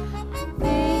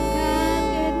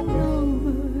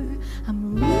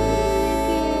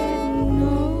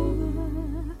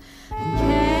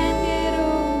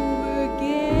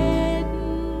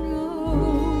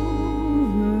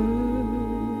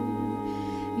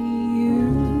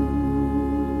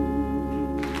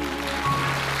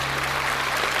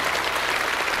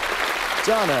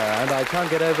 Roxana, and I Can't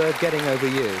Get Over Getting Over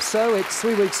You. So it's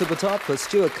 3 weeks at the top for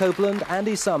Stuart Copeland,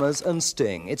 Andy Summers and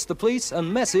Sting. It's The Police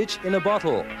and Message in a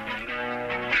Bottle.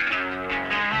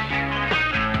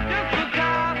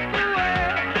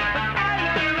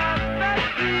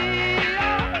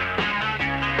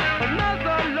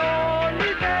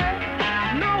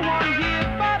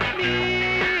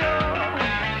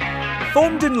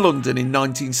 Formed in London in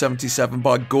 1977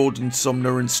 by Gordon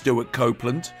Sumner and Stuart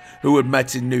Copeland, who had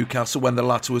met in Newcastle when the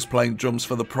latter was playing drums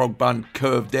for the prog band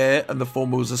Curved Air and the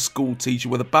former was a school teacher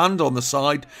with a band on the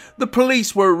side, the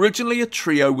Police were originally a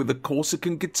trio with the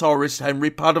Corsican guitarist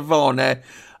Henry Padovani,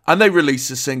 and they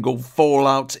released a single,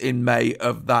 Fallout, in May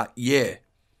of that year.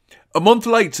 A month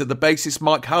later, the bassist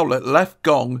Mike Howlett left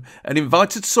Gong and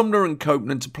invited Sumner and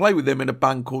Copeland to play with him in a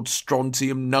band called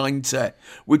Strontium 90,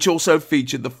 which also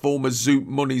featured the former Zoot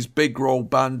Money's Big Roll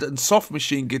Band and Soft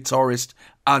Machine guitarist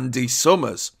Andy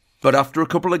Summers. But after a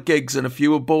couple of gigs and a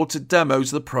few aborted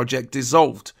demos, the project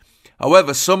dissolved.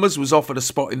 However, Summers was offered a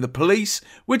spot in the Police,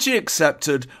 which he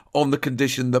accepted on the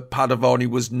condition that Padovani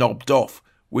was knobbed off,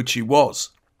 which he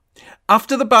was.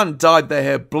 After the band dyed their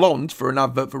hair blonde for an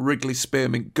advert for Wrigley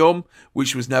Spearmint Gum,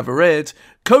 which was never aired,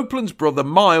 Copeland's brother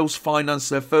Miles financed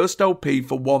their first LP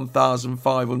for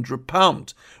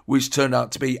 £1,500, which turned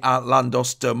out to be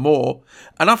Outlandos d'Amour,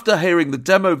 and after hearing the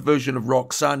demo version of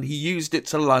Roxanne, he used it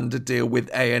to land a deal with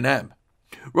A&M.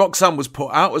 Roxanne was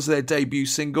put out as their debut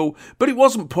single, but it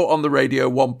wasn't put on the Radio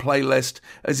 1 playlist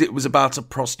as it was about a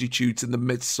prostitute in the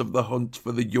midst of the hunt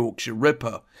for the Yorkshire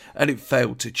Ripper, and it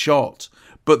failed to chart.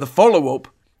 But the follow-up,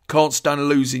 Can't Stand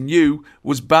Losing You,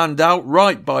 was banned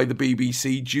outright by the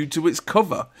BBC due to its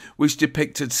cover, which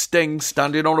depicted Sting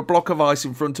standing on a block of ice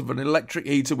in front of an electric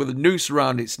heater with a noose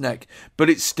around its neck, but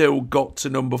it still got to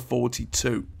number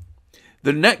 42.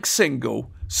 The next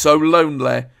single, So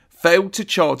Lonely, failed to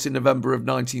chart in November of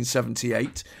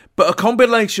 1978, but a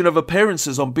combination of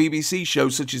appearances on BBC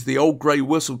shows such as The Old Grey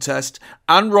Whistle Test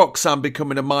and Roxanne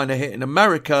becoming a minor hit in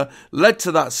America led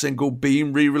to that single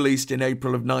being re-released in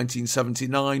April of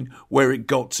 1979, where it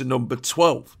got to number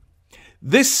 12.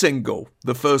 This single,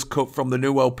 the first cut from the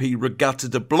new LP Regatta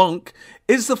de Blanc,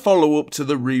 is the follow-up to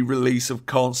the re-release of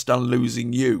Can't Stand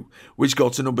Losing You, which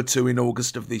got to number 2 in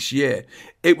August of this year.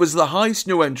 It was the highest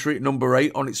new entry at number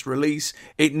 8 on its release.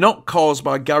 It knocked Cars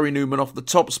by Gary Newman off the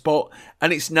top spot,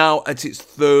 and it's now at its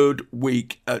 3rd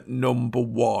week at number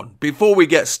 1. Before we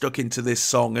get stuck into this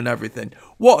song and everything,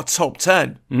 what a top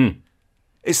 10.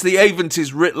 It's the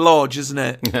Aventies writ large, isn't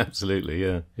it? Absolutely,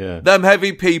 yeah. Them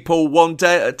heavy people, one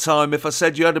day at a time. If I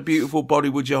said you had a beautiful body,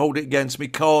 would you hold it against me?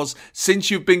 Cause since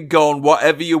you've been gone,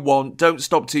 whatever you want, don't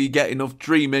stop till you get enough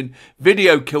dreaming.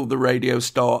 Video killed the radio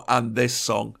star, and this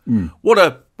song.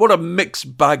 What a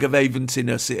mixed bag of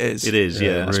Aventiness it is. It is,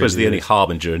 yeah. I suppose the only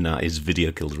harbinger in that is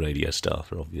Video Killed Radio Star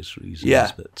for obvious reasons.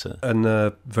 Yeah. But,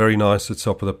 and very nice at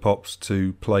Top of the Pops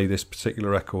to play this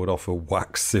particular record off a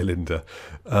wax cylinder.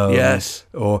 Yes.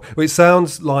 Or it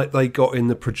sounds like they got in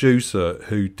the producer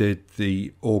who did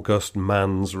the August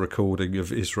Mann's recording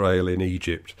of Israel in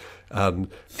Egypt.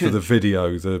 And for the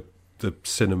video, the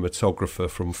cinematographer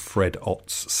from Fred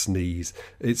Ott's Sneeze.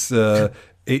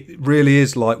 It really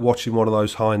is like watching one of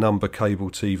those high-number cable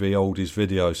TV oldies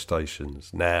video stations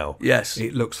now. Yes.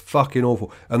 It looks fucking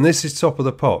awful. And this is Top of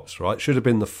the Pops, right? Should have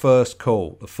been the first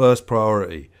call, the first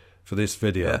priority for this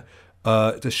video.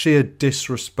 The sheer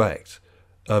disrespect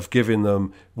of giving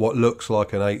them what looks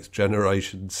like an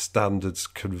 8th-generation standards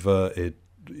converted,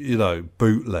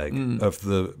 bootleg of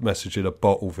the Message in a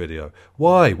Bottle video.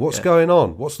 Why? What's going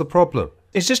on? What's the problem?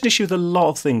 It's just an issue with a lot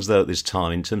of things, though, at this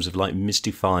time, in terms of like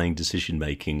mystifying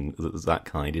decision-making, that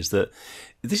kind, is that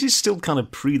this is still kind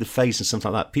of pre the face and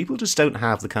something like that. People just don't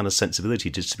have the kind of sensibility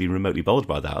just to be remotely bothered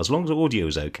by that. As long as audio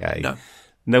is okay.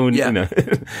 No one, even that's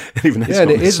not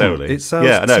necessarily. It sounds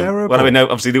terrible. Well, I mean, no,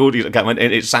 obviously the audio.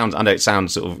 It sounds. I know it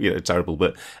sounds sort of terrible,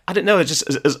 but I don't know. It's just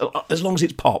as long as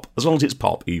it's pop, even as long as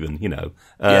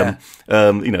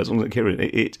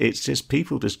it's just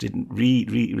people just didn't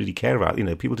really care about.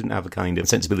 People didn't have a kind of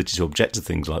sensibility to object to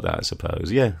things like that. I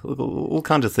suppose. Yeah, all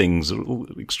kinds of things, all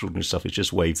extraordinary stuff is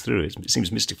just waved through. It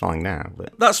seems mystifying now.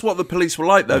 But that's what the Police were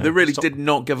like, though. They really did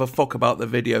not give a fuck about the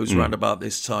videos around about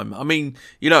this time. I mean,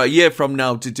 a year from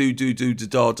now. That's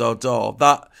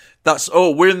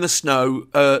we're in the snow,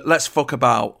 let's fuck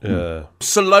about.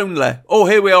 So lonely.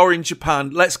 Here we are in Japan,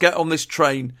 let's get on this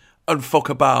train and fuck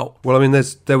about. Well, I mean,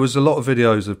 there was a lot of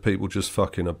videos of people just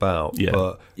fucking about,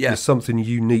 but there's something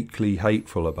uniquely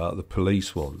hateful about the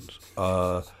Police ones.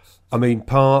 I mean,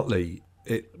 partly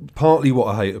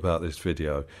what I hate about this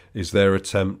video is their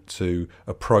attempt to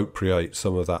appropriate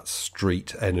some of that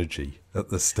street energy at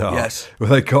the start. Yes. Where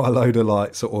they got a load of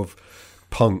like sort of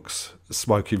punks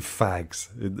smoking fags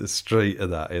in the street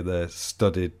and that in their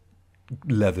studded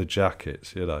leather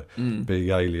jackets, you know, being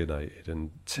alienated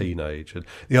and teenage. And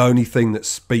the only thing that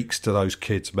speaks to those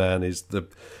kids, man, is the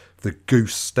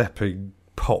goose-stepping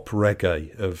pop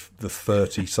reggae of the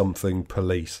 30-something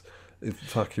Police. It's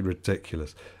fucking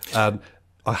ridiculous. And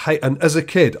as a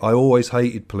kid, I always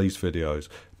hated Police videos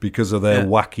because of their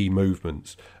wacky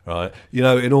movements, right? You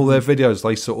know, in all their videos,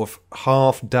 they sort of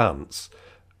half dance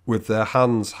with their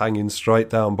hands hanging straight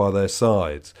down by their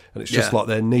sides, and it's just like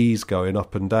their knees going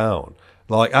up and down,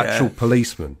 like actual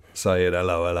policemen saying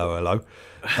hello, hello,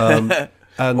 hello.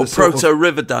 And or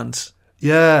proto-river dance.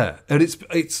 Yeah, and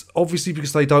it's obviously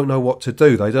because they don't know what to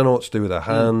do. They don't know what to do with their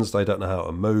hands. They don't know how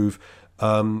to move.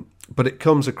 But it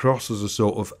comes across as a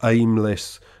sort of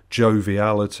aimless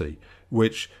joviality,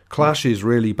 which clashes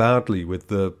really badly with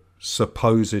the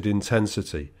supposed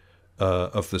intensity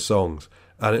of the songs.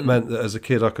 And it meant that as a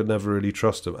kid, I could never really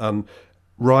trust them. And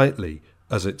rightly,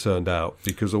 as it turned out,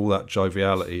 because all that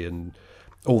joviality and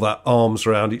all that arms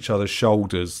around each other's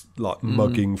shoulders, like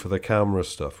mugging for the camera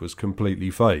stuff, was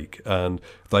completely fake, and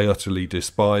they utterly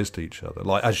despised each other,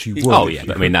 like as you would. Oh yeah,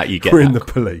 but I mean that you get in the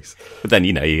Police. But then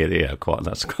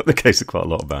that's quite the case of quite a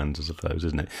lot of bands, I suppose,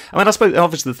 isn't it? I mean, I suppose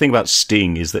obviously the thing about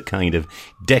Sting is that kind of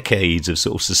decades of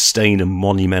sort of sustained and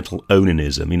monumental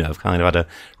onanism, you know, have kind of had a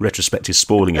retrospective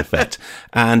spoiling effect.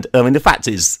 And I mean, the fact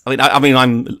is,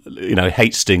 I'm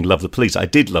hate Sting, love the Police. I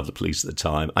did love the Police at the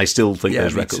time. I still think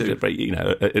those records are very,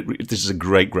 this is a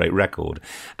great record.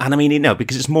 And I mean,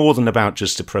 because it's more than about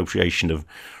just appropriation of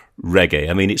reggae.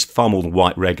 I mean, it's far more than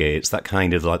white reggae. It's that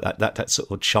kind of like that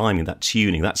sort of chiming, that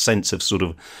tuning, that sense of sort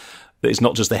of, it's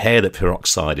not just the hair that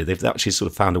peroxided. They've actually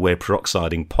sort of found a way of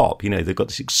peroxiding pop. You know, they've got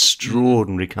this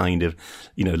extraordinary kind of,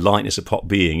 lightness of pop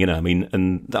being, I mean,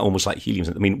 and that almost like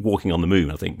helium. I mean, Walking on the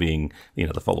Moon, I think, being,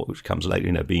 the follow-up which comes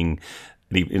later, being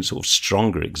an even sort of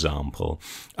stronger example.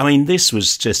 I mean, this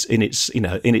was just in its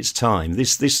time.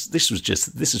 This was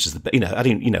just I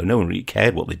didn't, no one really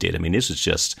cared what they did. I mean, this was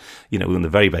just, one of the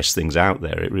very best things out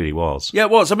there. It really was. Yeah, it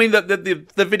was. I mean,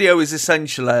 the video is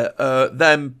essentially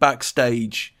them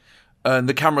backstage, and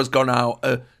the camera's gone out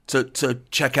to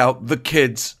check out the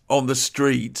kids on the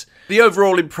street. The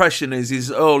overall impression is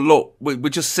oh look, we're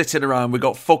just sitting around. We've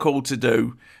got fuck all to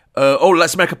do.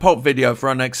 Let's make a pop video for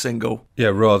our next single. Yeah,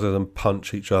 rather than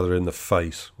punch each other in the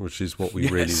face, which is what we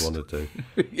really want to do.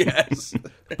 Yes.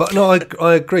 But no,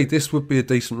 I agree. This would be a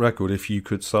decent record if you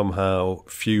could somehow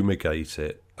fumigate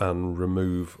it and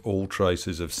remove all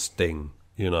traces of Sting,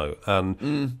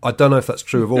 And I don't know if that's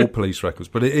true of all Police records,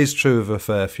 but it is true of a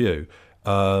fair few.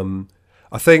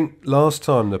 I think last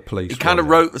time the Police... He kind of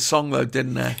wrote the song, though,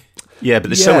 didn't they? Yeah, but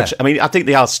there's so much. I mean, I think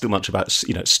they are still much about,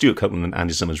 Stuart Copeland and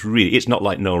Andy Summers. Really, it's not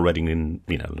like Noel Redding and,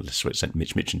 let's say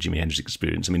Mitch and Jimi Hendrix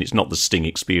experience. I mean, it's not the Sting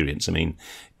experience. I mean,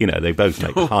 they both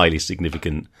make a highly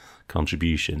significant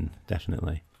contribution,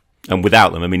 definitely. And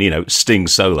without them, I mean, Sting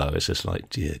solo, it's just like,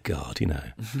 dear God,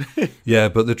 Yeah,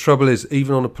 but the trouble is,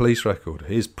 even on a Police record,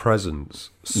 his presence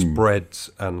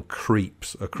spreads and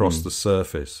creeps across the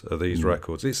surface of these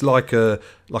records. It's like a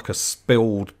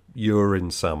spilled urine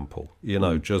sample,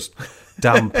 just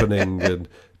dampening and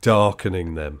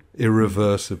darkening them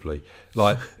irreversibly.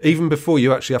 Like, even before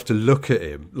you actually have to look at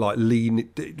him, like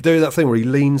do that thing where he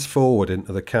leans forward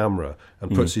into the camera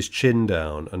and puts his chin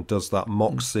down and does that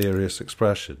mock serious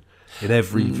expression in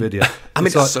every video. I mean,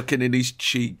 it's like sucking in his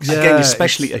cheeks. Yeah, again,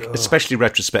 especially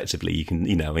retrospectively, you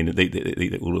can,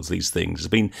 all of these things. I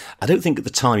mean, I don't think at the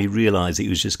time he realised that he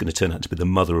was just going to turn out to be the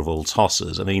mother of all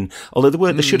tossers. I mean, although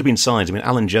there should have been signs. I mean,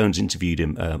 Alan Jones interviewed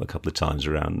him a couple of times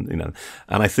around, and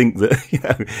I think that,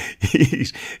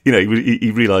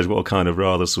 he realised what a kind of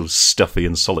rather sort of stuffy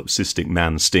and solipsistic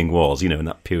man Sting was, in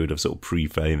that period of sort of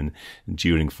pre-fame and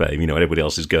during fame, everybody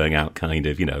else is going out kind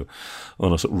of,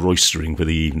 on a sort of roistering for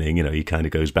the evening, he kind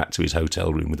of goes back to his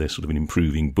hotel room with a sort of an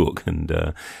improving book and,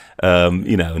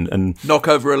 and knock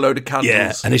over a load of candles.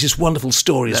 Yeah, and it's this wonderful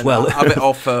story as well. Have it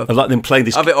off. I'd like them playing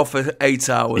this. Have it off for 8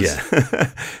 hours.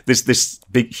 Yeah, this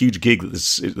big huge gig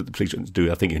that the police went to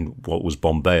do. I think in what was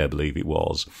Bombay, I believe it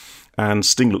was. And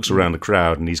Sting looks around the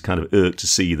crowd and he's kind of irked to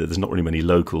see that there's not really many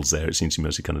locals there. It seems to be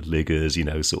mostly kind of liggers,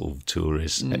 sort of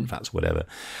tourists, expats, whatever.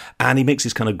 And he makes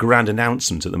this kind of grand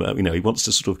announcement at them. He wants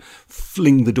to sort of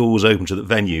fling the doors open to the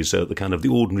venue so that the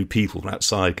ordinary people from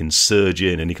outside can surge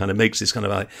in. And he kind of makes this kind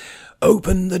of like,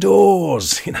 open the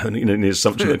doors, in the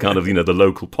assumption that kind of, the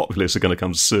local populace are going to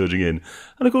come surging in.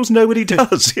 And of course, nobody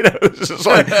does, It's just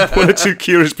like one or two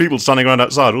curious people standing around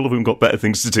outside, all of whom got better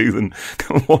things to do than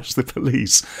come and watch the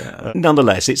police. Yeah.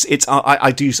 Nonetheless,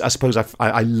 I suppose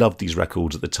I loved these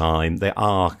records at the time. They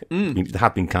are, I mean, they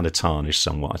have been kind of tarnished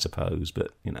somewhat, I suppose,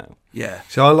 but you know. Yeah.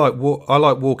 See, I like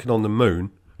Walking on the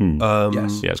Moon.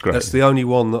 Yes, yeah, it's great. That's the only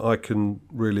one that I can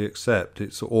really accept.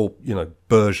 It's all, you know,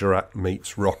 Bergerac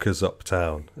meets Rockers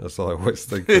Uptown, as I always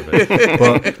think of it.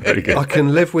 But I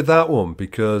can live with that one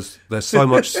because there's so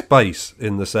much space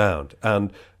in the sound,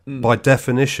 and by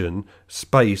definition,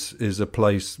 space is a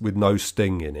place with no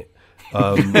sting in it.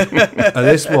 And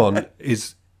this one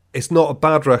it's not a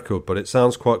bad record, but it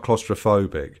sounds quite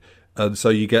claustrophobic, and so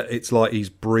it's like he's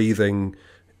breathing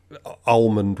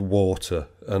almond water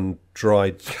and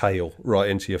dried kale right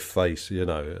into your face, you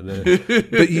know.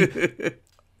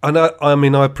 I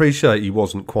mean, I appreciate he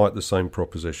wasn't quite the same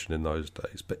proposition in those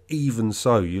days, but even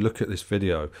so, you look at this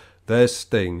video, there's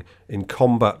Sting in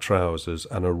combat trousers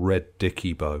and a red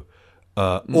dicky bow,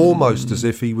 almost as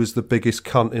if he was the biggest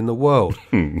cunt in the world.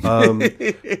 And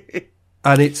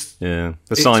it's... Yeah,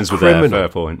 the signs were there, fair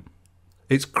point.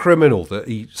 It's criminal that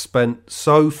he spent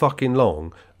so fucking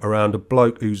long around a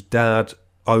bloke whose dad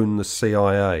owned the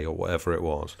CIA or whatever it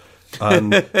was,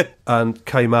 and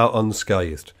came out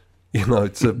unscathed, you know,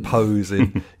 to pose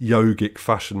in yogic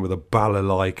fashion with a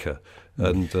balalaika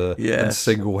and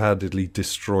single-handedly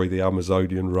destroy the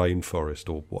Amazonian rainforest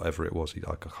or whatever it was.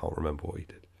 I can't remember what he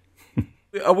did.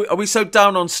 Are we so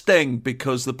down on Sting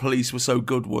because the Police were so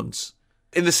good once?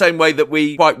 In the same way that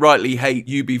we quite rightly hate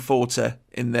UB40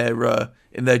 in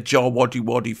their Jar Waddy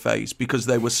Waddy phase because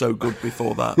they were so good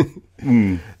before that.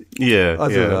 Yeah, I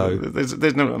don't know.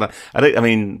 There's no. I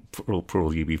mean, poor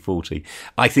UB40.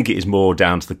 I think it is more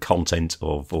down to the content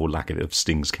of, or lack of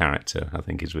Sting's character. I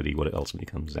think is really what it ultimately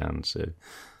comes down to.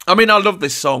 I mean, I love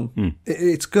this song.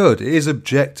 It's good. It is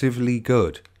objectively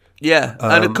good. Yeah,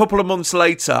 and a couple of months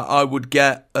later, I would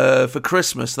get for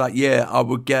Christmas that year, I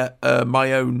would get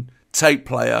my own tape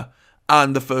player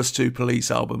and the first two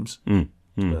Police albums.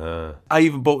 I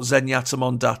even bought Zenyatta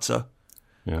Mondata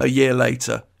a year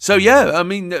later. So yeah, I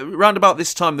mean, round about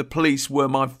this time, the Police were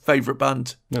my favourite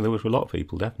band. No, there were a lot of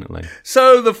people, definitely.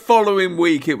 So the following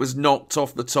week, it was knocked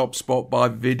off the top spot by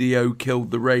Video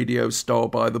Killed the Radio Star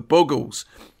by the Buggles.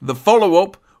 The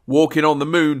follow-up, Walking on the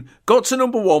Moon, got to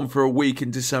number one for a week in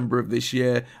December of this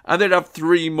year, and they'd have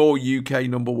 3 more UK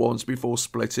number ones before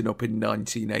splitting up in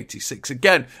 1986.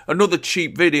 Again, another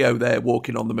cheap video there,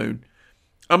 Walking on the Moon.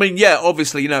 I mean, yeah,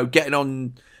 obviously, you know, getting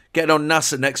on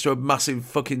NASA next to a massive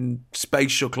fucking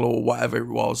space shuttle or whatever it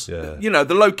was. Yeah. You know,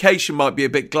 the location might be a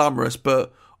bit glamorous,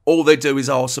 but all they do is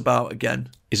arse about again.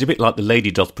 It's a bit like the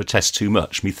lady doth protest too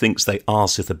much. Methinks they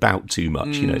arseth about too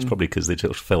much. You know, it's probably because they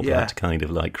felt they had to kind of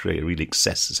like create a really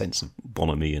excessive sense of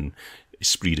bonhomie and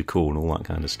esprit de corps and all that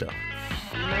kind of stuff.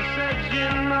 Message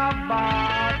in a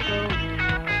bottle.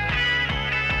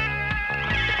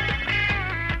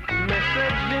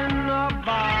 Message in a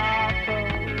bottle.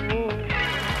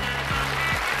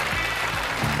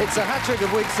 It's a hat-trick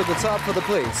of weeks at the top for the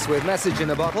Police with Message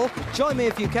in a Bottle. Join me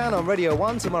if you can on Radio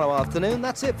 1 tomorrow afternoon.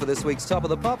 That's it for this week's Top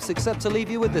of the Pops, except to leave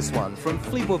you with this one from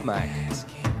Fleetwood Mac.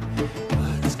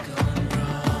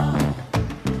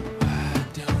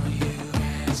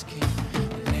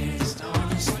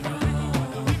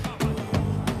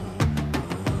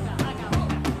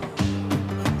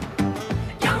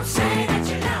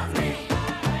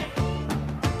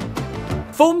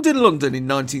 Formed in London in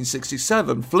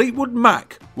 1967, Fleetwood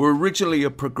Mac were originally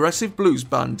a progressive blues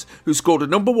band who scored a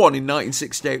number one in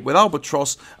 1968 with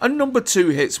Albatross and number 2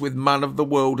 hits with Man of the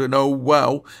World and Oh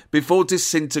Well, before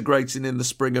disintegrating in the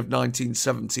spring of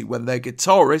 1970 when their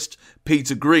guitarist,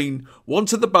 Peter Green,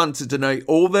 wanted the band to donate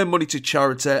all their money to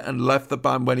charity and left the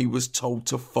band when he was told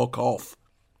to fuck off.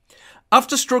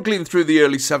 After struggling through the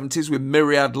early 70s with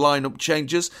myriad lineup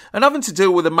changes and having to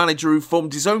deal with a manager who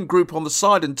formed his own group on the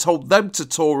side and told them to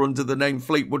tour under the name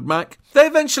Fleetwood Mac, they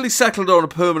eventually settled on a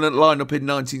permanent lineup in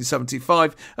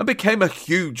 1975 and became a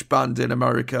huge band in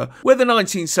America, where the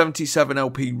 1977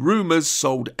 LP Rumours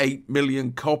sold 8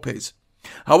 million copies.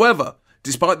 However,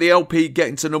 despite the LP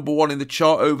getting to number one in the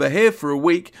chart over here for a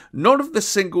week, none of the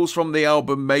singles from the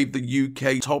album made the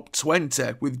UK top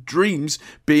 20, with Dreams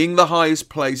being the highest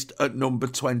placed at number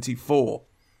 24.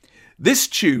 This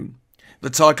tune,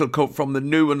 the title cut from the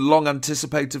new and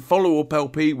long-anticipated follow-up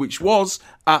LP, which was,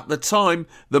 at the time,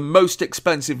 the most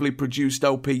expensively produced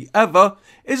LP ever,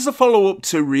 is the follow-up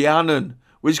to Rhiannon,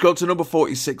 which got to number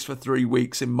 46 for 3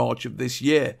 weeks in March of this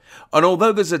year. And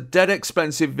although there's a dead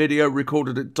expensive video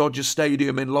recorded at Dodger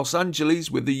Stadium in Los Angeles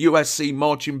with the USC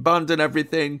marching band and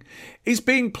everything, it's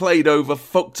being played over,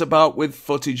 fucked about with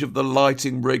footage of the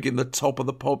lighting rig in the top of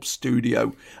the pub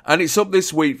studio. And it's up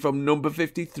this week from number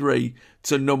 53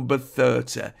 to number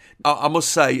 30. I must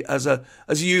say, as a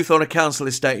youth on a council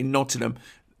estate in Nottingham,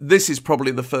 this is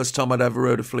probably the first time I'd ever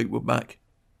heard of Fleetwood Mac.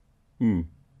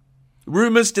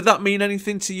 Rumours, did that mean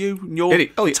anything to you in your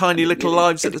tiny little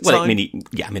lives at the time? I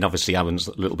mean, obviously I was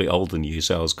a little bit older than you,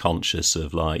 so I was conscious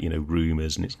of, like, you know,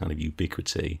 rumours and its kind of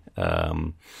ubiquity.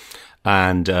 And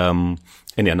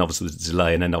obviously the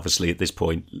delay, and then obviously at this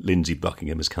point, Lindsey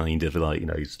Buckingham is kind of like, you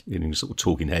know, sort of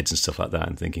talking heads and stuff like that,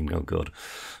 and thinking, oh God,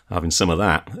 having some of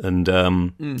that. And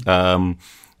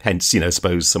hence, you know, I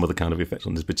suppose some of the kind of effect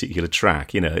on this particular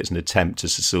track, you know, it's an attempt to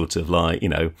sort of like, you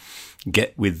know,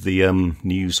 get with the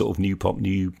new pop,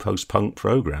 new post-punk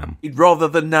program. He'd rather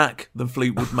the Knack than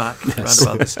Fleetwood Mac around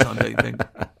about this time, don't you think?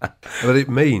 But it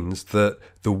means that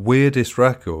the weirdest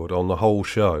record on the whole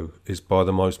show is by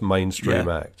the most mainstream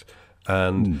act.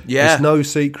 And it's no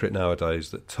secret nowadays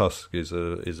that Tusk is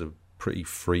a pretty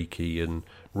freaky and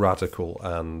radical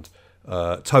and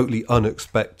totally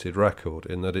unexpected record,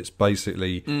 in that it's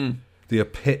basically the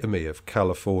epitome of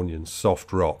Californian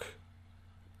soft rock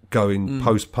going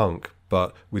post-punk,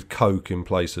 but with coke in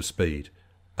place of speed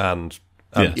and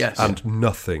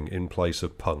nothing in place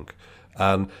of punk.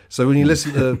 And so when you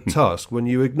listen to Tusk, when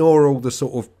you ignore all the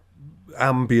sort of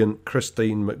ambient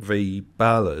Christine McVie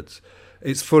ballads,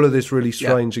 it's full of this really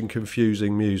strange and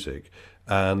confusing music.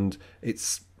 And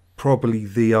it's probably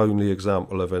the only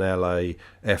example of an LA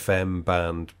FM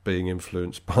band being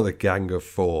influenced by the Gang of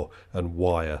Four and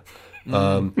Wire.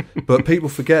 But people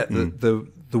forget that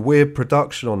the weird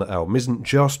production on the album isn't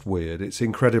just weird, it's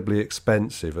incredibly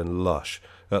expensive and lush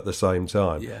at the same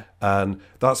time. And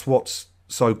that's what's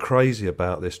so crazy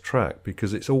about this track,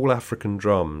 because it's all African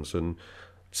drums and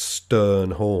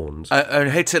stern horns.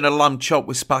 And hitting a lamb chop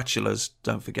with spatulas,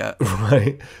 don't forget.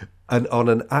 Right. And on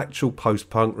an actual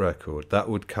post-punk record, that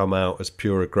would come out as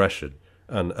pure aggression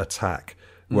and attack.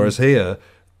 Whereas here,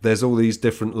 there's all these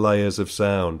different layers of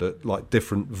sound at like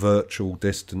different virtual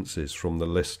distances from the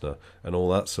listener and all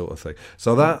that sort of thing.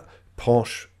 So that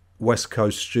posh West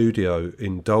Coast studio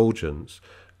indulgence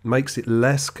makes it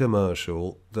less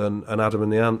commercial than an Adam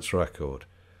and the Ants record,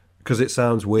 because it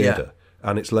sounds weirder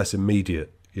and it's less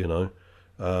immediate, you know.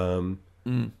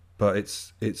 But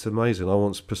it's amazing. I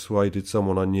once persuaded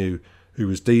someone I knew who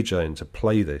was DJing to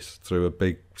play this through a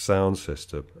big sound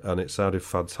system, and it sounded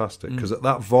fantastic, because at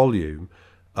that volume,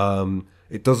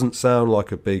 it doesn't sound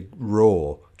like a big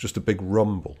roar, just a big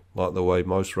rumble, like the way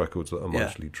most records that are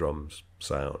mostly drums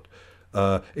sound.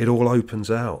 It all opens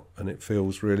out, and it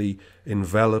feels really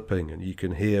enveloping, and you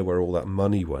can hear where all that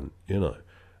money went, you know.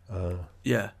 I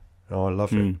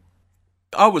love it.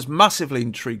 I was massively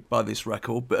intrigued by this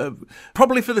record, but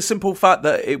probably for the simple fact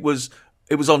that it was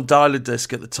on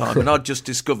Dial-A-Disc at the time, and I'd just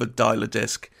discovered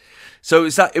Dial-A-Disc. So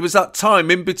it was that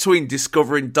time in between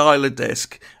discovering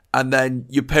Dial-A-Disc and then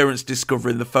your parents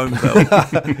discovering the phone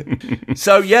bill.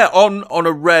 So yeah, on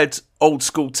a red old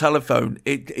school telephone,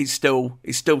 it still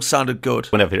sounded good.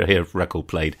 Whenever I hear a record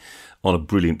played on a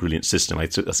brilliant system,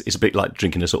 it's a bit like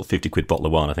drinking a sort of 50-quid bottle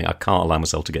of wine. I think I can't allow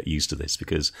myself to get used to this,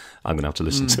 because I'm going to have to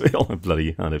listen to it on a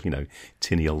bloody kind of, you know,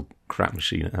 tinny old crap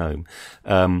machine at home.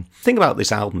 The thing about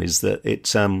this album is that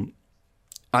it's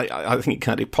I think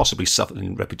it possibly suffered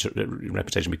in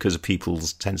reputation because of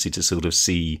people's tendency to sort of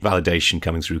see validation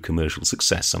coming through commercial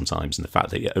success sometimes, and the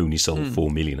fact that it only sold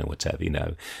 4 million or whatever, you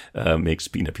know, makes,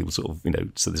 you know, people sort of, you know,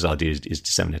 so this idea is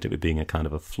disseminated of it being a kind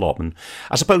of a flop. And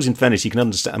I suppose in fairness, you can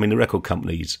understand, I mean, the record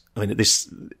companies, I mean,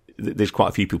 there's quite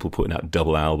a few people putting out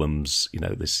double albums, you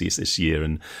know, this year,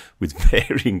 and with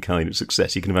varying kind of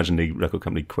success. You can imagine the record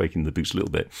company quaking the boots a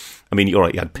little bit. I mean, all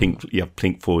right, you have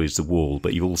Pink Floyd's The Wall,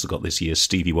 but you've also got this year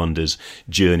Stevie Wonder's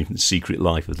Journey from the Secret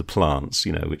Life of the Plants,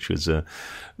 you know, which was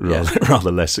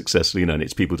rather less successful, you know, and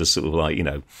it's people just sort of like, you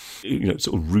know,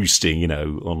 sort of roosting, you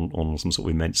know, on some sort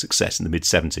of immense success in the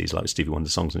mid-70s, like Stevie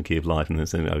Wonder's Songs in the Key of Life, and then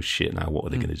thinking, oh shit, now what are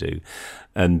they going to do?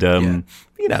 And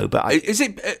you know, but is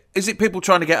it people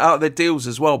trying to get out of their deals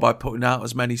as well by putting out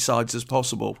as many sides as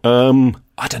possible?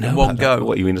 I don't know. In one go.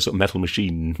 What, you mean, a sort of Metal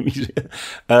Machine?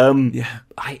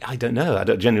 I don't know. I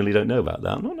genuinely don't know about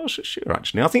that. I'm not sure,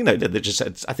 actually. I think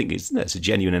that I think it's a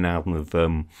genuine album of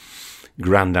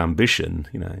grand ambition,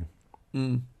 you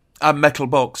know. And Metal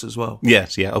Box as well.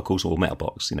 Yes, yeah, of course, all Metal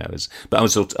Box, but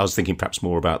I was thinking perhaps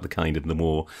more about the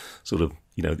more sort of,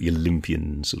 the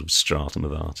Olympian sort of stratum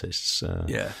of artists.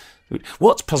 Yeah.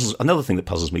 Another thing that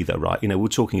puzzles me, though, right? We're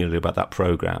talking earlier about that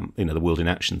programme, the World in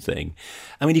Action thing.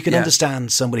 I mean, you can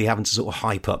understand somebody having to sort of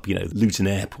hype up, Luton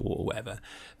Airport or whatever.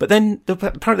 But then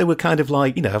apparently we're kind of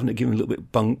like, having to give them a little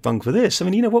bit bung for this. I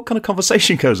mean, what kind of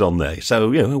conversation goes on there? So,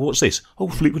 what's this? Oh,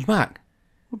 Fleetwood Mac.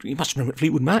 You must remember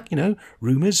Fleetwood Mac,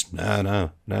 Rumours?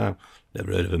 No, never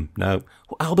heard of them, no.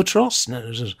 Albatross?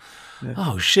 No. Yeah.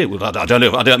 Oh, shit, well, I don't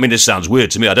know, I mean, this sounds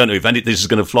weird to me, I don't know if this is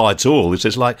going to fly at all. It's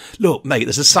just like, look, mate,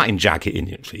 there's a satin jacket in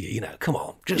it for you, come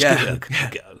on, just give it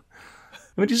a go.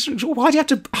 I mean, why do you have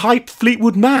to hype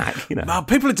Fleetwood Mac, Man,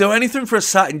 people would do anything for a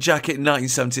satin jacket in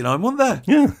 1979, weren't they?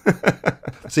 Yeah.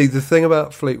 See, the thing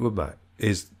about Fleetwood Mac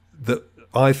is that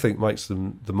I think makes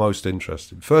them the most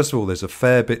interesting. First of all, there's a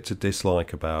fair bit to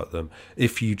dislike about them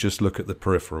if you just look at the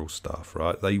peripheral stuff,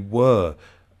 right? They were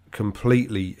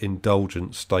completely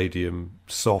indulgent stadium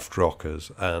soft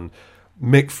rockers, and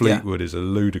Mick Fleetwood is a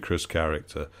ludicrous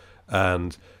character.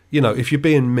 And, if you're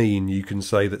being mean, you can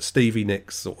say that Stevie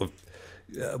Nicks' sort of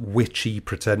witchy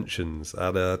pretensions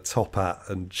and a top hat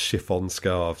and chiffon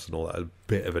scarves and all that, a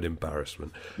bit of an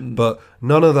embarrassment. But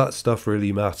none of that stuff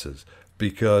really matters,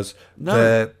 because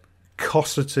they're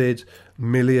cosseted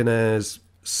millionaires'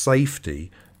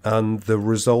 safety and the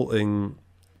resulting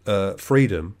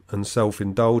freedom and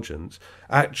self-indulgence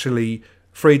actually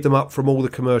freed them up from all the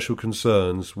commercial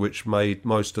concerns which made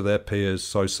most of their peers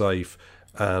so safe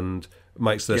and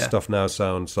makes their stuff now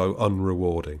sound so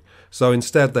unrewarding. So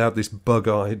instead they have this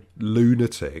bug-eyed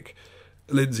lunatic,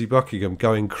 Lindsey Buckingham,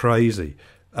 going crazy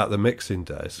at the mixing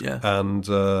desk, and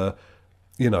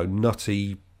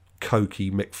nutty, cokey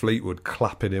Mick Fleetwood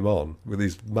clapping him on with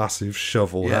his massive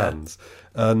shovel hands,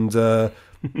 and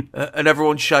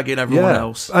everyone shagging everyone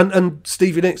else. And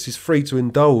Stevie Nicks is free to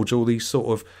indulge all these sort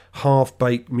of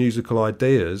half-baked musical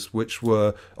ideas, which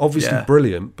were obviously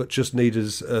brilliant, but just needed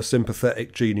a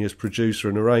sympathetic genius producer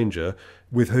and arranger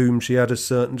with whom she had a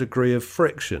certain degree of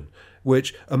friction,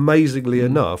 which, amazingly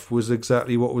enough, was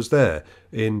exactly what was there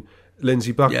in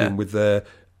Lindsey Buckingham with their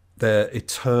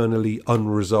eternally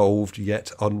unresolved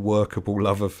yet unworkable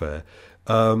love affair.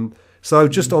 So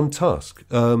just on Tusk,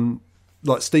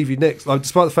 like Stevie Nicks,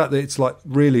 despite the fact that it's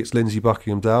Lindsey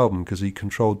Buckingham's album because he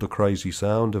controlled the crazy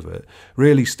sound of it,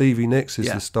 really Stevie Nicks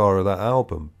is the star of that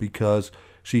album, because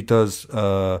she does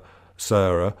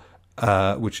Sarah,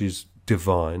 which is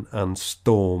divine, and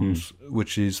Storms,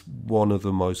 which is one of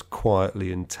the most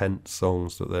quietly intense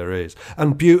songs that there is,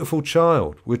 and Beautiful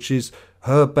Child, which is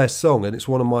her best song, and it's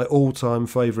one of my all-time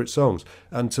favourite songs,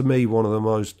 and to me one of the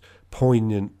most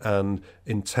poignant and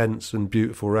intense and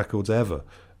beautiful records ever.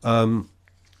 And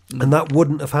that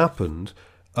wouldn't have happened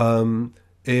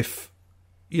if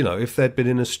they'd been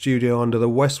in a studio under the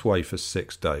Westway for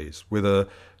 6 days with a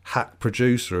hack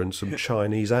producer and some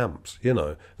Chinese amps.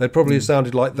 They'd probably have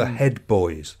sounded like the Head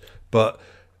Boys, but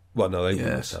they wouldn't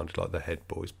have sounded like the Head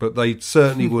Boys, but they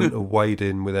certainly wouldn't have weighed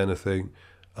in with anything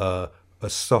as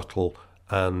subtle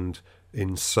and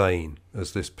insane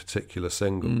as this particular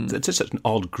single. It's such an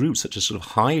odd group, such a sort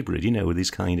of hybrid, with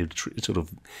these kind of sort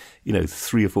of,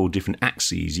 3 or 4 different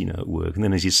axes, at work. And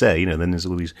then, as you say, then there's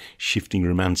all these shifting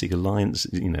romantic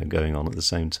alliances, going on at the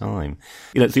same time.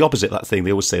 It's the opposite of that thing.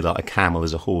 They always say that a camel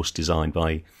is a horse designed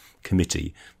by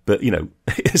committee, but in a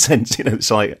sense, it's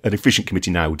like an efficient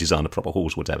committee now would design a proper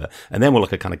horse, whatever, and then we're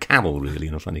like a kind of camel, really,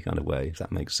 in a funny kind of way, if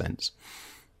that makes sense.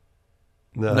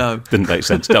 No. Didn't make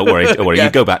sense. Don't worry. You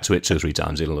go back to it 2 or 3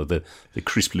 times, the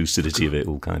crisp lucidity of it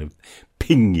will kind of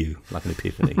ping you like an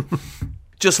epiphany.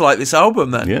 Just like this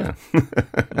album, then. Yeah.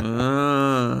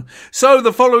 So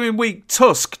the following week,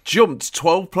 Tusk jumped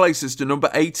 12 places to number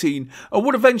 18 and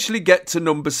would eventually get to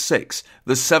number 6,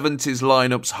 the 70s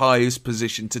lineup's highest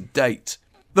position to date.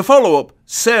 The follow-up,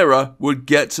 Sarah, would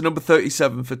get to number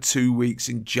 37 for 2 weeks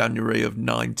in January of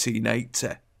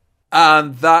 1980.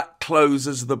 And that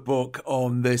closes the book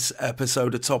on this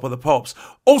episode of Top of the Pops.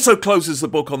 Also closes the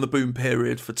book on the boom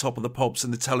period for Top of the Pops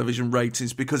and the television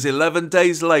ratings, because 11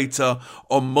 days later,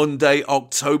 on Monday,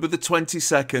 October the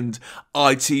 22nd,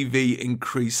 ITV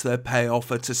increased their pay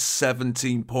offer to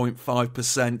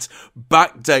 17.5%,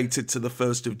 backdated to the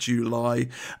 1st of July,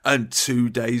 and 2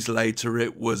 days later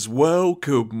it was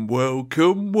welcome,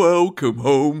 welcome, welcome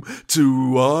home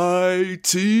to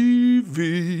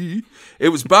ITV. It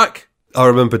was back. I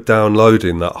remember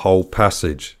downloading that whole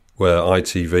passage where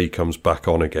ITV comes back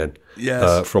on again.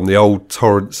 Yes. From the old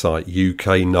torrent site,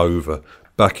 UK Nova,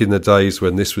 back in the days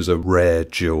when this was a rare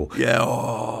jewel. Yeah,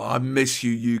 I miss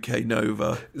you, UK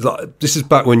Nova. This is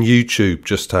back when YouTube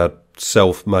just had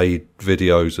self-made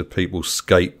videos of people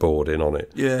skateboarding on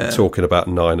it, talking about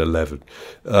 9/11,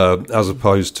 as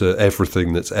opposed to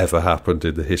everything that's ever happened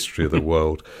in the history of the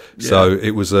world. So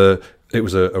it was a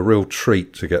real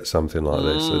treat to get something like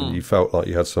this, and you felt like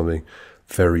you had something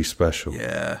very special.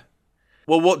 Yeah.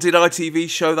 Well, what did ITV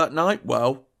show that night?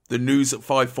 Well, the news at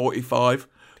 5:45,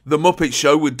 The Muppet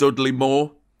Show with Dudley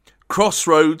Moore,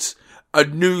 Crossroads, a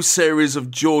new series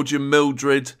of George and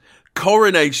Mildred,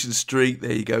 Coronation Street,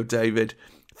 there you go, David,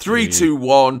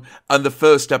 321, and the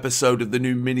first episode of the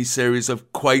new miniseries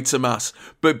of Quatermass.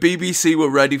 But BBC were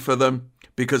ready for them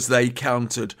because they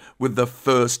countered with the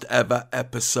first ever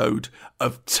episode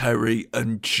of Terry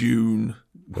and June.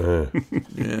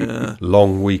 Yeah.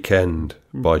 Long Weekend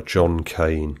by John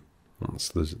Cain.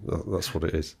 That's what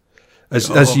it is.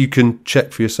 As you can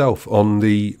check for yourself on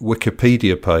the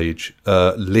Wikipedia page,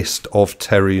 list of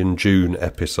Terry and June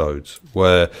episodes,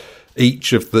 where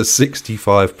each of the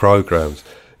 65 programmes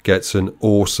gets an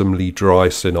awesomely dry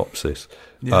synopsis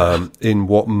in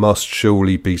what must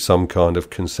surely be some kind of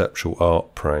conceptual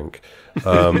art prank.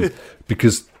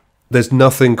 Because there's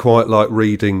nothing quite like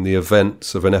reading the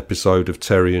events of an episode of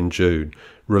Terry and June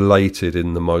related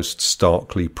in the most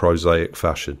starkly prosaic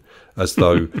fashion, as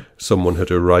though someone had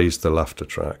erased the laughter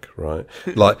track, right?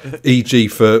 Like, e.g.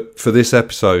 for this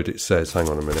episode, it says, hang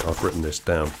on a minute, I've written this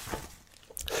down.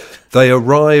 They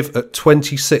arrive at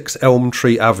 26 Elm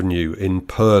Tree Avenue in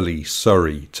Purley,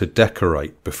 Surrey, to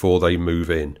decorate before they move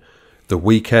in. The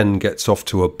weekend gets off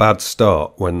to a bad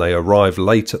start when they arrive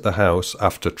late at the house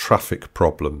after traffic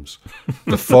problems.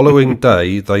 The following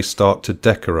day, they start to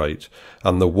decorate,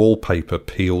 and the wallpaper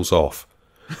peels off.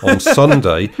 On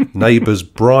Sunday, neighbours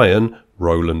Brian,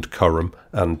 Roland Curran,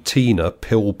 and Tina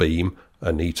Pilbeam,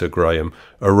 Anita Graham,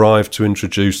 arrive to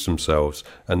introduce themselves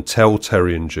and tell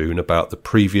Terry and June about the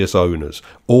previous owners,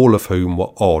 all of whom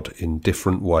were odd in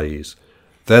different ways.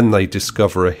 Then they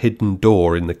discover a hidden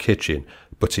door in the kitchen,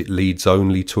 but it leads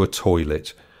only to a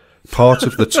toilet. Part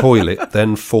of the toilet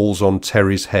then falls on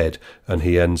Terry's head and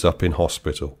he ends up in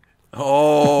hospital.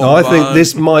 Oh, I think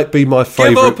this might be my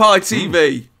favourite. Give up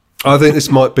ITV. I think this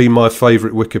might be my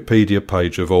favourite Wikipedia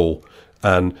page of all.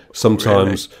 And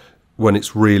sometimes when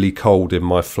it's really cold in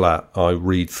my flat, I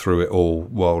read through it all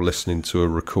while listening to a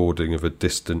recording of a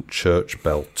distant church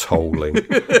bell tolling.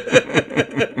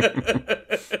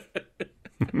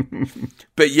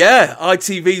 But yeah,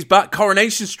 ITV's back.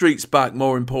 Coronation Street's back,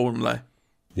 more importantly.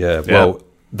 Yeah, well,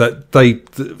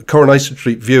 the Coronation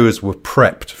Street viewers were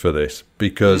prepped for this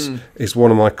because it's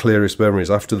one of my clearest memories.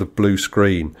 After the blue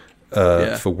screen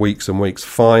for weeks and weeks,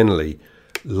 finally,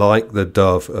 like the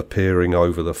dove appearing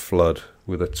over the flood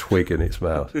with a twig in its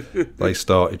mouth, they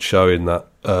started showing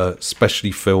that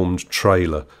specially filmed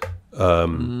trailer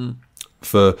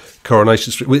for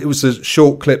Coronation Street. It was a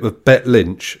short clip of Bette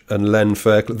Lynch and Len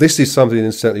Fairclough. This is something,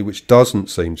 incidentally, which doesn't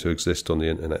seem to exist on the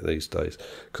internet these days,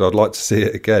 because I'd like to see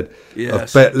it again. Yes.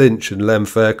 Of Bette Lynch and Len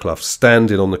Fairclough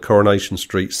standing on the Coronation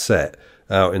Street set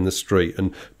out in the street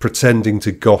and pretending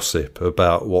to gossip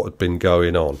about what had been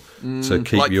going on to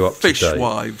keep like you up to date.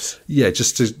 Fishwives. Yeah,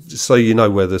 just so you know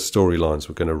where the storylines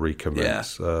were going to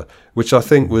recommence, which I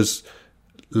think was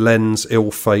Len's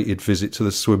ill-fated visit to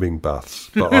the swimming baths,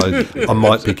 but I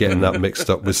might be getting that mixed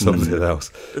up with something else.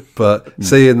 But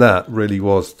seeing that really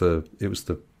was the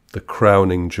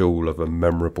crowning jewel of a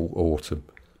memorable autumn.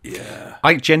 Yeah,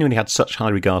 I genuinely had such high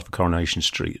regard for Coronation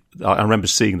Street. I remember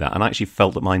seeing that, and I actually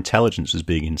felt that my intelligence was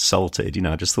being insulted. You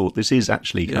know, I just thought this is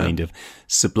actually kind of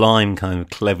sublime, kind of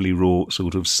cleverly wrought,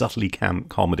 sort of subtly camp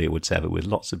comedy or whatever, with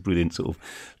lots of brilliant sort of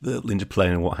little interplay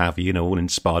and what have you. You know, all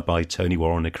inspired by Tony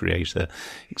Warren, the creator,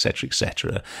 etc.,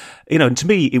 etc. You know, and to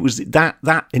me, it was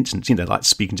that instance. You know, like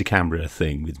speaking to camera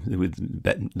thing with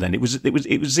Len. It was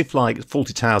as if like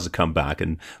Fawlty Towers had come back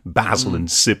and Basil and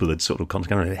Sybil had sort of come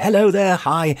together. Hello there,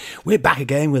 hi. We're back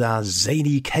again with our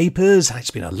zany capers.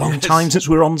 It's been a long time since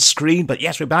we were on screen, but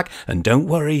yes, we're back. And don't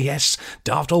worry, yes,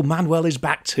 daft old Manuel is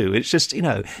back too. It's just, you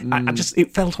know,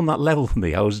 it felt on that level for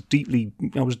me. I was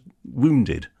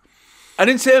wounded. And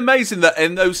isn't it amazing that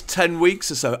in those 10 weeks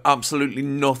or so, absolutely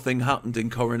nothing happened in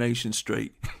Coronation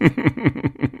Street?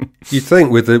 You'd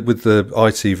think with the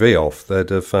ITV off, they'd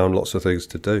have found lots of things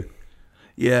to do.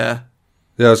 Yeah.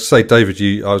 Yeah, I was to say, David,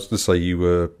 I was going to say you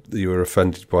were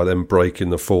offended by them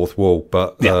breaking the fourth wall,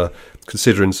 but because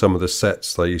considering some of the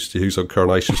sets they used to use on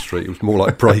Coronation Street, it was more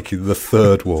like breaking the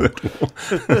third wall.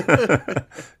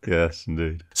 Yes,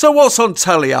 indeed. So what's on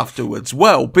telly afterwards?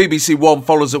 Well, BBC One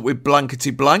follows up with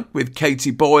Blankety Blank with Katie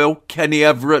Boyle, Kenny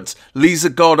Everett, Lisa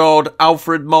Goddard,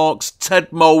 Alfred Marks, Ted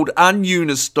Mould and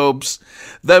Eunice Stubbs.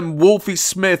 Then Wolfie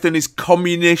Smith and his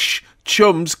communish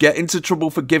chums get into trouble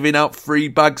for giving out free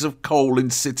bags of coal in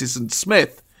Citizen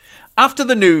Smith. After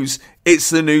the news, it's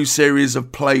the new series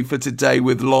of Play for Today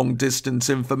with long distance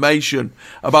information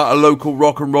about a local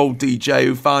rock and roll DJ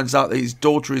who finds out that his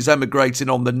daughter is emigrating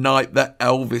on the night that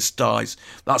Elvis dies.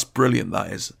 That's brilliant,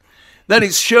 that is. Then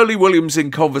it's Shirley Williams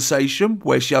in Conversation,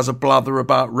 where she has a blather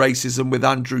about racism with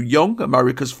Andrew Young,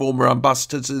 America's former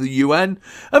ambassador to the UN,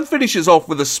 and finishes off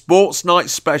with a sports night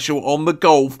special on the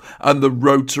golf and the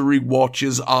Rotary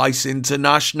Watchers Ice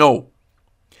International.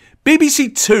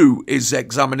 BBC Two is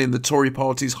examining the Tory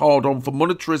party's hard-on for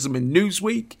monetarism in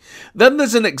Newsweek. Then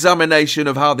there's an examination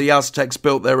of how the Aztecs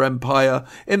built their empire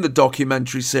in the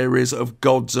documentary series of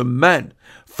Gods and Men,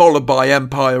 followed by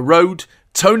Empire Road,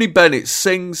 Tony Bennett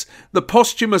Sings, the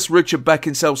posthumous Richard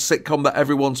Beckinsale sitcom that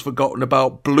everyone's forgotten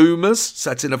about, Bloomers,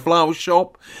 set in a flower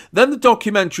shop, then the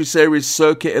documentary series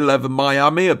Circuit 11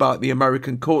 Miami about the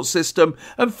American court system,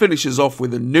 and finishes off with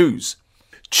the news.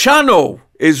 Channel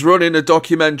is running a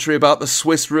documentary about the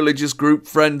Swiss religious group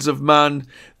Friends of Man,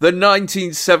 the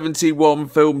 1971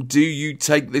 film Do You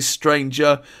Take This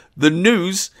Stranger, the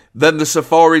news, then the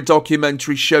safari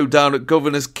documentary Showdown at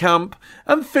Governor's Camp,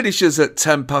 and finishes at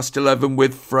 11:10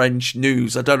 with French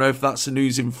news. I don't know if that's the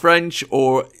news in French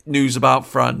or news about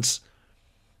France.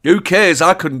 Who cares?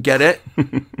 I couldn't get it.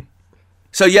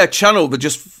 So yeah, Channel, they're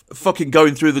just fucking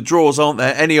going through the drawers, aren't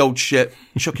they? Any old shit.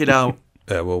 Chuck it out.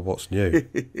 Yeah, well, what's new?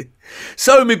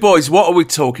 So, me boys, what are we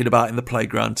talking about in the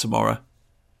playground tomorrow?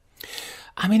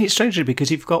 I mean, it's strange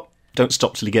because you've got Don't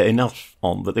Stop Till You Get Enough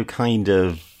on, but they've kind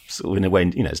of, sort of in a way,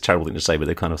 you know, it's a terrible thing to say, but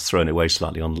they've kind of thrown it away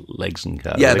slightly on Legs and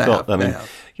Co. Yeah, they've got, have, I mean,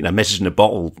 you know, Message in a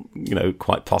Bottle, you know,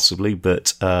 quite possibly,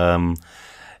 but,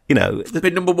 you know. It's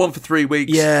been number one for 3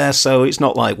 weeks. Yeah, so it's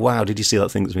not like, wow, did you see that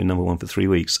thing that's been number one for 3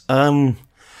 weeks? I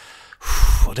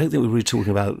don't think we're really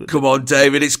talking about... Come on,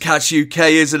 David, it's Catch UK,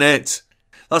 isn't it?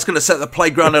 That's going to set the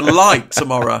playground alight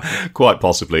tomorrow. Quite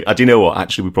possibly. Do you know what?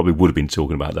 Actually, we probably would have been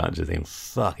talking about that and think,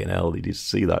 fucking hell, did you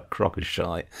see that crock of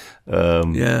shite?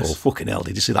 Yes. Or fucking hell,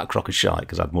 did you see that crock of shite?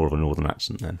 Because I had more of a northern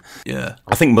accent then. Yeah.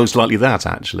 I think most likely that,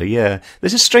 actually, yeah.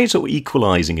 There's a strange sort of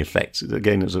equalising effect,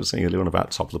 again, as I was saying earlier on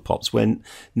about Top of the Pops, when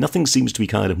nothing seems to be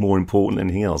kind of more important than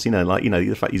anything else. You know, like, you know,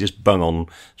 the fact you just bung on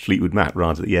Fleetwood Mac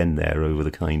right at the end there over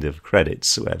the kind of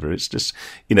credits or whatever. It's just,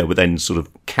 you know, but then sort of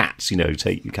Cats, you know,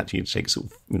 take sort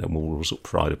of, you know, more sort of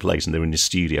pride of place, and they're in the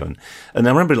studio, and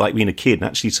I remember like being a kid and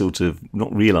actually sort of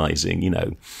not realising, you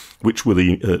know, which were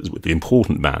the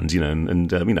important bands, you know,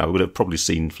 and you know, I would have probably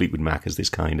seen Fleetwood Mac as this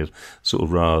kind of sort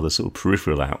of rather sort of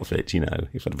peripheral outfit, you know,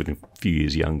 if I'd been a few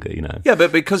years younger, you know. Yeah,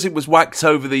 but because it was whacked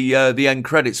over the end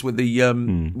credits with the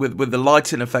with the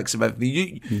lighting effects of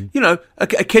everything, you know, a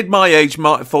kid my age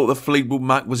might have thought that Fleetwood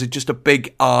Mac was just a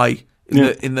big eye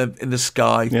in the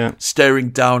sky,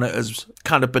 staring down at us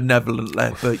kind of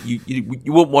benevolently, but you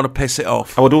wouldn't want to piss it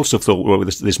off. I would also have thought, well,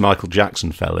 with this Michael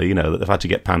Jackson fella, you know, that they've had to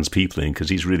get Pan's people in because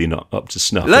he's really not up to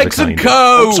snuff. Legs and Co!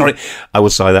 Oh, sorry, I will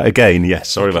say that again. Yes,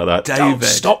 sorry about that. David. Don't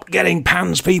stop getting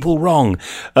Pan's people wrong.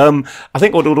 I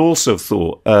think what I would also have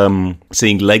thought,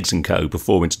 seeing Legs and Co.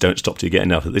 performing to Don't Stop Till You Get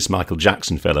Enough, that this Michael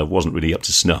Jackson fella wasn't really up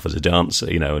to snuff as a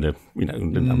dancer, you know, and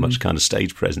didn't have much kind of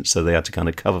stage presence, so they had to kind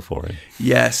of cover for him.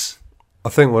 Yes. I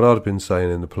think what I'd have been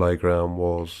saying in the playground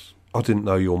was, I didn't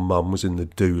know your mum was in the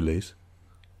Dooleys.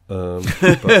 But,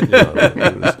 you know,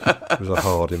 it was a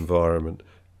hard environment.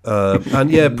 And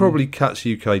yeah, probably Cats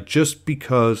UK, just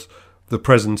because the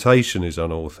presentation is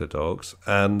unorthodox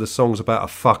and the song's about a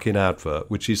fucking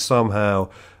advert, which is somehow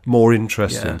more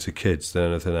interesting to kids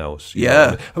than anything else. You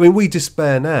know? I mean, we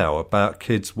despair now about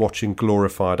kids watching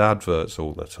glorified adverts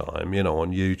all the time, you know,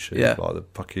 on YouTube, like the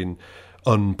fucking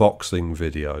unboxing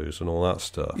videos and all that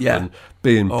stuff. Yeah. And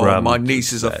being brand my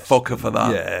niece is a fucker for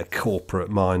that. Yeah, corporate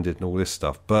minded and all this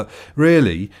stuff. But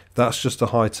really, that's just a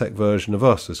high-tech version of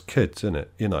us as kids, isn't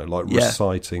it? You know, like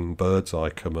reciting Bird's Eye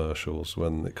commercials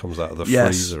when it comes out of the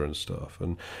freezer and stuff,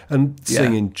 and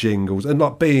singing jingles, and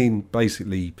like being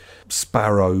basically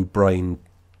sparrow brain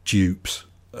dupes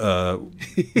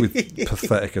with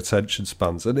pathetic attention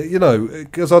spans. And, you know,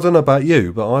 because I don't know about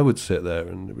you, but I would sit there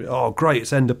and be, oh, great,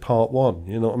 it's end of part one.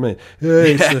 You know what I mean? Yeah,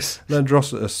 it's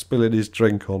Landrossiter spilling his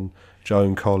drink on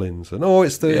Joan Collins, and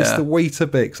it's the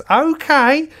Weetabix.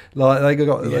 Okay, like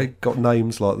they got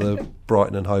names like the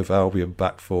Brighton and Hove Albion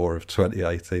back four of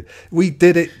 2018. We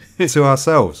did it to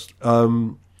ourselves.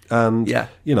 And, Yeah.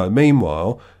 you know,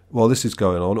 meanwhile, while this is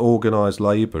going on, organised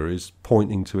labour is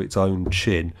pointing to its own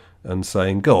chin and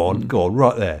saying, go on,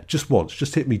 right there, just once,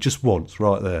 just hit me just once,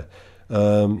 right there.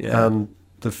 And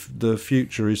the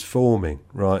future is forming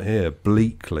right here,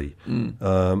 bleakly,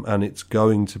 and it's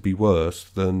going to be worse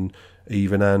than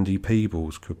even Andy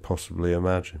Peebles could possibly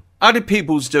imagine. How did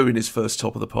Peebles do in his first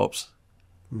Top of the Pops?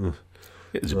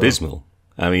 It was abysmal.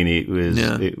 I mean, it was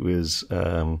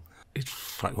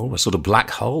it's like almost sort of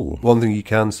black hole. One thing you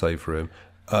can say for him,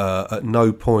 at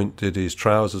no point did his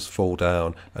trousers fall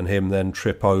down and him then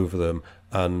trip over them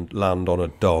and land on a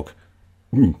dog.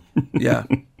 Yeah.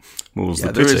 More's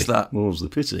the there pity. is that. More's the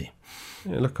pity.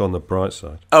 Yeah, look on the bright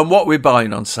side. And what we're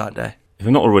buying on Saturday? If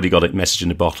you've not already got it, message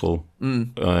in a bottle.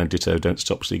 Ditto, don't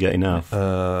stop till you get enough.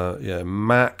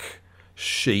 Mac,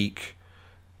 Chic,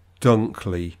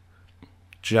 Dunkley,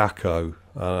 Jacko,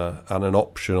 and an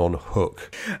option on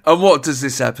Hook. And what does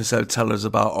this episode tell us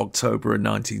about October in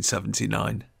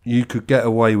 1979? You could get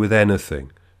away with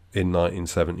anything in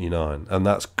 1979, and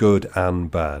that's good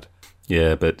and bad.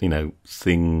 Yeah, but, you know,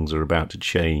 things are about to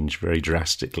change very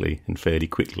drastically and fairly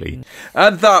quickly.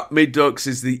 And that, me ducks,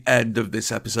 is the end of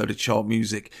this episode of Chart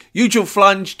Music. Usual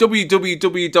flange,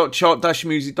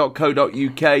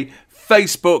 www.chart-music.co.uk,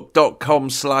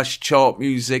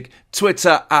 facebook.com/chartmusic,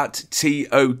 Twitter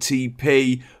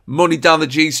 @TOTP, money down the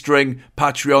G-string,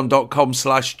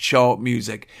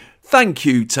 patreon.com/chartmusic. Thank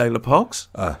you, Taylor Pox.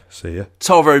 See ya.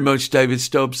 Ta very much, David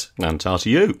Stubbs. And ta to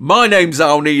you. My name's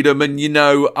Al Needham, and, you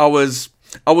know, I was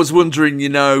wondering, you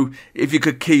know, if you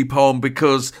could keep on,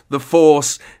 because the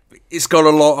Force, it's got a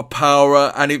lot of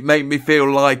power, and it made me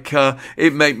feel like, woo!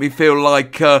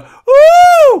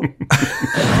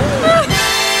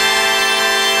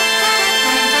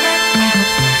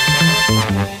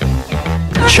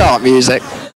 Chart music.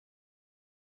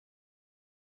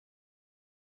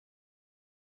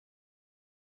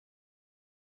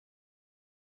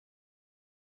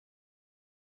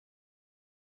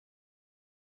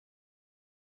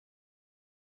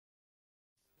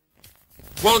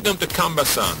 Welcome to Camber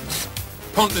Sands,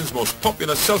 Pontin's most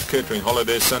popular self-catering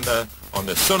holiday centre on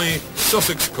the sunny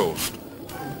Sussex coast.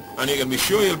 And you can be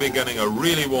sure you'll be getting a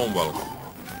really warm welcome.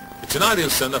 It's an ideal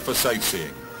centre for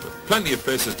sightseeing, with plenty of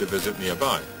places to visit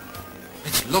nearby.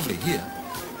 It's lovely here.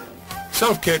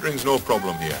 Self-catering's no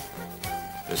problem here.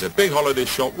 There's a big holiday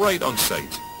shop right on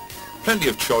site. Plenty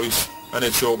of choice, and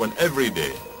it's open every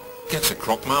day. Get a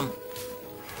crock, ma'am.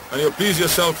 And you'll please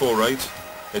yourself all right.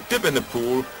 A dip in the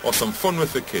pool or some fun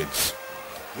with the kids.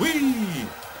 Whee!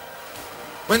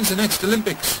 When's the next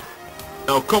Olympics?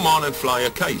 Now come on and fly a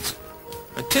kite.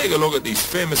 And take a look at these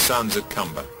famous sands at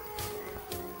Camber.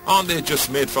 Aren't they just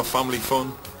made for family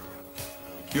fun?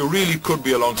 You really could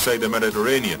be alongside the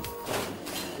Mediterranean.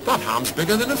 That ham's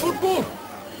bigger than a football.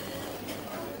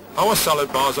 Our salad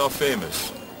bars are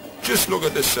famous. Just look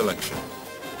at this selection.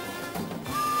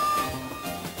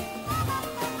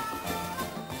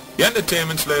 The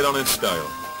entertainment's laid on in style,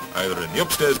 either in the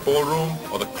upstairs ballroom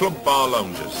or the club bar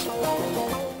lounges.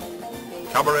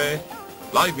 Cabaret,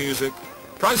 live music,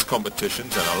 prize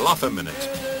competitions and a laugh a minute.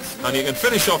 And you can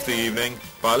finish off the evening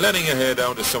by letting your hair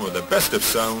down to some of the best of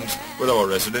sounds with our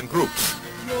resident groups.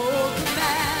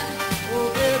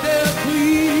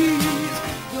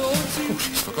 Oh,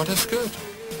 she's forgot her skirt.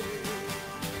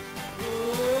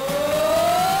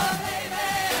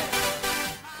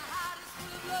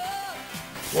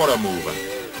 What a mover.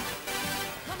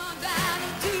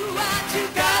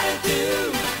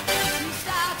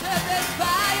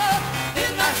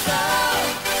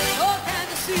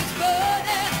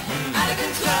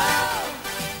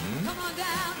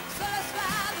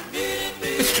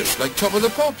 It's just like Top of the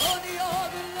Pops.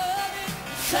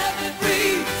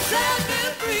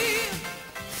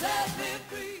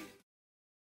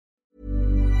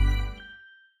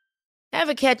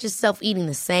 Ever catch yourself eating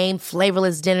the same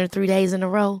flavorless dinner 3 days in a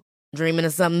row? Dreaming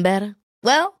of something better?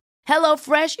 Well,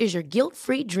 HelloFresh is your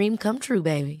guilt-free dream come true,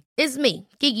 baby. It's me,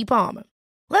 Keke Palmer.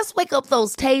 Let's wake up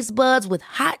those taste buds with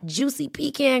hot, juicy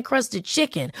pecan-crusted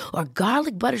chicken or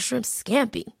garlic butter shrimp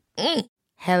scampi.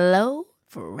 Hello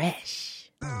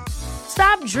Fresh.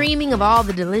 Stop dreaming of all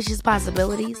the delicious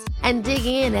possibilities and dig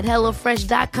in at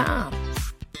HelloFresh.com.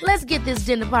 Let's get this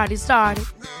dinner party started.